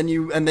head, and then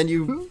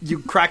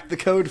you cracked the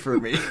code for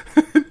me.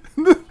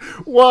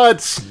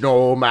 What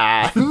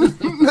snowman?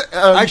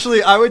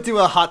 Actually, I would do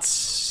a hot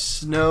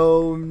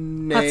snow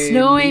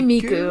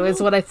Miku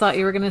is what I thought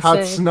you were going to say.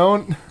 Hot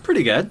snow.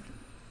 Pretty good.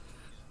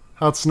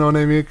 Hot snow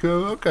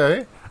Miku.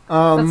 Okay.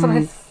 That's what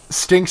I...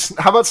 Stinks.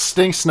 How about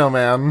Stink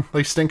Snowman?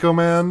 Like Stinko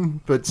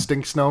Man, but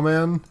Stink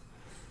Snowman.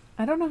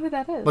 I don't know who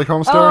that is. Like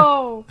Homestar.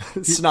 Oh,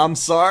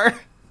 Snomsar.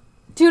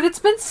 Dude, it's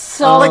been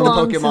so like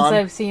long since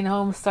I've seen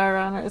Homestar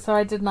Runner, so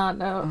I did not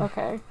know.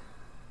 Okay.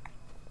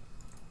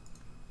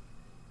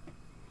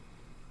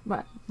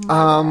 What?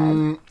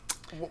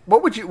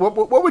 What would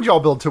y'all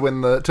build to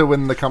win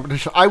the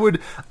competition? I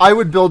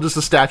would build just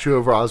a statue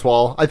of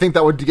Roswell. I think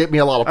that would get me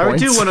a lot of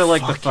points. I do want to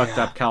the fucked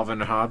up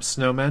Calvin and Hobbes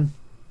snowman.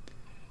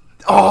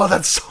 Oh,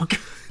 that's so good.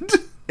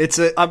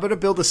 I'm gonna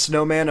build a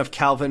snowman of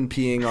Calvin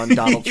peeing on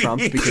Donald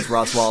Trump because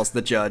Roswell's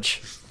the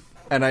judge.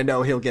 And I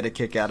know he'll get a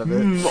kick out of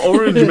it.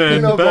 Orange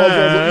Man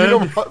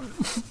bad.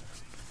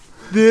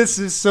 This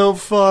is so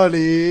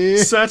funny.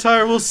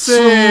 Satire will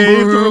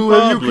save the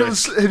Republic.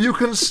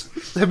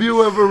 Have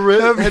you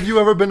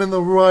ever been in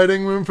the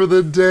writing room for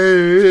the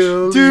Daily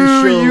Show?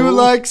 Do you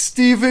like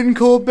Stephen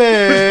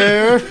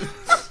Colbert?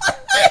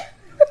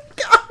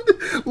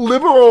 God.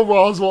 Liberal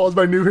Roswell is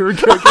my new favorite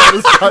character in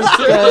this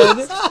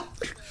podcast.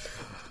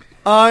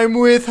 I'm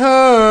with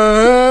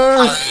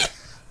her.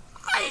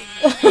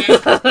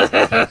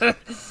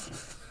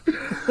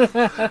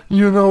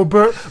 You know,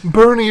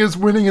 Bernie is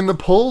winning in the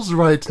polls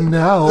right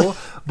now,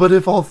 but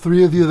if all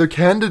three of the other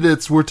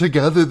candidates were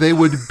together, they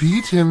would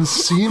beat him.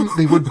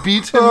 They would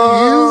beat him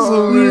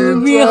easily.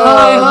 Me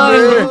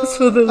high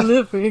for the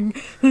living.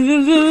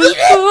 This is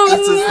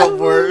the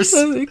worst.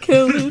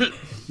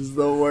 This is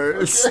the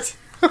worst.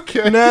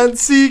 Okay.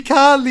 Nancy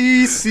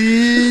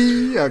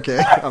Khaleesi.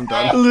 Okay, I'm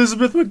done.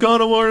 Elizabeth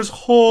McGonagall is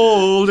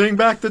holding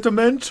back the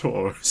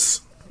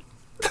Dementors.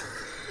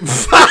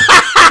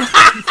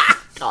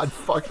 God,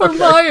 fuck.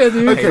 Okay.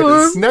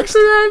 Next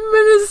Prime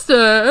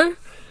Minister.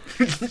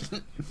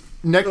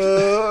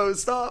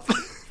 Stop.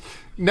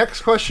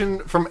 Next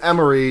question from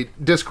Emery,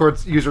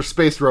 Discord user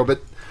Space Robot.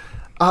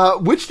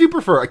 Which do you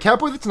prefer? A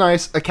Catboy that's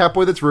nice, a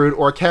Catboy that's rude,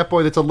 or a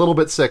Catboy that's a little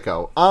bit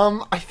sicko?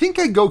 I think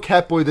I'd go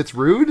Catboy that's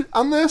rude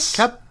on this.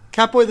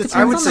 Catboy that's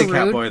I would say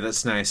Catboy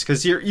that's nice,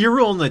 because you're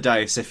rolling the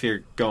dice if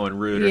you're going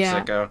rude or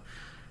sicko.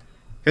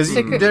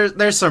 Because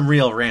there's some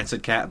real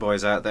rancid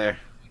Catboys out there.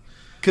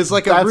 Because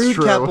like a rude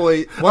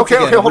Catboy... Okay,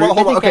 hold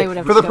on. Okay,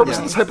 for the purpose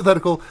of this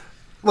hypothetical...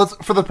 let's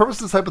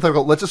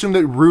assume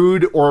that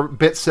rude or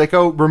bit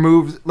sicko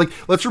removes,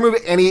 let's remove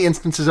any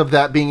instances of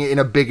that being in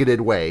a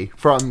bigoted way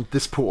from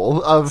this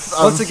pool of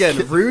once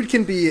again, rude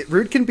can be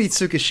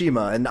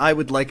Tsukishima, and I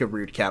would like a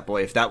rude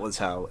Catboy if that was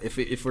how,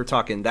 if we're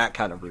talking that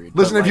kind of rude.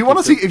 Listen, if you want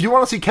to see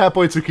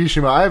Catboy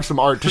Tsukishima, I have some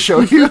art to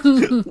show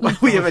you.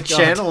 We have a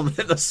channel in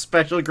the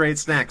special Great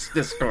Snacks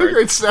Discord.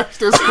 Great Snacks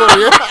Discord,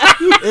 yeah.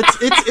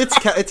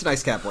 It's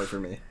nice Catboy for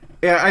me.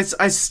 Yeah,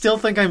 I still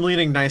think I'm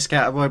leaning nice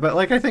Catboy, but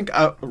I think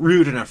a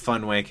rude in a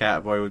fun way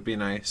Catboy would be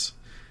nice.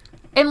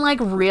 In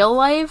real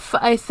life,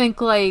 I think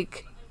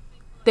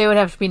they would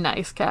have to be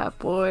nice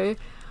Catboy.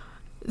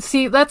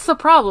 See, that's the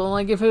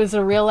problem. If it was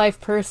a real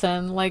life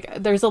person,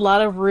 there's a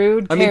lot of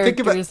rude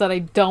characters that I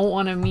don't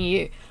want to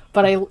meet.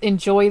 but I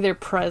enjoy their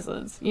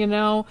presence, you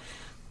know?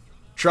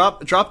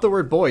 Drop the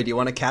word boy. Do you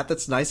want a cat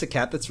that's nice, a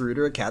cat that's rude,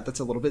 or a cat that's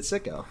a little bit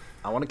sicko?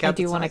 I want a cat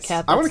that's want nice. A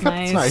cat I that's want a cat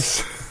that's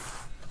nice.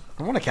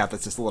 I want a cat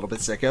that's just a little bit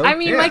sicko. I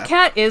mean, my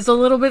cat is a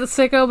little bit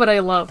sicko, but I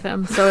love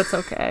him, so it's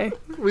okay.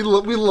 we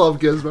love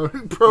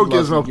Gizmo. Pro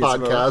Gizmo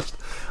podcast.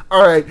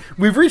 All right,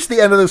 we've reached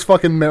the end of this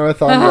fucking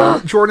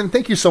marathon. Jordan,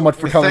 thank you so much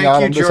for coming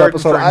on this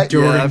episode. I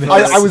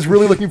was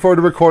really looking forward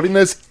to recording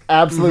this.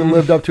 Absolutely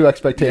lived up to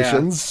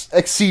expectations.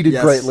 Exceeded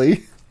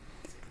greatly.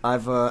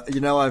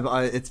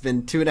 It's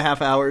been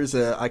 2.5 hours.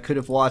 I could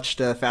have watched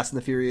Fast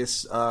and the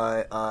Furious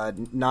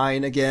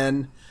 9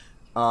 again,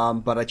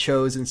 but I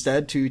chose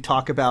instead to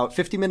talk about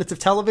 50 minutes of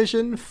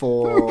television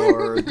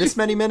for this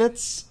many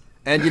minutes.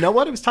 And you know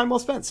what? It was time well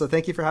spent. So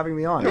thank you for having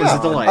me on. It was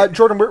a delight.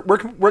 Jordan, where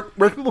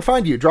can people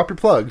find you? Drop your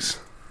plugs.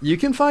 You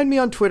can find me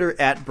on Twitter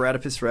at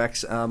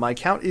Bradipusrex. My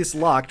account is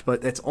locked,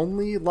 but it's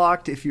only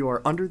locked if you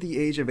are under the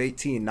age of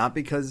 18, not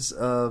because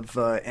of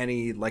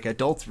any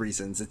adult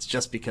reasons. It's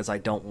just because I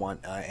don't want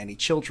any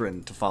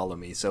children to follow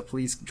me. So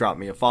please drop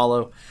me a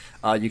follow.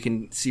 You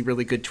can see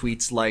really good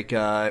tweets like,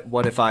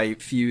 what if I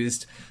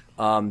fused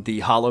the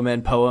Hollow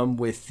Men poem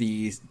with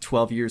the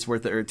 2 years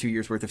worth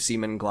of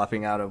semen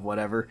glopping out of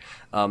whatever.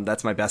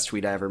 That's my best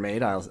tweet I ever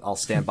made. I'll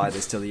stand by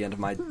this till the end of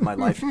my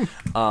life.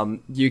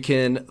 You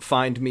can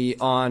find me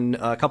on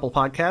a couple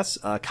podcasts,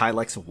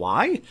 Kylex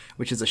Y,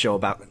 which is a show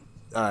about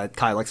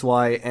Kylex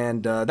Y,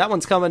 and that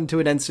one's coming to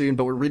an end soon,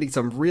 but we're reading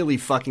some really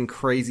fucking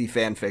crazy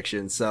fan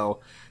fiction,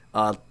 so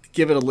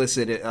give it a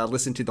listen.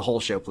 Listen to the whole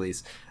show,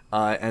 please.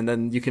 And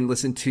then you can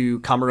listen to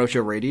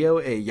Kamurocho Radio,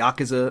 a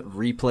Yakuza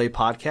replay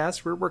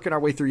podcast. We're working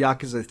our way through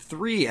Yakuza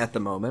 3 at the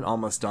moment,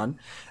 almost done.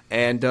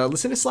 And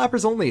listen to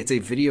Slappers Only. It's a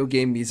video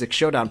game music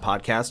showdown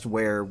podcast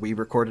where we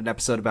record an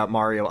episode about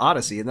Mario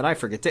Odyssey, and then I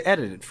forget to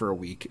edit it for a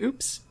week.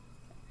 Oops.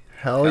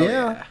 Hell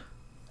yeah.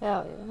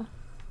 Hell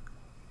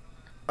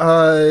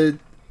yeah.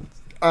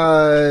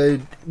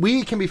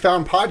 We can be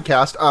found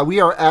podcast. We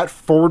are at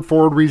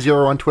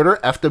 /ReZero on Twitter,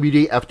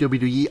 FWD,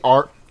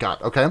 FWDR.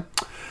 God, okay.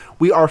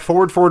 We are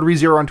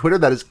 /ReZero on Twitter.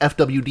 That is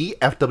FWD,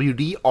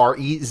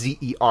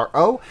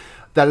 FWDREZERO.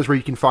 That is where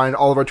you can find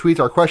all of our tweets,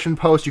 our question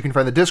posts. You can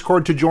find the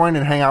Discord to join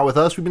and hang out with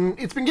us.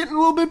 It's been getting a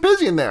little bit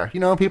busy in there. You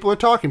know, people are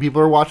talking,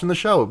 people are watching the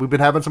show. We've been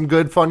having some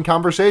good, fun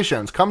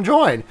conversations. Come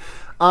join.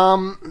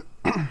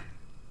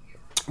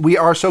 We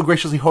are so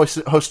graciously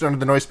hosted under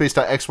the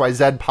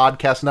Noisepace.xyz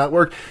podcast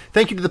network.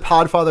 Thank you to the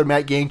Podfather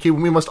Matt GameCube.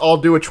 We must all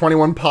do a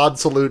 21 pod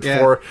salute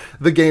for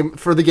the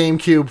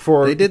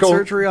GameCube. They did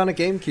surgery on a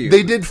GameCube.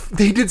 They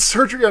did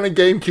surgery on a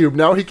GameCube.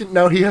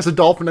 Now he has a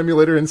Dolphin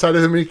emulator inside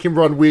of him, and he can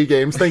run Wii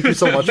games. Thank you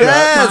so much.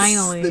 Yes!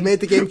 Finally, they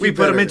made the GameCube. We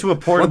put them into a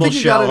portable shell. One thing you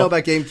shell. gotta know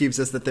about GameCubes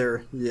is that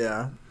they're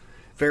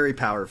very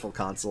powerful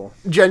console.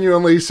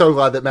 Genuinely so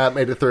glad that Matt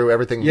made it through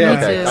everything. Yeah,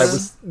 okay. I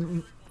was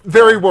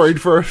very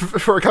worried for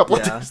a couple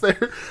of days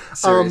there.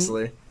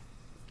 Seriously.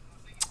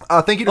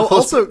 Thank you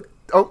to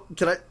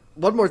can I?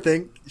 One more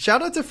thing.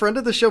 Shout out to friend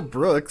of the show,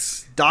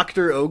 Brooks,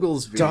 Dr.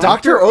 Oglesby.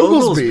 Dr.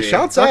 Oglesby.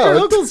 Shouts out. Dr.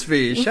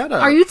 Oglesby. Shout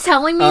out. Are you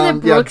telling me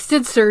that Brooks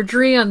did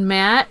surgery on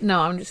Matt?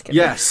 No, I'm just kidding.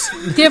 Yes.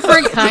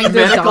 Different kind of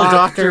medical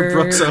doctor.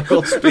 Brooks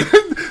Oglesby.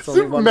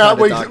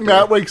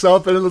 Matt wakes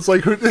up and it's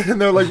like,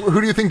 and they're like, "Who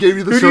do you think gave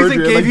you the surgery?" Who do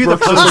you think gave you the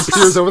Brooks just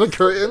appears over the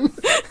curtain.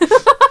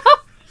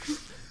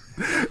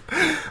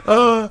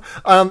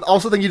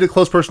 Also, thank you to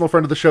close personal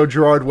friend of the show,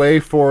 Gerard Way,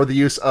 for the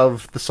use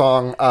of the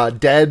song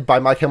Dead by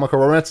My Chemical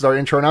Romance as our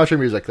intro and outro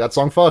music. That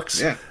song fucks.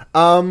 Yeah.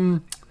 I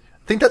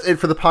think that's it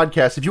for the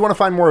podcast. If you want to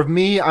find more of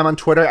me, I'm on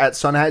Twitter at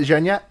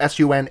Sunhatzhenya,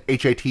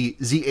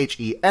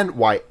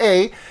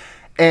 SUNHATZHENYA.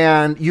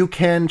 And you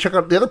can check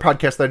out the other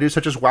podcasts that I do,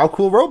 such as Wow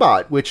Cool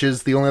Robot, which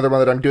is the only other one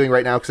that I'm doing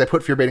right now because I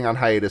put Fear Baiting on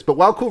hiatus. But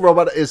Wow Cool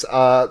Robot is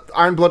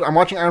Iron Blood. I'm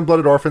watching Iron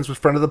Blooded Orphans with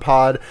friend of the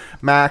pod,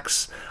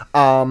 Max.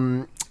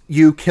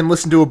 You can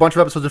listen to a bunch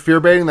of episodes of Fear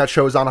Baiting. That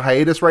show is on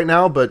hiatus right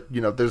now, but,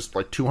 you know, there's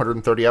like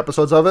 230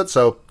 episodes of it.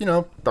 So, you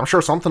know, I'm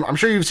sure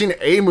you've seen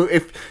a movie.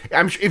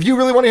 If you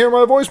really want to hear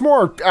my voice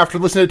more after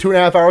listening to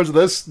 2.5 hours of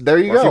this, there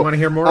you go. If you want to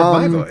hear more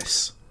of my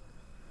voice.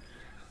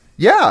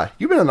 Yeah,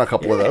 you've been in a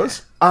couple of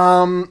those.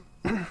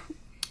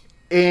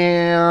 And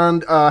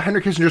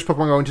Henry Kissinger's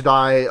Pokemon Going to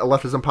Die, a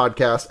Leftism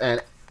podcast, and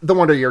The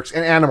Wonder Yerks,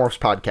 and Animorphs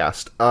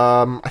podcast.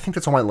 I think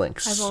that's all my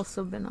links. I've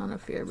also been on a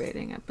Fear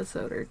Baiting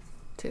episode or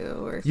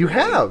 2 or 3. You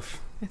have?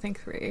 I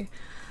think 3.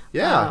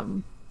 Yeah.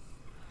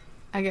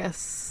 I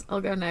guess I'll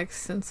go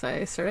next since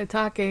I started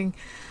talking.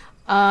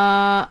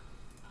 I'm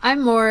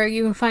Morg.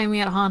 You can find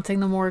me at Haunting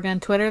the Morg on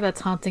Twitter.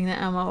 That's Haunting the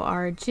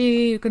MORG.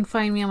 You can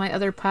find me on my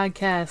other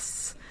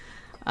podcasts.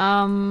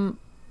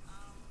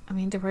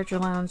 Departure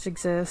Lounge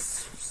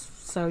exists,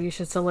 so you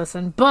should still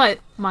listen. But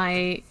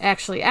my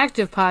actually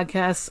active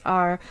podcasts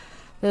are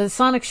the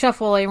Sonic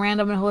Shuffle, a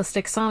random and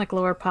holistic Sonic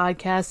lore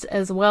podcast,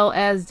 as well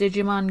as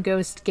Digimon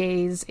Ghost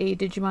Gaze, a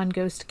Digimon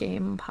Ghost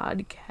game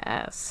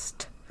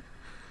podcast.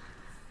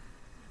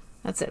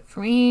 That's it for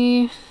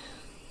me,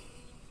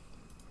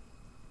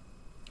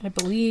 I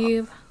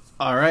believe.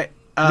 All right.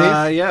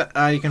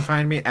 You can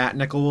find me at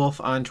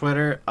Nickelwolf on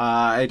Twitter.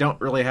 I don't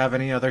really have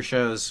any other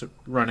shows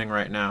running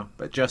right now,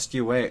 but just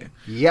you wait.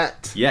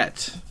 Yet.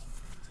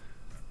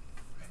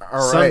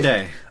 All right.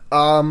 Someday.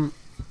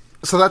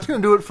 So that's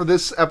going to do it for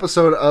this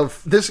episode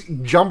of this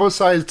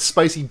jumbo-sized,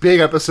 spicy, big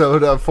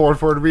episode of Forward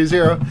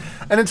 430.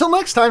 And until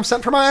next time,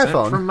 sent from my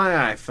iPhone. Sent from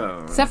my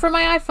iPhone. Sent from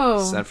my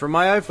iPhone. Sent from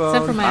my iPhone.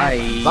 Sent from my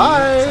iPhone.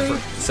 Bye.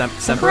 Sent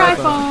from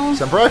iPhone.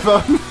 Sent from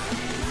iPhone.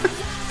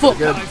 Fuck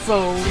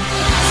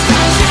iPhone.